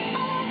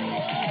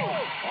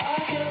 I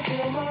can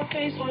feel my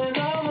face when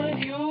I'm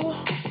with you,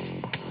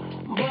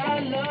 but I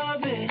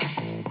love it,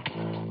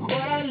 but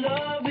I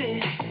love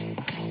it.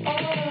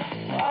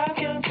 I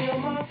can feel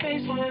my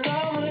face when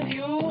I'm with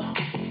you,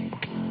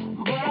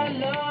 but I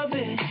love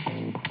it,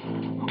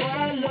 but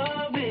I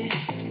love it.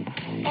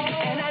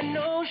 And I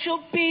know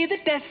she'll be the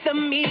death of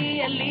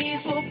me, at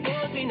least we'll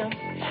both be numb.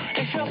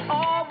 And she'll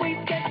always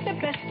get the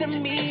best of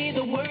me,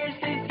 the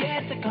worst is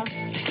yet to come.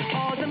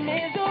 All the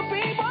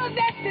misery was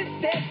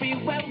necessary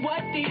when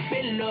we're deep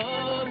in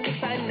love.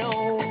 Yes, I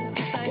know,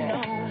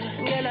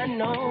 and I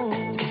know.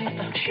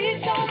 She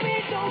told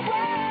me don't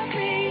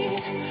worry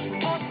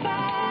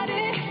about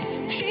it.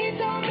 She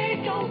told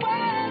me don't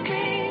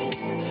worry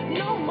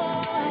no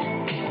more.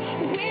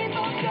 We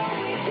both know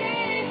we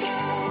can't go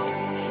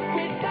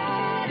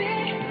without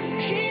it.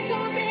 She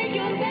told me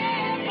you'll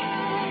never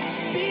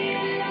be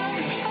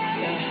alone.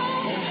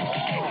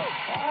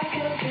 I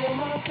can feel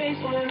my face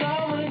when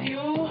I'm with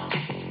you,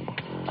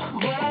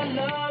 but I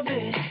love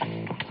it,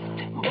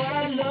 but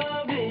I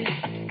love it.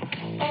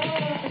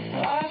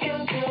 I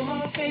can feel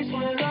my face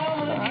when I'm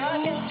with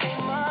you,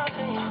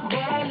 but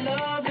I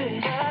love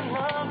it,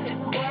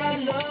 but I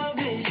love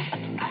it.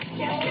 I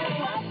can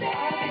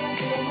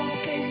feel my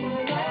face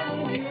when I'm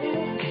with you,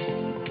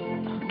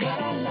 but I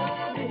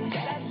love it.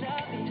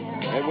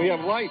 And we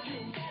have light.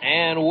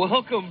 And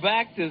welcome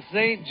back to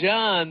St.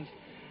 John's.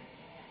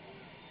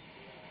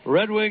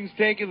 Red Wings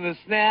taking the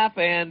snap,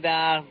 and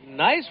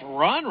nice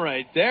run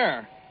right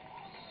there.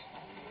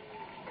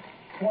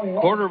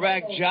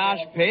 Quarterback Josh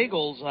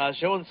Pagels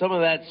showing some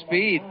of that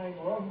speed.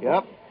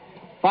 Yep.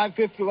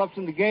 5:50 left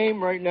in the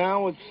game right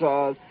now.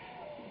 It's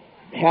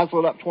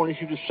Hazlet up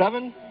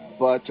 22-7,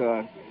 but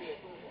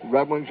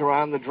Red Wings are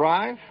on the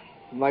drive.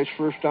 Nice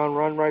first down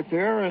run right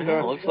there. And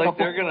looks like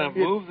they're going to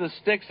move the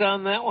sticks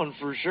on that one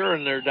for sure,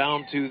 and they're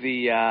down to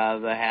the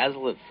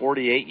Hazlet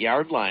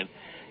 48-yard line.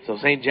 So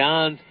St.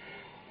 John's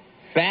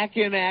back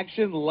in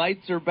action. The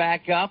lights are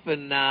back up,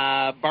 and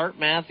Bart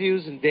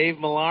Matthews and Dave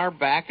Millar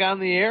back on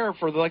the air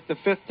for the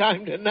fifth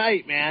time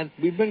tonight, man.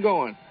 We've been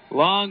going.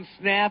 Long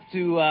snap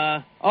to,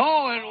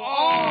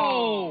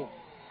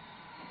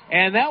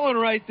 and that one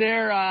right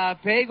there,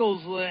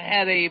 Pagels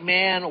had a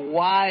man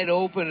wide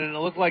open, and it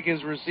looked like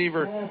his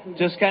receiver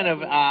just kind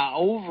of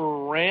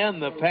overran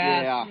the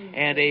pass. Yeah.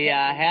 And a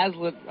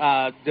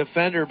Hazlet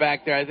defender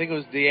back there, I think it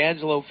was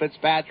D'Angelo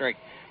Fitzpatrick,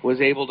 was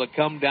able to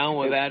come down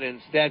with that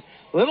instead.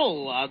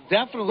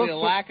 Definitely a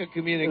lack of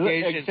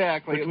communication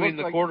between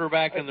the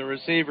quarterback and the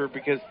receiver,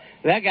 because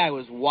that guy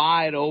was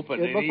wide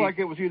open. It looked like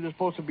it was either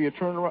supposed to be a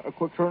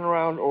quick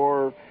turnaround,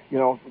 or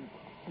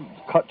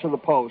cut to the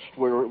post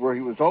where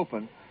he was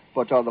open.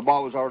 But the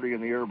ball was already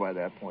in the air by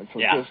that point. So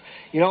just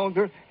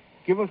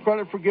give them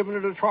credit for giving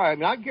it a try. I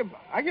mean,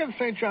 I give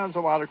St. John's a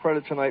lot of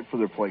credit tonight for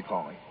their play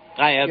calling.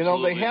 I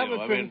absolutely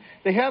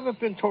they haven't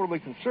been totally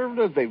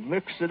conservative. They've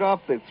mixed it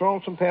up. They've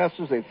thrown some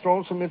passes. They've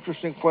thrown some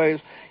interesting plays.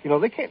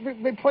 They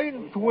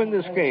played to win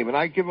this game, and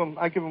I give them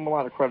a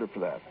lot of credit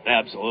for that.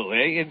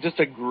 Absolutely, just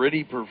a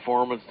gritty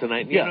performance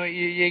tonight. Yeah.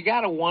 You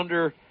got to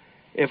wonder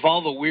if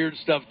all the weird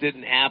stuff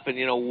didn't happen.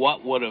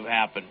 What would have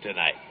happened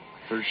tonight?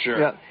 For sure.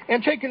 Yeah,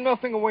 and taking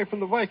nothing away from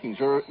the Vikings,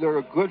 they're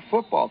a good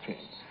football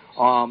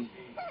team.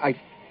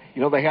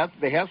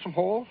 They have some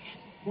holes,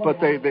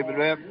 but they've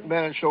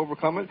managed to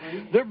overcome it.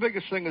 Their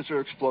biggest thing is their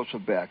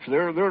explosive backs.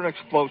 They're an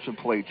explosive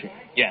play team.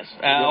 Yes.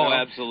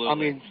 Absolutely. I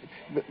mean,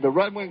 the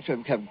Red Wings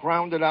have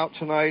grounded out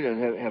tonight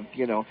and have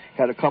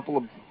had a couple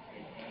of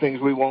things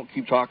we won't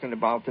keep talking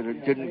about that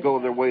it didn't go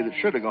their way that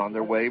should have gone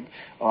their way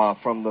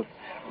from the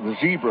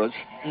Zebras.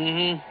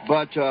 Mm-hmm.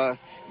 But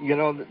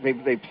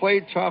they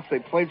played tough, they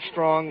played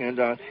strong, and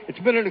it's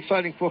been an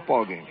exciting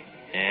football game.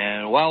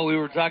 And while we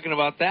were talking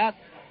about that,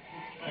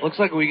 looks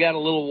like we got a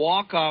little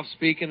walk-off,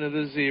 speaking of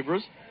the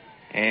Zebras,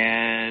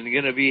 and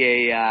going to be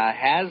a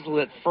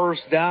Hazlet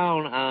first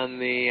down on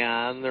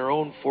their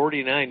own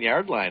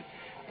 49-yard line.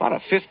 About a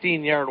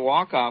 15-yard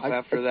walk-off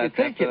after that. I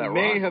think it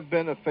may run. have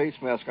been a face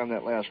mask on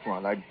that last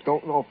run. I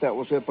don't know if that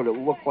was it, but it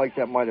looked like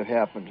that might have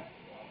happened.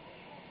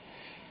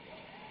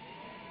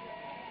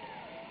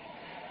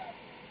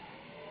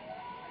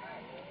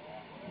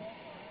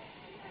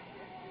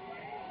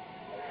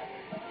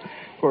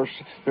 Of course,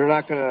 they're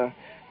not going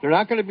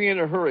to be in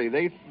a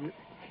hurry.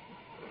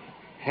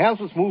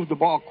 Hazlitt's moved the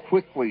ball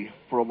quickly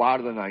for a lot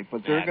of the night,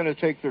 but they're going to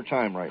take their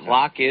time right now.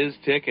 Clock is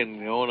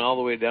ticking, going all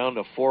the way down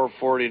to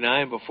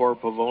 4:49 before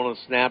Pavona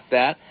snapped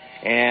that.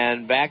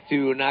 And back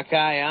to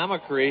Nakai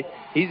Amakri.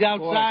 He's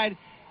outside. Boy.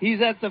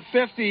 He's at the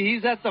 50.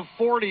 He's at the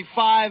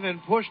 45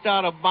 and pushed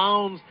out of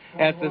bounds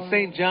at the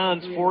St.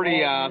 John's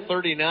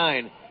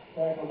 39.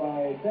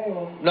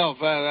 No,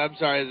 I'm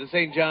sorry, the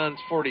St. John's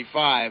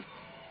 45.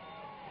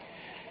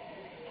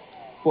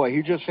 Boy,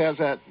 he just has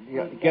that,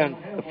 again,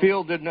 the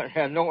field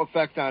had no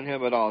effect on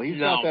him at all. He's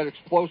got that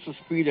explosive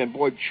speed, and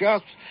boy,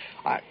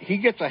 he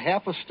gets a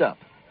half a step,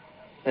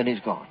 and he's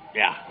gone.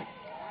 Yeah.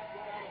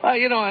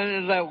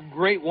 And that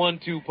great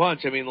 1-2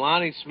 punch. I mean,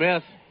 Lonnie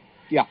Smith,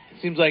 it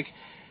seems like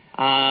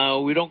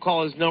we don't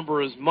call his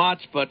number as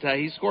much, but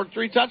he scored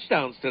 3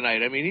 touchdowns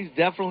tonight. I mean, he's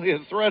definitely a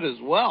threat as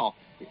well.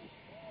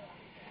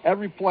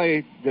 Every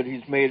play that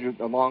he's made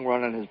a long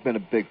run on has been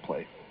a big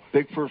play.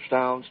 Big first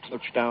downs,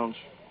 touchdowns.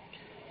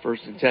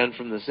 1st and 10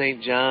 from the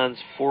St. John's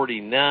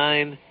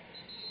 49.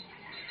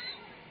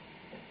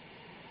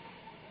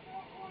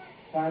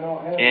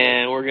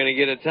 And we're going to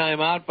get a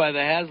timeout by the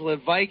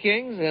Hazlitt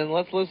Vikings, and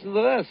let's listen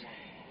to this.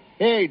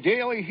 Hey,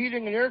 Daily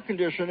Heating and Air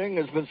Conditioning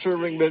has been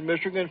serving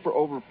Mid-Michigan for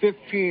over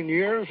 15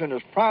 years and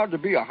is proud to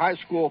be a high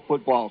school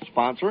football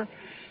sponsor.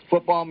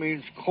 Football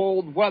means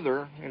cold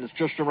weather, and it's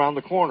just around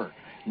the corner.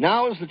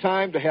 Now is the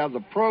time to have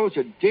the pros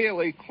at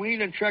Daily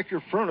clean and check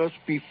your furnace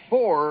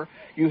before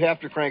you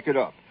have to crank it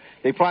up.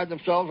 They pride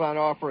themselves on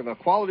offering a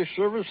quality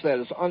service that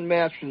is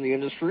unmatched in the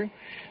industry.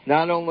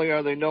 Not only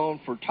are they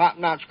known for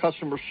top-notch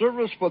customer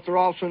service, but they're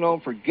also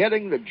known for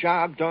getting the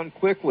job done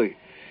quickly.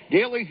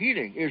 Daily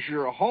Heating is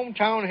your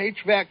hometown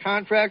HVAC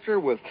contractor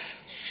with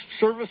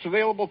service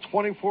available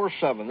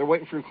 24/7. They're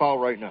waiting for your call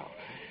right now.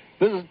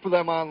 Visit for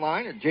them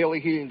online at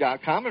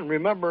dailyheating.com. And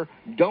remember,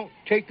 don't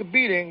take a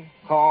beating.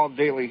 Call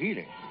Daily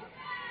Heating.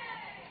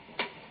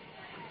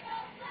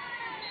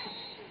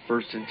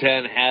 1st and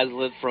 10,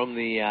 Hazlitt from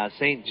the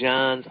St.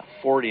 John's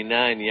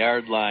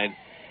 49-yard line.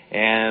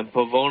 And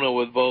Pavona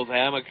with both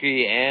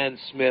Hamaki and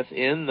Smith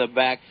in the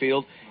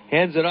backfield.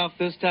 Hands it off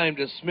this time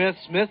to Smith.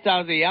 Smith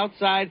down to the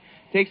outside.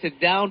 Takes it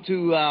down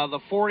to the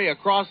 40,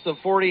 across the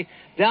 40,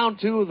 down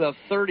to the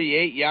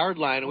 38-yard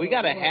line. We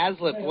got a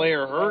Hazlitt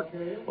player hurt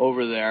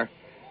over there.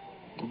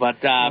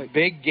 But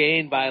big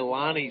gain by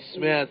Lonnie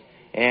Smith.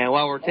 And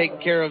while we're taking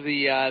care of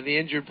the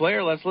injured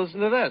player, let's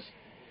listen to this.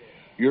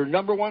 Your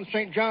number one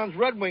St. John's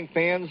Red Wing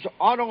fans,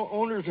 Auto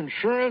Owners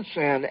Insurance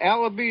and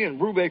Allaby and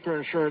Brubaker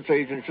Insurance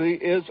Agency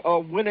is a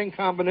winning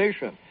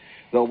combination.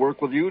 They'll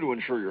work with you to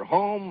insure your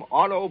home,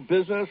 auto,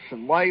 business,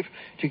 and life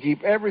to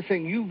keep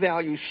everything you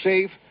value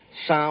safe,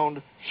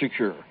 sound,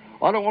 secure.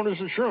 Auto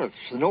Owners Insurance,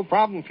 the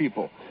no-problem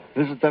people.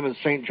 Visit them in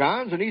St.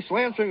 John's and East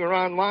Lansing or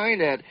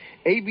online at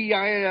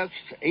ABINS,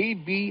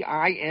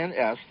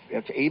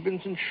 that's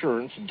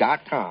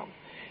ABINSinsurance.com.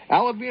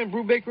 Allaby and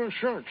Brubaker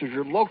Insurance is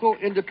your local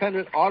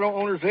independent auto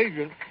owner's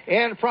agent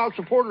and a proud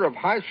supporter of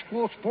high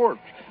school sports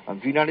on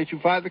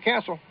V92.5 The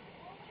Castle.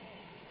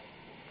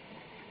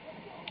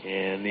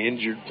 And the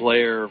injured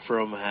player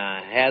from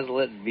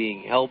Hazlitt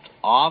being helped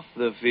off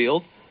the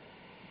field.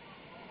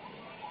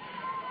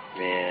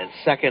 And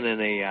 2nd and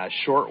a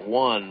short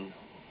 1.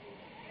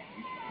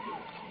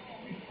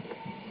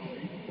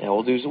 Yeah,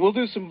 we'll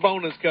do some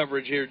bonus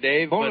coverage here,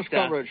 Dave. Bonus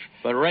coverage.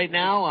 But right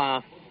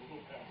now,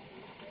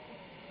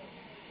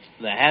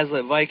 the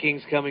Hazlitt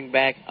Vikings coming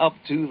back up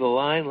to the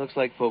line. Looks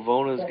like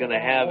Pavona's going to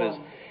have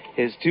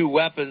his 2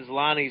 weapons,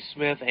 Lonnie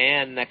Smith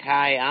and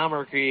Nakai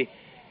Amarki,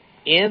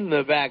 in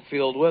the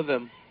backfield with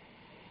him.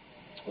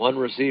 1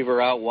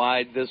 receiver out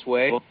wide this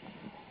way.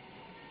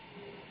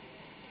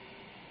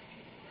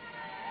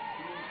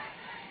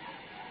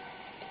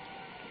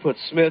 Put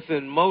Smith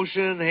in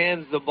motion,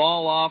 hands the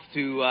ball off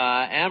to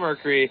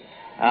Amarki,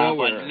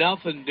 but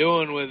nothing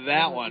doing with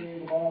that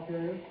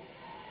one.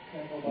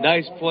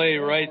 Nice play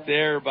right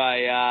there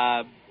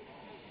by,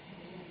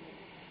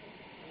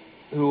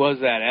 who was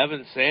that?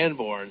 Evan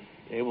Sanborn,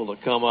 able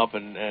to come up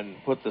and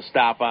put the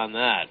stop on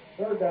that.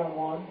 3rd down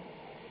 1.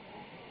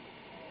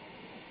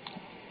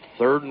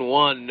 3rd and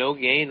 1, no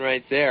gain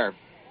right there.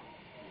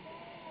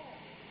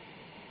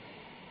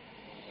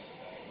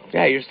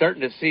 Yeah, you're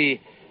starting to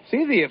see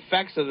the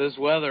effects of this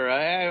weather.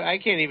 I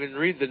can't even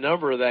read the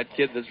number of that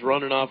kid that's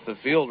running off the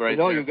field right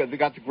there. They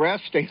got the grass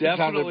stains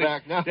on their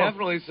back now.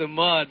 Definitely some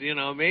mud.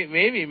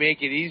 Maybe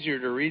make it easier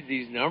to read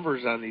these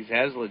numbers on these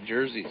Hazlitt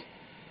jerseys.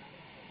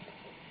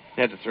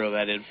 Had to throw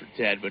that in for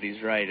Ted, but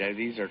he's right.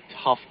 These are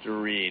tough to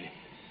read.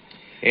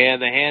 And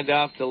the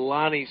handoff to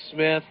Lonnie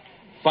Smith,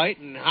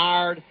 fighting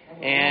hard,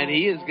 and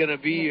he is going to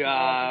be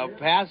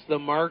past the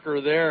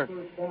marker there.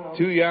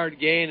 2-yard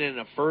gain and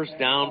a 1st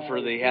down for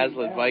the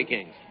Hazlitt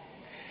Vikings.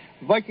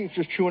 Vikings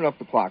just chewing up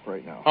the clock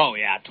right now. Oh,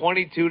 yeah,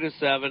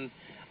 22-7.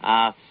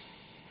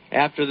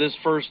 After this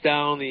 1st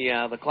down,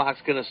 the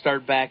clock's going to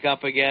start back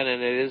up again,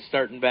 and it is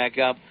starting back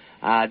up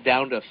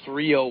down to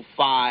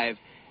 3:05.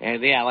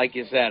 And, yeah, like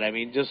you said, I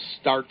mean, just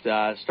start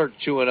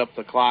chewing up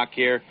the clock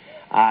here,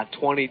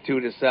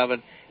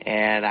 22-7.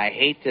 And I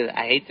hate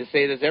to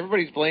say this.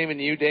 Everybody's blaming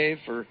you, Dave,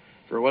 for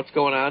for what's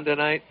going on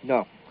tonight?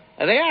 No.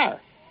 They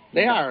are.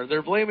 They are.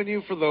 They're blaming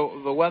you for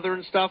the weather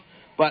and stuff.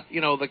 But,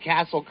 the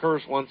Castle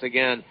curse once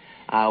again.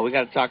 We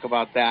got to talk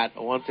about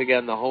that. Once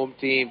again, the home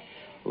team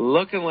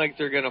looking like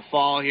they're going to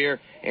fall here.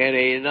 And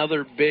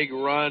another big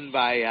run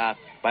by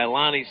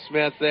Lonnie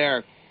Smith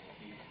there.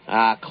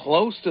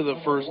 Close to the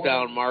first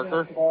down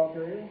marker.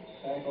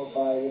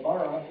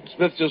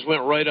 Smith just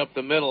went right up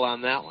the middle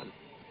on that one.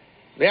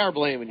 They are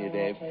blaming you,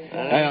 Dave.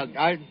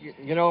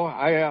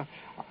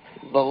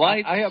 The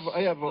lights. I have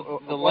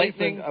the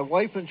lightning. A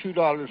wife and two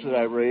daughters that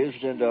I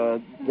raised, and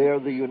they are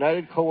the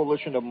United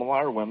Coalition of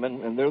Millar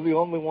Women, and they're the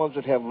only ones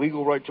that have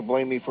legal right to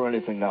blame me for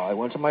anything now. I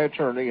went to my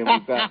attorney, and we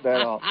got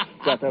that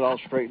all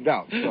straightened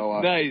out.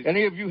 So nice.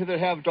 Any of you that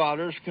have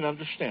daughters can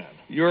understand.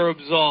 You're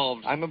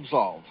absolved. I'm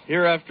absolved.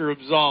 Hereafter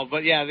absolved.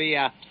 But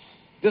yeah,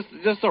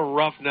 just a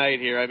rough night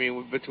here. I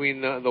mean,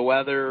 between the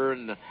weather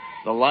and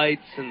the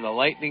lights and the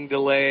lightning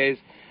delays.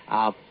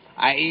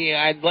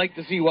 I'd like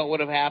to see what would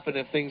have happened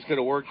if things could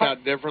have worked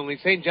out differently.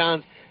 St.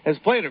 John's has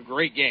played a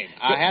great game.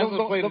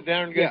 Hasn't played a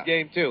darn good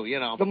game, too,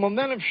 The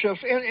momentum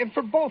shifts, and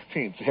for both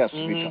teams, it has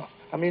to be tough.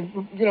 I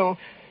mean,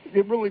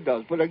 it really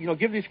does. But,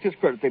 give these kids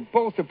credit. They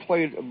both have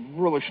played a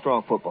really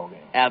strong football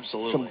game.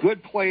 Absolutely. Some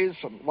good plays,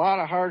 a lot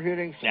of hard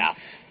hitting.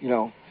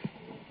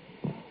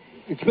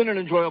 It's been an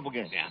enjoyable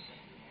game. Yeah.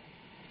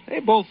 They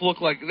both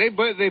look like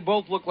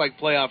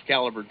playoff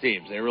caliber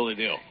teams. They really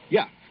do.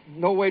 Yeah.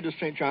 No way does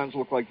St. John's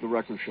look like the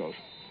record shows.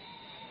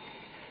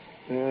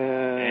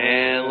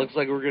 And looks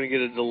like we're going to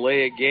get a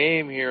delay of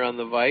game here on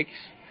the Vikes.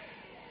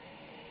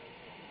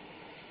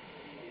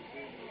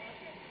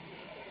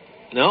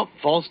 Nope,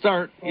 false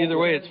start. Either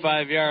way, it's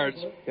 5 yards.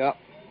 Yep.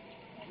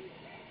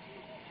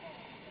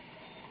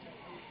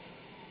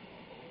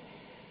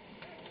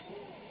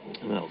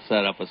 And they'll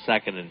set up a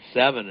 2nd and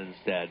 7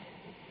 instead.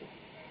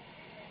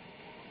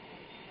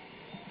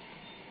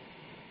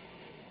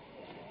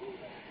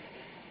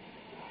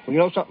 You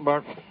know something,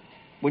 Bart?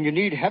 When you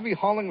need heavy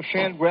hauling of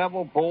sand,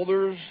 gravel,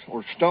 boulders,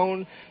 or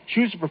stone,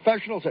 choose the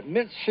professionals at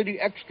Mint City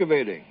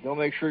Excavating. They'll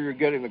make sure you're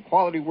getting the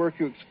quality work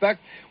you expect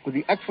with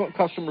the excellent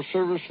customer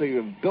service they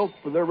have built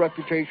for their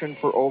reputation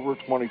for over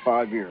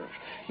 25 years.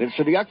 Mint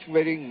City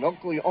Excavating,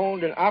 locally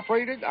owned and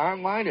operated,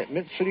 online at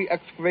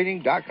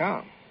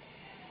mintcityexcavating.com.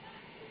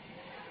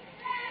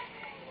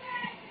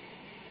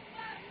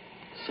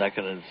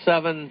 2nd and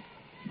 7.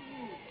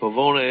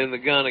 Pavona in the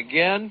gun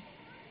again.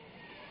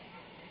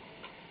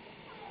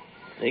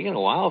 Taking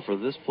a while for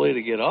this play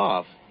to get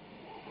off.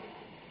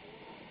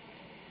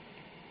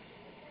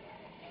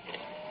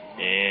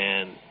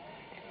 And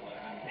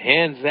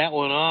hands that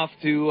one off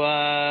to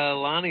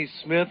Lonnie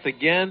Smith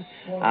again.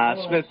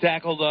 Smith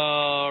tackled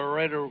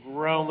right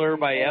around there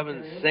by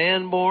Evan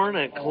Sanborn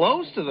and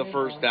close to the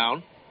first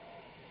down.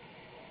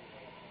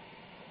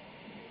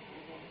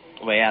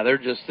 But yeah, they're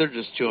just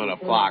chewing up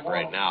clock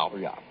right now.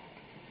 Yeah.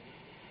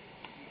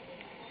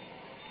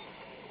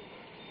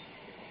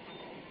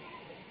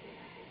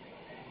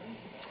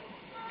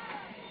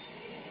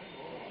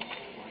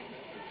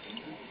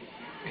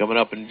 Coming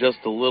up in just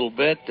a little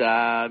bit,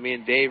 me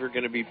and Dave are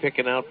going to be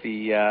picking out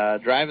the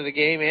drive of the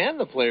game and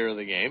the player of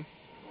the game.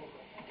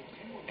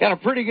 Got a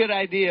pretty good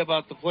idea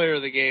about the player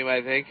of the game,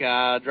 I think.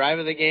 Drive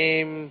of the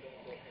game,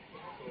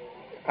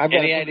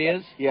 any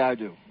ideas? Yeah, I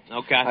do.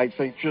 Okay. I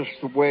think just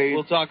the way...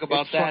 We'll talk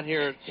about that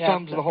here.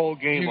 Sums the whole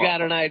game You up.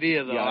 got an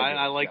idea, though. Yeah,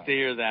 I like to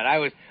hear that. I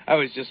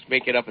was just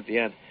making it up at the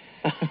end.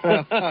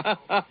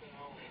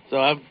 So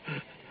I'm...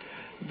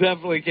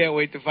 Definitely can't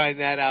wait to find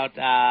that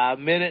out.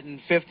 Minute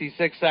and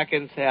 56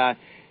 seconds.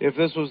 If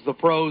this was the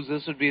pros,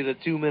 this would be the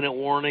 2-minute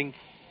warning.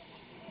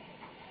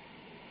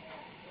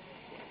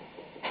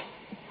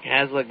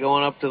 Hazlitt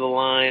going up to the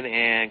line,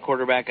 and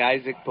quarterback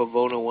Isaac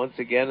Pavona once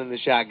again in the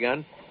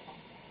shotgun.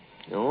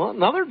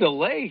 Another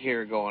delay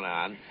here going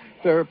on.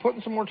 They're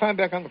putting some more time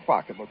back on the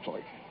clock, it looks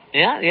like.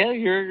 Yeah,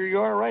 you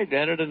are right. They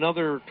added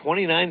another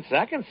 29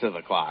 seconds to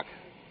the clock.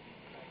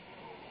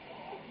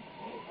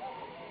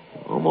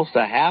 Almost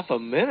a half a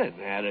minute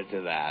added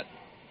to that.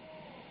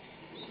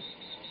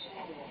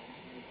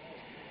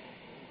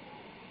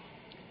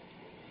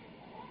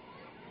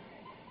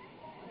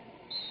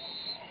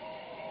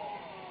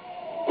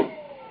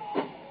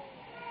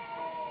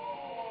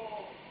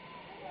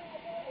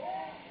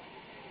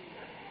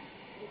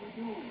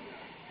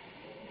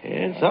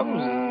 And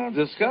some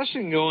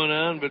discussion going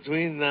on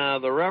between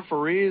the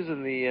referees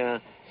and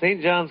the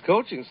St. John's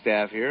coaching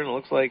staff here, and it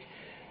looks like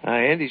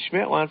Andy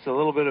Schmidt wants a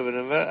little bit of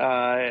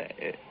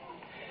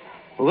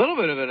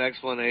an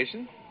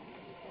explanation.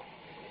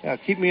 Yeah,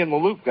 keep me in the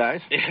loop, guys.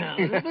 Yeah,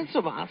 there's been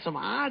some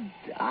odd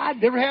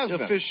there has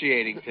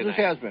officiating been. tonight.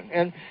 There has been,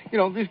 and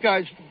these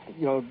guys,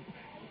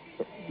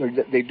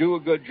 they do a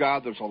good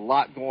job. There's a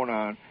lot going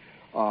on,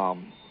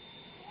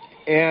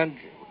 and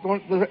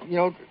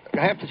I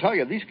have to tell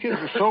you, these kids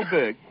are so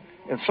big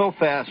and so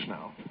fast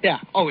now. Yeah.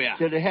 Oh yeah.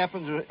 That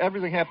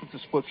everything happens a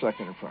split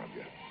second in front of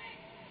you.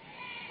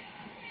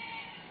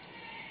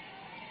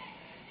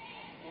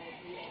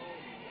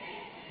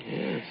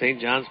 Yeah, St.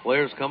 John's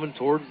players coming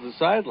towards the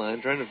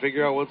sideline, trying to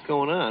figure out what's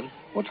going on.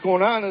 What's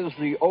going on is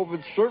the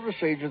Ovid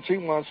Service Agency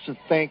wants to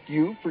thank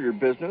you for your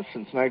business.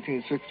 Since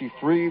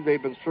 1963,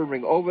 they've been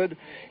serving Ovid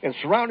and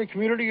surrounding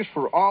communities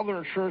for all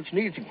their insurance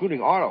needs, including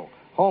auto,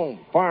 home,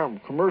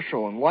 farm,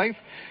 commercial, and life.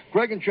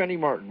 Greg and Jenny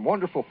Martin,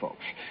 wonderful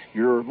folks.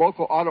 Your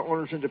local auto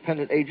owners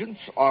independent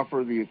agents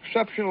offer the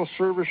exceptional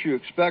service you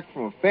expect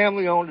from a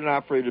family-owned and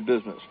operated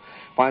business.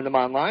 Find them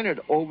online at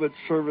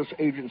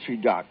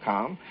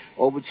ovidserviceagency.com.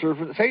 Ovid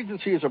Service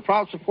Agency is a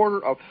proud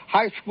supporter of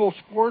high school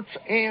sports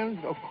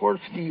and, of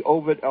course, the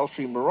Ovid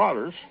LC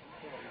Marauders,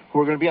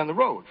 who are going to be on the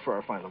road for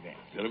our final game.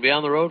 Going to be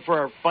on the road for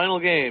our final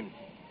game.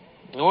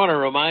 I want to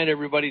remind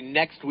everybody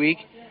next week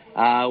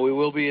we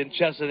will be in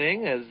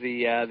Chesaning as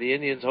the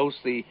Indians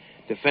host the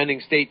defending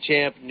state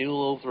champ New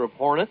Lothrop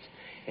Hornets.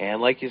 And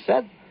like you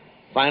said,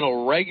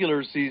 final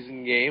regular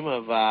season game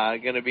of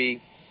going to be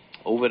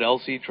Ovid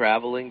LC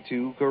traveling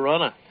to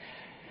Corunna.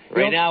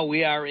 Right now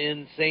we are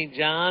in St.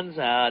 John's,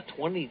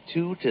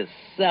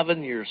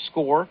 22-7 your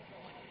score.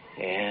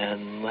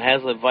 And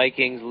Hazlitt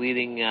Vikings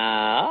leading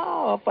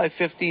up by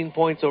 15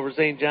 points over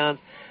St. John's.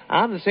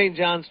 On the St.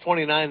 John's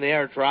 29, they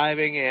are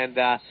driving, and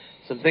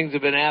some things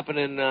have been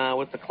happening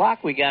with the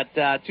clock. We got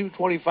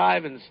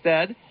 2:25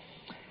 instead,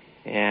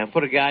 and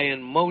put a guy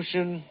in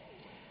motion.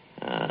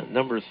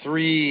 Number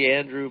 3,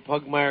 Andrew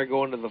Pugmire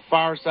going to the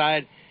far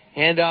side.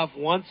 Handoff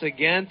once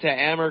again to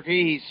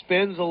Amerkey. He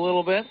spins a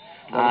little bit.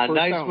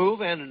 Nice down.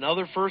 move, and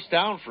another first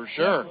down for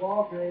sure.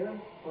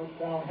 First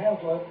down,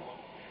 Hazlitt.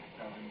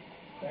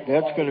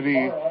 That's going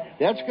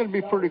to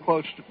be pretty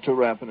close to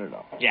wrapping it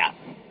up. Yeah.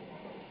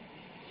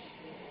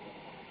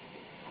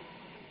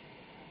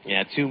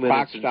 Yeah, 2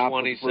 minutes and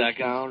 20 seconds.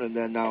 Down, and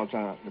then now it's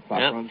on. The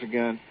clock runs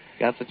again.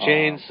 Got the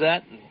chain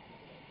set.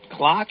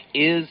 Clock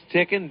is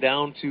ticking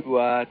down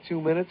to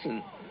 2 minutes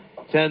and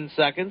 10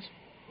 seconds.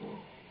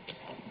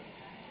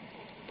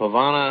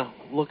 Pavana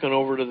looking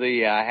over to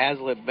the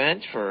Hazlitt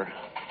bench for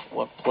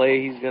what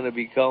play he's going to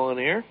be calling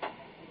here.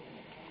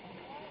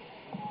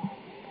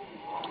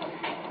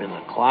 And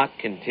the clock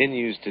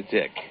continues to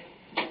tick.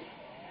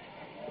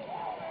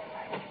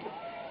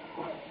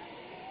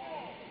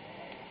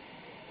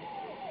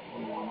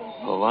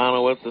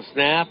 Pavana with the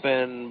snap,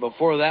 and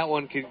before that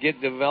one could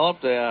get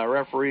developed,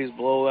 referees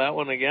blow that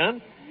one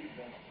again.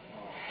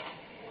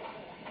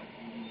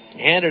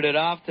 Handed it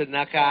off to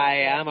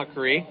Nakai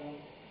Amakri,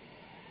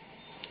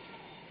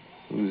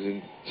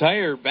 whose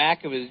entire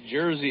back of his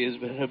jersey has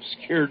been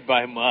obscured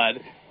by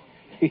mud.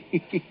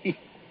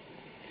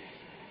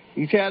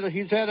 He's had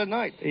a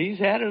night. He's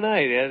had a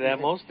night, yeah,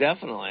 most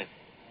definitely.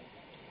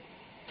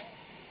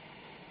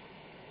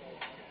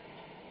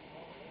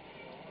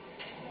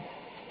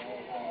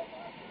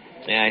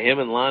 Yeah, him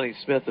and Lonnie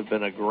Smith have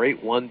been a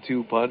great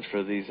 1-2 punch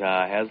for these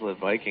Hazlitt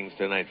Vikings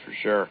tonight for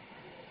sure.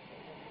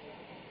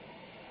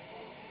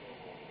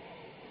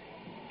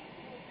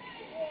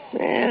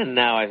 And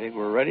now I think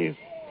we're ready.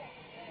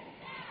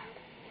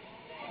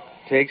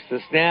 Takes the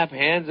snap,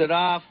 hands it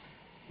off.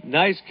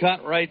 Nice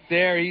cut right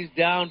there. He's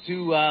down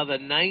to the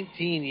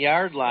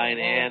 19-yard line,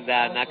 and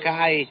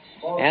Nakai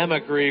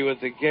Amakri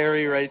with the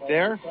carry right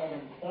there.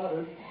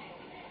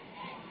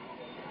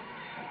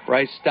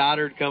 Bryce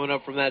Stoddard coming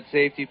up from that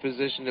safety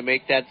position to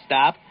make that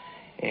stop.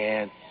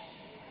 And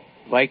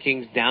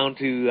Vikings down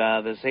to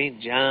the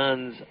St.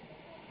 John's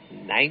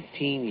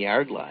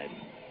 19-yard line.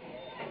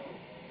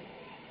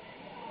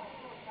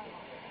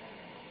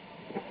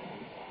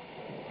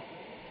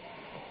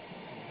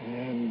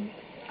 And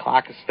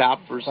clock is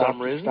stopped for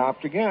some reason.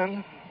 Stopped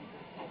again.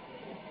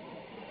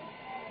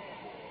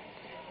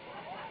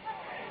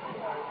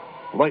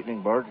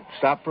 Lightning, Bart.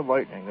 Stop for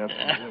lightning. That's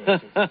what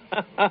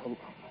it is.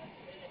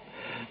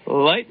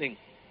 Lightning.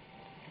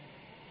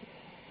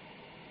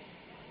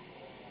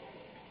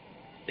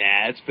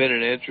 Yeah, it's been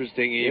an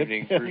interesting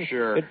evening for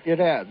sure. It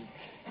had.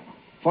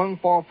 Fun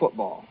fall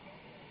football.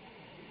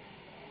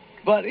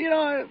 But, you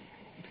know,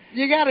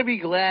 you got to be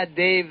glad,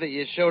 Dave, that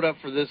you showed up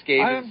for this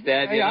game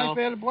instead. I've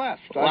had a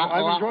blast.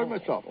 I've enjoyed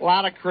myself. A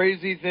lot of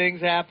crazy things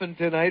happened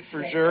tonight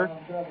for sure.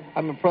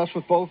 I'm impressed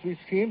with both these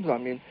teams. I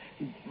mean,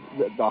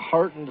 the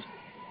heart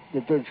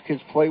that those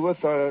kids play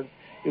with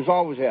is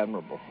always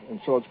admirable. And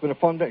so it's been a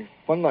fun day,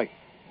 fun night.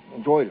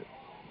 Enjoyed it.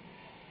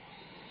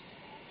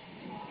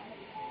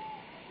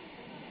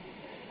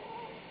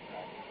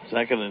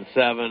 Second and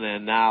 7,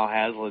 and now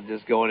Hazlitt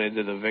just going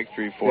into the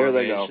victory formation.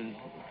 There they go.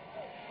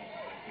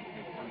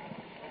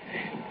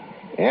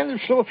 And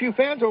there's still a few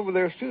fans over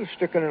there, too,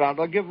 sticking it out.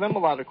 I'll give them a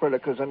lot of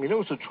credit because, I mean, it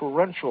was a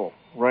torrential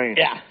rain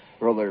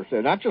earlier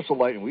today. Not just the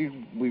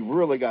lightning. We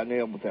really got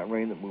nailed with that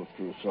rain that moved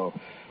through. So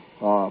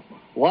a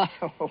lot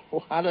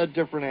of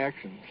different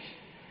action.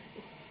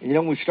 You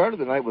know, we started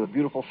the night with a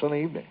beautiful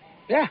sunny evening.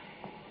 Yeah.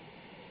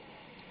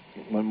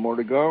 One more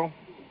to go.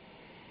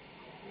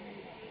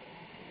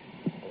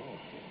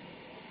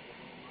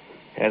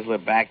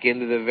 Hazlitt back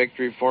into the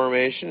victory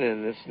formation,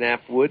 and the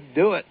snap would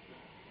do it.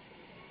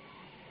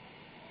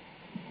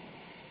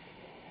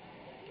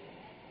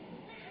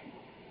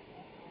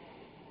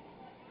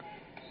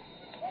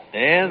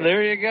 And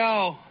there you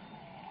go.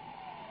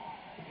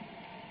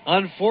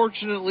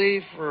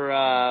 unfortunately for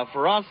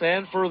us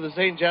and for the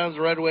St. John's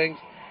Red Wings,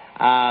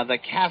 the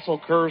Castle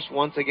curse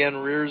once again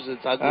rears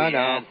its ugly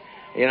head.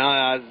 You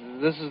know,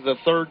 this is the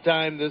third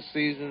time this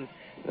season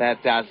that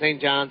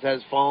St. John's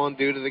has fallen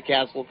due to the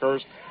Castle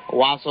curse.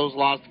 Owasso's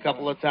lost a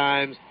couple of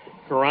times.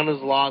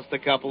 Corona's lost a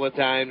couple of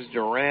times.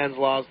 Duran's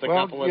lost a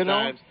couple of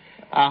times.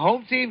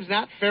 Home team's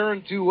not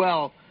faring too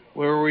well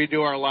where we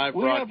do our live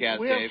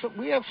broadcast, Dave.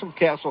 We have some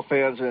Castle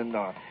fans in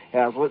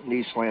Hazlet and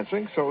East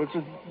Lansing, so it's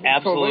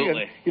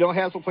absolutely. And,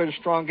 Hazlet played a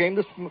strong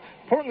game.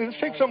 Importantly, this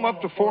takes them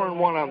up to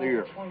 4-1 on the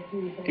year.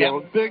 Yeah,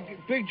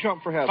 big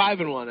jump for Hazlet.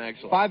 5-1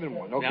 actually.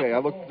 5-1. Okay, yep. I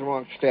looked at the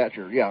wrong stat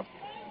here. Yeah,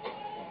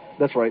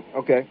 that's right.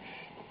 Okay.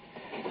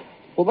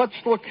 Well, let's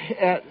look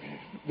at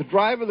the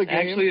drive of the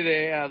game. Actually,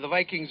 the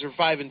Vikings are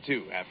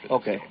 5-2 after this.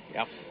 Okay. Game.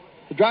 Yep.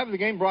 The drive of the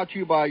game brought to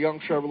you by Young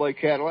Chevrolet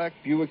Cadillac,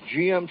 Buick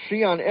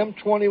GMC on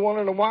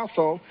M21 in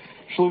Owasso,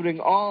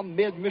 saluting all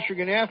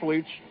mid-Michigan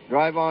athletes.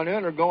 Drive on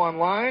in or go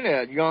online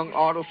at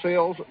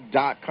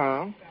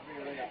youngautosales.com.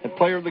 And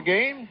player of the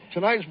game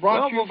tonight is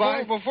brought to you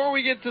by... Before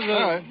we get to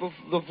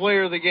the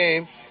player of the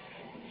game,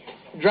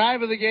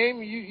 drive of the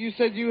game, you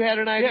said you had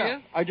an idea? Yeah,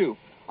 I do.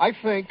 I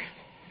think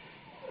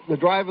the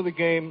drive of the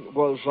game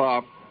was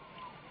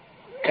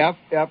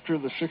after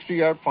the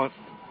 60-yard punt.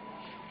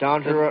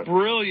 Down here,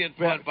 brilliant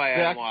punt by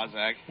Adam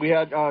Wazak. We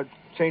had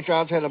St.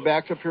 John's had a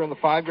backs up here on the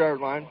 5-yard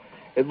line.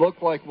 It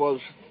looked like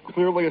was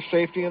clearly a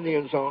safety in the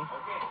end zone.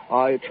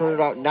 It turned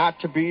out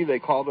not to be. They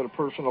called it a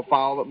personal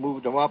foul that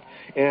moved them up,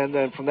 and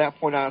then from that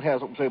point on,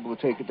 Hazlet was able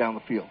to take it down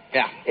the field.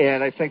 Yeah.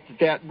 And I think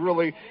that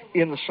really,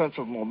 in the sense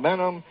of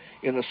momentum,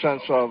 in the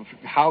sense of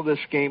how this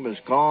game has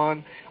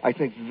gone, I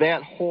think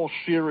that whole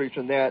series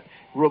and that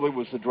really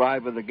was the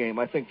drive of the game.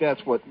 I think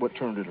that's what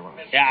turned it around.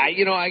 Yeah,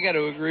 I got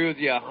to agree with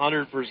you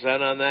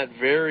 100% on that.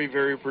 Very,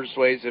 very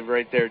persuasive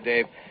right there,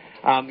 Dave.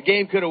 The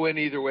game could have went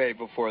either way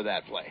before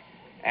that play.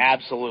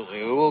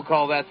 Absolutely. We'll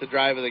call that the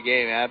drive of the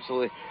game.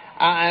 Absolutely.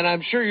 And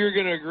I'm sure you're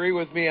going to agree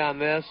with me on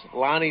this.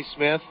 Lonnie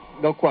Smith.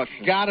 No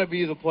question. Got to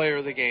be the player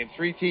of the game.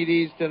 3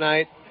 TDs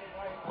tonight.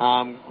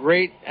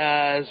 Great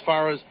as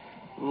far as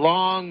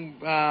long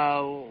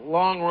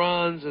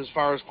runs, as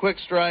far as quick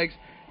strikes,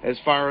 as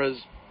far as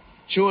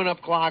chewing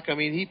up clock. I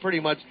mean, he pretty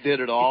much did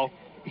it all.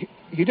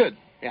 He did.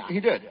 Yeah. He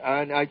did.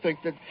 And I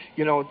think that,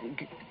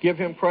 give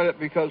him credit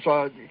because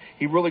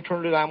he really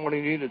turned it on when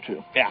he needed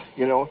to. Yeah.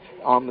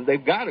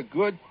 They've got a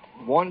good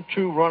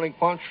 1-2 running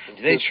punch.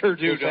 They sure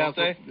do, don't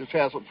they? This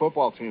Hazlet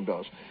football team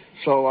does.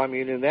 So, I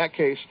mean, in that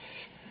case,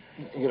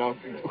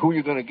 who are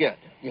you going to get?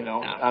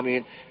 I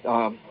mean,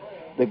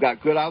 they've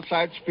got good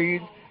outside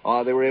speed.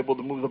 They were able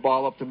to move the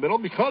ball up the middle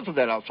because of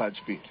that outside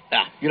speed.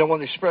 Yeah.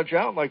 When they spread you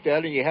out like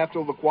that and you have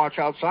to watch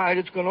outside,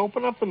 it's going to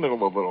open up the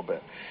middle a little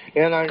bit.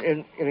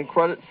 And in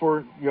credit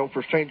for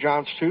St.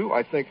 John's too,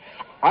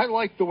 I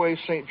like the way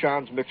St.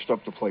 John's mixed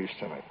up the plays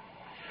tonight.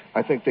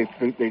 I think they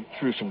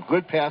threw some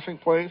good passing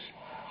plays.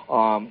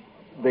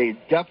 They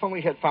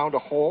definitely had found a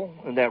hole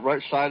in that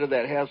right side of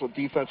that Hazlet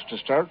defense to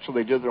start, so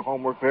they did their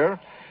homework there.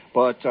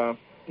 But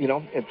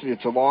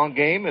it's a long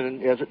game,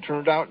 and as it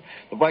turned out,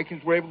 the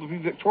Vikings were able to be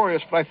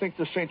victorious. But I think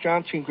the St.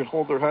 John team could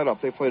hold their head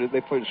up. They played a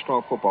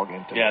strong football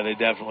game tonight. Yeah, they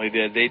definitely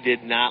did. They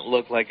did not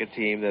look like a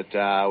team that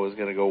was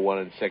going to go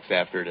 1-6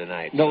 after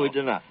tonight. No, they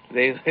did not.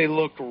 They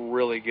looked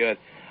really good.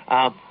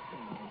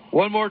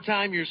 One more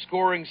time, your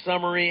scoring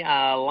summary.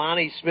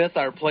 Lonnie Smith,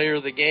 our player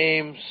of the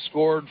game,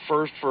 scored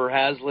first for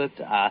Hazlet.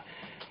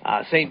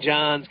 St.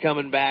 John's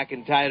coming back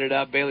and tied it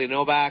up. Bailey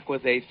Novak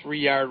with a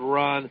 3-yard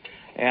run.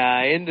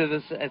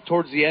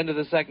 Towards the end of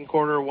the second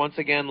quarter, once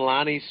again,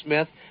 Lonnie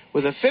Smith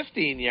with a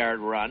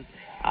 15-yard run.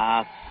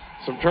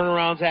 Some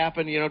turnarounds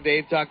happened.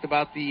 Dave talked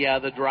about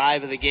the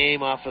drive of the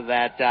game off of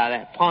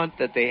that punt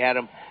that they had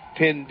him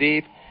pinned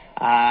deep.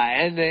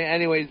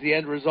 Anyways, the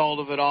end result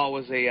of it all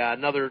was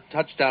another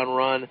touchdown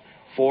run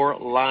for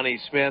Lonnie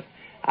Smith,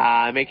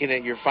 making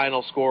it your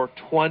final score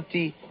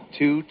 22-7.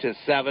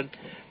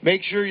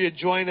 Make sure you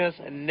join us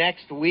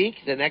next week.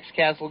 The next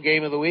Castle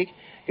game of the week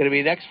going to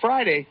be next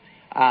Friday.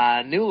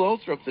 New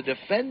Lothrop, the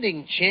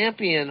defending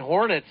champion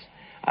Hornets,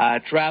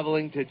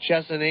 traveling to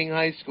Chesaning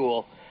High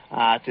School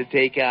to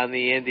take on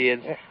the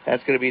Indians.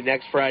 That's going to be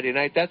next Friday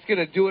night. That's going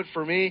to do it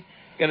for me.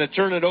 Going to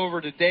turn it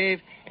over to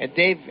Dave. And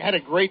Dave, had a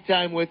great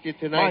time with you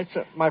tonight.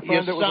 My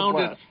friend, it was a blast. You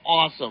sounded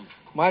awesome.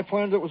 My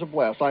friend, it was a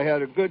blast. I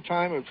had a good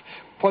time. It was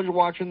a pleasure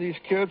watching these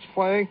kids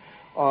play.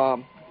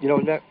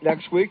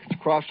 Next week, it's a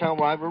crosstown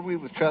rivalry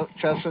with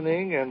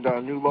Chesaning and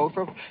New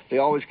Lothrop. They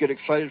always get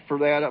excited for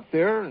that up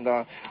there, and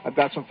I've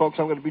got some folks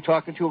I'm going to be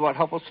talking to about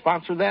help us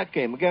sponsor that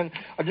game. Again,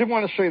 I did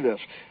want to say this.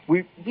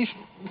 These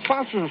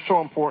sponsors are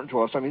so important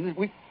to us. I mean,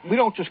 we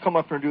don't just come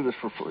up here and do this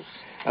for free.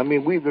 I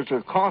mean, there's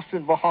a cost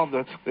involved.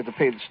 We have to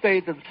pay the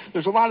state.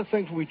 There's a lot of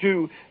things we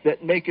do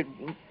that make it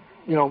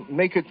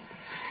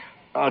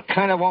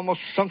kind of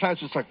almost sometimes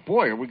it's like,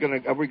 boy, are we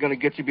gonna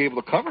get to be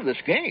able to cover this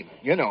game,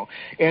 And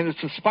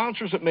it's the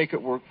sponsors that make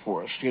it work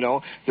for us,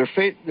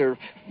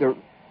 They're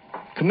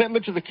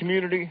commitment to the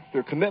community,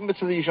 their commitment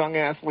to these young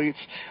athletes,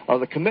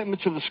 the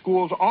commitment to the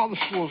schools, all the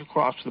schools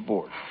across the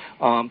board.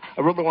 I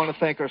really want to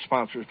thank our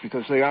sponsors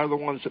because they are the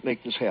ones that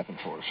make this happen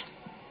for us.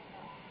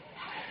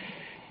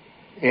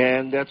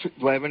 And that's it.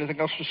 Do I have anything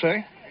else to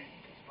say?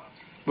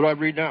 What do I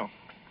read now?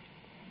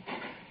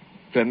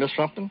 Did I miss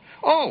something?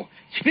 Oh,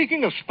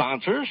 speaking of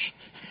sponsors,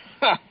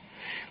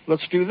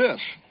 let's do this.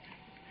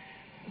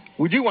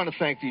 We do want to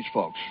thank these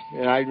folks,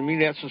 and I mean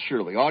that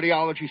sincerely.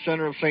 Audiology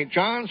Center of St.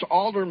 John's,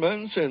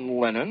 Alderman's in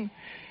Lennon,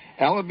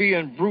 Allaby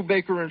and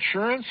Brubaker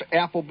Insurance,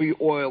 Appleby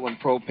Oil and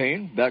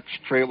Propane, Beck's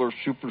Trailer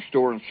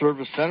Superstore and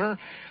Service Center,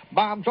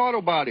 Bob's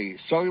Auto Body,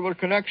 Cellular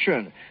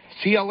Connection,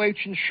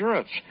 CLH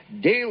Insurance,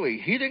 Daily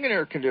Heating and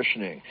Air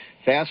Conditioning,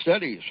 Fast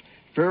Eddie's,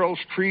 Farrell's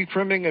Tree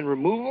Trimming and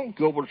Removal,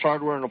 Gilbert's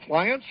Hardware and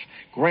Appliance,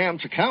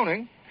 Graham's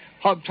Accounting,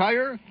 Hub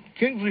Tire,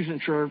 Kingsley's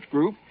Insurance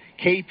Group,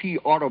 KP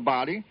Auto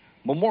Body,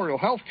 Memorial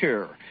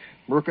Healthcare,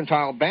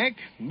 Mercantile Bank,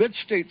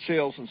 Midstate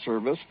Sales and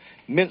Service,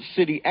 Mint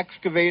City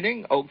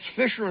Excavating, Oaks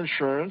Fisher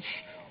Insurance,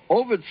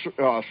 Ovid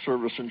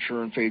Service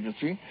Insurance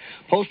Agency,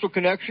 Postal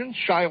Connections,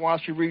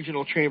 Shiawassee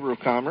Regional Chamber of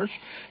Commerce,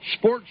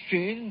 Sports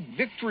Scene,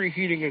 Victory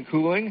Heating and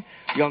Cooling,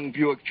 Young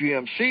Buick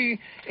GMC,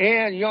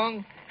 and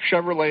Young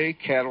Chevrolet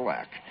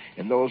Cadillac.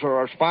 And those are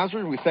our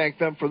sponsors. We thank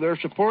them for their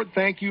support.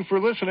 Thank you for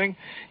listening.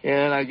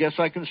 And I guess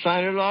I can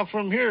sign it off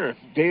from here.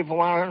 Dave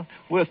Villar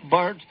with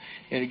Bart.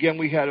 And again,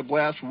 we had a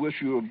blast. We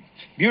wish you a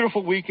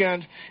beautiful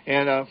weekend.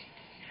 And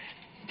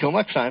until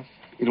next time,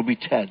 it'll be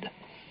Ted.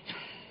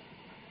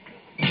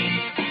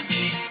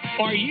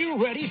 Are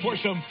you ready for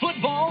some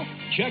football?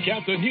 Check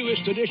out the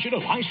newest edition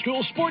of High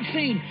School Sports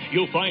Scene.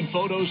 You'll find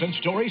photos and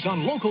stories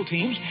on local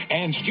teams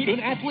and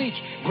student athletes.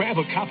 Grab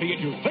a copy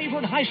at your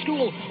favorite high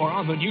school or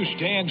on the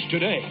newsstands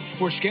today.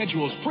 For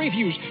schedules,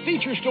 previews,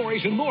 feature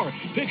stories, and more,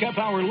 pick up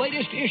our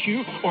latest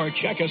issue or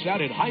check us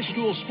out at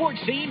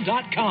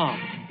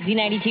highschoolsportscene.com.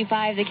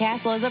 Z92.5 The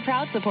Castle is a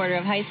proud supporter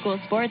of high school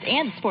sports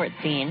and Sports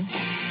Scene.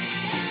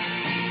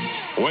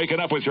 Waking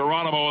up with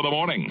Geronimo in the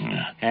morning.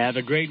 Have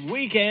a great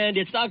weekend.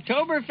 It's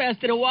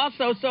Oktoberfest in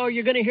Owasso, so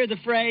you're going to hear the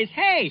phrase,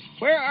 hey,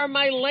 where are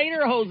my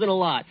lederhosen a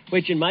lot?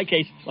 Which in my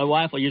case, my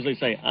wife will usually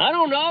say, I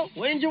don't know.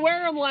 When did you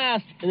wear them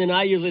last? And then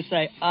I usually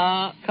say,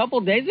 a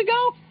couple days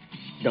ago?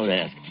 Don't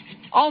ask.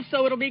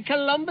 Also, it'll be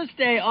Columbus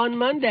Day on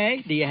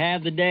Monday. Do you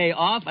have the day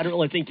off? I don't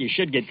really think you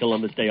should get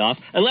Columbus Day off,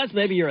 unless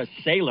maybe you're a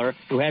sailor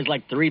who has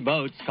like 3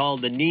 boats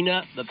called the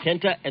Nina, the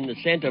Pinta, and the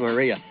Santa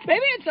Maria.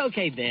 Maybe it's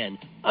okay then.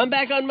 I'm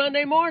back on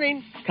Monday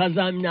morning, because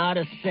I'm not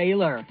a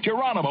sailor.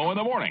 Geronimo in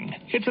the morning.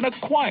 It's an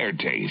acquired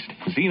taste.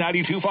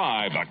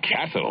 Z92.5, The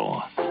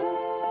Castle.